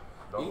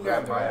 Don't You can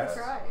grab grab my my ass.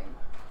 Trying.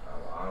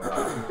 I don't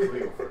know. It's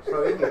legal first.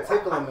 Bro, you can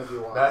tickle him if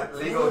you want. Not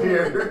legal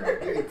here.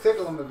 You can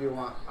tickle him if you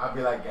want. I'd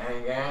be like,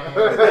 gang, gang.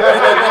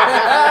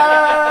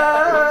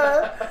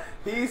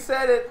 He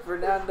said it,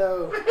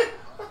 Fernando.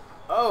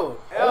 Oh,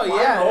 Oh, my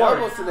yeah, Lord.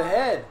 elbows to the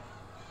head.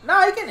 No,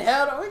 he can hit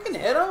him. We can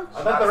hit him.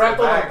 I thought the rap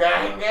was like,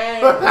 gang,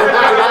 gang.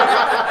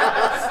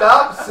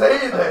 Stop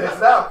saying that. It's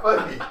not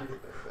funny.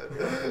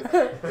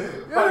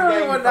 You're the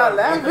only one not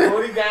laughing.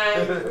 Booty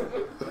gang. Gang,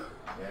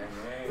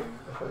 gang.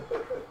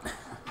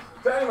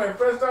 Tell you, my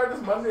friend started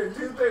this Monday or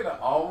Tuesday, and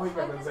all week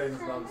I've been saying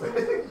this nonsense.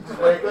 Just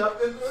wake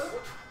up and.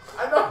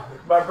 I know.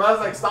 My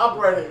brother's like, stop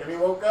running. And he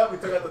woke up, he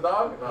took out the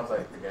dog, and I was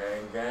like,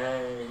 gang,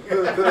 gang.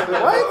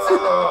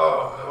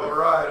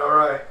 Oh, all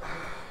right.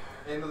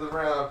 End of the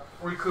round.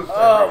 Recoup time.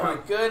 Oh my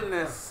recoup.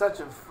 goodness, such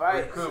a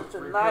fight, Recoup, such a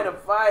recoup. night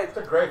of fights.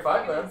 It's a great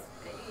fight, man.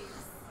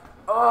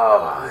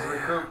 Oh, It's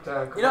recoup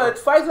time. Come you know, on.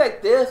 it's fights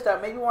like this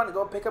that make me want to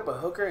go pick up a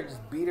hooker and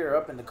just beat her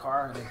up in the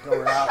car and then throw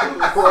her out.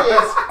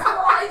 Jesus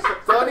Christ.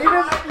 Don't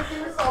even.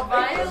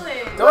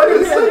 Violent. Don't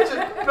It's even. such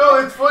a, no,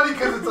 it's funny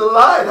because it's a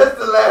lie. That's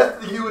the last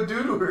thing you would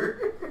do to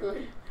her.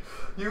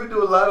 You would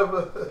do a lot of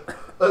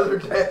other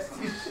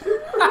nasty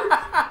shit.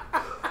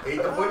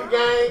 Ate the booty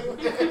gang.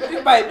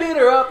 By beat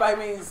her up, I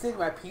mean stick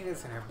my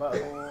penis in her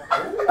butthole.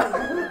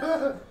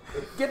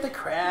 Get the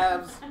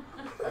crabs.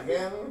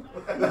 Again.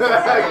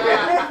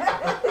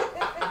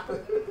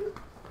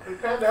 You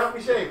had to help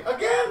me shave.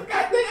 Again? God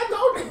dang, I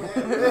told you, man.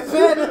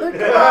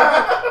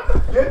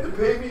 You had to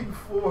pay me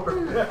before.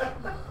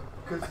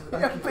 You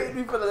paid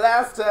me for the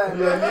last time.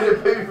 Yeah, you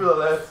didn't pay me for the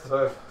last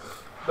time.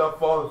 Not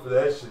falling for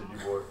that shit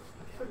anymore.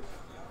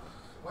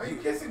 Why are you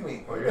kissing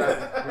me? Oh, you're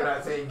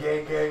not saying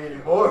gang gang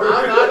anymore.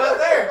 I'm not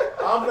there.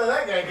 I'm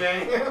playing that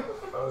gang gang.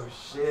 Oh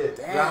shit.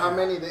 Damn. Now, how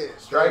many did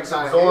Strikes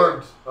got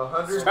absorbed.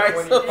 Strikes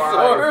 125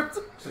 absorbed.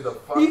 to the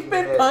fucking He's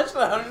been head. punched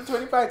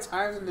 125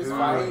 times in this Dude.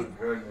 fight.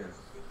 Goodness.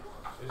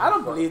 I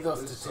don't believe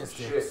those This is some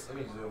statistics. shit.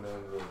 Let me zoom in a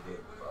little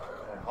bit.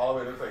 And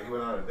Holloway looks like he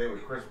went on a date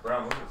with Chris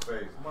Brown. Look at his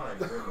face. My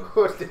goodness. hit?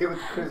 What day with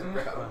Chris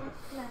Brown?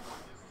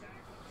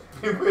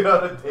 He went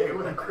on a date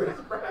with Chris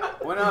Brown.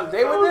 Went on a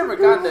date with him or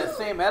got in the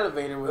same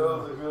elevator with That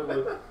was a him. good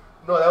one.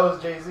 No, that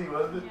was Jay-Z,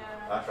 wasn't it? Yeah.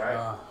 That's right.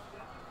 Uh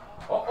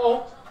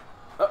Uh-oh.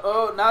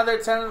 oh. Now they're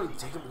telling him,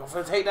 go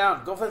for the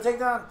takedown. Go for the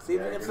takedown. See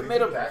if you can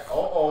submit him. Uh-oh.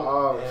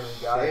 Oh, Damn,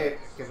 he got shit.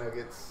 it.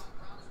 Nuggets.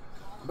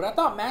 But I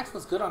thought Max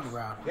was good on the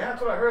ground. Yeah,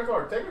 that's what I heard.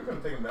 Ortega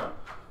couldn't take him down.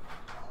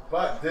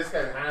 But this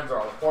guy's hands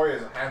are,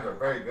 Poirier's hands are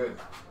very good.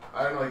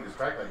 I didn't know he could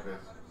strike like this.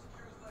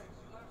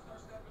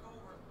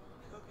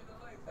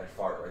 That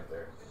fart right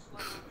there.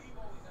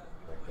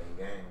 That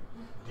gang.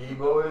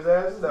 Debo his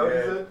ass? Is that what he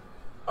Yeah. said?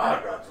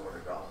 I got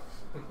 $200.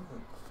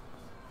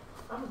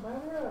 I'm a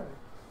man.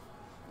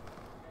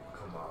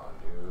 Come on,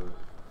 dude.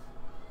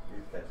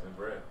 He's catching his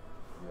breath.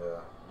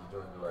 Yeah, he's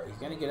doing the right He's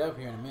thing. gonna get up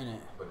here in a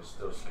minute. But it's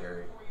still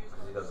scary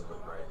because he doesn't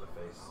look right in the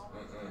face.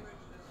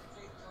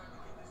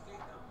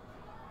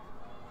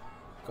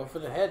 Go for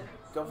the head.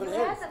 Go for You the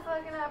had head. the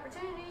fucking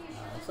opportunity. You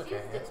should It's just okay.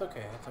 used it. It's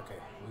okay. It's okay.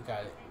 We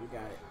got it. We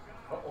got it.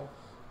 Uh-oh.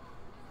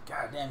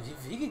 God damn,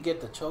 if he could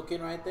get the choke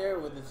in right there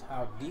with his,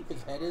 how deep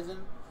his head is in.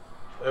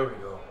 There we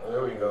go.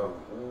 There we go.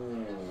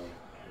 Ooh.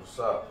 What's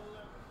up?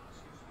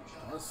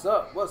 What's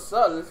up? What's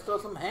up? Let's throw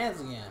some hands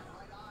again.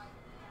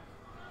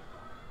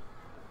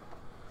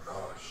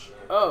 Oh, shit.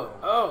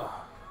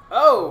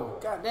 Oh.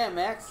 God damn,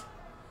 Max.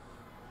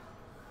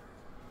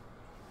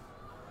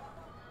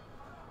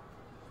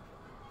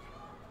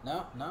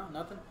 No,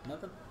 nothing.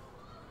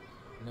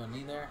 No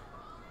knee there.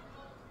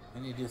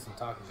 We need to do some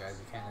talking, guys.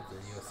 We can't let the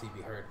UFC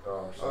be heard.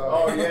 Oh, shit.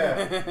 Oh,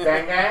 yeah.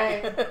 Gang,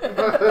 gang.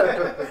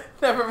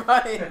 Never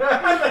mind.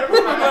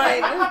 Never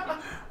mind.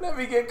 Let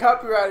me get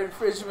copyright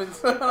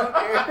infringements. I don't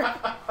care.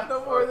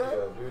 No more of that.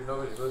 Yeah, dude,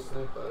 nobody's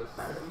listening to us.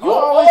 You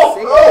always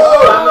say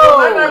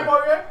Night, that.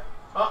 Poirier.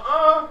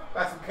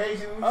 That's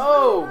occasion.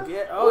 Oh,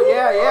 yeah. Oh,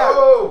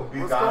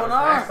 He's What's got going it.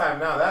 on? Max time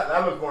now.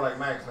 That looks more like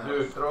Max now.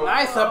 dude, throw.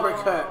 Nice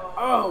uppercut.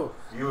 Oh.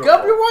 Beautiful.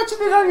 Gub, you're watching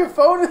it on your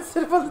phone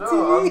instead of on the No,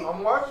 TV.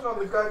 I'm watching on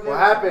the goddamn. What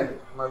happened?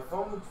 TV. My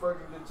phone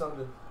fucking did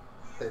something.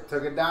 They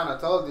took it down, I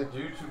told you.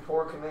 Due to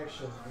poor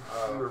connection.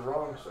 You were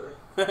wrong, sir.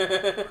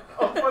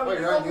 Oh, Wait,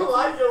 you you're on don't YouTube?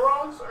 like you're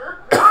wrong, sir.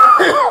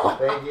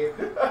 Thank you.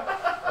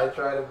 I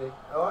tried to be.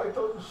 Oh, I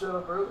told you to shut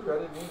up earlier. I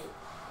didn't mean it.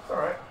 It's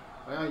alright.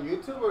 Are you on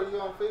YouTube or are you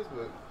on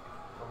Facebook?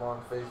 I'm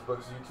on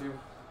Facebook's YouTube.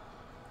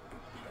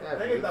 Yeah,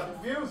 Dang it, I'm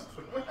confused.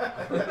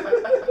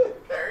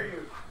 Carry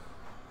you.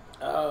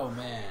 Oh,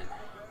 man.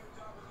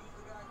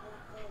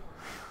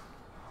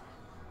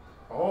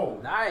 Oh.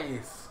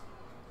 Nice.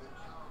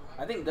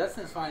 I think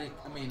Dustin's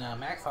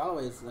Max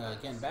Holloway's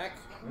getting back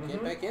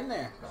in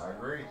there. I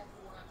agree.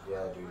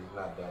 Yeah, dude, he's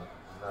not done.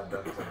 He's not done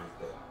until he's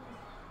dead.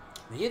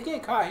 He's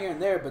getting caught here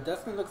and there, but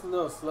Dustin looks a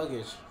little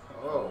sluggish.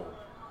 Oh.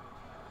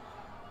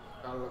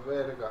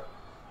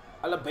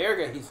 A la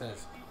verga, he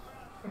says.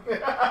 There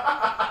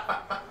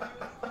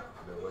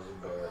was a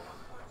bear.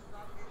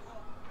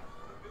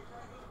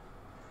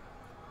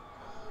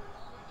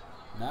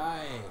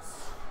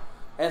 Nice.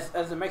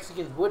 As the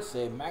Mexicans would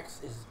say,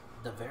 Max is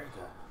the verga.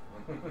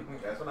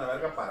 Es una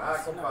verga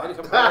parada, compa.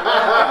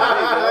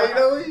 You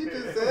know what you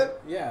just said?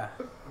 Yeah.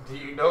 Do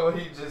you know what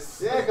he just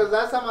said? Yeah, because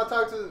last time I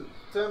talked to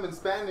him in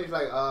Spanish,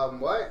 like,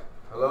 what?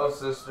 Hello,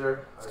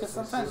 sister. It's because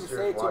I see sometimes you sister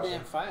say it too watching.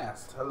 damn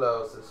fast.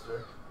 Hello,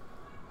 sister.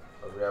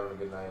 Hope you're having a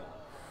good night.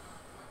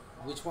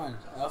 Which one?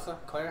 Elsa?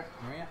 Claire?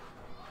 Maria?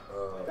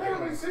 Damn, how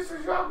many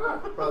sisters y'all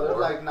got? Bro, there's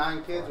like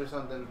 9 kids or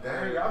something.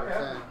 Damn, y'all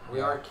got. We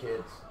are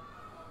kids.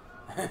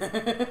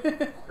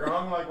 You're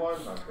hung like one.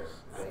 Okay.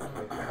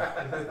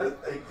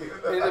 Thank you.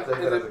 I'll take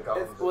it as a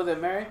compliment. Was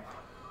it Mary?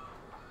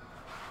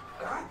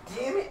 God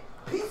damn it.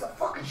 Piece of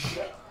fucking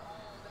shit.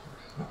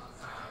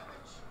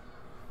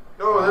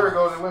 Oh, there it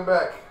goes. It went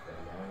back.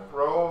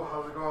 Bro,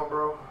 how's it going,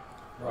 bro?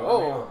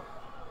 Oh.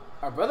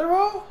 Our brother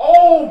roll?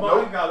 Oh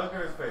my God! Look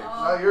at his face.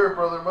 Not your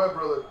brother, my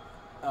brother.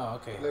 Oh,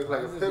 okay. Looks like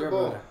a This is pit your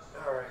bull. brother.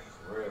 Alright.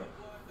 Real.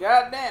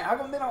 God damn, how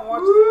come they don't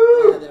watch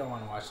Woo! this? They don't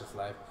want to watch this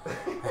live.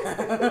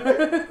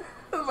 I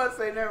was about to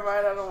say, never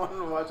mind, I don't want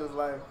them to watch this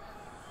live.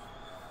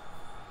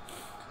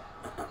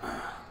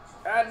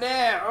 God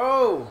damn,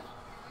 oh!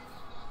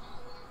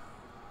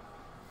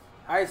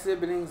 Hi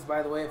siblings,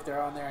 by the way, if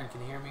they're on there and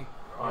can hear me.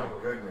 Oh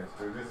my goodness,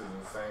 dude, this is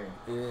insane.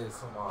 It is.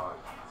 Come on.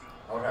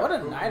 I would have What a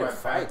poop in night my of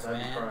fights, pants, I'd be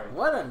man. crying.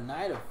 What a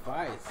night of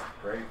fights.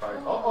 Great fight.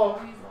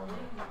 Oh.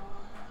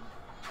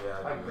 Yeah,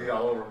 I dude. bleed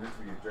all over him just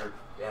to be a jerk.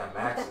 Yeah,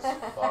 Max is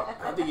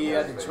fucked. I think he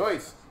had the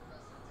choice.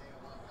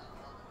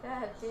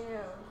 God damn.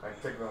 I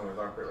ticked him on his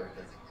armpit right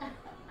there.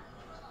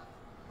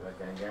 That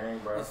gang gang,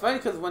 bro. It's funny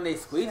because when they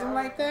squeeze him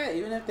like that,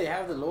 even if they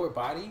have the lower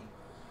body,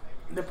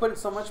 they're putting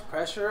so much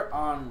pressure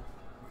on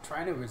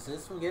trying to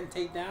resist from getting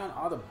taken down,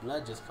 all the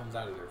blood just comes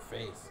out of their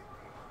face.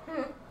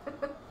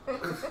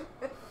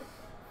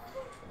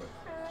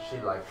 She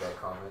liked that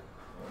comment.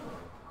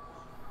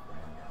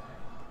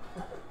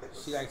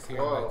 She likes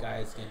hearing Whoa. about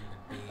guys getting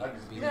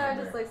beat. Yeah,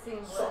 I just like seeing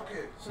blood. Suck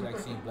it. She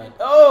likes seeing blood.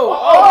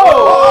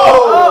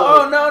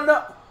 Oh,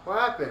 no. What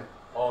happened?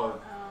 Oh,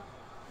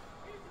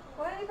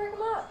 Why did he break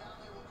him up?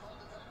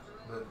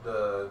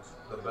 The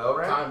bell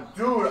rang? time,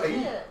 dude.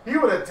 He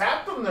would have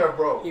tapped him there,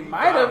 bro. He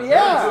might have, He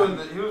yeah.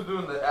 was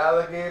doing the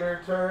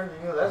alligator turn.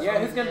 You know, that's Yeah,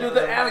 what he's gonna do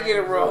the alligator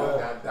roll.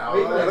 Look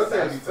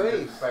at his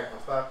face. Disrespectful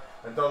stuff.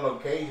 And throw a little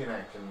Cajun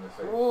action in his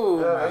face. Ooh,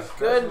 Yeah, my that's what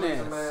goodness.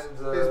 some man's,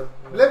 His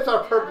lips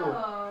are purple.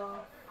 Oh.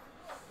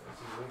 that's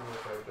his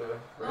weakness right there.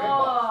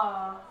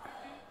 Oh.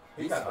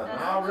 He got the That's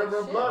Nile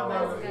River shit. blood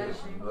now. Oh, he's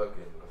disgusting.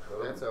 looking.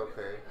 That's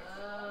okay.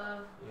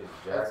 He's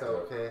That's jacked up.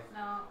 okay.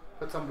 No.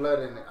 Put some blood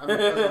in it. I'm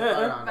gonna put some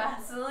fire on it.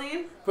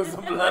 Vaseline. Put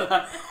some blood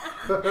on.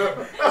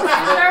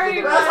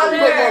 Sorry, That's how you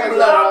there. put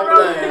blood on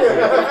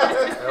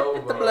Put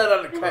Elbow. the blood on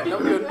the cut.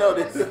 Nobody will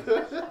notice.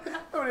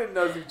 Nobody will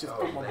notice if you just Oh,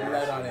 put more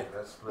blood on it.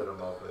 That split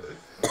him open.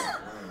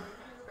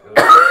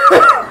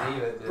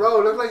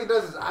 Bro, looks like he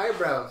does his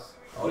eyebrows.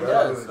 Oh, He yeah,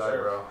 does. his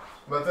eyebrow.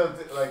 But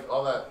like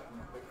all that,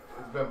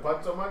 it's been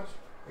pumped so much.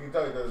 You can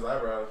tell he does his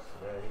eyebrows.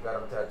 Yeah, he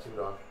got him tattooed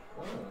on.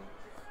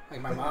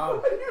 Like my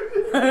mom.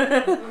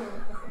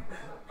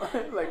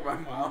 Like my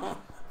mom.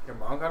 Your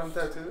mom got him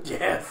tattooed?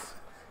 Yes.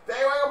 Dang,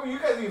 why you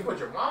guys even put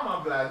your mom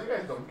on blast? You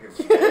guys don't give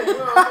a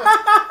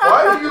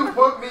Why do you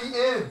put me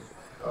in?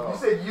 Oh. You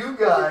said you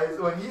guys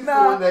when he's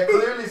Nah. the one that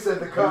clearly said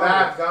the You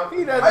laugh, comment. Gump.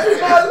 He doesn't. I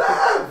did not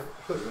laugh.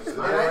 And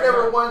And I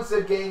never once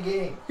said gang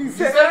gang. He You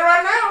said it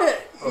right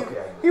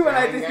Okay. He went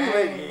like Gang,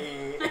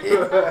 this. He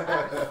went.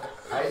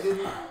 I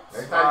didn't. now.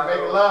 Next time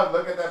you make love,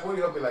 look at that booty.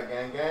 He'll be like,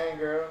 gang, gang,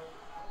 girl.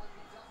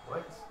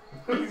 What?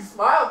 He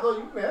smiles though.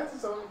 You nasty,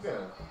 so you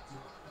can.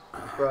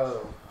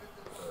 Bro.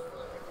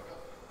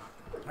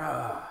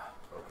 Ah,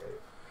 Okay.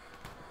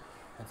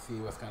 let's see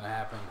what's gonna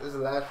happen. This is the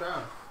last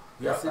round.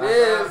 Yes, Yep, it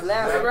is.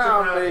 Last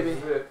round, baby.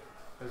 This is it.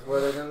 This is where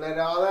they're gonna let it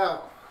all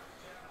out.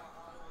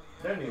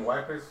 Then he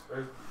wipe his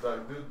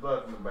dude's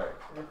blood in the back.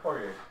 Pour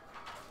you.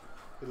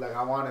 He's like,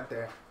 I want it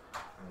there.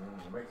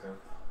 Makes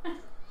sense. And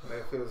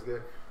it feels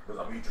good. Because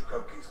I'll eat your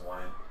cupcakes,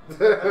 wine.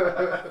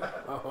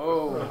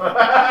 Oh.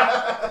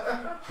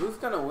 Who's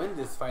gonna win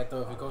this fight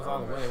though if it goes all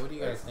the way? What do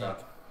you guys think?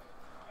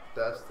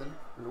 Dustin.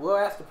 We'll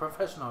ask the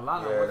professional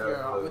Lana with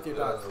your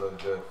thoughts. doesn't look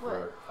good for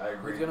What? I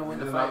agree. Who's gonna win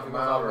the Either fight knock if it him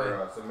goes out all the or,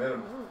 way? submit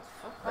him.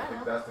 I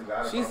think Dustin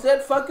got it. She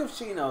said, "Fuck if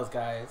she knows,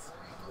 guys."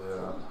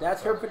 Yeah.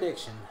 That's her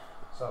prediction.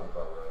 Something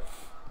about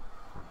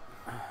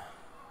that.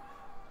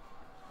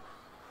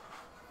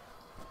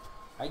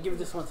 I give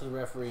this one to the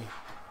referee.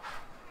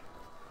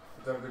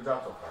 He's done a good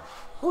job so far.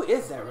 Who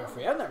is that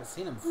referee? I've never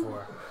seen him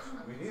before.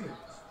 We need it.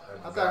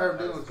 I thought her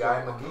name was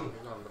Guy Joe. McGee.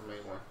 He's on the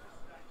main one.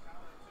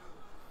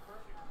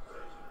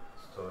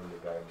 It's totally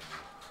a guy.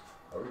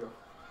 There we go.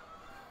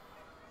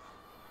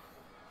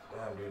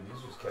 Damn, dude,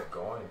 these just kept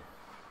going.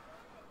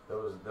 These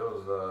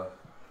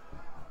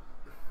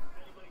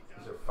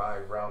are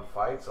 5-round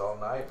fights all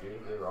night,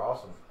 dude. They were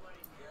awesome.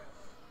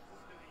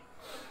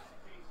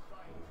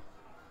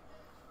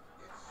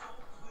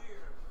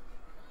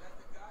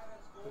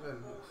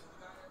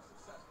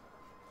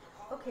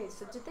 Okay,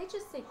 so did they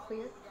just say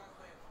queer?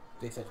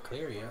 They said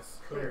clear, yes.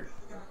 Clear.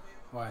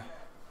 Why?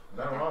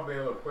 Nothing wrong being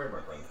a little queer,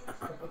 my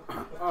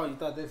friend. Oh, you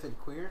thought they said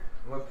queer?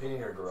 I'm gonna pee in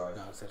your garage.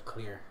 No, it said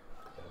clear.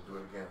 Do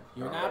it again.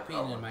 You're not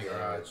peeing in my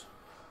garage.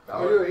 You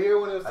were here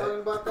when it was talking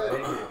about I that?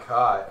 didn't get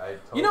caught. I told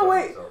You know, them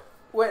wait. so.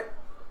 What?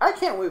 I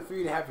can't wait for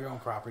you to have your own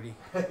property.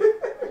 My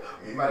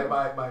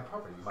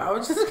property. My I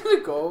was just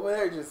gonna go over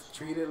there and just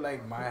treat it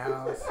like my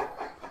house.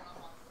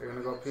 They're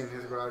gonna go pee in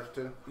his garage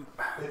too.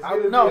 It's I,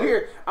 gonna no, be a-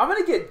 here I'm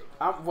gonna get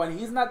when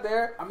he's not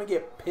there. I'm gonna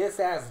get piss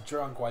ass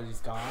drunk while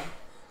he's gone,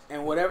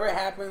 and whatever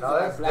happens, No, in my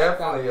that's blacked out,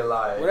 definitely a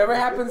lie. whatever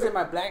happens in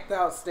my blacked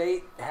out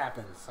state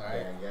happens. All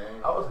right, Gang,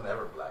 gang. I was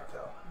never blacked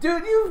out.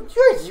 dude,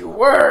 you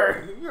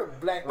were you're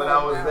blacked When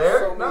out I was now there,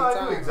 so no, many I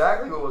times. knew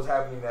exactly what was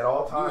happening at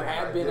all You times. I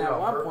had been did it at on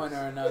one purpose. point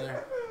or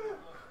another.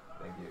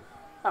 Thank you.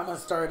 I'm gonna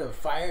start a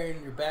fire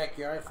in your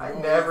backyard. For I no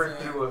never reason.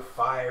 threw a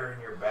fire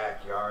in your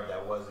backyard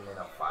that wasn't in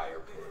a fire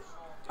pit.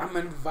 I'm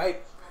gonna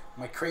invite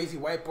my crazy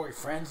white boy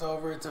friends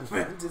over to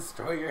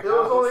destroy your There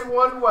was house. only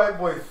one white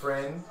boy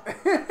friend,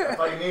 That's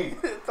all you need.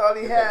 That's all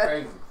he That's had.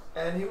 crazy.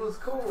 and he was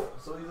cool,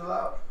 so he's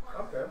allowed.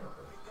 Okay.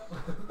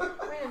 Wait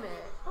a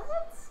minute.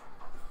 What?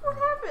 What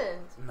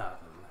happened?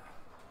 Nothing.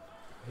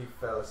 He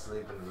fell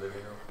asleep in the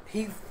living room.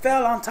 He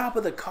fell on top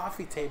of the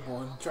coffee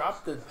table and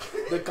dropped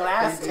the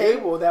glass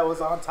table that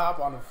was on top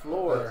on the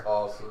floor. That's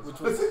awesome. Which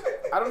was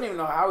I don't even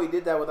know how he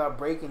did that without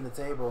breaking the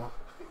table.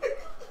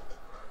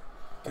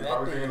 He's That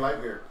probably thing- drinking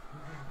light beer.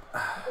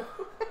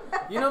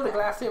 You know the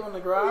glass table in the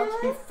garage?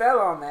 He fell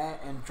on that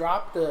and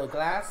dropped the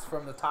glass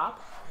from the top.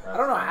 I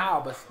don't know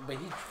how, but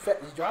he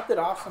dropped it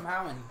off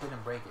somehow and he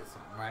didn't break it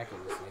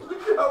miraculously.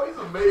 Look at how he's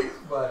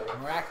amazed by it.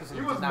 Miraculously,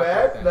 He did was not break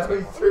mad, that now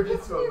table. he's turned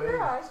into Your amazed.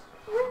 garage?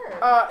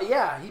 Where?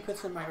 Yeah, he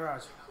puts it in my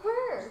garage.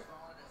 Where?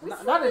 We Not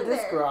sleep in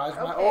this there. garage,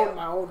 Okay.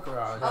 my old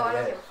garage. Oh, I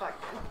don't yet. give a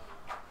fuck then.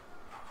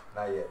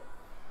 Not yet.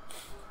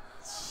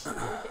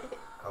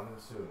 Coming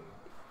soon.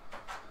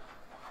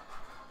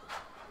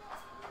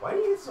 Why do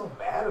you get so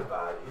mad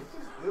about it?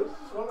 It was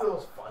just one of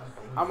those fun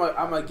things. I'm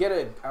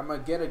gonna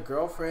get a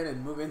girlfriend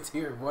and move into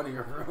one of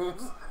your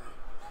rooms.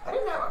 I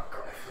didn't have a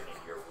girlfriend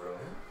in your room.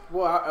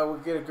 Well, I will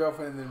get a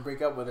girlfriend and then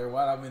break up with her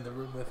while I'm in the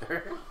room with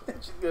her.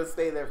 She's gonna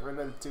stay there for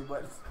another 2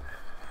 months.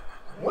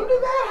 When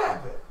did that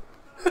happen?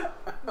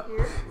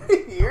 Here?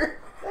 Here?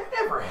 That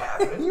never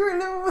happened. You were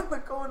living with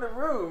Nicole in the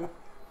room.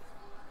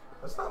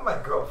 That's not my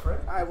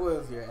girlfriend. I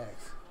was your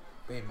ex.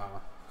 Baby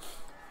mama.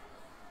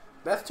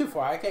 That's too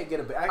far. I can't get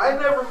a bit. I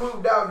never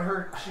moved out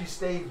and she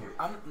stayed here.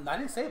 I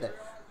didn't say that.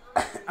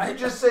 I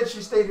just said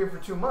she stayed here for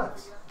 2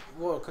 months.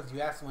 Well, because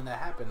you asked when that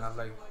happened. I was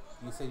like,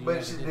 you said you But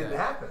never it did didn't that.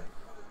 happen.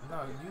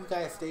 No, you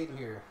guys stayed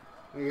here.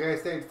 You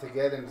guys stayed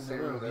together in the In the same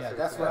room. room. Yeah,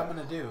 that's what I'm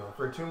gonna do.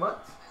 For 2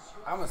 months?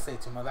 I'm gonna say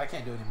 2 months. I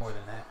can't do any more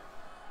than that.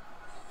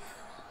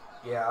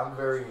 Yeah, I'm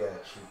very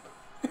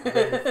cheap.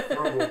 Very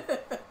frugal.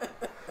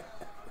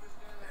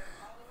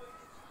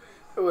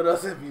 What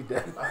else have you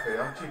done? Okay,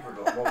 I'm cheaper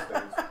than most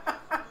things.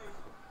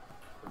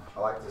 I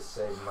like to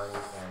save money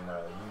and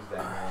use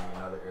that money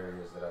in other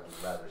areas that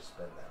I'd rather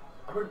spend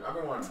that money. I've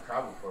been wanting to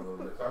travel for a little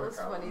bit. So I've been That's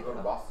traveling. funny, Go to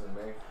though. Boston in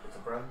May with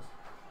some friends.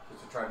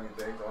 Just to try new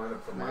things. I went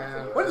up to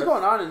Man. Mike. What is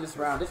going on in this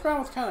round? This round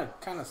was kind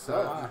of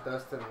slow. Huh?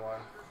 Dustin won.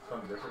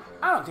 Something different, man.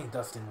 I don't think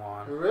Dustin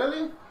won.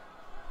 Really?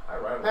 I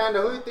ride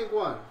Panda, who do you think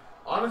won?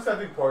 Honestly, I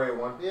think Poirier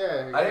won.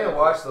 Yeah. I didn't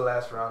watch the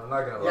last round. I'm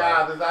not gonna Yeah,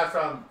 lie. the last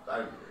round, I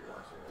didn't really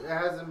watch it. It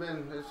hasn't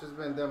been. It's just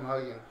been them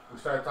hugging. We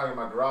started talking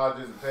about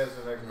garages and pets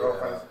and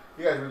ex-girlfriends.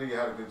 You guys really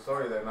had a good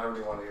story there, and I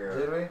really want to hear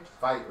Did a we?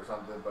 fight or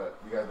something, but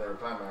you guys never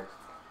climaxed.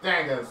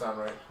 Dang, that doesn't sound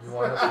right. You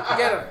want us to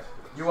Get him.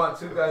 You want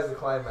 2 guys to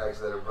climax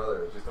that are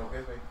brothers Just don't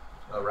kiss me.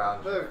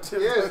 around you. Look,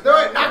 yes, do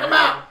it. Knock him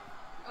out.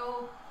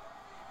 Oh,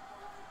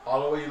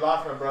 Holloway, you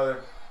lost, my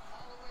brother.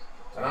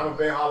 And I'm a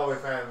big Holloway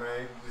fan,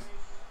 man. Just,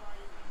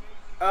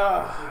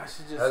 I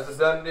should just That's a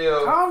done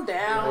deal. calm He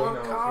down.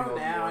 knows, Calm he knows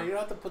down. more. You don't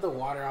have to put the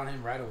water on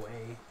him right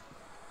away.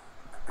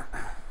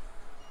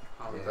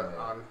 On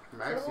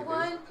Maxi, dude.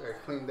 One. Gotta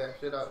clean that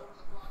shit up.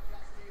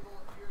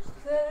 Is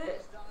that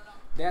it?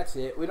 That's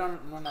it. We're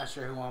not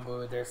sure who won,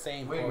 but they're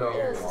saying We It know.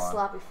 Poirier. was a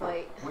sloppy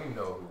fight. We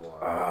know who won.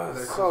 Oh,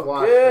 Let's so just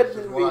watch. good. Let's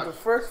just The watch.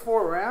 first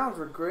 4 rounds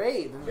were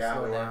great. Then Yeah,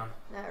 slow they were. down.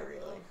 Not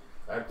really.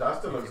 that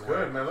Dustin looks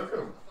good, man. Look at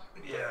him.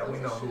 Yeah, we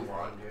know who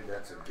won, dude.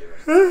 That's a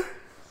given.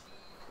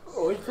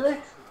 Oh, what you say?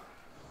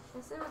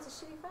 I said it was a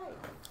shitty fight.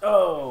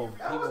 Oh,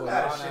 That was people,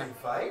 not a wanna- shitty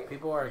fight.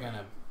 people are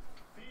gonna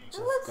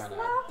was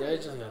they're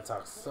just gonna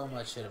talk so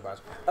much shit about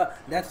you.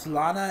 That's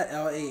Lana,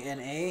 Lana.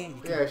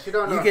 Yeah, she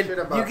don't know You can shit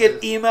about you can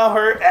this. email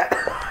her at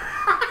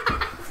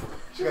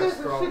She got did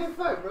some strong. shitty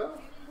fight, bro.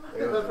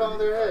 It was What's wrong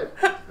with really their head?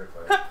 good. Good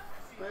fight.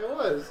 It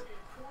was.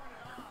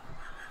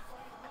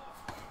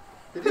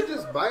 Did he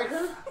just bite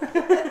her?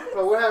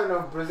 Bro, we're having a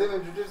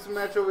Brazilian Jiu-Jitsu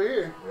match over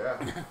here.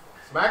 Yeah.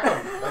 Smack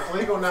him. That's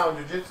legal now in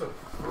jiu-jitsu.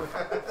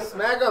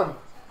 Smack him.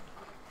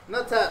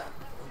 Nut tap.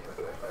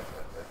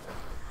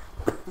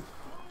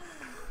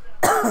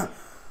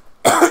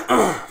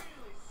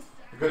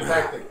 Good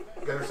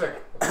tactic. Get her sick.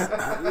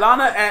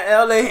 Lana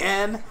at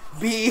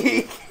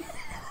LANBE.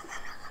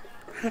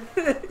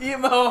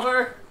 Email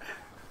her.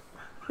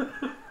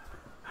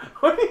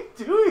 What are you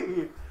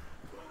doing?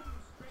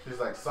 She's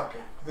like, suck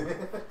it.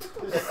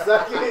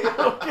 Suck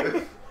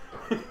it.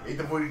 Eat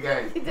the booty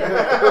gang.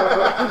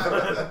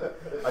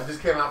 I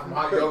just came out from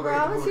hot yoga. Eat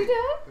Promise the you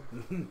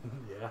booty. did?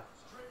 Yeah.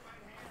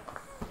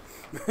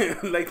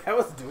 Like I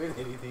was doing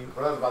anything.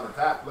 What else about the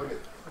tap? Look at.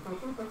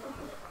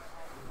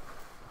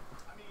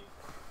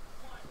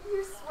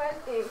 You're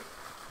sweating.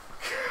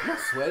 I'm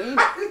sweating.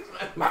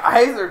 My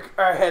eyes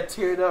had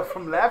teared up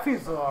from laughing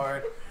so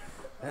hard,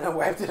 and I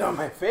wiped it on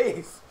my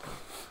face.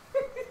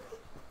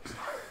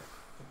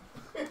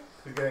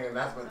 He's getting an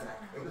asthma attack.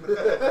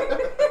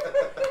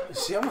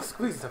 She almost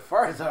squeezed the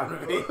farts out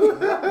of me. Would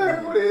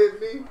have hit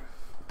me.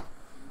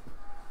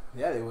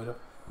 Yeah, they would have.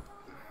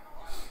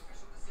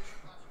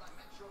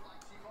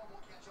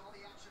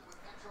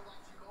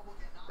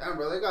 Damn,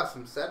 bro, they got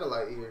some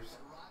satellite ears.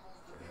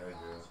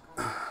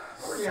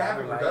 Pretty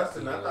happy for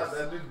Dustin. I thought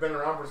that dude's been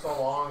around for so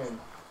long, and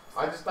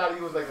I just thought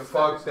he was like a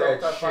Fuck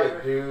stepping that stone type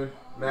shit, dude.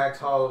 Max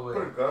Holloway.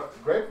 Pretty good.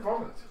 Great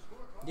performance.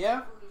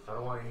 Yeah. I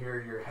don't want to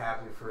hear you're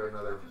happy for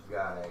another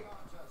guy.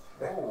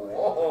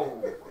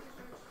 Whoa.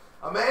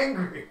 I'm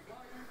angry.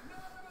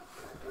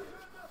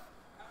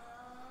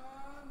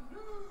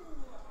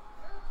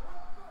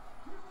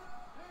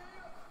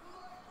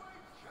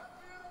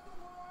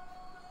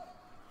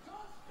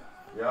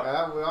 Yep.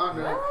 Yeah, we're on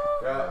there.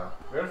 Yeah.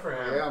 Good for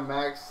him. Yeah,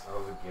 Max. That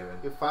was a given.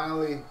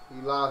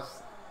 You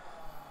lost.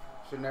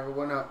 Should never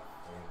went up.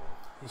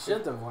 He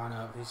should have gone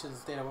up. He should have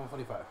stayed at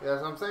 145. Yeah,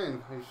 that's what I'm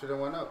saying. You should have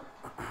went up.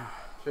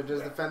 Should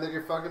just defended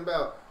your fucking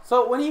belt.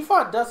 So when he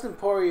fought Dustin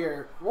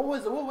Poirier, what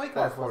weight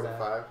class was that?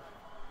 145.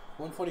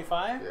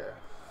 145. Yeah.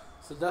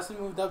 So Dustin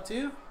moved up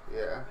too.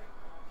 Yeah.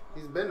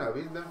 He's been up.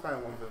 He's been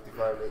fighting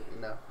 155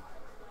 lately now.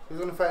 He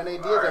was gonna fight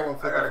Nate Diaz Alright, at I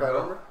 155, gotta go.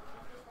 remember?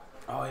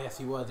 Oh yes,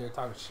 he was. They were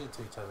talking shit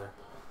to each other.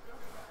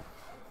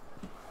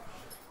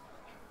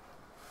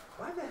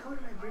 Why the hell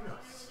did I bring a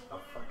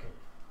fucking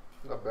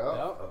A belt?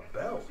 Nope. a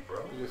belt, bro?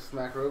 You just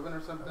smack Ruben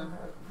or something?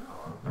 No,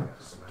 I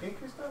got some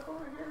Kinky stuff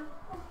over here.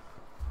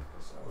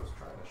 I was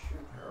trying to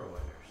shoot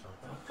heroin or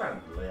something. I'm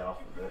trying to lay off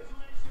a bit.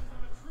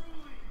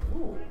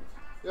 Ooh.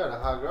 You got a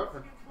hot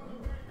girlfriend.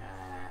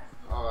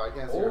 Nah. Oh, I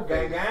can't see Oh, her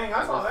gang, face. gang,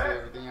 I saw just see that.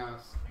 everything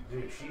else.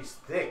 Dude, she's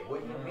thick.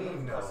 What do you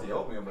mean, no? That's the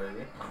oatmeal,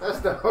 baby. That's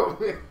the whole.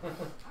 He's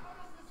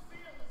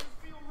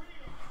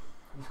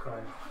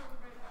crying.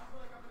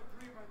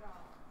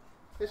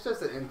 It's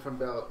just an interim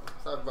belt.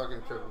 Stop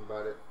fucking tripping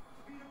about it.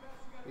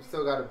 You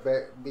still got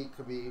to beat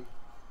Khabib.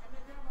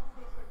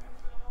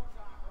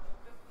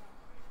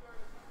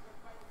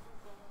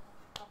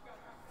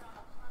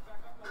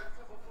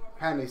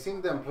 Honey,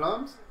 seen them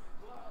plums?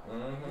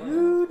 Mm-hmm.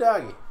 You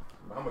doggy.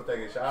 I'm gonna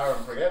take a shower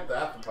and forget the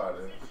after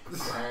party.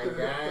 Gang,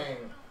 gang.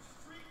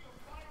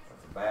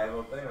 That's a bad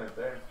little thing right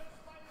there.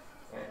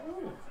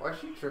 Why's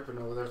she tripping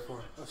over there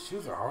for? Those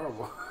shoes are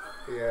horrible.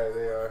 Yeah,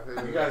 they are.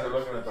 You guys are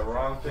looking at the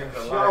wrong things.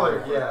 in Y'all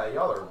life. are, yeah,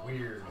 y'all are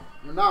weird.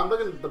 No, I'm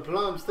looking at the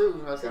plums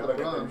too. I see Yeah, the look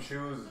at them plums.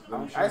 shoes.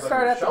 Them shoes I on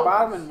started your at the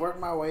bottom shoulders. and worked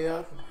my way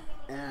up,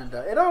 and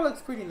it all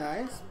looks pretty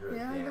nice. You're a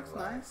Yeah, it damn looks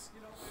liar. nice.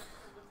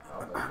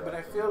 Oh, my But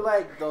I God. feel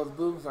like those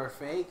boobs are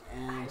fake,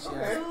 and she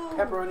has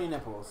pepperoni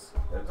nipples.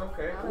 It's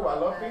okay. Ooh, I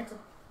love pizza.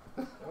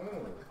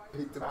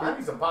 Pizza, I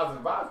need some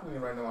positive vibes from you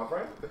right now, my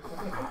friend.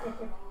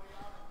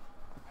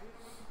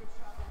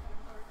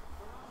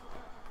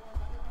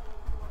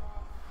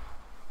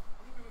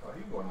 Oh,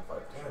 he's going to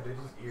fight. Damn, dude,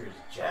 his ears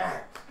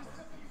jacked.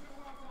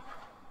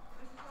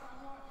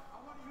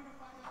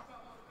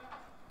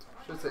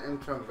 Just an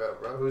interim belt,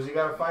 bro. Who's he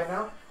got to fight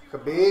now?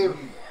 Khabib.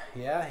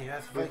 Yeah, he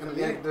has to He's fight gonna Khabib.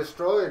 get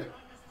destroyed.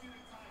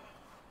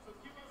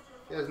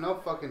 He has no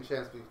fucking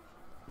chance.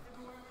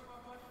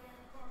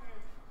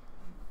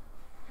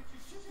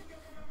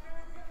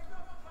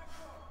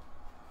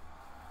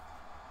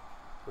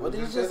 What did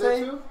you you just that say?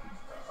 too?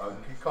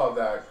 He called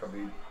that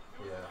Khabib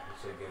Yeah,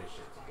 he said get his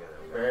shit together.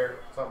 Bear,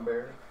 something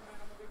bear.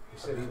 He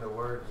said in the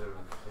words of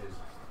his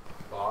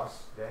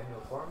boss, Daniel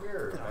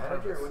Cormier, or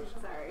manager,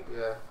 what Sorry.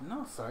 Yeah.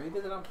 No, sorry, he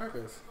did it on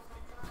purpose.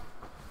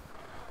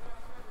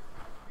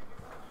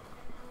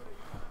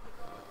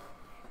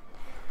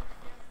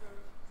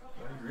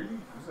 He's really,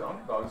 he's an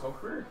underdog his whole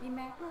career. You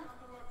mad?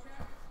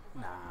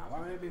 Nah, why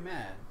would I be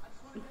mad?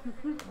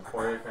 I'm a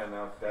Poirier fan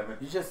now, damn it.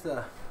 You just He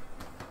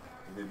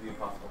did the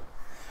impossible.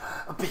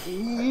 a Too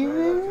pee.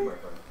 much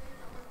fun.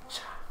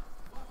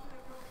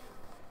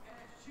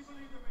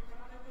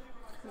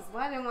 This is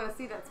why I didn't want to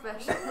see that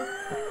special.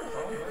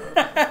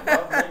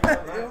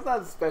 It was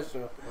not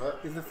special. What?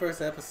 It's the first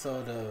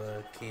episode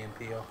of Key and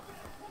Peele.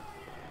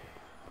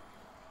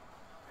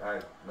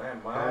 Guys,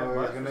 man, my Oh,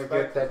 much he's gonna respect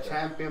get that to this guy.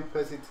 champion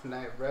pussy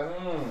tonight, bro.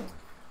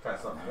 Try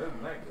something good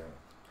tonight, guy.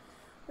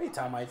 What are you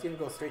talking about? He's gonna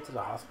go straight to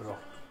the hospital.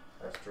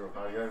 That's true.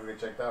 How you guys get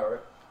checked out, right?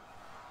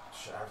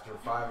 after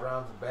 5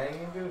 rounds of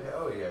banging, dude?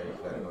 Hell yeah, he's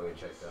gotta go get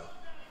checked out.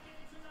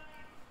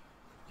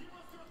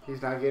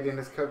 He's not getting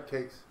his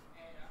cupcakes.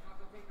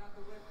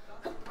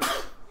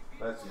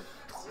 That's you.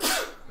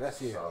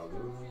 That's you.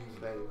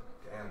 Salud. Like,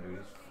 Damn, dude,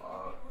 he's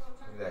fucked.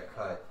 Look at that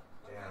cut.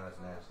 Damn, that's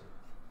nasty.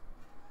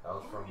 That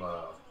was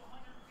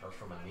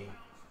from a knee.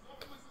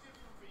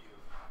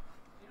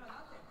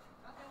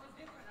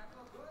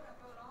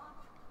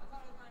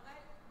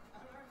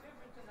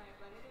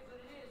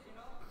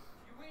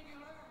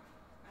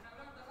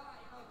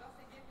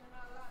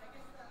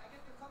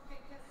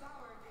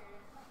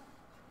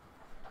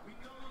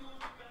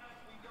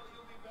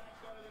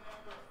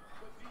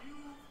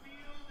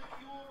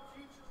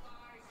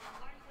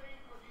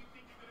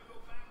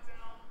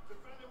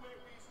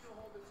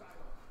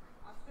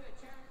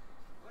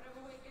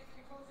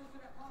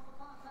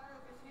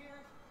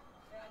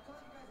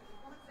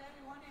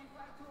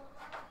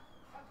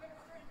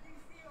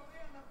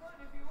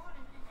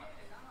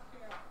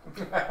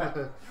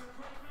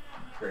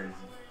 Crazy.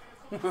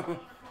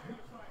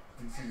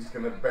 DC's just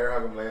gonna bear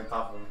hug him, lay on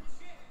top of him.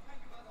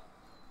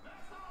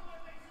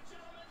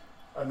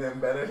 And then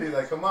Bennett, he's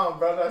like, "Come on,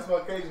 brother, that's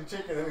my Cajun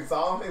chicken." And he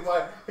saw him,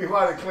 he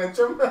wanted to clinch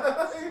him,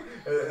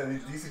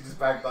 and DC just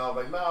backed off,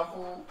 like, "Nah,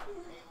 fool."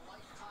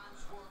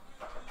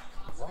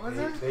 What was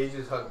it? They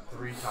just hugged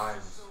 3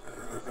 times.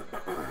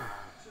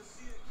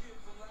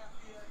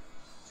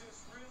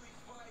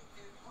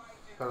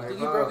 but You like, think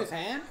he broke his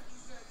hand?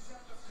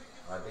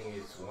 I think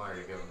he's wanted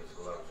to give him his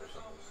gloves or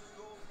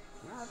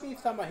something. No, I think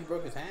he's talking about he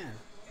broke his hand.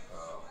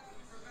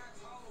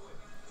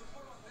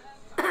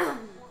 I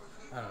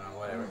don't know,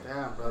 whatever.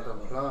 damn, bro, them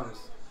plums.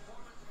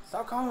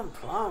 Stop calling them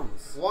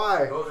plums.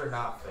 Why? Those are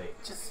not fake.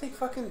 Just say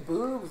fucking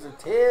boobs or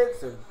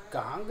tits or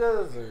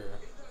gangas or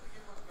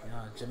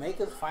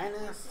Jamaica's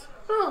finest.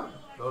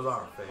 Those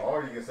aren't fake.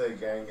 Or you can say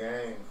gang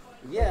gang.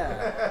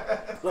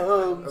 Yeah,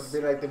 It'll plums, be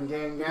like them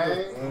gang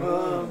gang.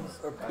 plums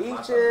or That's my type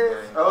of peaches.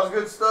 gang. That was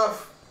good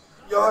stuff.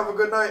 Y'all have a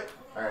good night.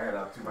 I head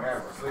out to my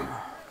house for sleep.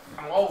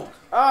 I'm old.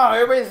 Oh,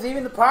 everybody's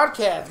leaving the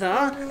podcast,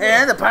 huh?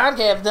 And the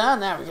podcast done.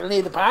 Now we're gonna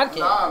leave the podcast.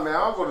 Nah, man,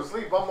 I'll go to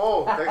sleep. I'm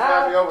old. Thanks for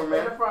having me over,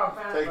 man.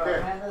 Take care.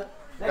 Amanda.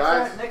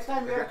 Guys. Next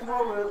time you gotta come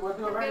over, we'll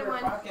do a regular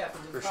one. podcast.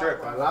 And just For talk sure.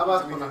 about it.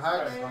 Lavas con the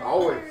hacks.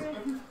 Always.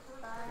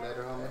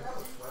 Later, homie.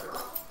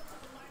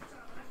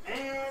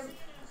 And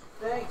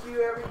thank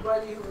you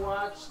everybody who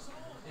watched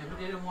and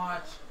who didn't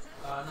watch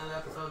another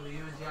episode of the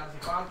UNG Odyssey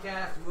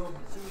podcast. We will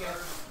see you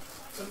guys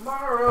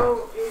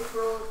tomorrow,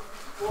 April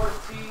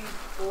 14th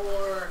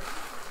for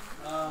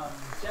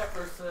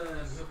Jefferson.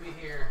 He'll be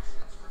here.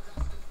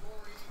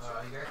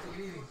 You guys take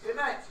it easy. Good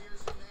night.